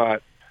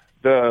 but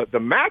the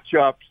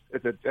matchups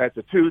at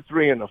the 2,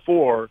 3, and the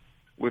 4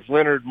 with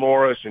Leonard,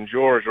 Morris, and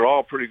George are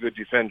all pretty good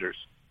defenders.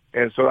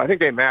 And so I think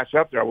they match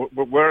up there.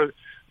 Where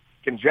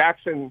can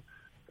Jackson,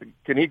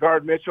 can he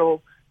guard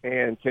Mitchell?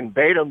 And can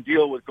Batum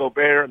deal with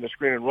Gobert and the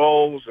screen and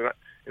rolls?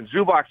 And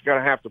Zubac's going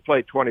to have to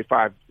play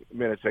 25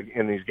 minutes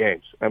in these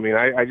games. I mean,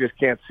 I just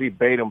can't see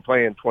Batum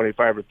playing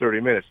 25 or 30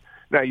 minutes.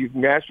 Now, you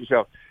can ask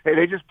yourself, hey,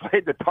 they just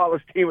played the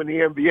tallest team in the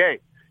NBA,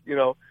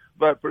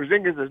 but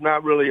Porzingis is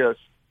not really a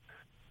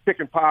pick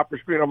and pop or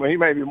screen. I mean, he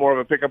may be more of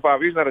a pick and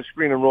pop. He's not a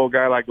screen and roll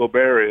guy like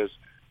Gobert is.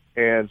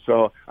 And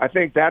so I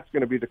think that's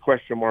going to be the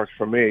question marks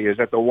for me, is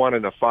at the 1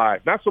 and the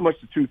 5. Not so much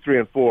the 2, 3,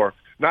 and 4.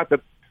 Not that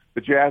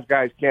the Jazz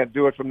guys can't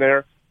do it from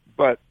there,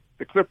 but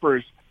the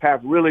Clippers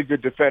have really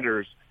good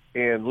defenders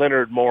in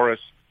Leonard, Morris,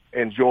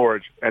 and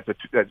George at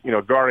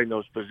guarding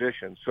those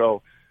positions.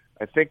 So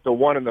I think the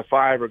 1 and the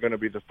 5 are going to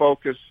be the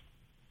focus.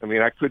 I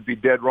mean, I could be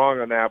dead wrong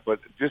on that, but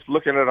just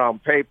looking at it on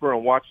paper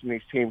and watching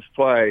these teams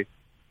play,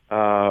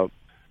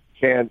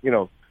 can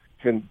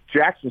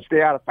Jackson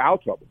stay out of foul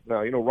trouble?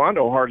 Now,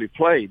 Rondo hardly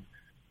played.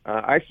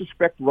 I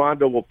suspect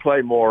Rondo will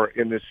play more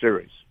in this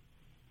series.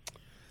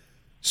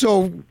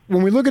 So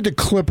when we look at the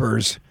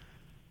Clippers,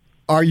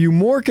 are you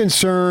more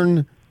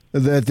concerned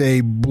that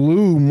they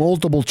blew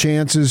multiple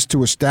chances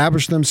to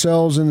establish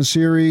themselves in the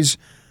series,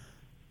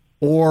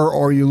 or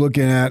are you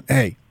looking at,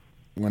 hey,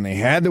 when they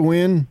had to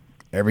win,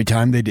 every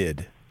time they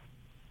did?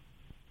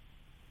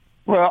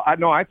 Well,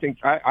 I think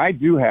I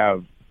do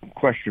have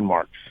question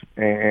marks,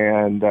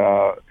 and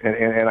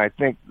I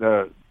think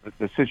the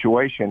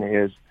situation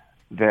is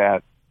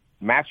that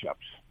matchups.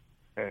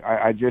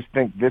 I just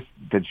think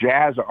the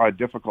Jazz are a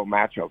difficult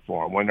matchup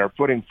for them when they're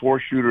putting 4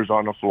 shooters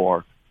on the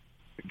floor,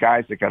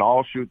 guys that can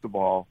all shoot the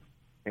ball,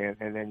 and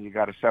then you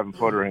got a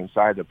 7-footer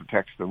inside that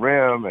protects the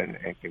rim and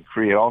can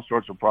create all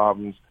sorts of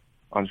problems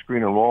on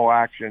screen and roll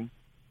action.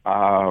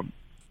 No,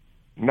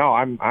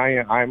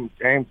 I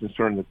am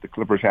concerned that the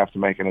Clippers have to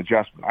make an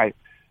adjustment.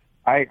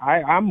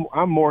 I'm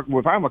more,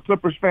 if I'm a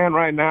Clippers fan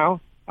right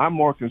now, I'm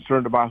more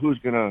concerned about who's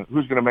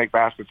gonna make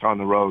baskets on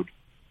the road,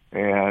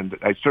 and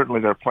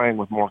certainly they're playing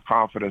with more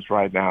confidence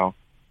right now.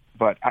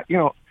 But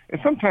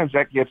and sometimes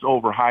that gets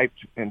overhyped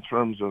in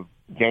terms of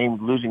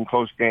losing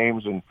close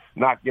games and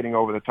not getting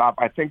over the top.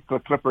 I think the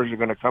Clippers are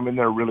going to come in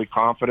there really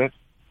confident.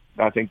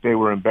 I think they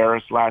were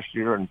embarrassed last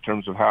year in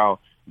terms of how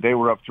they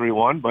were up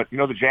 3-1, but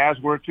the Jazz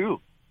were too.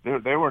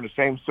 They were in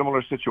the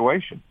similar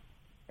situation.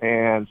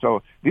 And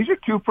so these are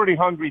 2 pretty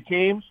hungry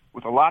teams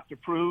with a lot to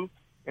prove,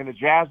 and the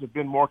Jazz have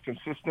been more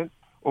consistent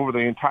over the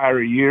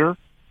entire year.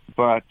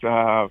 But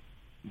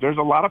there's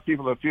a lot of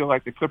people that feel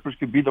like the Clippers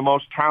could be the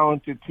most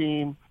talented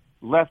team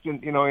left in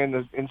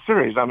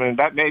series. I mean,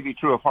 that may be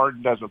true if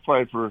Harden doesn't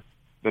play for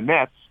the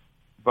Nets,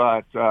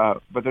 but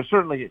there's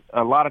certainly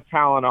a lot of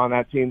talent on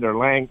that team. They're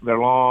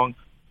long,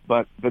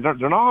 but they're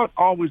not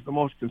always the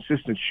most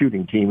consistent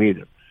shooting team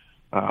either.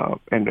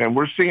 And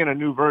we're seeing a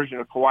new version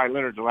of Kawhi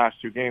Leonard the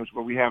last 2 games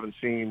where we haven't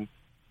seen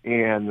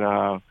in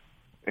a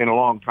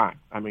long time.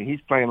 I mean,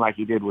 he's playing like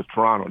he did with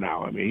Toronto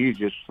now. I mean, he's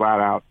just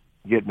flat out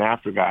getting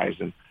after guys,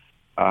 and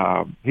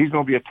he's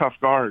going to be a tough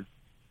guard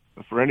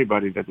for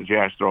anybody that the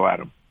Jazz throw at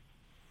him.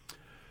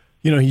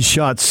 He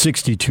shot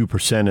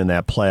 62% in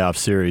that playoff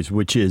series,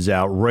 which is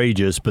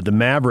outrageous. But the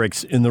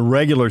Mavericks in the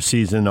regular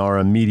season are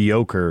a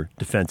mediocre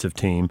defensive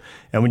team.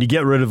 And when you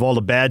get rid of all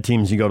the bad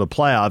teams, you go to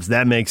playoffs,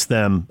 that makes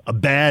them a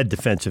bad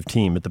defensive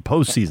team at the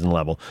postseason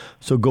level.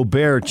 So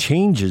Gobert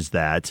changes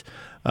that.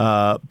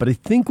 But I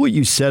think what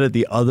you said at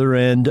the other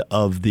end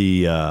of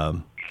that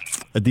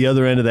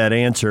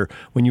answer,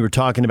 when you were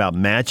talking about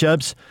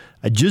matchups,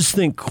 I just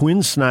think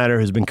Quinn Snyder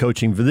has been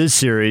coaching for this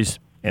series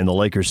and the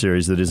Lakers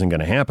series that isn't going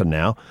to happen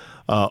now,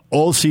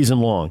 all season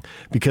long,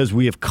 because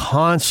we have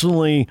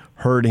constantly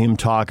heard him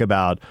talk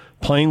about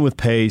playing with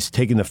pace,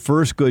 taking the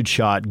first good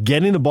shot,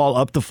 getting the ball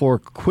up the floor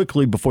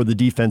quickly before the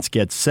defense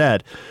gets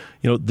set.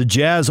 The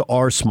Jazz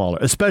are smaller,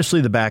 especially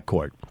the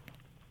backcourt.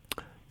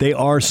 They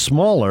are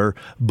smaller,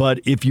 but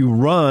if you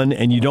run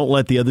and you don't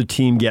let the other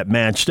team get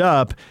matched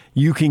up,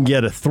 you can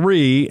get a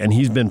 3, and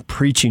he's been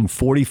preaching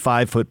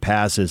 45-foot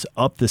passes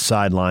up the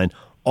sideline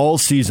all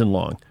season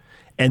long.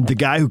 And the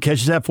guy who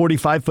catches that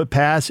 45-foot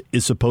pass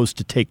is supposed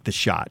to take the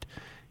shot.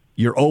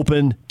 You're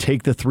open,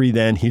 take the 3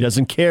 then. He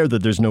doesn't care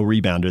that there's no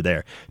rebounder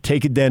there.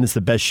 Take it then, it's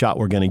the best shot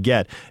we're going to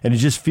get. And it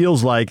just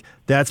feels like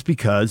that's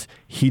because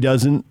he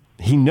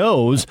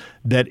knows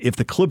that if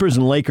the Clippers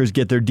and Lakers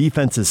get their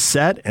defenses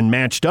set and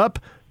matched up,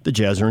 the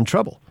Jazz are in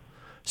trouble.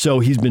 So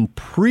he's been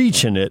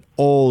preaching it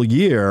all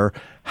year.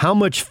 How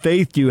much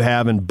faith do you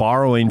have in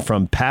borrowing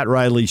from Pat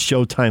Riley's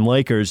Showtime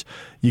Lakers?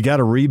 You got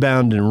to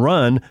rebound and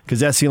run because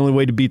that's the only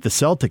way to beat the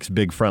Celtics'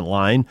 big front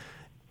line.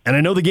 And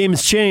I know the game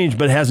has changed,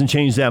 but it hasn't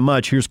changed that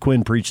much. Here's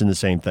Quinn preaching the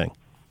same thing.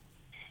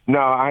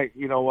 No,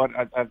 you know what?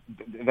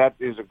 That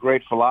is a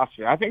great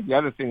philosophy. I think the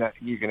other thing that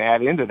you can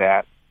add into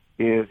that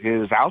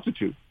is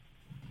altitude,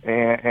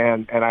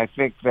 and I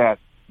think that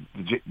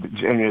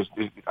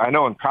I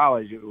know in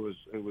college it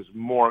was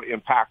more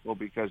impactful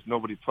because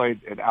nobody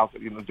played at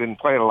altitude, didn't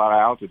play at a lot of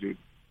altitude,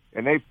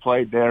 and they've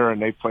played there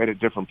and they've played at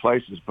different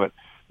places. But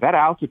that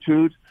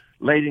altitude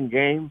late in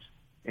games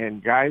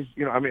and guys,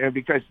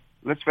 because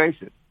let's face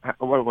it,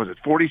 what was it,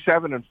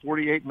 47 and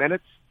 48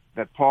 minutes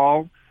that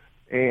Paul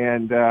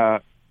and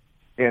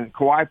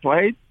Kawhi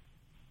played?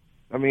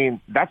 I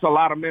mean, that's a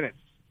lot of minutes.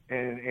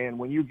 And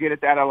when you get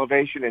at that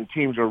elevation and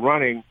teams are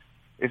running,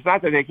 it's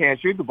not that they can't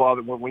shoot the ball.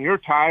 When you're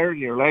tired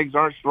and your legs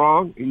aren't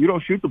strong, you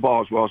don't shoot the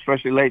ball as well,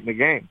 especially late in the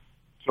game.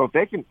 So if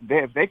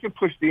they can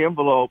push the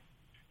envelope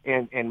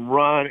and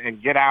run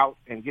and get out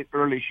and get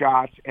early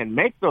shots and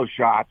make those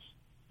shots,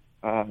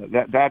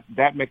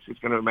 that makes it's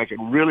going to make it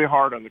really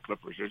hard on the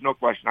Clippers. There's no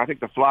question. I think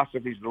the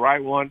philosophy is the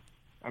right one.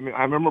 I mean,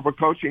 I remember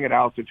coaching at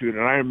altitude,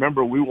 and I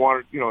remember we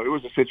wanted, it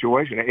was a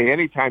situation.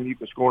 Anytime you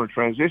can score in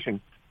transition,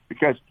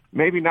 because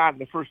maybe not in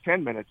the first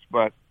 10 minutes,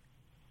 but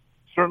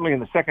certainly in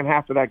the second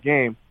half of that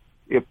game,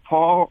 if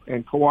Paul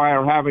and Kawhi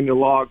are having to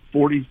log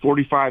 40,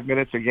 45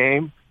 minutes a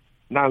game,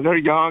 now they're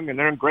young and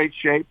they're in great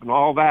shape and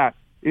all that,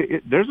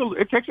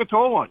 it takes a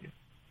toll on you.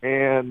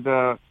 And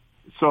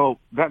so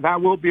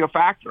that will be a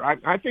factor.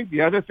 I think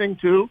the other thing,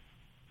 too,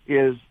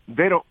 is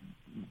they don't,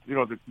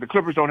 the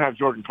Clippers don't have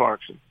Jordan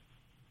Clarkson.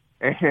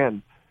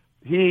 And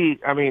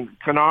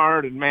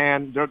Kennard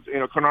and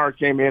Kennard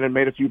came in and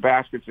made a few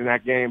baskets in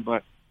that game,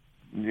 but,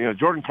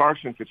 Jordan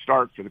Clarkson could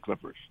start for the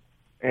Clippers.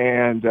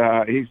 And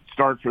he'd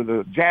start for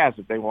the Jazz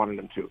if they wanted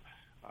him to.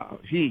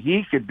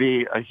 He could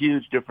be a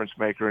huge difference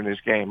maker in this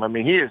game. I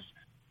mean, he is,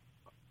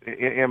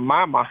 in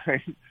my mind,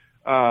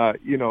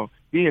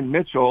 he and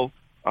Mitchell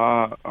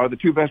are the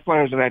two best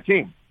players in that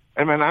team.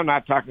 I mean, I'm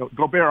not talking,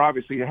 Gobert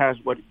obviously has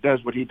what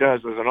he does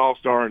as an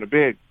all-star and a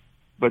big,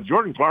 but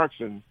Jordan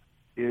Clarkson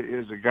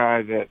is a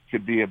guy that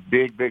could be a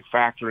big, big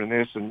factor in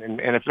this. And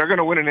if they're going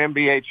to win an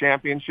NBA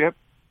championship,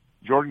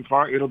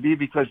 it'll be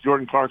because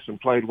Jordan Clarkson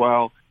played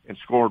well and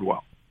scored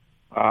well.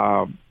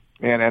 I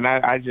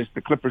just,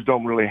 the Clippers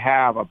don't really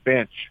have a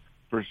bench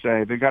per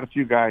se. They got a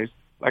few guys,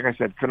 like I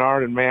said,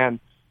 Kennard and Mann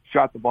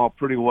shot the ball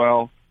pretty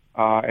well,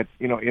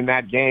 in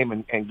that game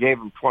and gave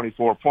them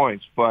 24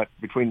 points, but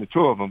between the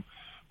two of them,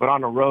 but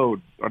on the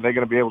road, are they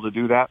going to be able to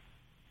do that?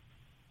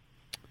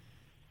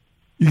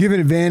 You give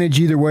an advantage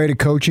either way to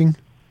coaching?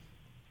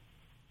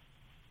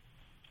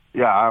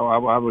 Yeah,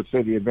 I would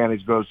say the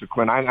advantage goes to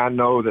Quinn. I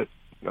know that,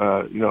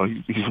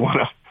 he's won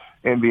an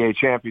NBA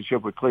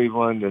championship with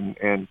Cleveland,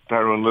 and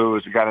Tyronn Lue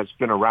is a guy that's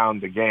been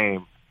around the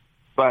game.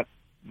 But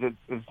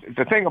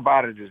the thing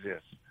about it is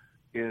this,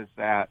 is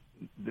that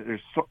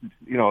there's,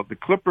 the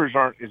Clippers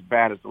aren't as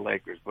bad as the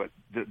Lakers, but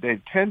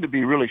they tend to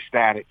be really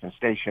static and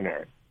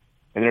stationary,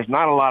 and there's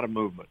not a lot of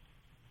movement.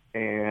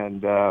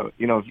 And,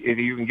 if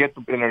you can get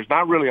and there's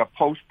not really a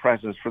post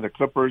presence for the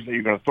Clippers that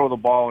you're going to throw the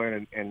ball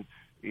in and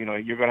you're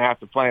going to have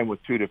to play them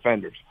with two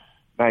defenders.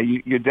 Now,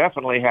 you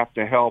definitely have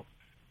to help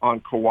on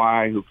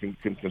Kawhi, who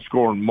can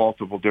score in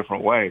multiple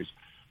different ways.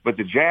 But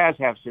the Jazz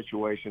have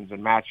situations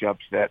and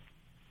matchups that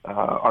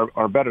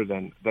are better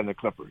than the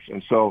Clippers.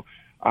 And so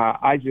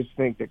I just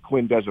think that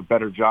Quinn does a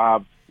better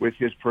job with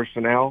his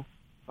personnel.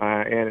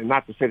 And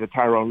not to say that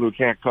Tyronn Lue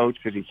can't coach,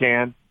 because he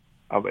can.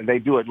 They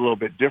do it a little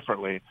bit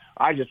differently.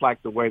 I just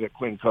like the way that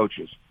Quinn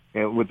coaches,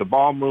 and with the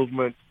ball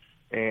movement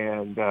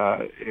and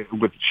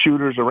with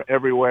shooters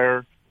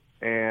everywhere,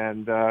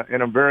 and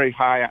a very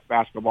high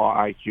basketball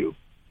IQ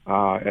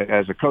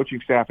as a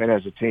coaching staff and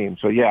as a team.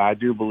 So, yeah, I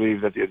do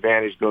believe that the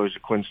advantage goes to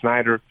Quinn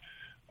Snyder.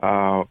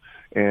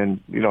 And,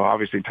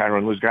 obviously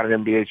Tyronn Lue's got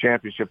an NBA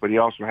championship, but he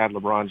also had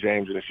LeBron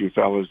James and a few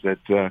fellas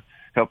that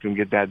helped him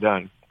get that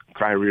done,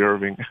 Kyrie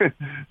Irving.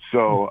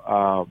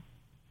 So,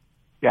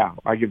 yeah,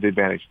 I give the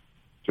advantage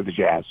to the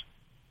Jazz.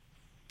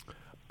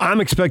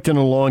 I'm expecting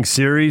a long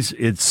series.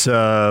 It's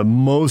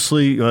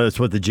mostly that's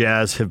what the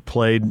Jazz have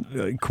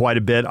played quite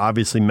a bit.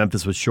 Obviously,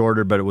 Memphis was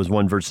shorter, but it was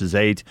 1 versus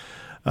 8.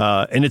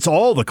 And it's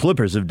all the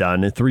Clippers have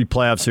done. 3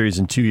 playoff series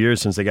in 2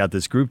 years since they got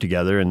this group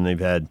together, and they've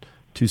had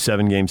 2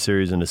 7-game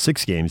series and a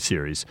 6-game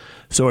series.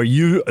 So are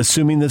you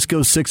assuming this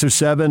goes 6 or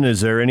 7? Is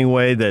there any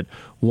way that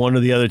one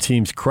of the other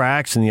teams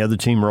cracks and the other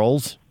team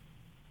rolls?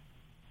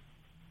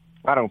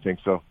 I don't think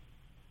so.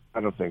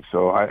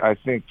 I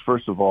think,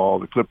 first of all,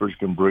 the Clippers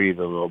can breathe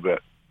a little bit.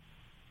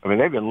 I mean,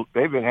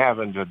 they've been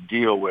having to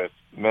deal with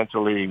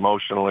mentally,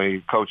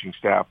 emotionally, coaching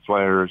staff,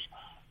 players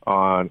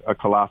on a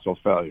colossal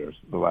failures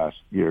the last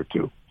year or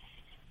two.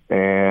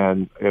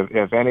 And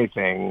if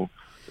anything,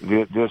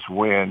 this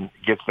win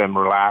gets them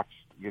relaxed,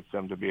 gets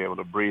them to be able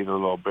to breathe a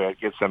little bit,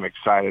 gets them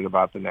excited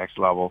about the next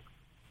level.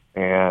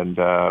 And,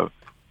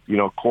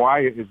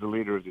 Kawhi is the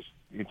leader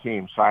your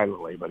team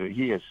silently, but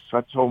he is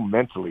so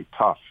mentally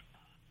tough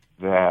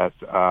that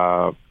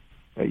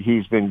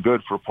he's been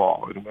good for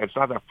Paul. It's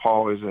not that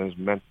Paul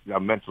isn't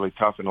as mentally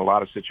tough in a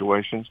lot of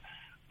situations,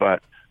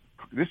 but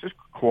this is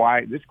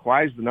Kawhi. This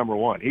Kawhi's the number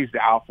one. He's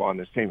the alpha on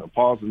this team, and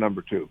Paul's the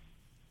number two,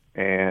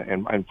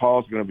 and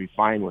Paul's going to be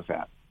fine with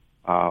that.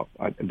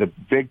 The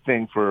big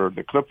thing for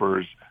the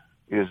Clippers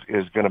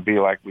is going to be,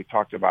 like we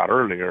talked about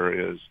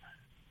earlier, is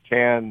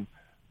can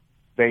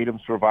Tatum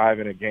survive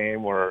in a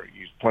game where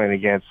he's playing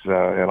against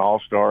an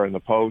all-star in the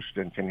post,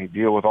 and can he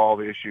deal with all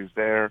the issues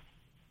there?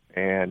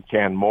 And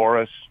can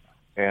Morris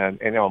and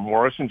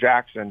Morris and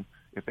Jackson,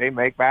 if they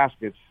make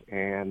baskets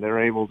and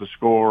they're able to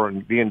score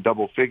and be in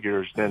double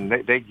figures, then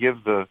they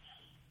give the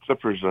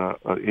Clippers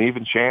an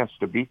even chance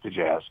to beat the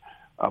Jazz.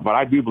 But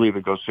I do believe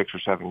it goes 6 or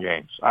 7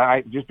 games.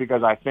 Just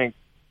because I think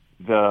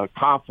the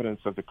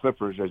confidence of the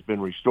Clippers has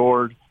been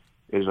restored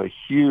is a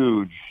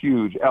huge,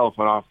 huge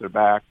elephant off their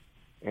back.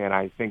 And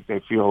I think they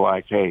feel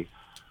like, hey,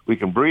 we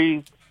can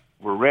breathe,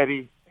 we're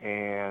ready,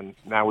 and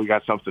now we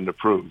got something to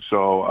prove.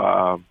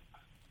 So,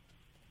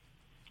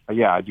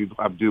 yeah, I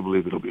do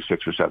believe it'll be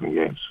 6 or 7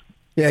 games.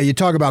 Yeah, you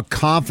talk about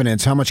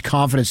confidence. How much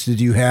confidence did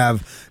you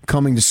have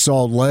coming to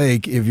Salt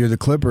Lake if you're the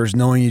Clippers,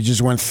 knowing you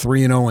just went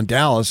 3-0 in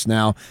Dallas?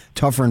 Now,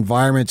 tougher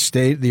environment,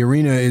 state. The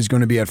arena is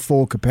going to be at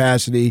full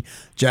capacity.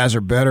 Jazz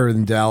are better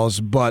than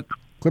Dallas, but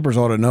Clippers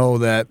ought to know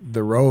that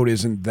the road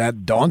isn't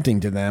that daunting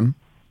to them.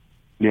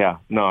 Yeah,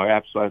 no,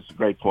 absolutely. That's a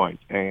great point.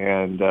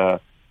 And,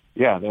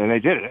 yeah, and they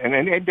did it.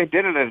 And they did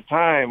it at a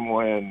time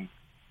when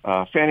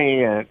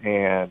Finney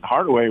and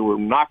Hardaway were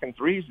knocking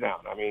threes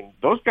down. I mean,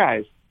 those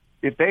guys,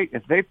 if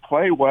they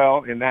play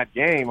well in that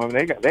game, I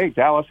mean,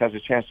 Dallas has a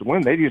chance to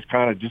win. They just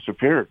kind of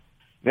disappeared.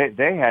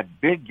 They had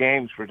big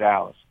games for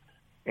Dallas,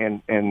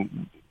 and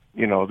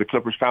the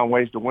Clippers found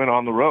ways to win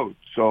on the road.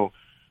 So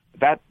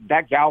that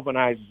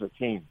galvanizes a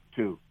team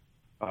too.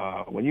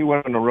 When you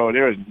win on the road,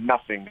 there is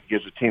nothing that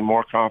gives a team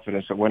more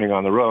confidence than winning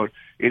on the road.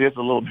 It is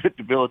a little bit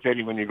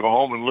debilitating when you go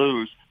home and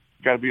lose.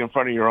 You got to be in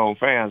front of your own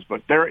fans,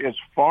 but there is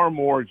far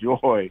more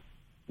joy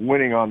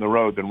winning on the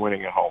road than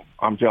winning at home.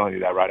 I'm telling you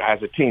that, right?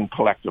 As a team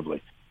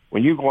collectively,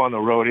 when you go on the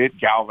road, it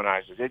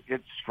galvanizes,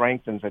 it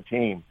strengthens a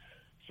team.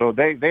 So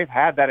they've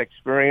had that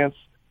experience,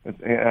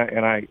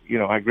 and I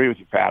agree with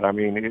you, Pat. I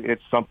mean,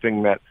 it's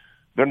something that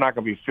they're not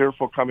going to be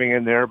fearful coming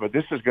in there, but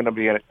this is going to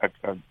be a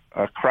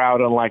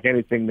crowd unlike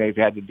anything they've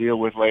had to deal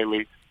with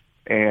lately,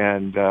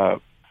 and a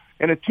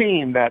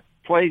team that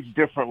plays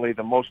differently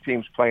than most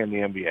teams play in the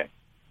NBA.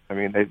 I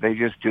mean, they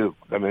just do.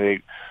 I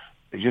mean,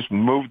 they just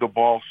move the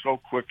ball so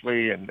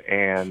quickly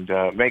and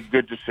make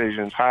good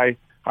decisions, high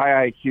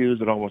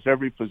IQs at almost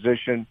every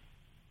position.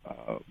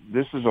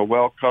 This is a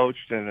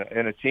well-coached and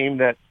a team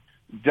that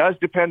does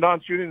depend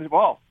on shooting the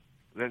ball.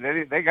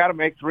 They got to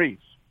make threes.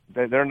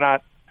 They're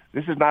not.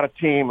 This is not a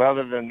team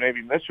other than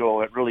maybe Mitchell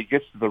that really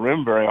gets to the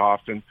rim very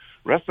often.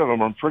 The rest of them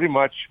are pretty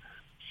much,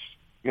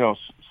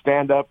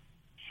 stand up,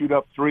 shoot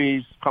up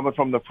threes coming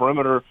from the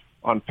perimeter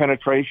on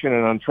penetration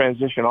and on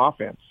transition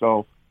offense.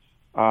 So,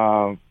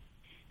 and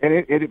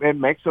it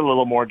makes it a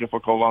little more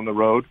difficult on the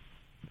road,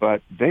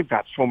 but they've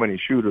got so many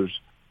shooters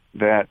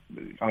that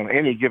on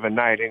any given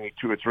night, any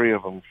 2 or 3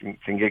 of them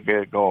can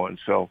get going.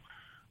 So,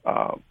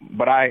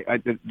 but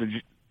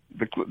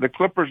the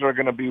Clippers are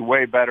going to be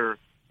way better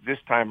this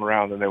time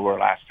around than they were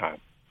last time,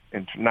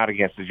 and not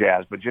against the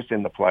Jazz, but just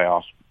in the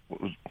playoffs,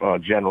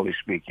 generally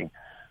speaking.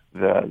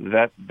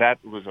 That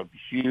was a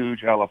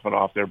huge elephant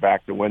off their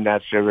back to win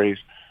that series.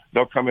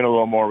 They'll come in a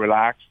little more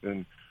relaxed,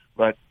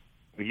 but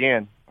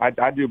again,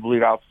 I do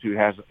believe altitude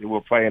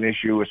will play an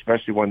issue,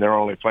 especially when they're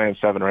only playing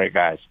 7 or 8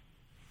 guys.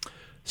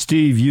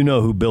 Steve, you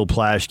know who Bill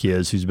Plaschke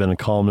is, who's been a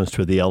columnist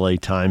for the LA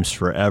Times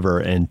forever,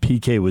 and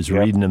PK was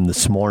reading him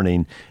this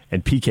morning,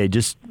 and PK,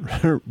 just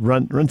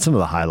run some of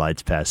the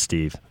highlights past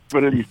Steve.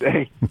 What did he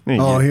say?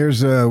 Oh,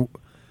 here's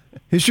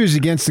history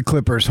against the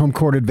Clippers. Home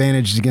court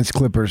advantage is against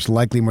Clippers.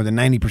 Likely more than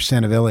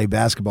 90% of LA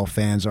basketball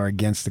fans are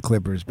against the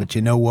Clippers. But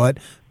you know what?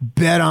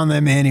 Bet on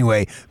them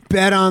anyway.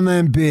 Bet on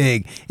them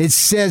big. It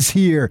says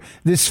here,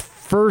 this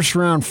first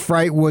round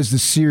fright was the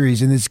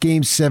series, and this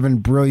Game 7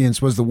 brilliance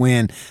was the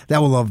win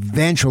that will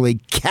eventually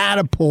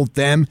catapult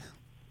them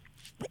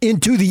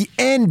into the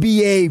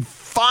NBA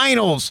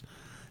Finals.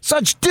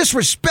 Such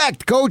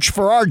disrespect, Coach,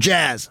 for our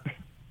Jazz.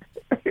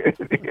 It's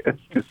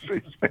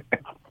disrespect.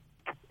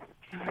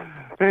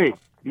 Hey,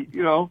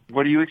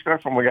 what do you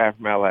expect from a guy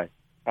from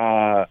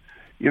LA?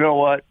 You know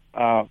what?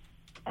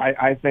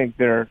 I think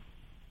they're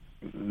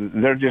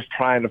just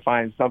trying to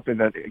find something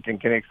that can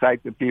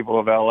excite the people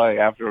of LA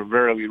after a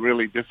really,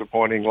 really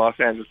disappointing Los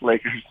Angeles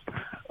Lakers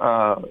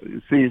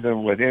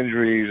season with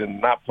injuries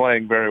and not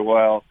playing very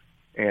well,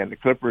 and the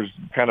Clippers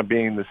kind of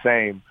being the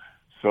same.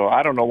 So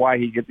I don't know why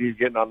he's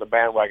getting on the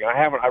bandwagon. I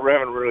haven't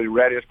really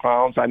read his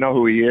columns. I know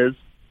who he is,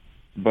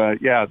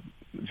 but yeah,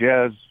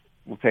 Jazz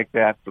will take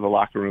that for the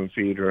locker room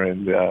feeder,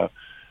 and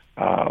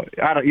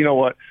I don't. You know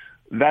what?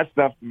 That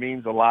stuff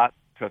means a lot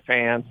to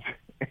fans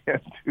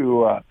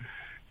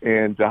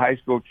and to high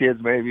school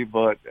kids maybe,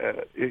 but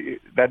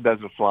that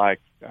doesn't fly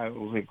I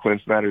don't think Quinn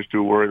Snyder's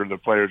too worried or the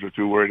players are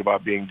too worried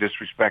about being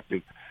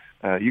disrespected.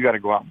 You got to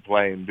go out and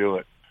play and do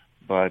it.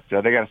 But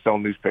they got to sell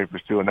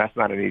newspapers too, and that's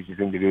not an easy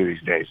thing to do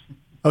these days.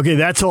 Okay,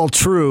 that's all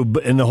true,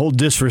 but in the whole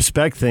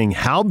disrespect thing,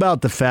 how about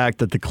the fact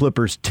that the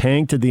Clippers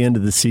tanked at the end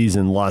of the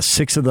season, lost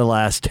 6 of the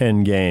last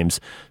 10 games,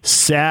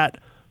 sat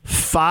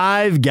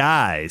 5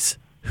 guys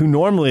who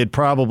normally would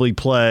probably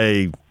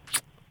play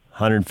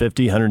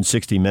 150,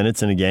 160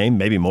 minutes in a game,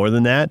 maybe more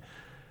than that,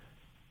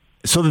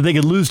 so that they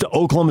could lose to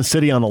Oklahoma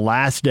City on the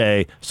last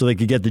day so they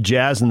could get the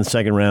Jazz in the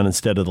second round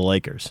instead of the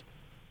Lakers.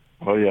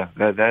 Oh, yeah,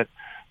 that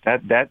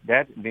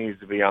needs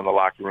to be on the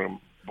locker room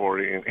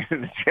board in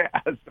the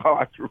Jazz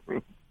locker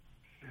room.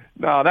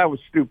 No, that was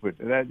stupid.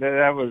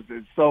 That was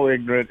so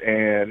ignorant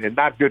and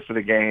not good for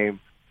the game.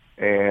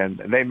 And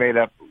they made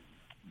up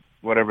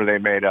whatever they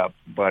made up,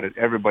 but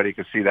everybody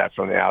could see that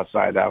from the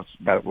outside.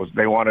 That was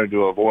they wanted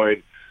to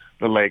avoid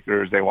the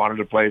Lakers. They wanted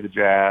to play the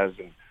Jazz,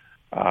 and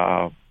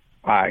I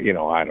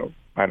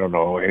don't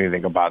know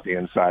anything about the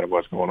inside of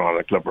what's going on in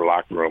the Clipper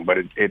locker room, but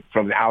it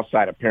from the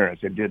outside appearance,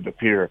 it did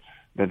appear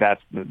that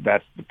that's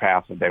the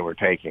path that they were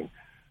taking.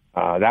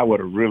 That would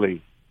have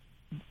really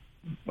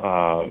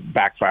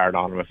backfired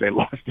on them if they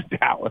lost to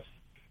Dallas.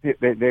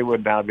 They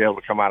would now be able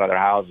to come out of their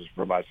houses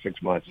for about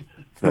 6 months.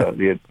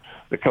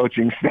 The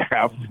coaching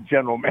staff, the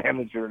general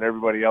manager, and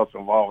everybody else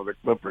involved with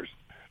the Clippers.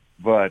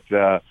 But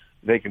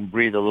they can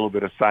breathe a little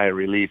bit of sigh of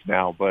relief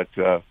now. But,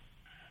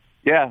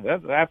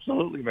 that's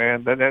absolutely,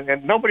 man.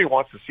 And nobody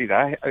wants to see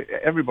that.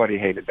 Everybody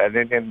hated that,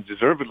 and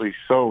deservedly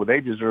so. They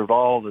deserved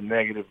all the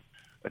negative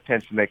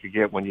attention they could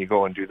get when you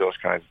go and do those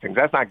kinds of things.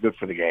 That's not good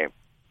for the game.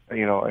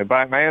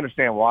 But I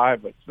understand why,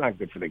 but it's not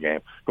good for the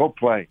game. Go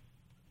play.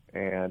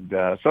 And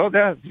so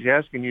the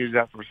Jazz can use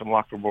that for some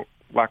locker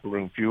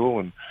room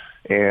fuel,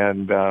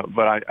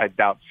 but I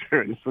doubt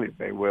seriously if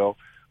they will.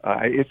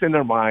 It's in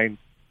their mind,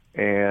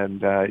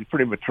 and a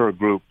pretty mature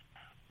group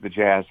the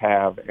Jazz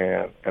have,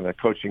 and a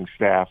coaching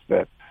staff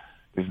that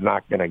is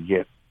not going to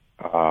get.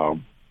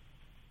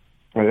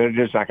 They're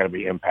just not going to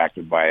be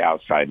impacted by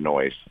outside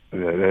noise.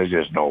 There's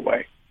just no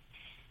way.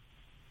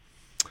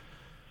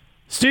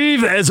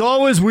 Steve, as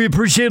always, we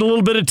appreciate a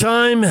little bit of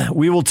time.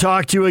 We will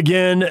talk to you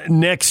again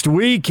next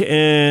week,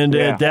 and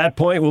at that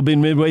point, we'll be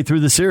midway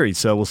through the series,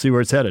 so we'll see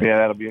where it's headed. Yeah,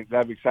 that'd be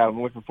exciting.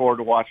 I'm looking forward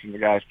to watching the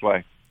guys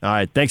play. All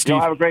right, thanks,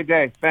 Steve. Have a great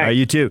day. Thanks. All right,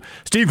 you too.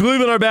 Steve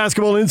Cleveland, our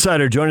basketball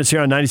insider, join us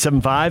here on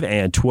 97.5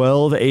 and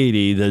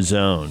 1280 The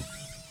Zone.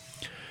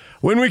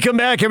 When we come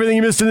back, everything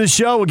you missed in this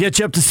show, we'll get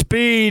you up to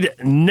speed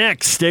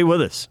next. Stay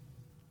with us.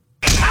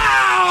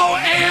 Ow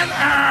and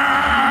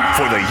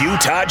for the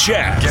Utah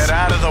Jazz. Get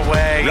out of the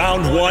way.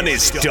 Round 1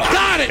 is done.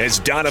 Got it. As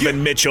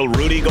Donovan Mitchell,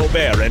 Rudy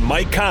Gobert, and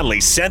Mike Conley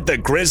sent the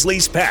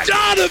Grizzlies packing.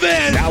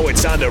 Donovan! Now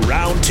it's on to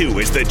round 2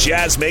 as the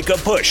Jazz make a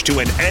push to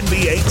an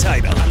NBA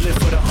title. I live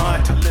for the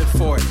hunt, I live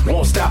for it.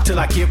 Won't stop till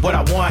I get what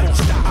I want.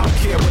 I don't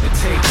care what it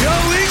takes.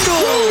 Joe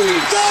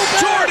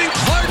Ingles! Jordan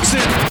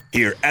Clarkson!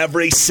 Hear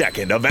every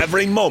second of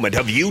every moment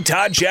of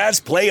Utah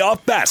Jazz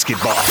playoff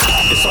basketball.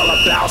 It's all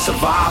about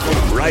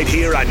survival. Right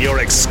here on your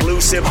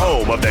exclusive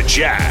home of the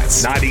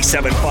Jazz.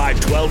 97.5,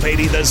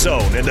 1280 The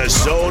Zone and the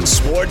Zone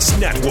Sports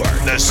Network.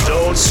 The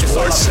Zone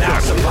Sports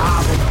Network.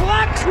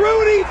 Flex,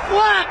 Rudy,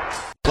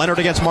 flex! Leonard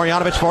against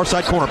Marjanovic, far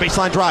side corner,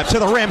 baseline drive to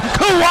the rim.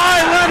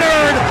 Kawhi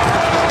Leonard!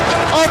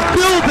 A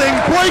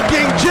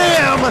building-breaking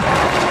jam!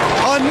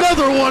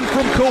 Another one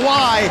from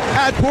Kawhi.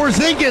 Add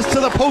Porzingis to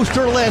the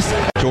poster list.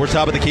 George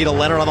top of the key to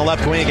Leonard on the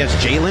left wing against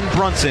Jalen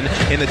Brunson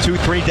in the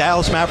 2-3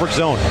 Dallas Maverick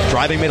zone.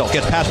 Driving middle,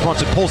 gets past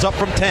Brunson, pulls up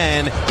from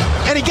 10,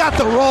 and he got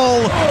the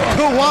roll.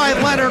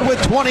 Kawhi Leonard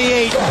with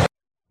 28.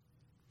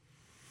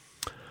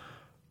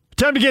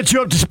 Time to get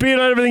you up to speed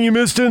on everything you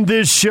missed in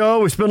this show.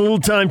 We spent a little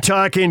time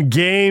talking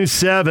Game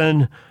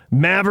 7,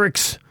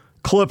 Mavericks,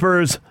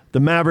 Clippers, the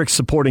Mavericks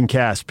supporting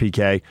cast,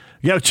 PK.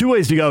 You have 2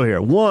 ways to go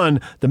here.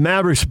 One, the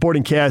Mavericks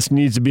supporting cast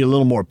needs to be a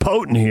little more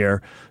potent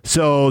here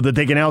so that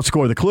they can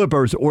outscore the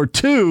Clippers. Or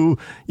 2,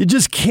 you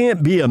just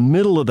can't be a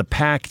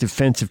middle-of-the-pack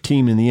defensive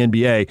team in the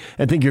NBA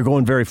and think you're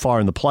going very far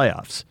in the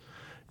playoffs.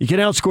 You can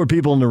outscore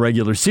people in the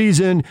regular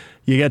season.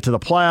 You get to the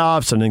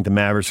playoffs. I think the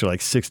Mavericks are like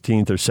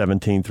 16th or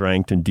 17th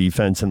ranked in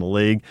defense in the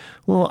league.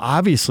 Well,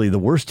 obviously, the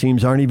worst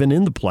teams aren't even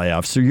in the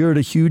playoffs, so you're at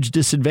a huge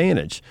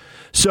disadvantage.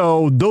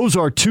 So those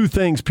are 2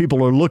 things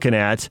people are looking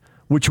at.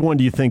 Which one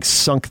do you think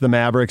sunk the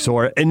Mavericks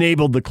or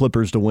enabled the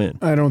Clippers to win?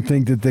 I don't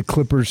think that the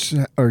Clippers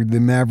or the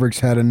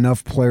Mavericks had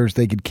enough players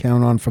they could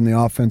count on from the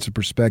offensive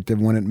perspective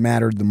when it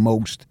mattered the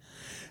most.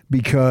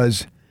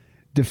 Because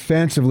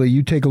defensively,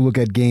 you take a look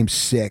at Game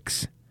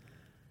 6.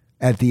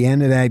 At the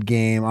end of that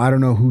game, I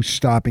don't know who's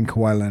stopping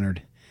Kawhi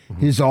Leonard.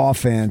 Mm-hmm. His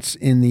offense,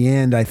 in the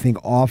end, I think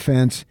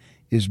offense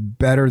is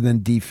better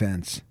than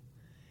defense.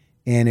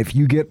 And if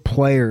you get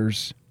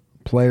players,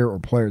 I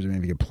mean,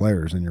 if you get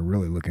players, then you're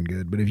really looking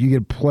good. But if you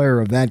get a player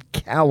of that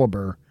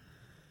caliber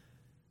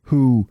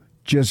who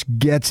just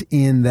gets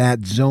in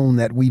that zone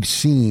that we've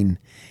seen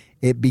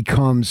it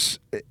becomes,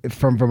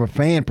 from a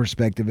fan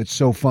perspective, it's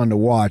so fun to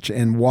watch.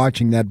 And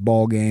watching that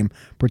ball game,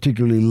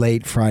 particularly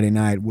late Friday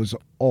night, was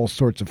all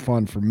sorts of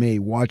fun for me,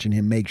 watching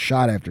him make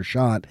shot after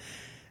shot.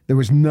 There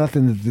was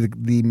nothing that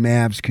the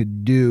Mavs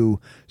could do.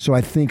 So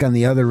I think on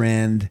the other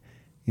end,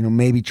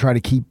 maybe try to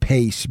keep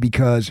pace,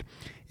 because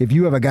if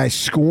you have a guy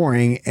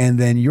scoring and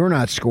then you're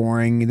not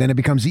scoring, then it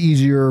becomes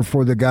easier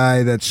for the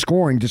guy that's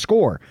scoring to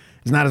score.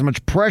 There's not as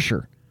much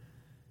pressure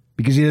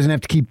because he doesn't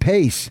have to keep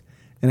pace.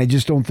 And I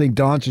just don't think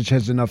Doncic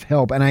has enough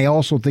help. And I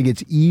also think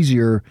it's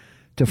easier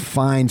to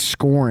find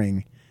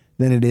scoring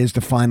than it is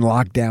to find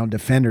lockdown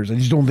defenders. I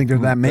just don't think there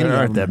are that many. There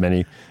aren't that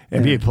many.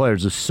 NBA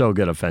players are so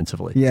good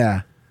offensively.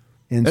 Yeah.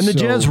 And the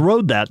Jazz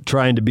rode that,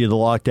 trying to be the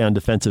lockdown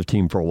defensive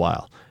team for a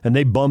while. And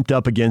they bumped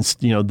up against,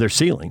 their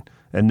ceiling.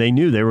 And they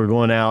knew they were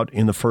going out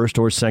in the first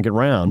or second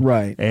round.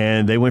 Right.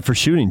 And they went for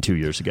shooting 2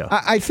 years ago.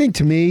 I think,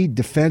 to me,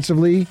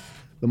 defensively,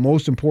 the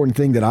most important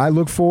thing that I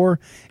look for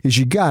is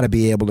you got to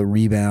be able to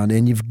rebound,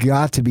 and you've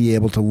got to be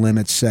able to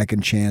limit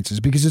second chances,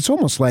 because it's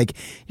almost like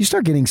you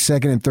start getting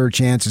second and third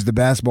chances, the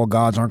basketball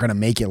gods aren't going to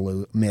make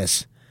you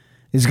miss.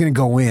 It's going to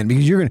go in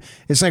because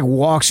it's like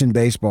walks in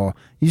baseball.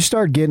 You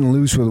start getting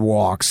loose with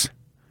walks.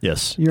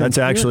 Yes, that's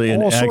actually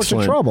an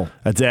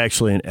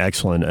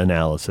excellent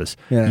analysis.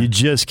 Yeah. You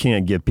just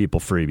can't give people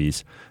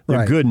freebies.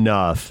 They're good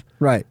enough.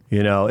 Right.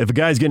 If a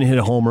guy's going to hit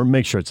a homer,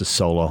 make sure it's a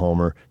solo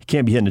homer. You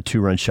can't be hitting a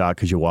 2-run shot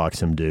because you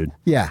walked him, dude.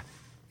 Yeah.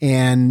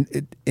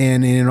 And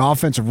in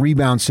offensive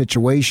rebound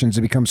situations,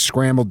 it becomes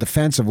scrambled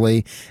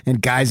defensively,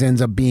 and guys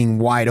ends up being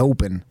wide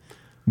open.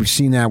 We've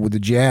seen that with the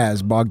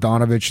Jazz,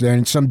 Bogdanovich there,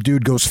 and some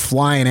dude goes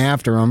flying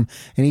after him,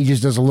 and he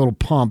just does a little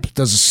pump,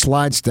 does a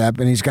slide step,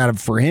 and he's got it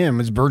for him.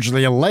 It's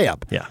virtually a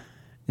layup. Yeah.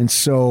 And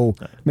so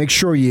make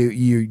sure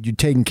you're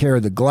taking care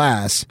of the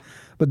glass.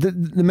 But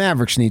the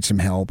Mavericks need some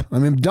help. I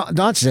mean,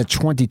 Doncic at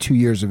 22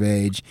 years of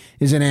age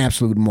is an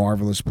absolute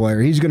marvelous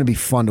player. He's going to be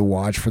fun to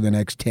watch for the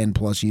next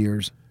 10-plus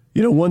years.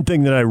 One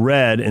thing that I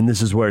read, and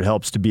this is where it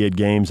helps to be at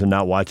games and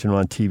not watching them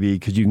on TV,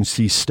 because you can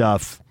see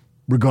stuff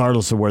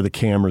regardless of where the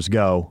cameras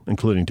go,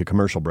 including to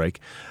commercial break,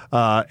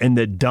 and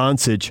that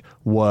Doncic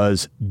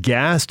was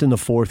gassed in the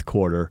fourth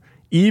quarter.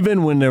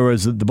 Even when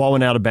the ball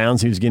went out of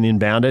bounds, he was getting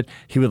inbounded,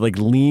 he would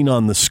lean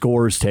on the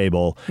scores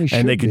table,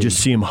 and they could just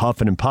see him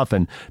huffing and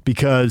puffing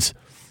because...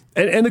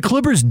 And the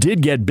Clippers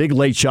did get big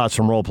late shots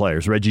from role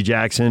players. Reggie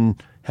Jackson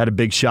had a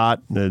big shot.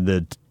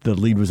 The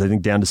lead was, I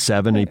think, down to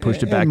 7, and he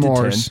pushed it back to 10.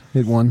 Morris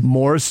hit one.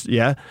 Morris,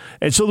 yeah.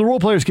 And so the role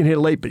players can hit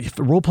late, but if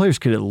the role players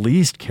could at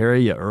least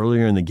carry you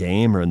earlier in the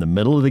game or in the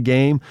middle of the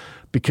game,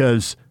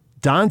 because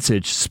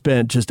Doncic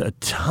spent just a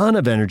ton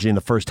of energy in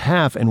the first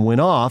half and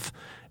went off,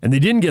 and they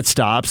didn't get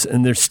stops,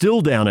 and they're still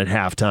down at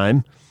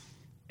halftime,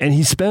 and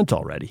he spent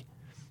already.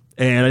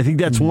 And I think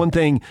that's one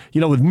thing,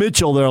 with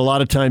Mitchell, there are a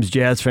lot of times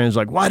Jazz fans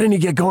are like, why didn't he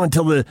get going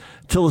till the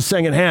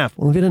second half?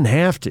 Well, he didn't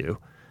have to.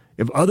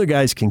 If other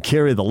guys can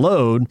carry the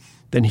load,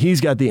 then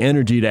he's got the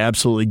energy to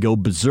absolutely go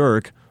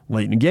berserk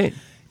late in the game.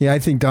 Yeah, I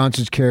think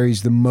Doncic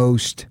carries the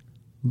most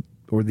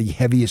or the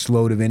heaviest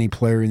load of any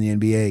player in the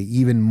NBA,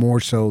 even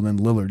more so than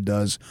Lillard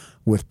does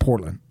with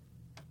Portland.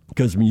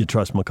 Because you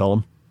trust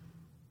McCollum?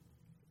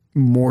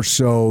 More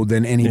so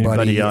than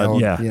anybody else.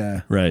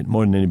 Yeah, right.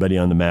 More than anybody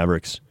on the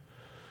Mavericks.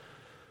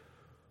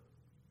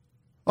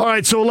 All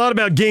right, so a lot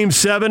about Game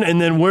 7, and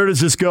then where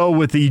does this go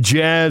with the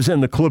Jazz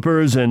and the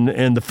Clippers?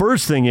 And the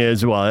first thing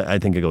is, well, I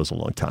think it goes a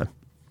long time.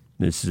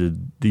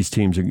 These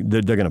teams,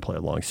 they're going to play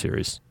a long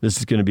series. This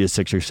is going to be a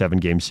 6 or 7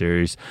 game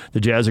series.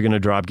 The Jazz are going to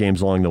drop games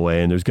along the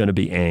way, and there's going to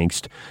be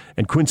angst.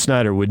 And Quinn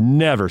Snyder would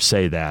never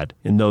say that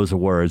in those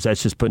words.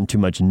 That's just putting too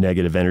much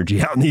negative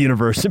energy out in the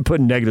universe and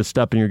putting negative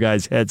stuff in your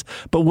guys' heads.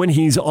 But when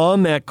he's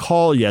on that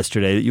call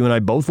yesterday that you and I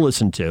both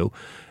listened to,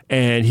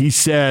 and he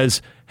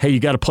says, hey, you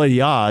got to play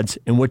the odds,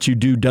 and what you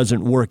do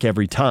doesn't work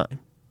every time.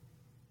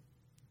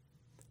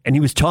 And he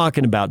was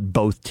talking about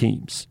both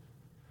teams.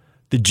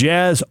 The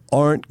Jazz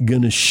aren't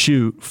going to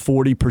shoot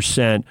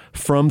 40%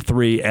 from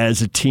 3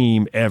 as a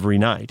team every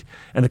night.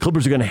 And the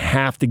Clippers are going to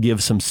have to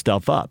give some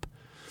stuff up.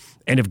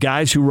 And if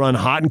guys who run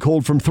hot and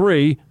cold from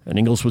 3, and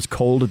Ingles was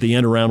cold at the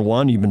end of round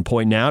 1, you've been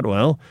pointing out,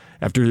 well,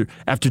 after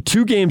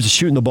 2 games of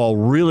shooting the ball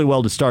really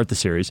well to start the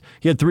series,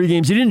 he had 3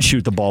 games he didn't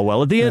shoot the ball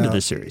well at the end of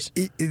the series.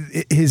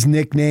 His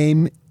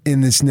nickname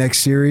in this next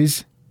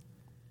series,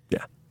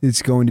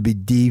 it's going to be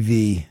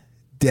DV,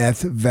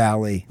 Death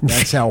Valley.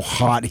 That's how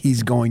hot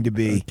he's going to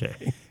be.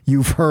 Okay.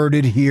 You've heard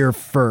it here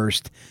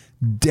first.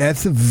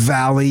 Death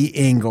Valley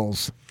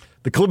Ingles.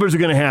 The Clippers are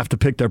going to have to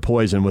pick their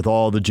poison with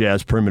all the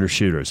Jazz perimeter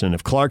shooters. And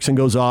if Clarkson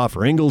goes off,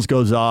 or Ingles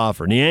goes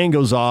off, or Niang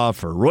goes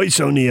off, or Royce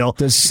O'Neal.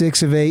 Does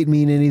 6 of 8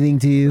 mean anything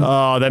to you?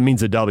 Oh, that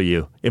means a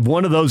W. If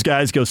one of those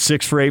guys goes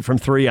 6 for 8 from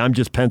 3, I'm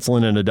just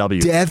penciling in a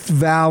W. Death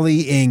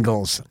Valley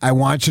Ingles. I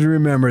want you to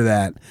remember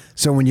that.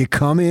 So when you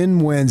come in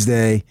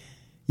Wednesday,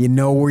 you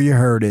know where you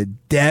heard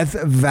it. Death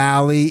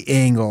Valley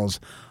Ingles.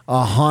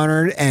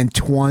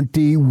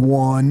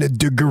 121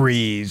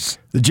 degrees.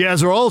 The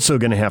Jazz are also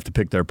going to have to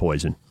pick their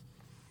poison.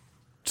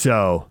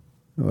 So,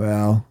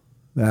 well,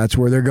 that's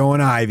where they're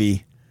going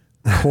Ivy.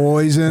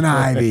 Poison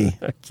ivy.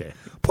 Okay.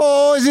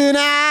 Poison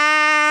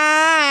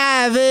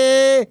ivy.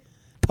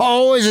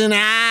 Poison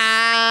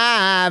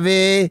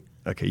ivy.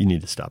 Okay, you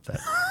need to stop that.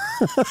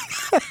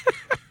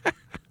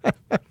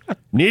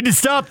 Need to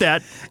stop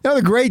that.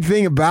 The great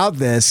thing about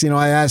this,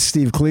 I asked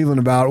Steve Cleveland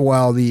about,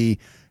 the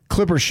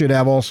Clippers should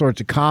have all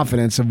sorts of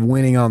confidence of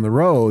winning on the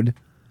road.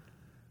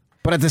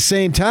 But at the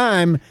same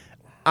time,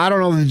 I don't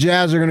know if the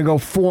Jazz are going to go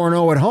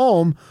 4-0 at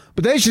home,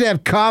 but they should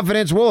have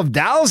confidence. Well, if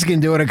Dallas can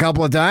do it a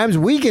couple of times,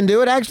 we can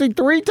do it actually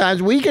 3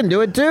 times. We can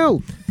do it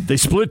too. They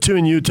split 2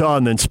 in Utah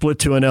and then split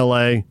 2 in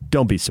L.A.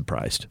 Don't be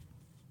surprised.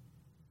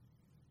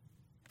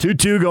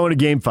 2-2 going to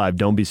Game 5.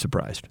 Don't be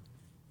surprised.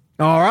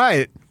 All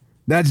right.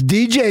 That's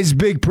DJ's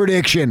big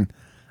prediction.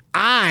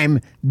 I'm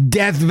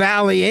Death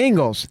Valley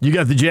Ingles. You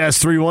got the Jazz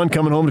 3-1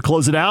 coming home to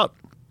close it out?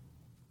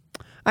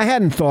 I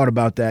hadn't thought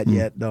about that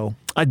yet, though.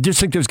 I just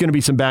think there's going to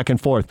be some back and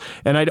forth.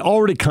 And I'd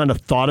already kind of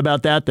thought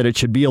about that it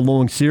should be a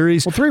long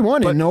series. Well,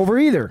 3-1 isn't over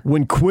either.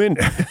 When Quinn,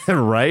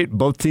 right,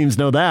 both teams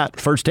know that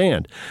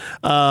firsthand.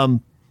 But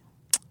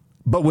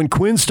when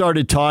Quinn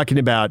started talking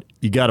about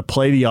you got to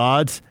play the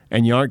odds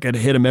and you aren't going to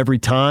hit them every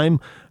time,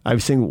 I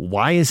was thinking,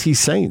 why is he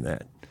saying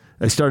that?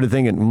 I started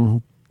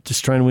thinking,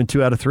 just trying to win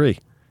 2 out of 3.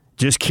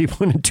 Just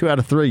keep winning 2 out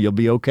of 3. You'll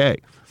be okay.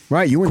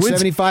 Right, you win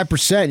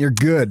 75%. You're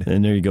good.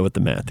 And there you go with the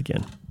math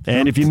again.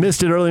 And if you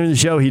missed it earlier in the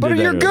show, he did that.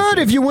 But you're good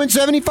if you win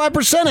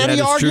 75%. How do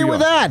you argue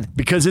with that?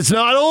 Because it's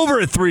not over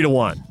at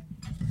 3-1.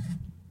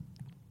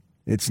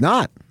 It's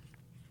not.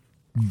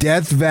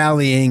 Death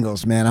Valley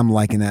Ingles, man. I'm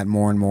liking that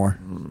more and more.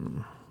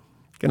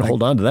 Gonna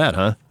hold on to that,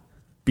 huh?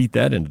 Beat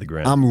that into the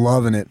ground. I'm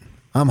loving it.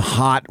 I'm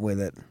hot with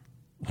it.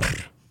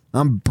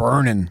 I'm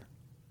burning.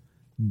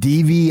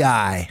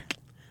 DVI.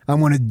 I'm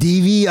going to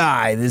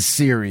DVI this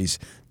series.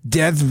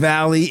 Death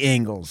Valley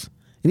Ingles.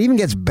 It even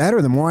gets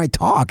better the more I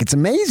talk. It's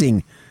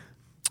amazing.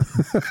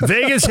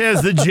 Vegas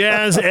has the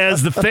Jazz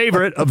as the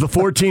favorite of the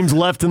 4 teams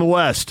left in the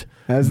West.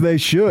 As they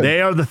should.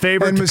 They are the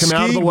favorite to come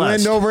out of the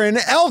West. And Wendover and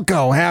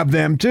Elko have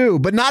them too,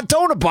 but not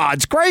Tonopah.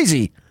 It's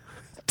crazy.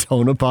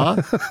 Tonopah?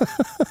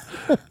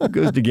 Who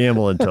goes to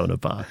gamble in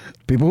Tonopah?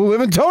 People who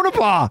live in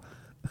Tonopah.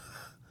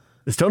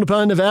 Is Tonopah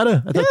in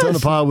Nevada? I thought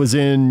Tonopah was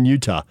in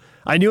Utah.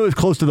 I knew it was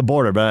close to the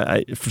border,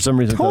 but for some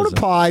reason...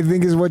 Tonopah, I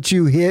think, is what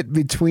you hit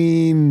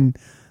between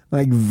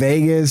like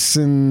Vegas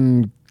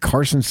and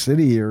Carson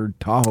City or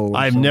Tahoe.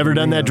 I've never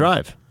done that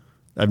drive.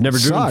 I've never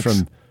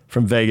driven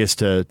from Vegas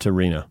to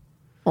Reno.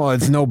 Well,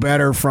 it's no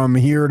better from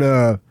here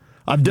to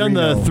I've done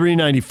Reno. the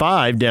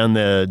 395 down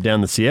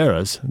the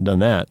Sierras. I've done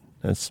that.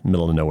 That's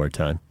middle of nowhere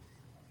time.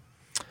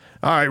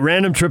 All right,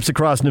 random trips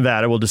across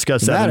Nevada. We'll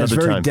discuss that another time. It's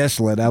very time.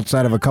 desolate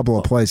outside of a couple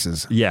of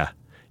places. Yeah.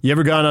 You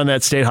ever gone on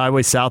that state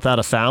highway south out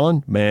of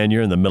Fallon? Man,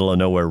 you're in the middle of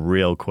nowhere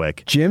real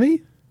quick.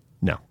 Jimmy?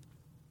 No.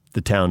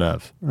 The town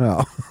of.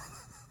 Oh.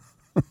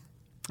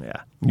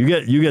 Yeah.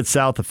 You get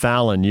south of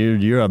Fallon,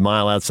 you're a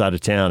mile outside of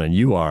town, and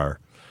you are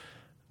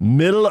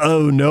middle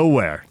of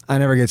nowhere. I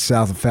never get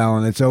south of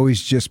Fallon. It's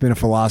always just been a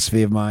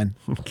philosophy of mine.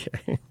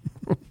 Okay.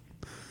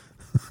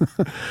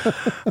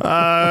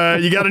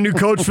 You got a new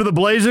coach for the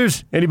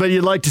Blazers? Anybody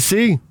you'd like to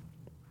see?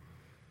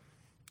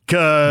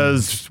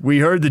 Because we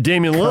heard that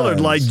Damian Lillard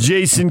liked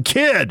Jason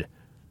Kidd.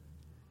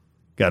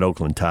 Got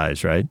Oakland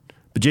ties, right?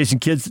 But Jason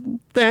Kidd,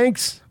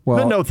 thanks. Well,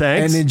 but no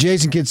thanks. And then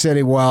Jason Kidd said,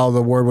 the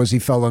word was he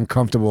felt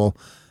uncomfortable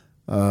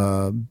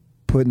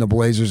putting the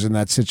Blazers in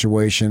that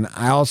situation.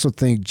 I also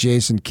think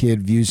Jason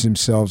Kidd views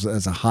himself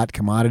as a hot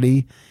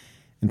commodity,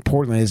 and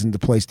Portland isn't the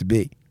place to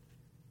be.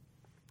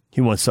 He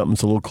wants something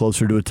that's a little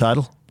closer to a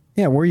title?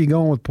 Yeah, where are you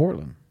going with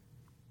Portland?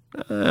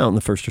 Out in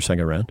the first or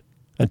second round.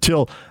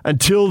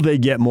 Until they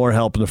get more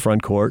help in the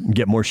front court and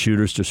get more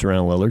shooters to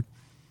surround Lillard.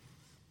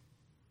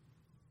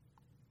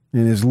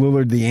 And is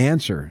Lillard the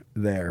answer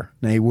there?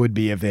 Now, he would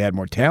be if they had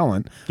more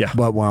talent. Yeah.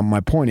 But my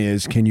point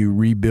is, can you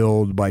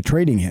rebuild by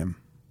trading him?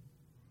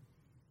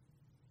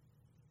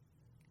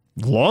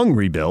 Long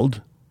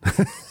rebuild.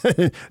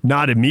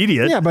 Not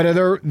immediate. Yeah, but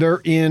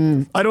they're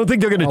in. I don't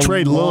think they're going to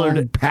trade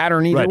Lillard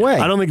pattern either way.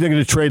 I don't think they're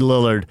going to trade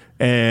Lillard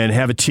and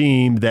have a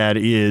team that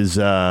is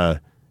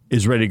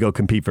ready to go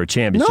compete for a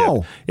championship.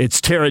 No,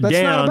 it's tear it that's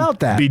down, not about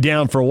that. Be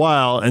down for a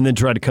while, and then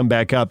try to come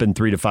back up in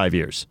 3 to 5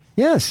 years.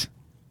 Yes.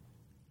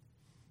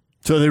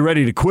 So they're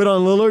ready to quit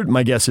on Lillard?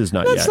 My guess is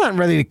not yet. That's not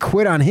ready to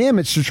quit on him.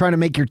 It's to try to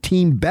make your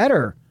team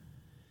better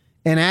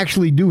and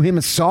actually do him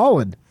a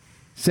solid.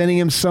 Sending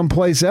him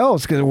someplace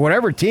else, because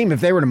whatever team,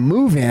 if they were to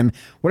move him,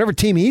 whatever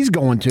team he's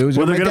going to is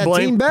going to make that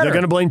team better. They're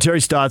going to blame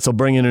Terry Stotts. They'll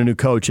bring in a new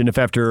coach, and if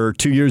after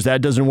 2 years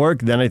that doesn't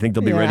work, then I think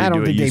they'll be ready to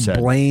do what you said. I don't think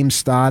they blame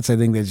Stotts. I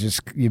think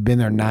you've been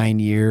there 9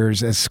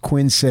 years. As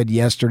Quinn said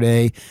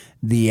yesterday,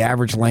 the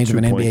average length of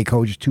an NBA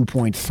coach is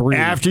 2.3.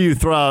 After you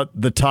throw out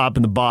the top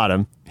and the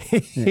bottom,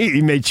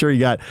 he made sure he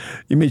got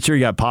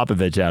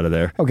Popovich out of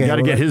there. Okay, you got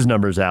to get his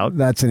numbers out.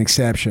 That's an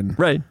exception,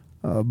 right?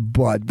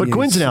 But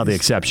Quinn's now the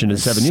exception in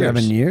 7 years.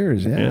 7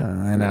 years, yeah.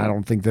 And I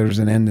don't think there's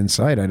an end in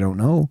sight. I don't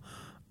know.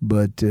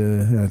 But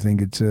I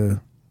think it's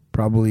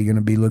probably going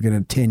to be looking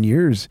at 10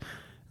 years.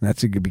 And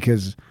that's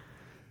because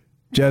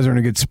Jazz are in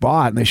a good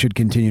spot, and they should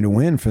continue to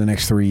win for the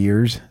next 3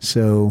 years.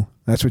 So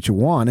that's what you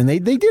want. And they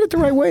did it the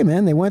right way,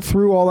 man. They went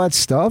through all that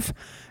stuff.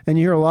 And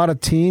you hear a lot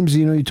of teams,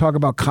 you talk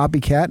about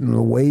copycat and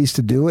the ways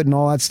to do it and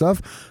all that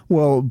stuff.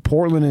 Well,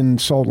 Portland and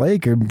Salt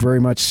Lake are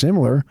very much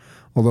similar,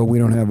 although we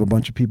don't have a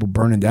bunch of people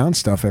burning down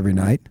stuff every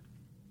night.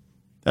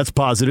 That's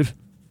positive.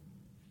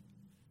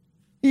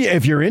 Yeah,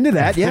 if you're into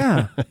that,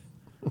 yeah.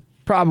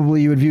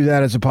 Probably you would view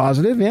that as a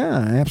positive. Yeah,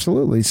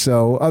 absolutely.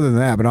 So other than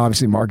that, but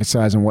obviously market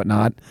size and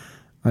whatnot,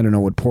 I don't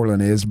know what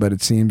Portland is, but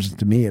it seems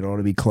to me it ought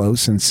to be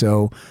close. And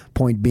so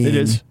point being... It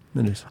is.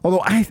 It is.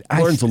 Although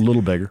Portland's a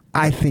little bigger.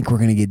 I think we're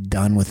going to get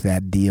done with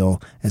that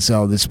deal. And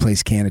so this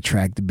place can't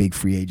attract the big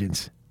free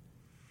agents.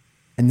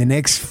 In the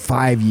next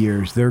 5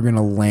 years, they're going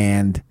to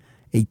land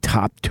a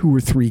top 2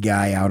 or 3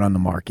 guy out on the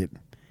market.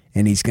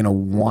 And he's going to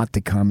want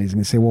to come. He's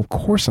going to say, well, of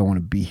course I want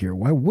to be here.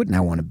 Why wouldn't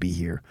I want to be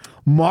here?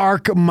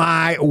 Mark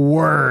my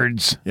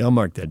words. Yeah, I'll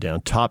mark that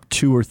down. Top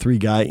 2 or 3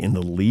 guy in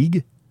the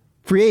league?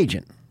 Free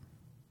agent.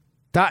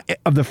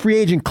 Of the free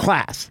agent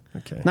class.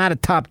 Okay. Not a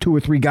top 2 or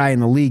 3 guy in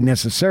the league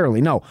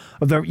necessarily. No.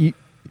 The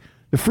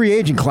free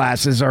agent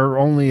classes are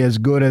only as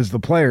good as the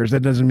players. That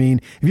doesn't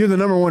mean, if you're the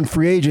number 1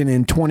 free agent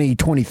in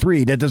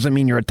 2023, that doesn't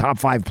mean you're a top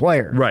 5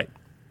 player. Right.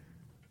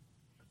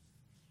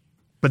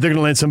 But they're going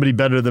to land somebody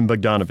better than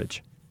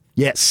Bogdanovich.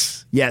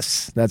 Yes.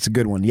 Yes. That's a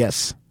good one.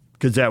 Yes.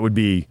 Because that would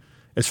be,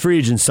 as free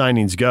agent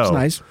signings go. That's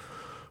nice.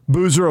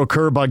 Boozer,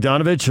 Okur,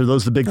 Bogdanovich, are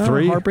those the big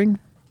 3? Harpring?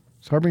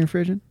 Is Harpring a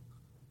free agent?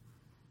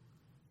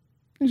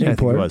 Yeah, I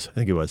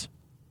think it was.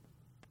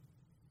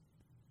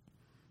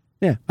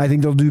 Yeah, I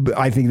think they'll do.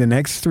 I think the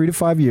next 3 to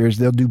 5 years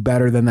they'll do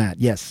better than that.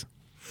 Yes.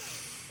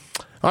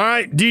 All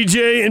right,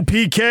 DJ and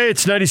PK.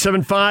 It's 97.5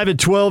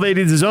 at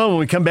 1280 The Zone. When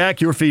we come back,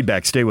 your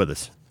feedback. Stay with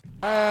us.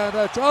 And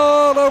it's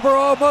all over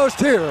almost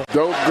here.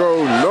 Don't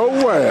go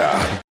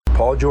nowhere.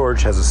 Paul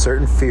George has a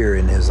certain fear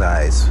in his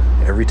eyes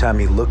every time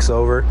he looks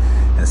over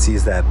and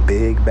sees that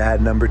big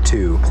bad number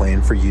 2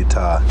 playing for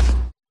Utah.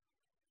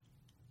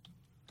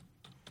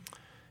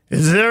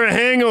 Is there a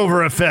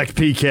hangover effect,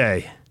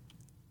 PK?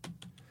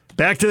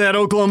 Back to that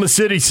Oklahoma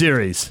City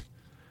series.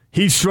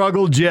 He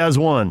struggled, Jazz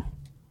won.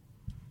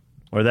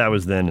 Or that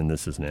was then and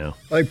this is now.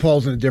 I think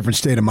Paul's in a different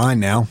state of mind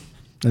now.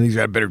 I think he's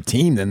got a better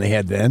team than they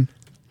had then.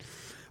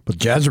 But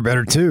Jazz are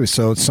better too,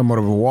 so it's somewhat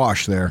of a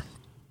wash there.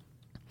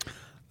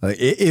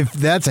 If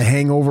that's a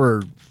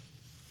hangover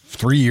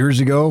 3 years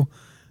ago,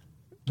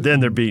 then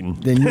they're beaten.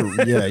 Then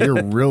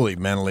you're really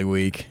mentally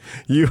weak.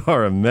 You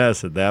are a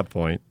mess at that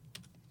point.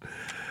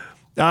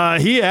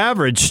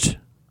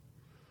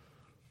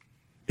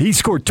 He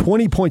scored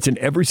 20 points in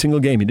every single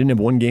game. He didn't have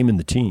one game in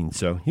the teens,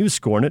 so he was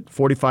scoring it.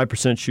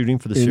 45% shooting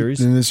for the series.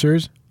 In this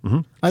series?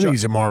 Mm-hmm. I think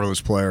he's a marvelous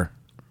player.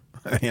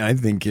 I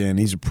think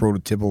he's a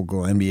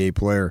prototypical NBA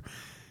player.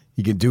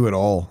 He can do it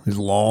all. He's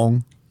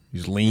long.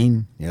 He's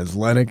lean. He's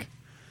athletic.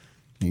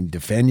 He can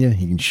defend you.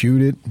 He can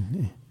shoot it.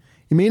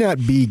 He may not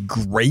be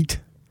great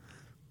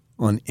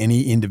on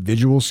any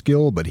individual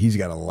skill, but he's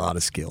got a lot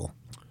of skill.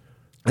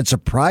 It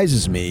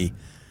surprises me,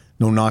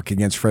 no knock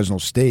against Fresno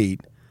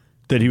State,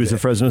 that he was at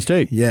Fresno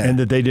State. Yeah. And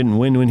that they didn't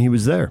win when he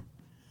was there.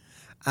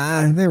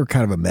 They were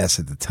kind of a mess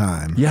at the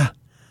time. Yeah.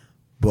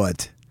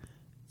 But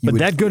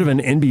that good of an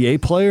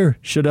NBA player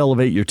should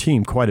elevate your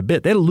team quite a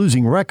bit. They had a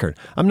losing record.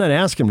 I'm not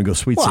asking him to go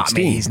Sweet 16. I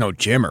mean, he's no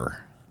Jimmer.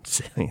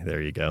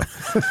 There you go.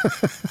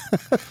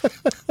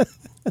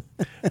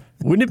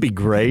 Wouldn't it be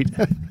great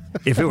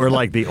if it were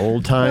like the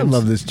old times? I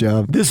love this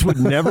job. This would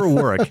never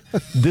work.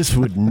 This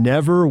would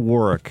never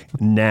work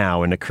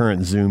now in the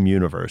current Zoom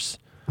universe.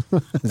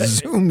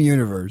 Zoom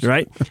universe.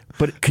 Right?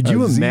 But could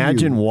you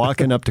imagine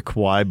walking up to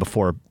Kawhi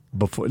before,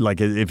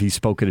 like if he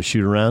spoke at a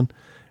shoot around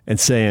and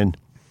saying,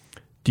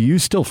 do you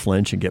still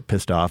flinch and get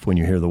pissed off when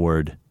you hear the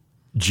word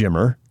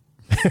Jimmer?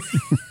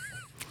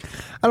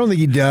 I don't think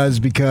he does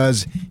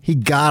because he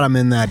got him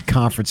in that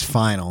conference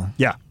final.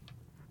 Yeah.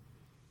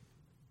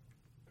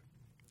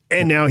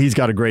 And now he's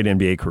got a great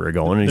NBA career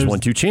going, and he's won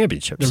 2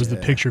 championships. There was the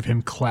picture of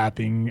him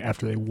clapping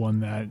after they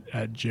won that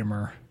at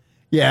Jimmer.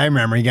 Yeah, I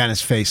remember. He got in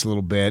his face a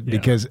little bit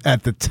because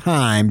at the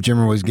time,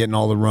 Jimmer was getting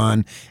all the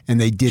run,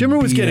 and they did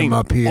Jimmer was getting him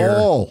up here.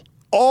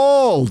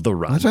 all the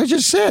run. That's what I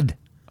just said.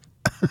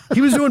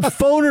 He was doing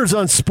phoners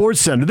on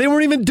SportsCenter. They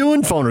weren't even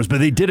doing phoners, but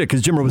they did it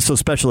because Jimmer was so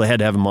special they had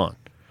to have him on.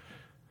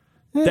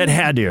 That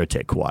had to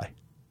irritate Kawhi.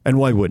 And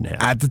why wouldn't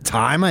it have? At the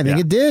time, I think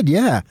it did,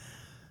 yeah.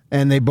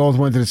 And they both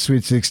went to the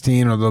Sweet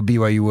 16, although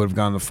BYU would have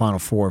gone to the Final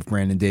Four if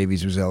Brandon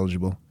Davies was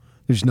eligible.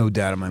 There's no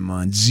doubt in my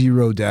mind.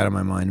 Zero doubt in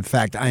my mind. In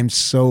fact, I'm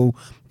so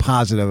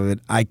positive of it,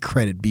 I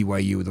credit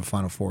BYU with a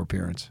Final Four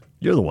appearance.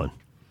 You're the one.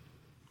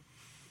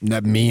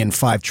 Not me and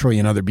 5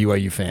 trillion other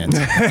BYU fans.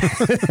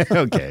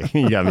 Okay,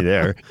 you got me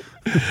there.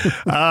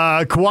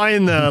 Kawhi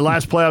in the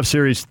last playoff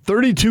series,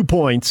 32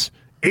 points,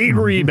 8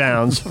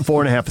 rebounds,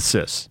 4.5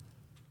 assists.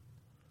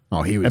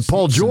 Oh, he was And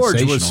Paul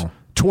George was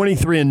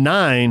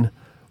 23-9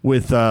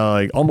 with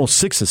almost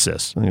 6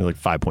 assists. I think like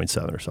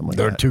 5.7 or something like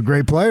that. They're 2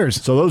 great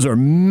players. So those are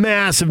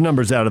massive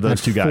numbers out of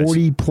those 2 guys.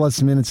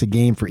 40-plus minutes a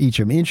game for each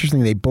of them.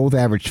 Interesting, they both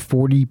averaged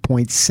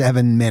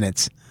 40.7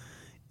 minutes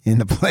in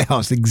the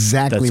playoffs,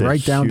 exactly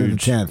right down to the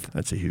 10th.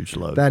 That's a huge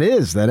load. That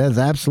is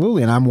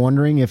absolutely, and I'm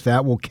wondering if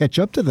that will catch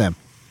up to them.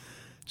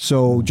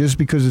 So just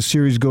because the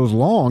series goes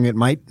long, it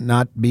might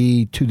not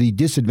be to the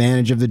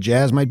disadvantage of the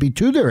Jazz, might be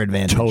to their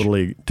advantage.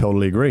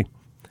 Totally agree.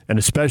 And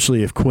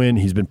especially if Quinn,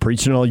 he's been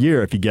preaching all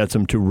year, if he gets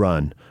them to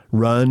run.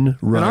 And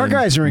our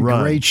guys are in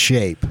great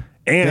shape.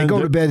 And they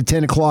go to bed at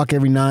 10 o'clock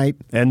every night.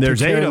 And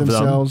there's 8 of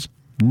them.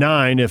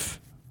 9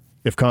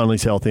 if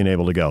Conley's healthy and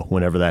able to go,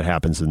 whenever that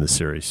happens in the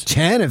series.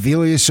 10 if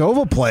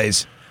Ilyasova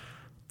plays.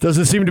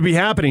 Doesn't seem to be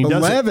happening,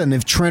 11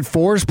 if Trent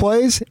Forrest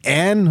plays.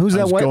 And who's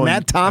that?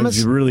 Matt Thomas? I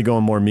was really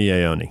going more Mie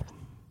Aoni.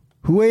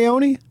 Who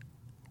Aoni?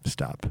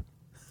 Stop.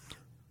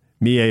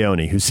 Mie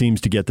Aoni, who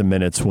seems to get the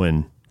minutes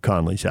when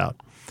Conley's out.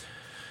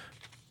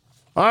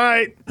 All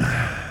right.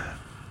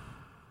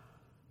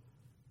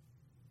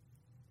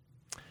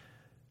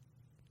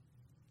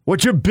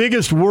 What's your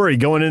biggest worry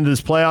going into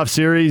this playoff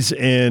series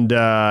and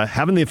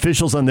having the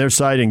officials on their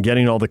side and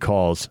getting all the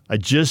calls? I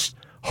just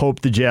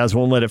hope the Jazz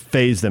won't let it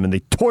faze them and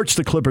they torch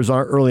the Clippers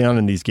early on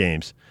in these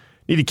games.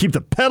 Need to keep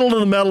the pedal to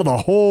the metal the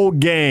whole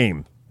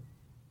game.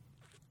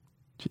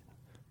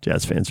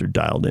 Jazz fans are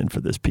dialed in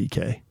for this,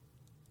 PK.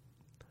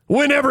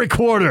 Win every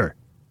quarter.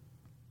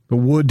 The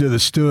wood to the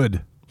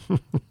stood.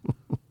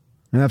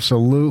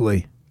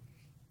 Absolutely.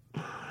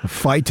 A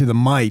fight to the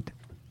might.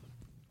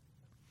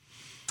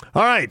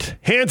 All right,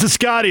 Hans and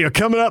Scotty are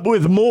coming up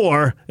with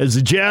more as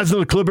the Jazz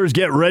and the Clippers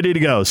get ready to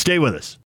go. Stay with us.